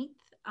 19th,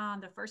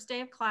 the first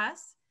day of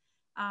class,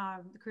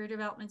 the Career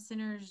Development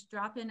Center's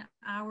drop-in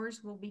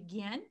hours will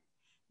begin.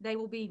 They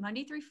will be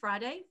Monday through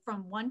Friday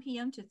from 1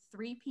 p.m. to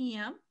 3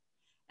 p.m.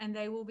 and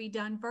they will be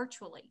done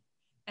virtually.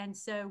 And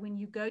so when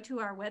you go to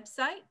our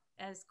website,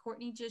 as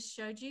Courtney just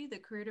showed you, the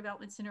Career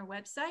Development Center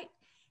website,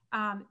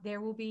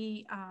 there will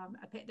be,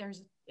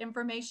 there's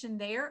information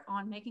there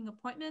on making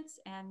appointments,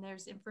 and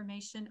there's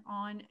information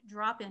on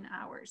drop-in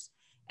hours.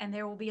 And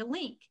there will be a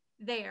link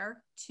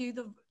there to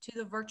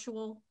the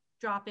virtual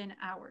drop-in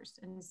hours.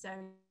 And so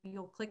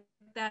you'll click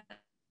that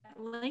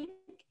link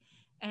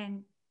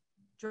and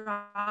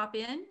drop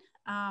in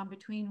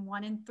between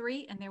 1 and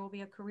 3, and there will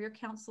be a career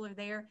counselor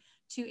there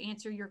to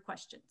answer your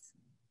questions.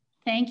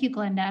 Thank you,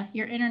 Glenda.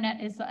 Your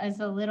internet is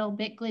a little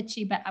bit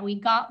glitchy, but we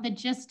got the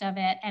gist of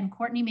it. And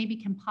Courtney maybe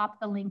can pop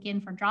the link in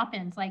for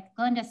drop-ins. Like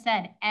Glenda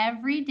said,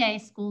 every day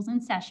school's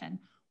in session,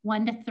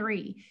 1 to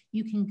 3.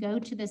 You can go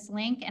to this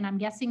link, and I'm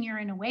guessing you're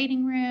in a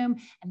waiting room,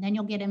 and then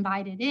you'll get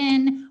invited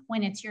in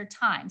when it's your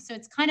time. So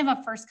it's kind of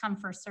a first come,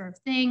 first serve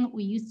thing.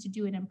 We used to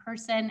do it in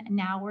person, and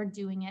now we're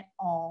doing it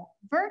all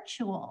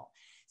virtual.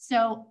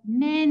 So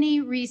many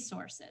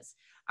resources.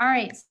 All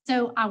right,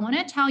 so I want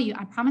to tell you,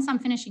 I promise I'm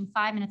finishing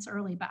 5 minutes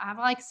early, but I have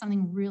like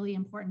something really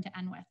important to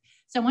end with.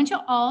 So I want you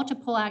all to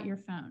pull out your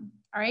phone,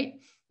 all right?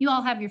 You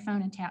all have your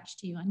phone attached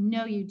to you. I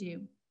know you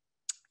do.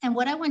 And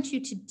what I want you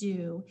to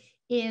do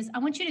is I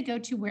want you to go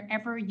to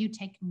wherever you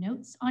take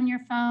notes on your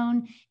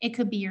phone. It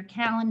could be your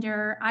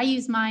calendar. I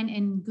use mine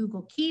in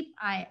Google Keep.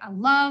 I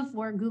love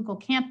we're Google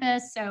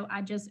Campus, so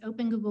I just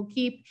open Google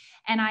Keep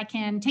and I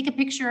can take a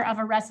picture of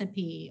a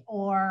recipe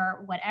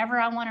or whatever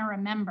I want to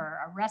remember,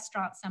 a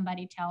restaurant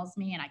somebody tells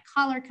me, and I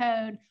color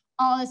code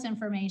all this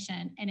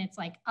information, and it's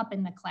like up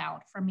in the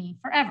cloud for me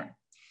forever.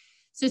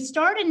 So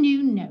start a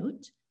new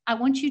note. I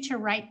want you to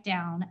write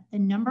down the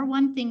number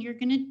one thing you're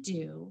going to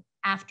do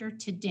after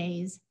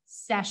today's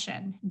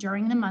session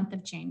during the month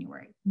of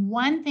January.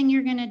 One thing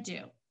you're going to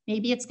do.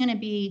 Maybe it's going to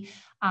be,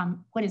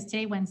 what is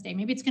today, Wednesday?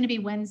 Maybe it's going to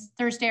be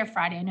Thursday or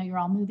Friday. I know you're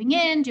all moving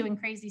in, doing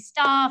crazy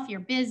stuff. You're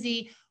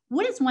busy.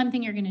 What is one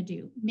thing you're going to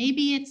do?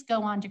 Maybe it's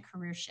go on to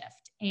Career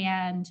Shift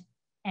and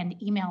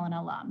email an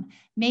alum.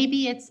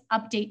 Maybe it's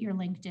update your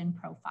LinkedIn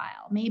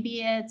profile.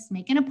 Maybe it's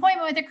make an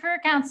appointment with a career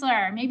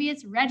counselor. Maybe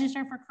it's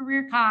register for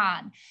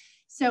CareerCon.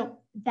 So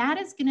that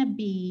is going to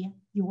be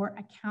your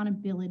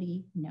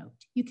accountability note.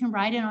 You can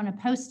write it on a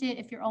Post-it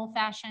if you're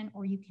old-fashioned,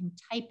 or you can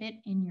type it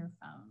in your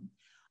phone.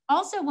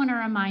 Also want to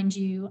remind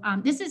you,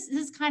 this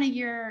is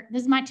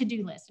my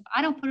to-do list. If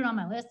I don't put it on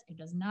my list, it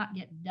does not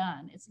get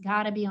done. It's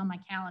got to be on my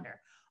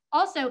calendar.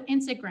 Also,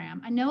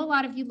 Instagram. I know a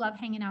lot of you love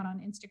hanging out on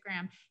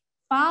Instagram.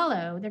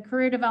 Follow the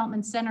Career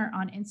Development Center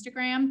on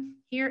Instagram.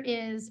 Here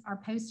is our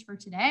post for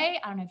today.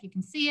 I don't know if you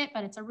can see it,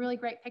 but it's a really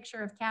great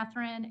picture of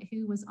Catherine,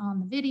 who was on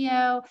the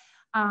video.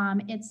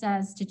 It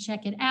says to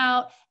check it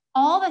out.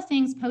 All the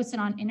things posted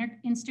on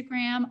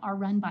Instagram are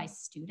run by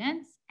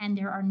students, and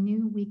there are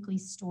new weekly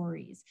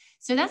stories.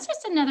 So that's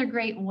just another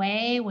great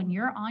way when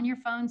you're on your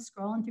phone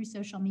scrolling through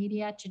social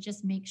media to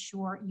just make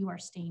sure you are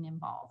staying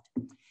involved.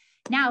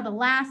 Now, the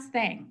last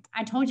thing,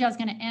 I told you I was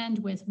going to end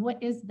with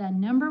what is the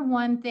number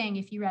one thing,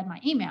 if you read my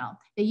email,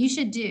 that you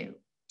should do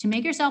to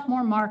make yourself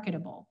more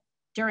marketable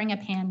during a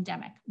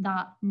pandemic.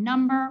 The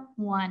number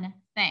one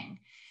thing.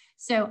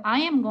 So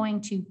I am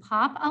going to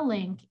pop a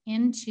link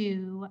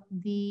into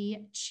the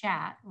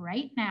chat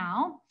right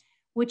now,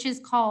 which is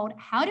called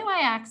How Do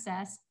I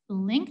Access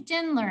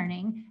LinkedIn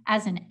Learning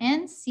as an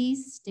NC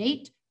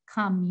State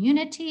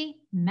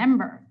Community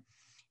Member?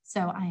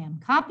 So I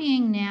am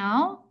copying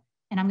now.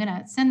 And I'm going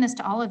to send this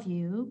to all of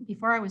you.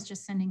 Before I was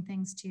just sending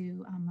things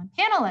to my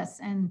panelists.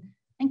 And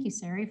thank you,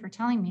 Seri, for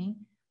telling me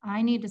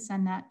I need to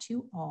send that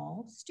to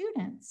all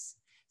students.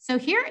 So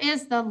here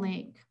is the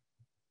link.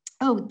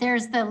 Oh,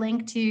 there's the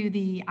link to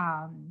the,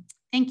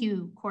 thank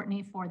you,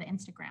 Courtney, for the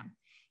Instagram.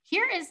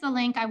 Here is the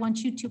link I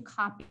want you to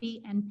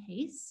copy and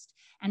paste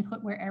and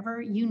put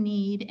wherever you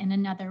need in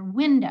another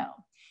window.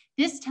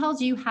 This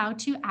tells you how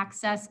to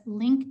access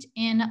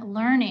LinkedIn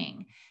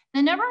Learning.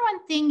 The number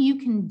one thing you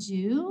can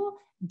do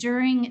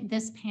during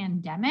this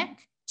pandemic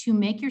to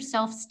make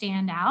yourself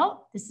stand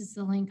out, this is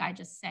the link I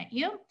just sent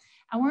you,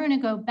 and we're going to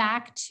go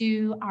back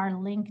to our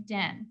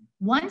LinkedIn.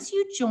 Once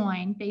you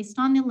join, based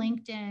on the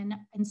LinkedIn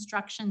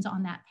instructions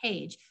on that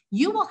page,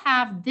 you will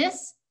have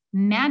this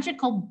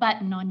magical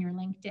button on your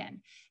LinkedIn.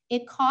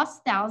 It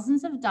costs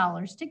thousands of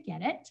dollars to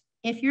get it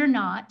if you're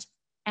not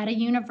at a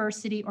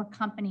university or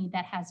company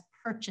that has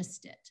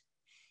purchased it.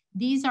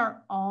 These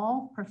are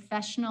all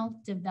professional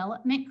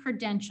development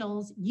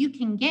credentials you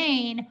can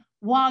gain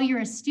while you're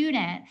a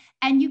student,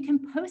 and you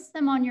can post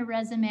them on your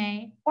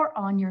resume or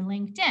on your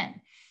LinkedIn.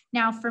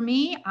 Now, for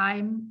me,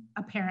 I'm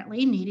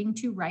apparently needing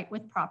to write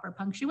with proper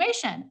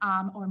punctuation,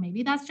 or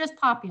maybe that's just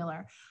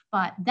popular,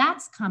 but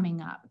that's coming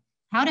up.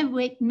 How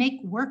to make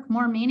work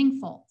more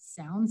meaningful.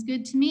 Sounds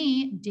good to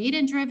me.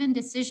 Data-driven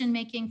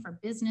decision-making for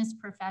business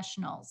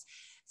professionals.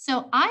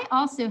 So I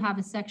also have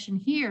a section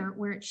here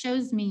where it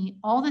shows me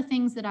all the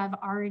things that I've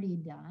already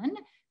done,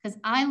 because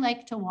I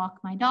like to walk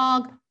my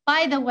dog.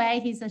 By the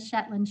way, he's a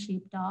Shetland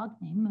sheepdog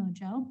named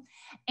Mojo,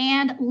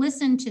 and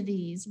listen to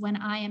these when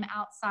I am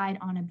outside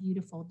on a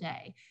beautiful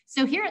day.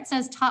 So here it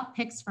says top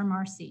picks for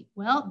Marcy.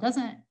 Well, it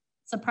doesn't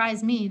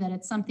surprise me that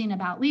it's something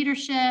about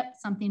leadership,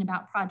 something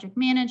about project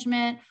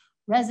management,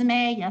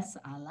 resume. Yes,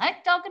 I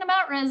like talking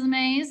about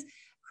resumes.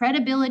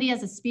 Credibility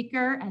as a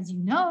speaker. As you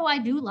know, I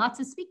do lots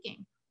of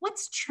speaking.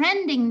 What's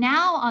trending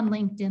now on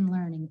LinkedIn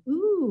Learning?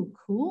 Ooh,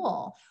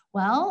 cool.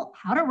 Well,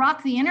 how to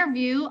rock the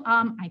interview.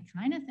 I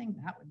kind of think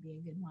that would be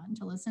a good one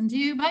to listen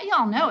to, but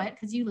y'all know it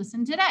because you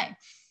listened today.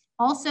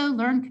 Also,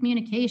 learn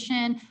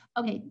communication.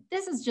 Okay,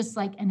 this is just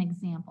like an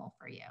example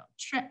for you.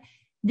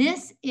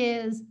 This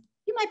is,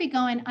 you might be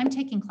going, I'm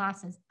taking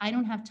classes. I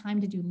don't have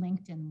time to do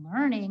LinkedIn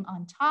Learning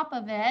on top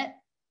of it.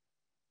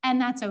 And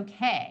that's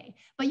okay.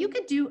 But you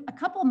could do a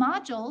couple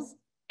modules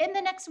in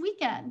the next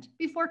weekend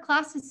before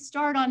classes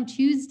start on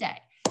Tuesday.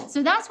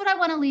 So that's what I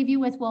want to leave you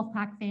with,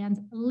 Wolfpack fans.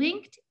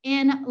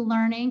 LinkedIn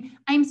Learning.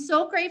 I'm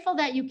so grateful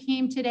that you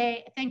came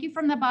today. Thank you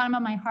from the bottom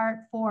of my heart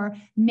for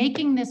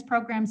making this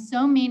program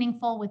so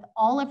meaningful with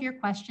all of your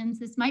questions.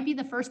 This might be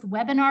the first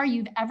webinar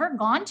you've ever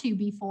gone to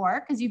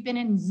before because you've been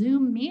in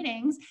Zoom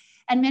meetings.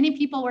 And many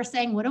people were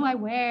saying, what do I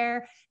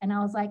wear? And I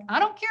was like, I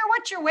don't care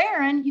what you're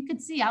wearing. You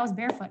could see I was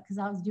barefoot because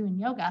I was doing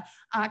yoga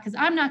because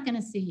I'm not going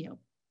to see you.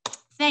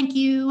 Thank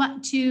you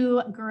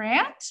to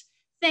Grant.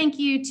 Thank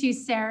you to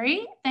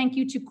Seri. Thank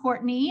you to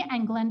Courtney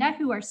and Glenda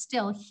who are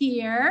still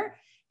here.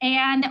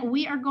 And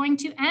we are going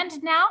to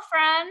end now,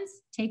 friends.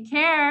 Take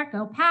care.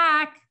 Go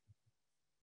Pack.